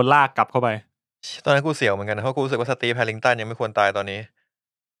แล้วก็โดนลากกลับเข้าไปตอนนั้นกูเสียวเหมือนกันนะเพราะกูรู้สึกว่าสตีฟแฮร์ริงตันยังไม่ควรตายตอนนี้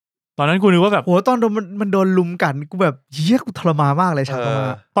ตอนนั้นกูนึกว่าแบบโหตอนโดนมันโดนลุมกันกูแบบเฮียกูทรมานมากเลยฉากต่อม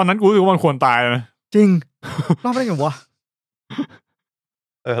าตอนนั้นกูรู้สึกว่ามันควรตายนะจริงรอดได้ไงวะ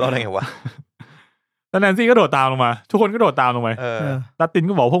รอดได้ไงวะแล้วแนนซี่ก็โดดตามลงมาทุกคนก็โดดตามลงไปตัดติน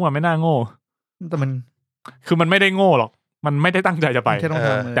ก็บอกพวกมันไม่น่าโง่แต่มันคือมันไม่ได้โง่หรอกมันไม่ได้ตั้งใจจะไป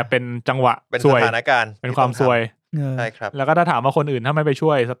แต่เป็นจังหวะเป็นสถานการณ์เป็นความซวยใช่ครับแล้วก็ถ้าถามว่าคนอื่นถ้าไม่ไปช่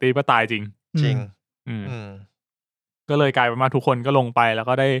วยสตีฟก็ตายจริงก็เลยกลายเป็นว่าทุกคนก็ลงไปแล้ว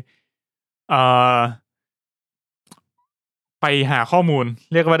ก็ได้ไปหาข้อมูล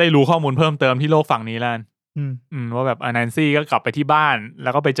เรียกว่าได้รู้ข้อมูลเพิ่มเติมที่โลกฝั่งนี้แล้วว่าแบบแนนซี่ก็กลับไปที่บ้านแล้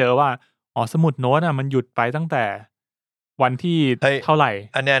วก็ไปเจอว่าสมุดโน้ตมันหยุดไปตั้งแต่วันที่เท่าไหร่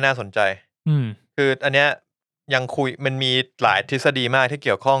อันนี้น่าสนใจคืออันเนี้ยยังคุยมันมีหลายทฤษฎีมากที่เ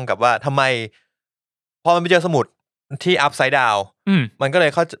กี่ยวข้องกับว่าทำไมพอมันไปเจอสมุดที่ upside down มันก็เ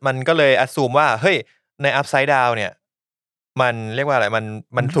ลยอ assume ว่าเฮ้ยใน upside down เนี่ยมันเรียกว่าอะไร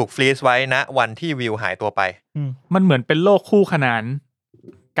มันถูกฟรีซไว้ณวันที่วิวหายตัวไปมันเหมือนเป็นโลกคู่ขนาน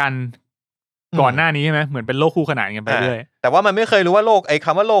กันก่อนหน้านี้ใช่ไหมเหมือนเป็นโลกคู่ขนานกันไปเรื่อยแต่ว่ามันไม่เคยรู้ว่าโลกไอ้ค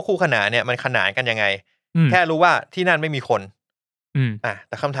ำว่าโลกคู่ขนานเนี่ยมันขนานกันยังไงแค่รู้ว่าที่นั่นไม่มีคนแ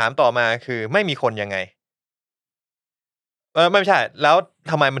ต่คำถามต่อมาคือไม่มีคนยังไงไม่ใช่แล้ว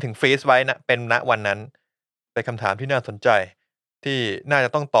ทำไมมันถึงฟรีซไว้นะเป็นณวันนั้นเป็นคำถามที่น่าสนใจที่น่าจะ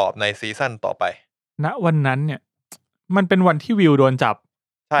ต้องตอบในซีซั่นต่อไปณวันนั้นเนี่ยมันเป็นวันที่วิวโดนจับ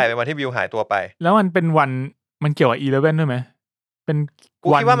ใช่เป็นวันที่วิวหายตัวไปแล้วมันเป็นวันมันเกี่ยวกับ11ด้วยไหมเป็นกู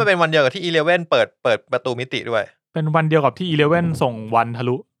คิดว่ามันเป็นวันเดียวกับที่11เปิดประตูมิติด้วยเป็นวันเดียวกับที่11ส่งวันทะ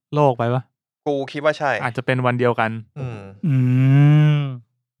ลุโลกไปปะกูคิดว่าใช่อาจจะเป็นวันเดียวกัน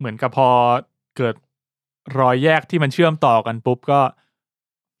เหมือนกับพอเกิดรอยแยกที่มันเชื่อมต่อกันปุ๊บก็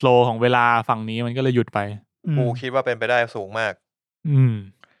โฟลว์ของเวลาฝั่งนี้มันก็เลยหยุดไปกูคิดว่าเป็นไปได้สูงมาก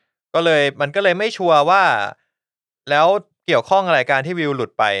ก็เลยมันก็เลยไม่ชัวร์ว่าแล้วเกี่ยวข้องอะไรการที่วิวหลุ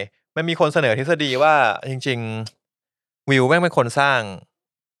ดไปมันมีคนเสนอทฤษฎีว่าจริงๆวิวแม่งเป็นคนสร้าง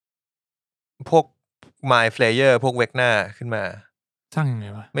พวก Mind Flayer พวกเวกน่าขึ้นมาสร้างยังไง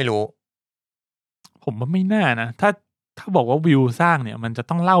วะไม่รู้ผมว่าไม่น่านะถ้าบอกว่าวิวสร้างเนี่ยมันจะ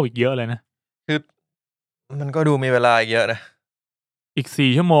ต้องเล่าอีกเยอะเลยนะคือมันก็ดูมีเวลาอีกเยอะนะอีก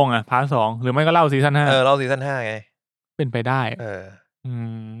4 ชั่วโมงพาร์ท 2หรือไม่ก็เล่าซีซั่น 5เล่าซีซั่น 5ไงเป็นไปได้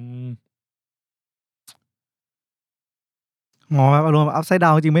แบบอารมณ์อัพไซด์ดา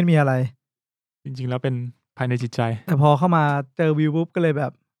วน์จริงไม่มีอะไรจริงๆแล้วเป็นภายในจิตใจแต่พอเข้ามาเจอวิวปุ๊บก็เลยแบ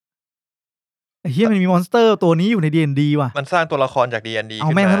บเฮียมันมีมอนสเตอร์ตัวนี้อยู่ใน D&D ว่ะมันสร้างตัวละครจาก D&D เอา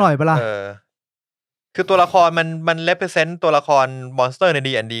แม่งซะหน่อยปะล่ะคือตัวละครมัน represent ตัวละครมอนสเตอร์ใน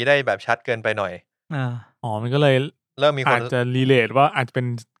D&D ได้แบบชัดเกินไปหน่อยมันก็เลยเริ่มมีคนอาจจะรีเลทว่าอาจจะเป็น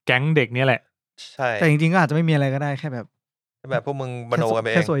แก๊งเด็กนี่แหละใช่แต่จริงๆก็อาจจะไม่มีอะไรก็ได้แค่แบบพวกมึงบโนกันไป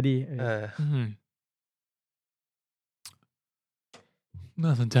เองแค่สวยดีน่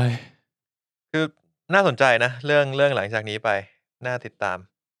าสนใจคือน่าสนใจนะเรื่องหลังจากนี้ไปน่าติดตาม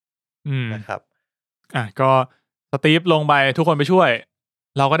นะครับก็สตีฟลงไปทุกคนไปช่วย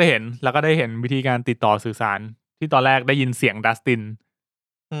เราก็ได้เห็นแล้วก็ได้เห็นวิธีการติดต่อสื่อสารที่ตอนแรกได้ยินเสียงดัสติน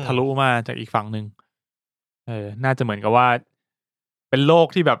ทะลุมาจากอีกฝั่งหนึ่งน่าจะเหมือนกับว่าเป็นโลก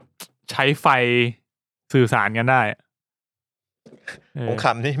ที่แบบใช้ไฟสื่อสารกันได้ผมข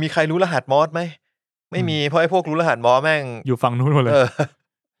ำนี่มีใครรู้รหัสมอสไหมไม่มีเพราะไอ้พวกรู้รหัสมอสแม่งอยู่ฝั่งนู้นหมดเลย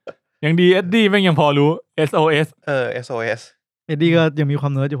ยังดีเอ็ดดี้แม่งยังพอรู้ SOS SOS เอ็ดดี้ก็ยังมีควา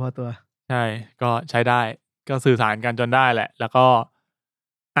มเนิร์ดอยู่พอตัวใช่ก็ใช้ได้ก็สื่อสารกันจนได้แหละแล้วก็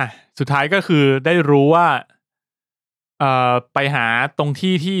สุดท้ายก็คือได้รู้ว่าไปหาตรง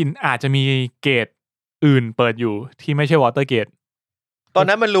ที่อาจจะมีเกตอื่นเปิดอยู่ที่ไม่ใช่วอเตอร์เกตตอน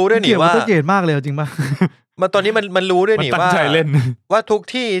นั้นมันรู้ด้วยนี่ว่าวอเตอร์เกตมากเลยจริงป่ะมันตอนนี้มันรู้ด้วยนี่ว่าเล่นว่าทุก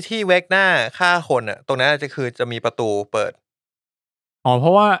ที่เวกหน้าฆ่าคนตรงนั้นจะมีประตูเปิดเพร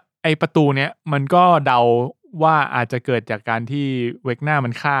าะว่าไอประตูเนี้ยมันก็เดา ว่าอาจจะเกิดจากการที่เวกน่ามั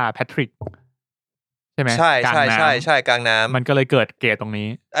นฆ่าแพทริกใช่ไหม ใช่ กลาง ใช่ น้ำ ใช่ใช่กลางน้ำ มันก็เลยเกิดเกตตรงนี้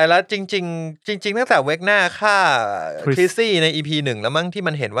ไอ้แล้วจริงตั้งแต่เวกน่าฆ่า Chris คริสซี่ใน EP 1แล้วมั้งที่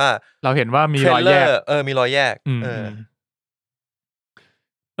มันเห็นว่า เราเห็นว่ามี เทร ร ล อย เล แย อก ร์มีรอยแยก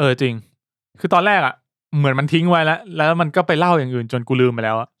จริงคือตอนแรกอ่ะเหมือนมันทิ้งไว้แล้วมันก็ไปเล่าอย่างอื่นจนกูลืมไปแ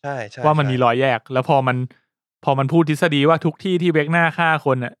ล้ว ใช่ใช่ ว่ามันมีรอยแยกแล้วพอมันพูดทฤษฎีว่าทุกที่ที่เวกน่าฆ่าค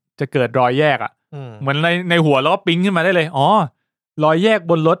นอ่ะจะเกิดรอยแยกอ่ะเหมือนในหัวเราก็ปิ๊งขึ้นมาได้เลยอ๋อรอยแยก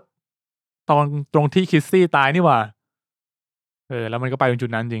บนรถตรงที่คิสซี่ตายนี่หว่าแล้วมันก็ไปตรงจุด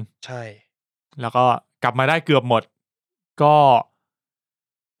นั้นจริงใช่ แล้วก็กลับมาได้เกือบหมดก็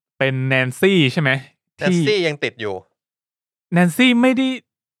เป็นแนนซี่ใช่ไหมแนนซี่ยังติดอยู่แนนซี่ไม่ได้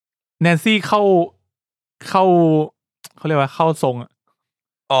แนนซี่เข้าเขาเรียกว่าเข้าทรง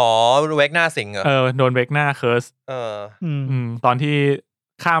อ๋อเวกน่าสิงเหรอโดนเวกน่าเคิร์สตอนที่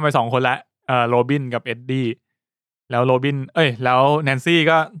ข้ามไป2คนแล้วโรบินกับเอ็ดดี้แล้วโรบินแล้วแนนซี่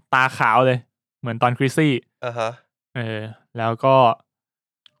ก็ตาขาวเลยเหมือนตอนคริสซี่แล้ว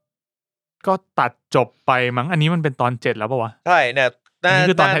ก็ตัดจบไปมั้งอันนี้มันเป็นตอน7แล้วป่ะวะใช่เนี่ยนี่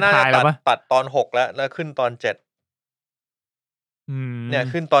คือตอนท้ายๆแล้วป่ะตัดตอน6แล้วขึ้นตอน7เนี่ย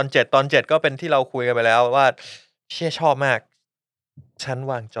ขึ้นตอน7ก็เป็นที่เราคุยกันไปแล้วว่าเชี่ยชอบมากชั้น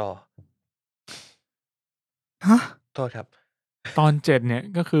วางจอฮะโทษครับตอน7เนี่ย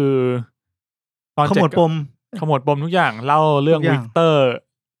ก็คือตอนขมวดปมทุกอย่างเล่าเรื่องวิกเตอร์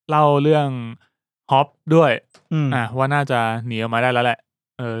เล่าเรื่องฮอปด้วยว่าน่าจะหนีออกมาได้แล้วแหละ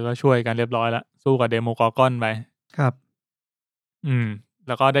ก็ช่วยกันเรียบร้อยแล้วสู้กับเดโมกอร์กอนไปครับแ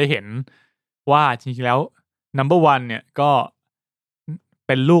ล้วก็ได้เห็นว่าจริงๆแล้ว number 1เนี่ยก็เ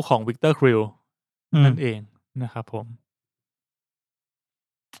ป็นลูกของวิกเตอร์คริลนั่นเองนะครับผม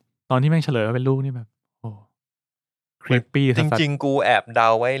ตอนที่แม่งเฉลยว่าเป็นลูกนี่แบบโอ้ครีปปี้จริงๆกูแอบเดา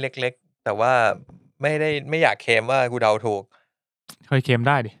ไว้เล็กๆแต่ว่าไม่อยากเคลมว่ากูเดาถูกเคยเคลมไ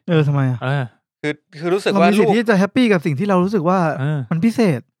ด้ดิทำไมอ่ะคือรู้สึกว่าลูกที่จะแฮปปี้กับสิ่งที่เรารู้สึกว่ามันพิเศ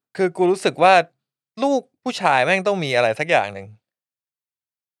ษคือกูรู้สึกว่าลูกผู้ชายแม่งต้องมีอะไรสักอย่างหนึ่ง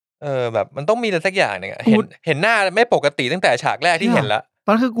แบบมันต้องมีอะไรสักอย่างหนึ่งเห็นหน้าไม่ปกติตั้งแต่ฉากแรกที่เห็นละต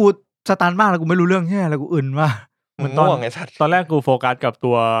อนคือกูสตันมากแล้วกูไม่รู้เรื่องแค่แล้วกูอึนมากเหมือนตอนแรกกูโฟกัสกับ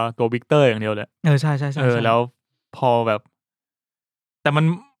ตัววิกเตอร์อย่างเดียวเลยใช่แล้วพอแบบแต่มัน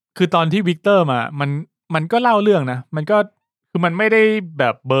คือตอนที่วิกเตอร์มามันก็เล่าเรื่องนะมันก็คือมันไม่ได้แบ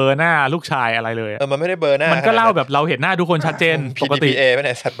บเบอร์หน้าลูกชายอะไรเลยมันไม่ได้เบอร์หน้ามันก็เล่าแบบเราเห็นหน้าทุกคนชัดเจนปกติ PDPA ไม่ไ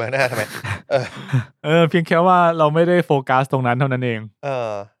ด้สัตว์เบอร์หน้าทำไมเพียงแค่ว่าเราไม่ได้โฟกัสตรงนั้นเท่านั้นเอง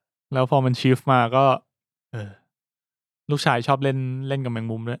แล้วพอมันชิฟมาก็ลูกชายชอบเล่นกับแมง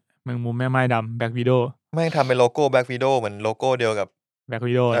มุมด้วยแมงมุมแม่ไม้ดำแบ็ควิโดแม่งทำเป็นโลโก้แบ็ควิโดเหมือนโลโก้เดียวกับแบ็ค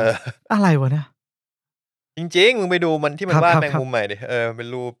วิโดอะไรวะเนี่ยจริงๆมึงไปดูมันที่มันวาดแมงมุมใหม่ดิเป็น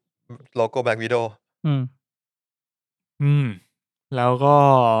รูปโลโก้แบ็ควิโดแล้วก็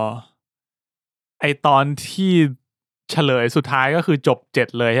ไอตอนที่เฉลยสุดท้ายก็คือจบ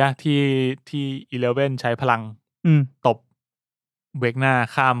7เลยฮะที่11ใช้พลังตบเวกหน้า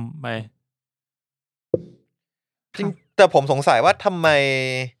ข้ามไปจริงแต่ผมสงสัยว่าทำไ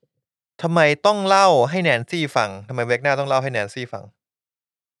มต้องเล่าให้แนนซี่ฟังทำไมเวกหน้าต้องเล่าให้แนนซี่ฟัง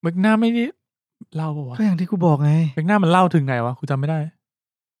เวกหน้าไม่ได้เล่าป่ะวะก็อย่างที่กูบอกไงเวกหน้ามันเล่าถึงไงวะกูจำไม่ได้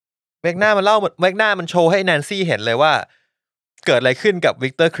เวกหน้ามันเล่าเวกหน้ามันโชว์ให้แนนซี่เห็นเลยว่าเกิดอะไรขึ้นกับวิ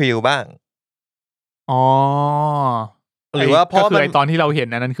กเตอร์คริลบ้างหรือว่าเพราะมันตอนที่เราเห็น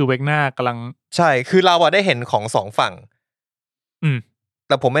นั้นคือเวกหน้ากำลังใช่คือเราได้เห็นของ2ฝั่งแ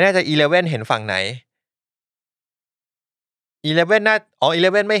ต่ผมไม่แน่ใจ11เห็นฝั่งไหน11น่า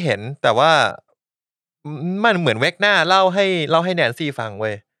11ไม่เห็นแต่ว่ามันเหมือนเวกหน้าเล่าให้แนนซี่ฟังเ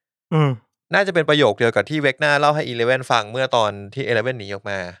ว้ยน่าจะเป็นประโยคเดียวกับที่เวกหน้าเล่าให้11ฟังเมื่อตอนที่11หนีออก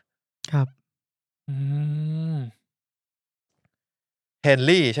มาครับเฮน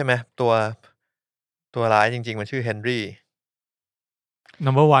รี่ใช่ไหมตัวร้ายจริงๆมันชื่อเฮนรี่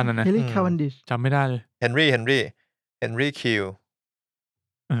number 1นะเฮนรี่คาวันดิชจำไม่ได้เลยเฮนรี่คิว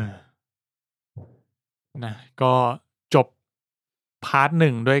นะก็จบพาร์ท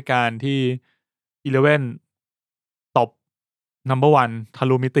1ด้วยการที่11ตบ number 1ทะ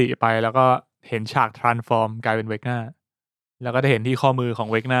ลุมิติไปแล้วก็เห็นฉาก transform กลายเป็นเวกน่าแล้วก็ได้เห็นที่ข้อมือของ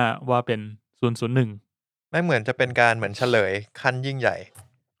เวกน่าว่าเป็น001ไม่เหมือนจะเป็นการเหมือนเฉลยขั้นยิ่งใหญ่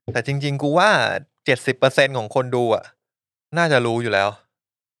แต่จริงๆกูว่า 70% ของคนดูอ่ะน่าจะรู้อยู่แล้ว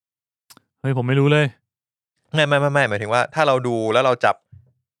เฮ้ยผมไม่รู้เลยไม่หมายถึงว่าถ้าเราดูแล้วเราจับ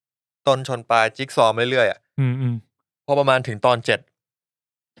ต้นชนปลายจิ๊กซอว์เรื่อยๆอ่ะพอประมาณถึงตอน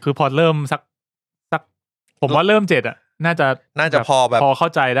7คือพอเริ่มสักผมว่าเริ่ม7อ่ะน่าจะพอแบบพอเข้า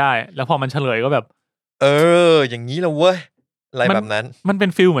ใจได้แล้วพอมันเฉลยก็แบบอย่างนี้แล้วเว้ยอะไรแบบนั้นมันเป็น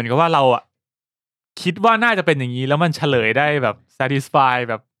ฟีลเหมือนกับว่าเราอ่ะ คิดว่าน่าจะเป็นอย่างนี้แล้วมันเฉลยได้แบบ satisfy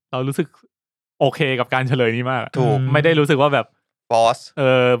แบบเรารู้สึกโอเคกับการเฉลยนี้มาก ถูก ไม่ได้รู้สึกว่าแบบ บอส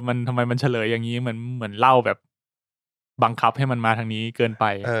มันทำไมมันเฉลยอย่างนี้เหมือนเล่าแบบบังคับให้มันมาทางนี้เกินไป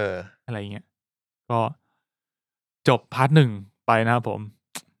อะไรเงี้ยก็จบพาร์ท 1ไปนะครับผม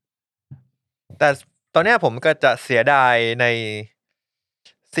แต่ตอนเนี้ยผมก็จะเสียดายใน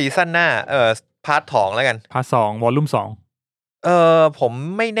ซีซั่นหน้าพาร์ท 2แล้วกันพาร์ท 2วอลลุ่ม 2ผม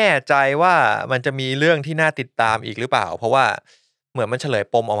ไม่แน่ใจว่ามันจะมีเรื่องที่น่าติดตามอีกหรือเปล่าเพราะว่าเหมือนมันเฉลย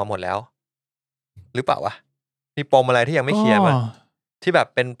ปมออกมาหมดแล้วหรือเปล่าวะมีปมอะไรที่ยังไม่เคลียร์มั้ยที่แบบ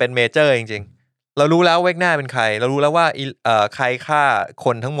เป็นเมเจอร์จริงๆเรารู้แล้วเวกหน้าเป็นใครเรารู้แล้วว่าใครฆ่าค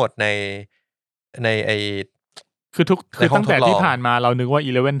นทั้งหมดในไอคือตั้งแต่ที่ผ่านมาเรานึกว่า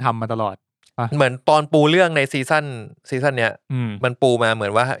11ทำมาตลอดเหมือนตอนปูเรื่องในซีซั่นเนี้ยมันปูมาเหมือ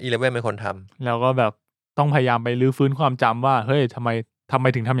นว่า11เป็นคนทำแล้วก็แบบต้องพยายามไปรื้อฟื้นความจำว่าเฮ้ยทำไม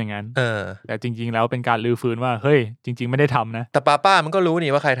ถึงทำอย่างนั้นแต่จริงๆแล้วเป็นการรื้อฟื้นว่าเฮ้ยจริงๆไม่ได้ทำนะแต่ป้ามันก็รู้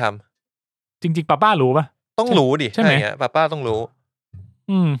นี่ว่าใครทำจริงๆป้ารู้ป่ะต้องรู้ดิใช่ไหมป้าต้องรู้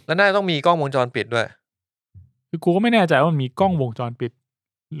แล้วน่าจะต้องมีกล้องวงจรปิดด้วยคือกูก็ไม่แน่ใจว่ามันมีกล้องวงจรปิด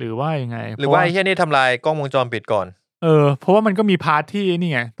หรือว่ายังไงหรือว่าไอ้เหี้ยนี่ทำลายกล้องวงจรปิดก่อนเพราะว่ามันก็มีพาร์ทที่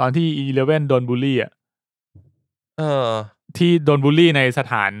นี่ไงตอนที่11โดนบูลลี่ที่โดนบูลลี่ในส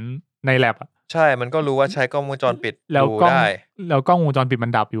ถานในแลบใช่มันก็รู้ว่าใช้กล้องวงจรปิดแล้วกล้องวงจรปิดมั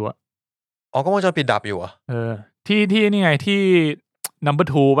นดับอยู่อ๋อกล้องวงจรปิดดับอยู่ที่นี่ไงที่ number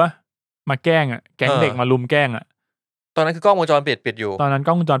 2ป่ะมาแกล้งแก๊งเด็กมาลุมแกล้งตอนนั้นคือกล้องวงจรปิดอยู่ตอนนั้นก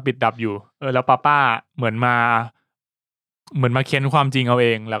ล้องวงจรปิดดับอยู่แล้วป้าเหมือนมาเค้นความจริงเอาเอ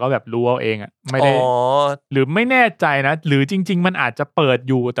งแล้วก็แบบรู้เอาเองไม่ได้หรือไม่แน่ใจนะหรือจริงๆมันอาจจะเปิด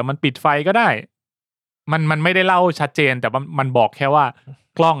อยู่แต่มันปิดไฟก็ได้มันไม่ได้เล่าชัดเจนแต่ว่ามันบอกแค่ว่า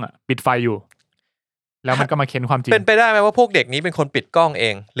กล้องปิดไฟอยู่แล้วมันก็มาเค้นความจริงเป็นไปได้ไหมว่าพวกเด็กนี้เป็นคนปิดกล้องเอ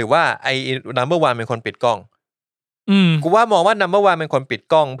งหรือว่าไอ้ number 1เป็นคนปิดกล้องกูว่ามองว่า number 1เป็นคนปิด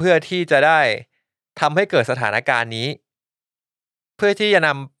กล้องเพื่อที่จะได้ทำให้เกิดสถานการณ์นี้เพื่อ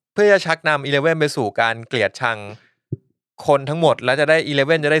จะชักนำ11ไปสู่การเกลียดชังคนทั้งหมดแล้วจะได้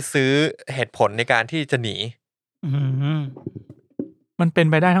11จะได้ซื้อเหตุผลในการที่จะหนีมันเป็น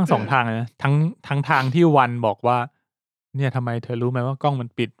ไปได้ทั้งสองทางนะทั้งทางที่วันบอกว่าเนี่ยทำไมเธอรู้ไหมว่ากล้องมัน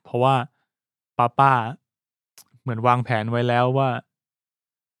ปิดเพราะว่าป้าเหมือนวางแผนไว้แล้วว่า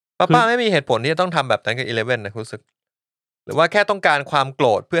ป้าไม่มีเหตุผลที่จะต้องทำแบบนั้นกับ11นะรู้สึกหรือว่าแค่ต้องการความโกร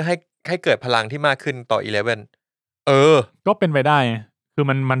ธเพื่อให้เกิดพลังที่มากขึ้นต่อ11ก็เป็นไปได้คือ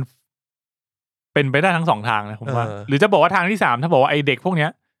มันเป็นไปได้ทั้งสองทางนะผมว่าหรือจะบอกว่าทางที่3ถ้าบอกว่าไอเด็กพวกเนี้ย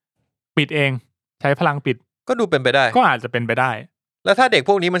ปิดเองใช้พลังปิดก็ดูเป็นไปได้ก็อาจจะเป็นไปได้แล้วถ้าเด็กพ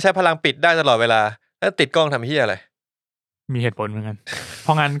วกนี้มันใช้พลังปิดได้ตลอดเวลาแล้วติดกล้องทำเหี้ยอะไรมีเหตุผลเหมือนกันเพ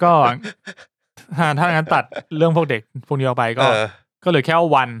ราะงั้นก็ถ้างั้นตัดเรื่องพวกเด็กพวกนี้ออกไปก็เหลือแค่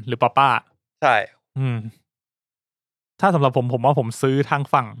วันหรือป้าใช่ถ้าสำหรับผมว่าผมซื้อทาง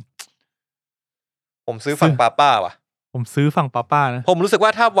ฝั่งผมซื้อฝั่งป้าว่ะผมซื้อฝั่งป้านะผมรู้สึกว่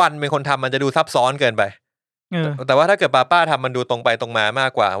าถ้าวันเป็นคนทำมันจะดูซับซ้อนเกินไปแต่ว่าถ้าเกิดป้าทำมันดูตรงไปตรงมามา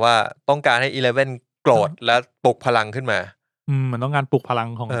กกว่าว่าต้องการให้11โกรธและปลุกพลังขึ้นมามันต้องการปลุกพลัง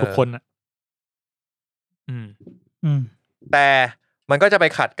ของทุกคนแต่มันก็จะไป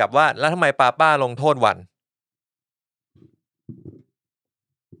ขัดกับว่าแล้วทำไมป้าลงโทษวัน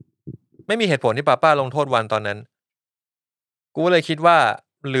ไม่มีเหตุผลที่ป้าลงโทษวันตอนนั้นกูเลยคิดว่า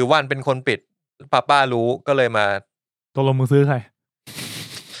หรือวันเป็นคนปิดป้ารู้ก็เลยมาตกลงมึงซื้อใคร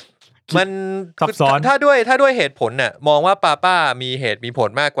มันซับซ้อนถ้าด้วยเหตุผลน่ะมองว่าป้ามีเหตุมีผล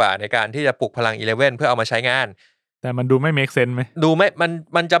มากกว่าในการที่จะปลุกพลัง11เพื่อเอามาใช้งานแต่มันดูไม่ make sense ไหมดูไม่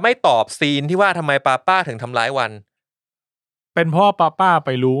มันจะไม่ตอบซีนที่ว่าทำไมป้าถึงทำร้ายวันเป็นเพราะป้าไป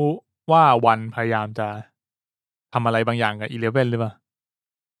รู้ว่าวันพยายามจะทำอะไรบางอย่างกับ11หรือเปล่า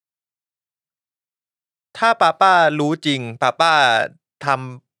ถ้าป้ารู้จริงป้า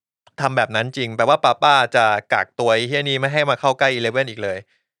ทำแบบนั้นจริงแปลว่าป้าจะกักตัวไอ้เหี้ยนี้ไม่ให้มาเข้าใกล้11อีกเลย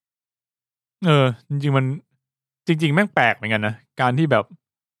จริงๆมันจริงๆแม่งแปลกเหมือนกันนะการที่แบบ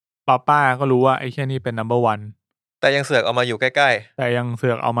ป้าก็รู้ว่าไอ้แค่นี้เป็น number 1แต่ยังเสือกเอามาอยู่ใกล้ๆแต่ยังเสื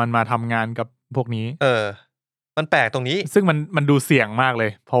อกเอามันมาทำงานกับพวกนี้มันแปลกตรงนี้ซึ่งมันดูเสี่ยงมากเล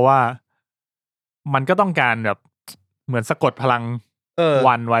ยเพราะว่ามันก็ต้องการแบบเหมือนสะกดพลัง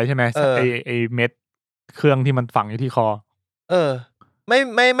วันไว้ใช่ไหมไอเม็ดเครื่องที่มันฝังอยู่ที่คอไ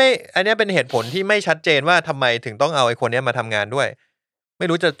ม่อันนี้เป็นเหตุผลที่ไม่ชัดเจนว่าทำไมถึงต้องเอาไอ้คนนี้มาทำงานด้วยไม่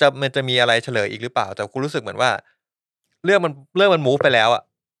รู้มันจะมีอะไรเฉลยอีกหรือเปล่าแต่กูรู้สึกเหมือนว่าเรื่องมันมูฟไปแล้วอ่ะ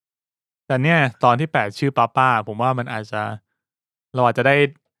แต่เนี่ยตอนที่8ชื่อป้าผมว่ามันอาจจะเราอาจจะได้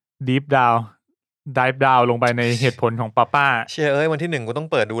ดิฟดาวลงไปในเหตุผลของป้าเชื่อวันที่1กูต้อง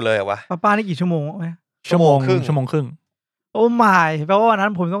เปิดดูเลยเหรอวะป้านี่กี่ชั่วโมงชั่วโมงครึ่ง โอ้ my แปลว่าวันนั้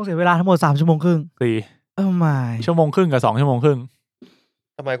นผมต้องเสียเวลาทั้งหมด3 ชั่วโมงครึ่ง 4 โอ้ my ชั่วโมงครึ่งกับ2 ชั่วโมงครึ่ง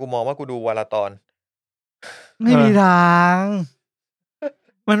ทำไมกูมองว่ากูดูวันละตอนไม่มีทาง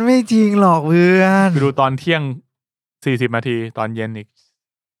มันไม่จริงหรอกเพื่อนไปดูตอนเที่ยง40 นาทีตอนเย็นอีก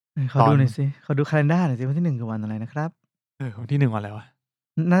ขอดูหน่อยสิขอดูคัลเลนดาร์หน่อยสิวันที่1คือวันอะไรนะครับวันที่1วันอะไรวะ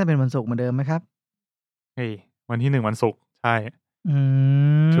น่าจะเป็นวันศุกร์เหมือนเดิมไหมครับเฮ้ยวันที่1วันศุกร์ใช่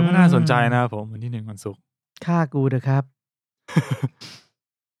ถือว่าน่าสนใจนะครับผมวันที่1วันศุกร์ฆ่ากูเถอะครับ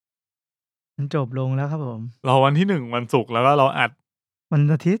มันจบลงแล้วครับผมเราวันที่1วันศุกร์แล้วก็เราอัดวัน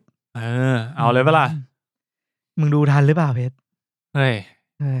อาทิตย์เอาเลยเปล่ามึงดูทันหรือเปล่าเพชรเฮ้ย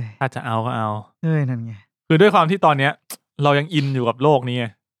ถ้าจะเอาก็เอานั่นไงคือด้วยความที่ตอนเนี้ยเรายังอินอยู่กับโลกนี้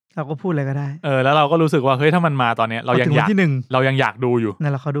เราก็พูดอะไรก็ได้แล้วเราก็รู้สึกว่าเฮ้ยถ้ามันมาตอนเนี้ยเรายังอยากเรายังอยากดูอยู่นั่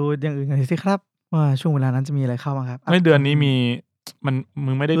นเราขอดูอย่างอื่นกันสิครับว่าช่วงเวลานั้นจะมีอะไรเข้ามาครับไม่เดือนนี้มีมึ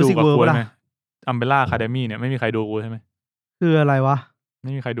งไม่ได้ดูกับกูใช่ไหมUmbrella Academy เนี่ยไม่มีใครดูกูใช่ไหมคืออะไรวะไ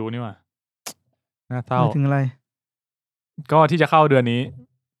ม่มีใครดูนี่หว่าน่าเศร้าถึงอะไรก็ที่จะเข้าเดือนนี้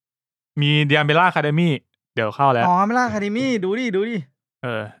มี The Umbrella Academy เดี๋ยวเข้าแล้วUmbrella Academy ดูดิ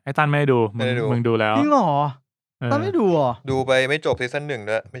ไอ้ตันไม่ได้ดูมึงดูแล้วจริงเหรอตันไม่ดูอ่ะดูไปไม่จบซีซั่น1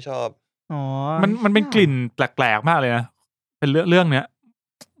ด้วยไม่ชอบมันเป็นกลิ่นแปลกๆมากเลยนะเป็นเรื่องเนี้ย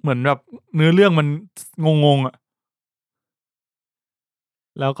เหมือนแบบเนื้อเรื่องมันงงๆอ่ะ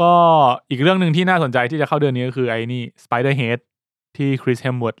แล้วก็อีกเรื่องนึงที่น่าสนใจที่จะเข้าเดือนนี้ก็คือไอ้นี่ Spider-Head ที่คริส เฮ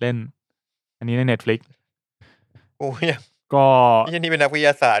มส์วอร์ธเล่นอันนี้ใน Netflix โอ้ยก็นี่เป็นนักวิทย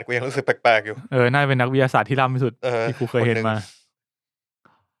าศาสตร์กูยังรู้สึกแปลกๆอยู่น่าเป็นนักวิทยาศาสตร์ที่ล้ำที่สุดที่กูเคยเห็นมา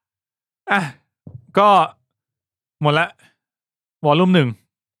ก็หมดละวอลลุ่ม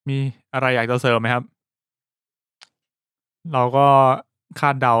1มีอะไรอยากจะเสริมไหมครับเราก็คา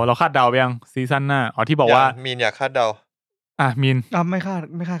ดเดาไปยังซีซั่นหน้าที่บอกว่ามีนอยากคาดเดามีนไม่คาด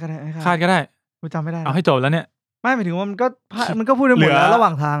ก็ได้คาดก็ได้กูจำไม่ได้เอาให้จบแล้วเนี่ยไม่หมายถึงว่ามันก็พูดได้หมดแล้วระหว่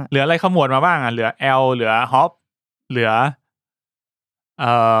างทางเหลืออะไรขมวดมาบ้างเหลือแอลเหลือฮอปเหลือ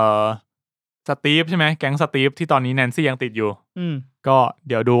สตีฟใช่ไหมแก๊งสตีฟที่ตอนนี้แนนซี่ยังติดอยู่ก็เ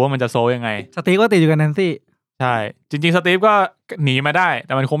ดี๋ยวดูว่ามันจะโซยังไงสตีฟก็ติดอยู่กับแนนซี่ใช่จริงๆสตีฟก็หนีมาได้แ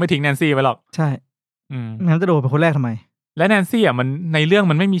ต่มันคงไม่ทิ้งแนนซี่ไว้หรอกใช่งั้นจะโดนเป็นคนแรกทำไมและแนนซี่มันในเรื่อง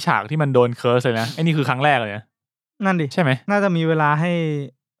มันไม่มีฉากที่มันโดนเคิร์สเลยนะไอ้นี่คือครั้งแรกเลยนะนั่นดิใช่ไหมน่าจะมีเวลาใ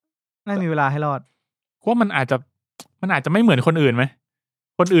ห้รอดว่ามันอาจจะไม่เหมือนคนอื่นไหม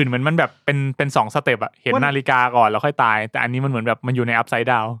คนอื่นเหมือนมันแบบเป็น2 สเต็ปอะเห็นนาฬิกาก่อนแล้วค่อยตายแต่อันนี้มันเหมือนแบบมันอยู่ในอัพไซด์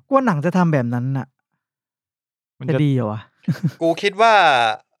ดาวน์ว่าหนังจะทำแบบนั้นน่ะมันจะดีเหรอวะ กูคิดว่า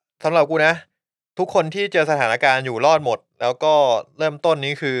สำหรับกูนะทุกคนที่เจอสถานการณ์อยู่รอดหมดแล้วก็เริ่มต้น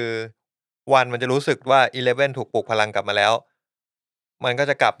นี้คือวันมันจะรู้สึกว่า11ถูกปลุกพลังกลับมาแล้วมันก็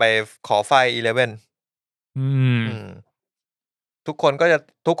จะกลับไปขอไฟ11ทุกคนก็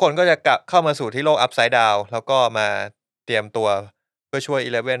จะกลับเข้ามาสู่ที่โลกอัพไซด์ดาวน์แล้วก็มาเตรียมตัวเพื่อช่วย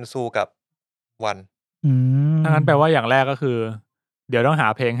11สู้กับวันถ้างั้นแปลว่าอย่างแรกก็คือเดี๋ยวต้องหา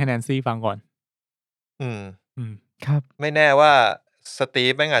เพลงให้แนนซี่ฟังก่อนครับไม่แน่ว่าสตี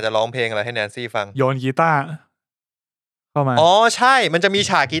ฟแม่งอาจจะร้องเพลงอะไรให้แนนซี่ฟังโยนกีตาร์เข้ามาใช่มันจะมี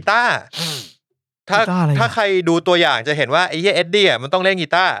ฉากกีตาร์ถ้าใครดูตัวอย่างจะเห็นว่าไอ้เอ็ดดี้มันต้องเล่นกี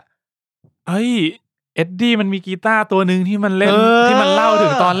ตาร์เอ็ดดี้มันมีกีตาร์ตัวนึงที่มันเล่นที่มันเล่าถึ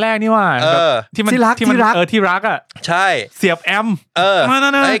งตอนแรกนี่ว่าที่มันที่รักอ่ะใช่เสียบแอมไ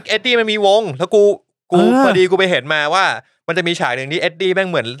อ้เอ็ดดี้มันมีวงแล้วกูพอดีกูไปเห็นมาว่ามันจะมีฉากนึงที่เอ็ดดี้แม่ง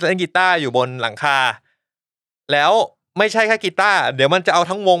เหมือนเล่นกีตาร์อยู่บนหลังคาแล้วไม่ใช่แค่กีตาร์เดี๋ยวมันจะเอา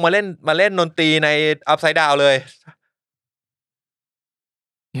ทั้งวงมาเล่นดนตรีในอัพไซด์ดาวน์เลย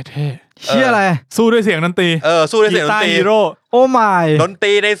เท่เชี่ยอะไรสู้ด้วยเสียงดนตรีสู้ด้วยเสียงดนตรีฮีโร่โอ้ my ดนต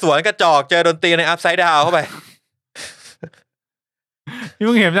รีในสวนกระจอกเจอดนตรีในอัพไซด์ดาวน์เข้าไปนี่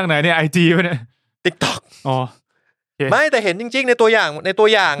มึงเห็นจากไหนเนี่ย IG ป่ะเนี่ย TikTok ไม่แต่เห็นจริงๆในตัวอย่าง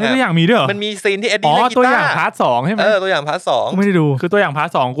มีด้วยเหรอมันมีซีนที่เอ็ดดี้เล่นกีตาร์ตัวอย่างพาร์ท 2ใช่มั้ยตัวอย่างพาร์ท 2กูไม่ได้ดูคือตัวอย่างพาร์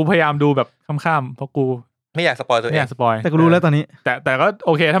ท 2กูพยายามดูแบบค่ำๆเพราะกูไม่อยากสปอยตัวเองไม่อยากสปอยแต่กูรู้แล้วตอนนี้แต่ก็โ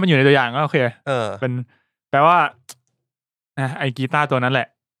อเคถ้ามันอยู่ในตัวอย่างก็โอเคเป็นแปลว่าไอ้กีตาร์ตัวนั้นแหละ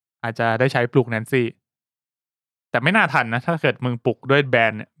อาจจะได้ใช้ปลุกแนนซี่แต่ไม่น่าทันนะถ้าเกิดมึงปลุกด้วยแบ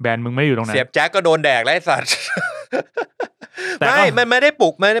นมึงไม่อยู่ตรงนั้นเสียบแจ็คก็โดนแดกแล้วไอ้สัตว์มันไม่ได้ปลุ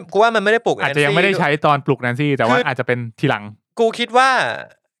กกูว่ามันไม่ได้ปลุกอาจจะยังไม่ได้ใช้ตอนปลุกแนนซี่แต่ว่าอาจจะเป็นทีหลังกูคิดว่า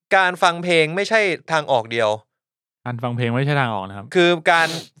การฟังเพลงไม่ใช่ทางออกเดียวการฟังเพลงไม่ใช่ทางออกนะครับคือการ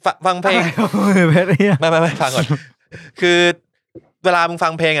ฟังเพลงไม่ฟังก่อนคือเวลามึงฟั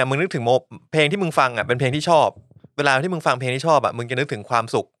งเพลงมึงนึกถึงเพลงที่มึงฟังเป็นเพลงที่ชอบเวลาที่มึงฟังเพลงที่ชอบมึงจะนึกถึงความ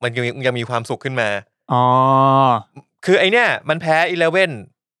สุขมันยังมีความสุขขึ้นมาคือไอเนี้ยมันแพ้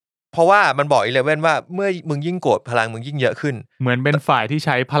11 เพราะว่ามันบอก11ว่าเมื่อมึงยิ่งโกรธพลังมึงยิ่งเยอะขึ้นเหมือนเป็นฝ่ายที่ใ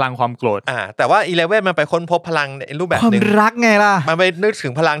ช้พลังความโกรธแต่ว่า11มันไปค้นพบพลังในรูปแบบนึงความรักไงล่ะมันไปนึกถึ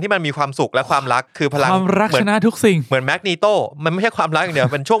งพลังที่มันมีความสุขและความรักคือพลังความรักชนะทุกสิ่งเหมือนแมกนีโตมันไม่ใช่ความรักอย่างเดียว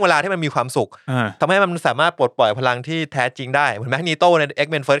เป็นช่วงเวลาที่มันมีความสุขทำให้มันสามารถปลดปล่อยพลังที่แท้จริงได้เหมือนแมกนีโตใน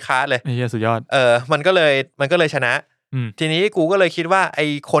X-Men First Class เลยไอ้เหี้ยสุดยอดมันก็เลยชนะทีนี้กูก็เลยคิดว่าไอ้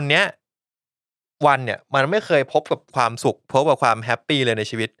คนเนี้ยวันเนี่ยมันไม่เคยพบกับความสุขพบกับความแฮปปี้เลยใน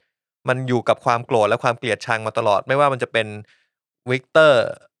ชีวิตมันอยู่กับความโกรธและความเกลียดชังมาตลอดไม่ว่ามันจะเป็นวิกเตอร์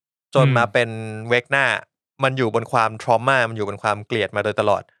จนมาเป็นเวกน่ามันอยู่บนความทรอมามันอยู่บนความเกลียดมาโดยต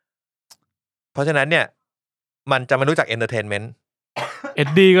ลอดเพราะฉะนั้นเนี่ยมันจะไม่รู้จักเอนเตอร์เทนเมนต์เอ็ด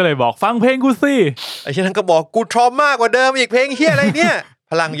ดี้ก็เลยบอกฟังเพลงกูสิไอ้เช่นนั้นก็บอกกูทรอมากกว่าเดิมอีกเพลงเฮียอะไรเนี่ย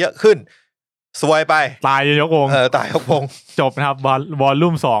พลังเยอะขึ้นสวยไปตายยกวงตายยกวงจบนะครับวอล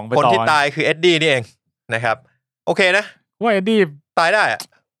ลุ่ม2ไปต่อคนที่ตายคือเอ็ดดี้นี่เองนะครับโอเคนะว่าเอ็ดดี้ตายได้อะ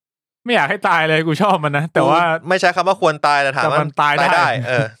ไม่อยากให้ตายเลยกูชอบมันนะแต่ว่าไม่ใช้คำว่าควรตายแต่ถามมันตายได้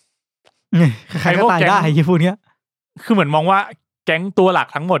ใครก็ตายได้ไอ้พวกเนี้ยคือเหมือนมองว่าแก๊งตัวหลัก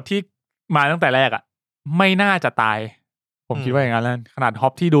ทั้งหมดที่มาตั้งแต่แรกอ่ะไม่น่าจะตายผมคิดว่าอย่างนั้นแล้วขนาดฮอ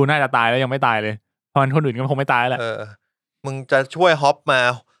ปที่ดูน่าจะตายแล้วยังไม่ตายเลยเพราะคนอื่นก็คงไม่ตายแหละมึงจะช่วยฮอปมา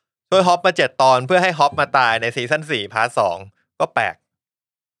7 ตอนเพื่อให้ฮอปมาตายในซีซั่น4พาร์ท2ก็แปลก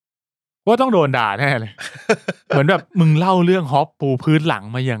ว่าต้องโดนด่าแน่เลย เหมือนแบบมึงเล่าเรื่องฮอปปูพื้นหลัง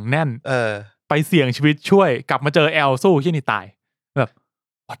มาอย่างแน่นไปเสี่ยงชีวิตช่วยกลับมาเจอแอลสู้ที่นี่ตายแบบ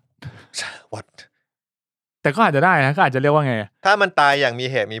what แต่ก็อาจจะได้นะก็อาจจะเรียกว่าไงถ้ามันตายอย่างมี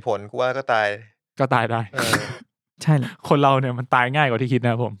เหตุมีผลกูว่าก็ตายได้ใช่แหละคนเราเนี่ยมันตายง่ายกว่าที่คิดน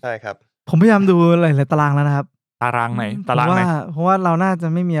ะผมใช่ครับผมพยายามดูหลายๆตารางแล้วนะครับตารางไหนตารางไหนเพราะว่าเราน่าจะ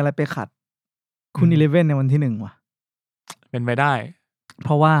ไม่มีอะไรไปขัดคุณ11ในวันที่1ว่ะเป็นไปได้เพ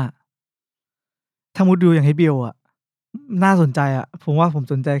ราะว่าถ้ามุดดูอย่าง HBO อ่ะน่าสนใจอ่ะผมว่าผม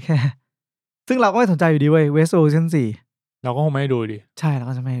สนใจแค่ซึ่งเราก็ไม่สนใจอยู่ดีเว้ย West Ocean 4เราก็คงไม่ดูดิใช่เรา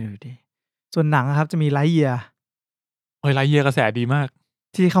ก็จะไม่ดูดีส่วนหนังครับจะมี Lightyear Lightyear กระแสดีมาก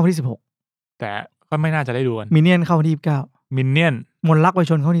ที่เข้าที่16แต่ก็ไม่น่าจะได้ดูกัน Minion เข้าที่29 Minion มนต์รักไว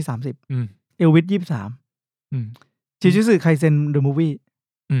ชนเข้าที่30 Elvis 23จิจุสึไคเซ็น The Movie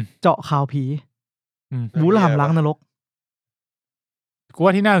เจาะข่าวผีบู๊หลามล้างนรกกูว่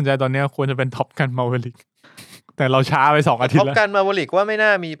าที่น่าสนใจตอนนี้ควรจะเป็นท็อปกันมาเวลิกแต่เราช้าไป2 อาทิตย์แล้วท็อปกันมาเวลิกว่าไม่น่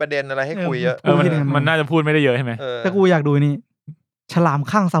ามีประเด็นอะไรให้คุยเยอะมันน่าจะพูดไม่ได้เยอะใช่ไหมแต่กูอยากดูนี่ฉลาม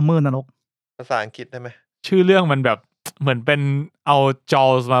ข้างซัมเมอร์นรกภาษาอังกฤษได้ไหมชื่อเรื่องมันแบบเหมือนเป็นเอาจอ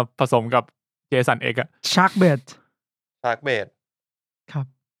ลส์มาผสมกับเจสันเอ็กอะชาร์กเบดครับ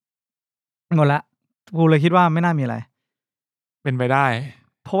หมดละกูเลยคิดว่าไม่น่ามีอะไรเป็นไปได้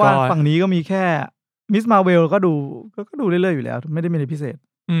เพราะว่าฝั่งนี้ก็มีแค่มิสมาเวลก็ดูเรื่อยๆอยู่แล้วไม่ได้มีอะไรพิเศษ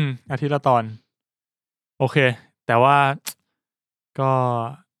อาทิตย์ละตอนโอเคแต่ว่าก็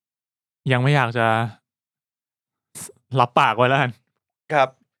ยังไม่อยากจะรับปากไว้แล้วกันครับ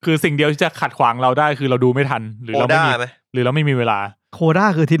คือสิ่งเดียวที่จะขัดขวางเราได้คือเราดูไม่ทันหรือเราไม่มีเวลาโคด้า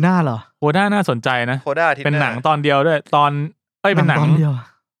คืออาทิตย์หน้าเหรอโคด้าน่าสนใจนะโคด้าอาทิตย์หน้าเป็นหนังตอนเดียวด้วยเป็นหนัง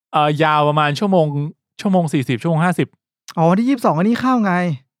ยาวประมาณชั่วโมง40ชั่วโมง50วันที่22อันนี้เข้าไง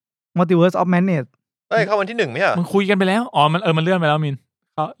Multiverse of Madness เข้าวันที่1มั้ยอ่ะมันคุยกันไปแล้วมันเลื่อนไปแล้วมิน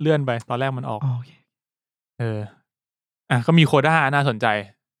ก็เลื่อนไปตอนแรกมันออกโอเคก็มีโคด้าน่าสนใจ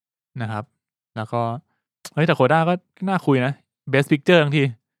นะครับแล้วก็แต่โคด้าก็น่าคุยนะ Best Picture ทั้งที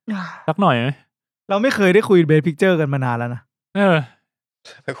สักหน่อยมั้ยเราไม่เคยได้คุย Best Picture กันมานานแล้วนะ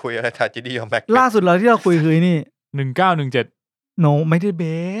ไปคุยอะไรทาจิดีของแบ็คล่าสุดเราที่เราคุยคือนี่1917 no ไม่ได้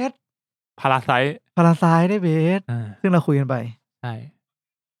Best Parasite ได้ Best ซึ่งเราคุยกันไปใช่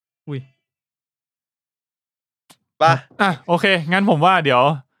อุ้ยป่ะโอเคงั้นผมว่าเดี๋ยว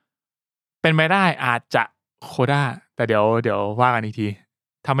เป็นไม่ได้อาจจะโคด้าแต่เดี๋ยวว่ากันอีกที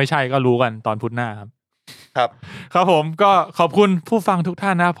ถ้าไม่ใช่ก็รู้กันตอนพุธหน้าครับครับผมก็ขอบคุณผู้ฟังทุกท่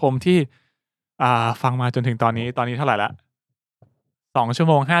านนะครับผมที่ฟังมาจนถึงตอนนี้เท่าไหร่ละ2 ชั่ว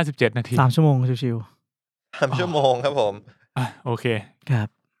โมง 57 นาที3 ชั่วโมงชิวๆ3 ชั่วโมงครับผมโอเคครับ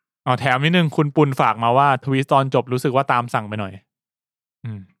แถมนิดนึงคุณปุณฝากมาว่าทวีตตอนจบรู้สึกว่าตามสั่งไปหน่อย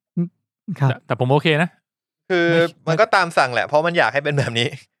ครับแต่ผมโอเคนะคือมันก็ตามสั่งแหละเพราะมันอยากให้เป็นแบบนี้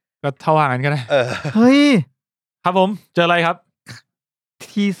ก็เท่าว่างั้นก็ได้เฮ้ยครับผมเจออะไรครับ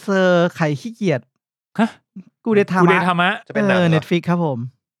ทีเซอร์ไข่ขี้เกียจฮะกูเดทามะจะเป็นหนังNetflix ครับผม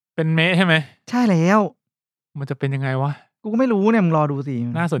เป็นเมะใช่ไหมใช่แล้วมันจะเป็นยังไงวะกูก็ไม่รู้เนี่ยมึงรอดูสิ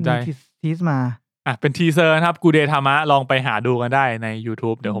น่าสนใจทีสมาเป็นทีเซอร์นะครับกูเดทามะลองไปหาดูกันได้ใน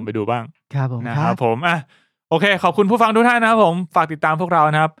YouTube เดี๋ยวผมไปดูบ้างครับผมนะครับผมโอเคขอบคุณผู้ฟังทุกท่านนะครับผมฝากติดตามพวกเรา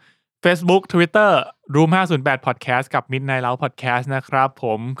นะครับ Facebook Twitter Room 508 Podcast กับ Midnight Lounge Podcast นะครับผ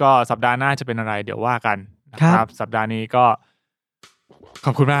มก็สัปดาห์หน้าจะเป็นอะไรเดี๋ยวว่ากันนะครับสัปดาห์นี้ก็ ข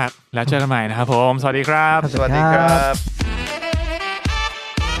อบคุณมากแล้วเจอกันใหม่นะครับผมสวัสดีครับ สวัสดีครับ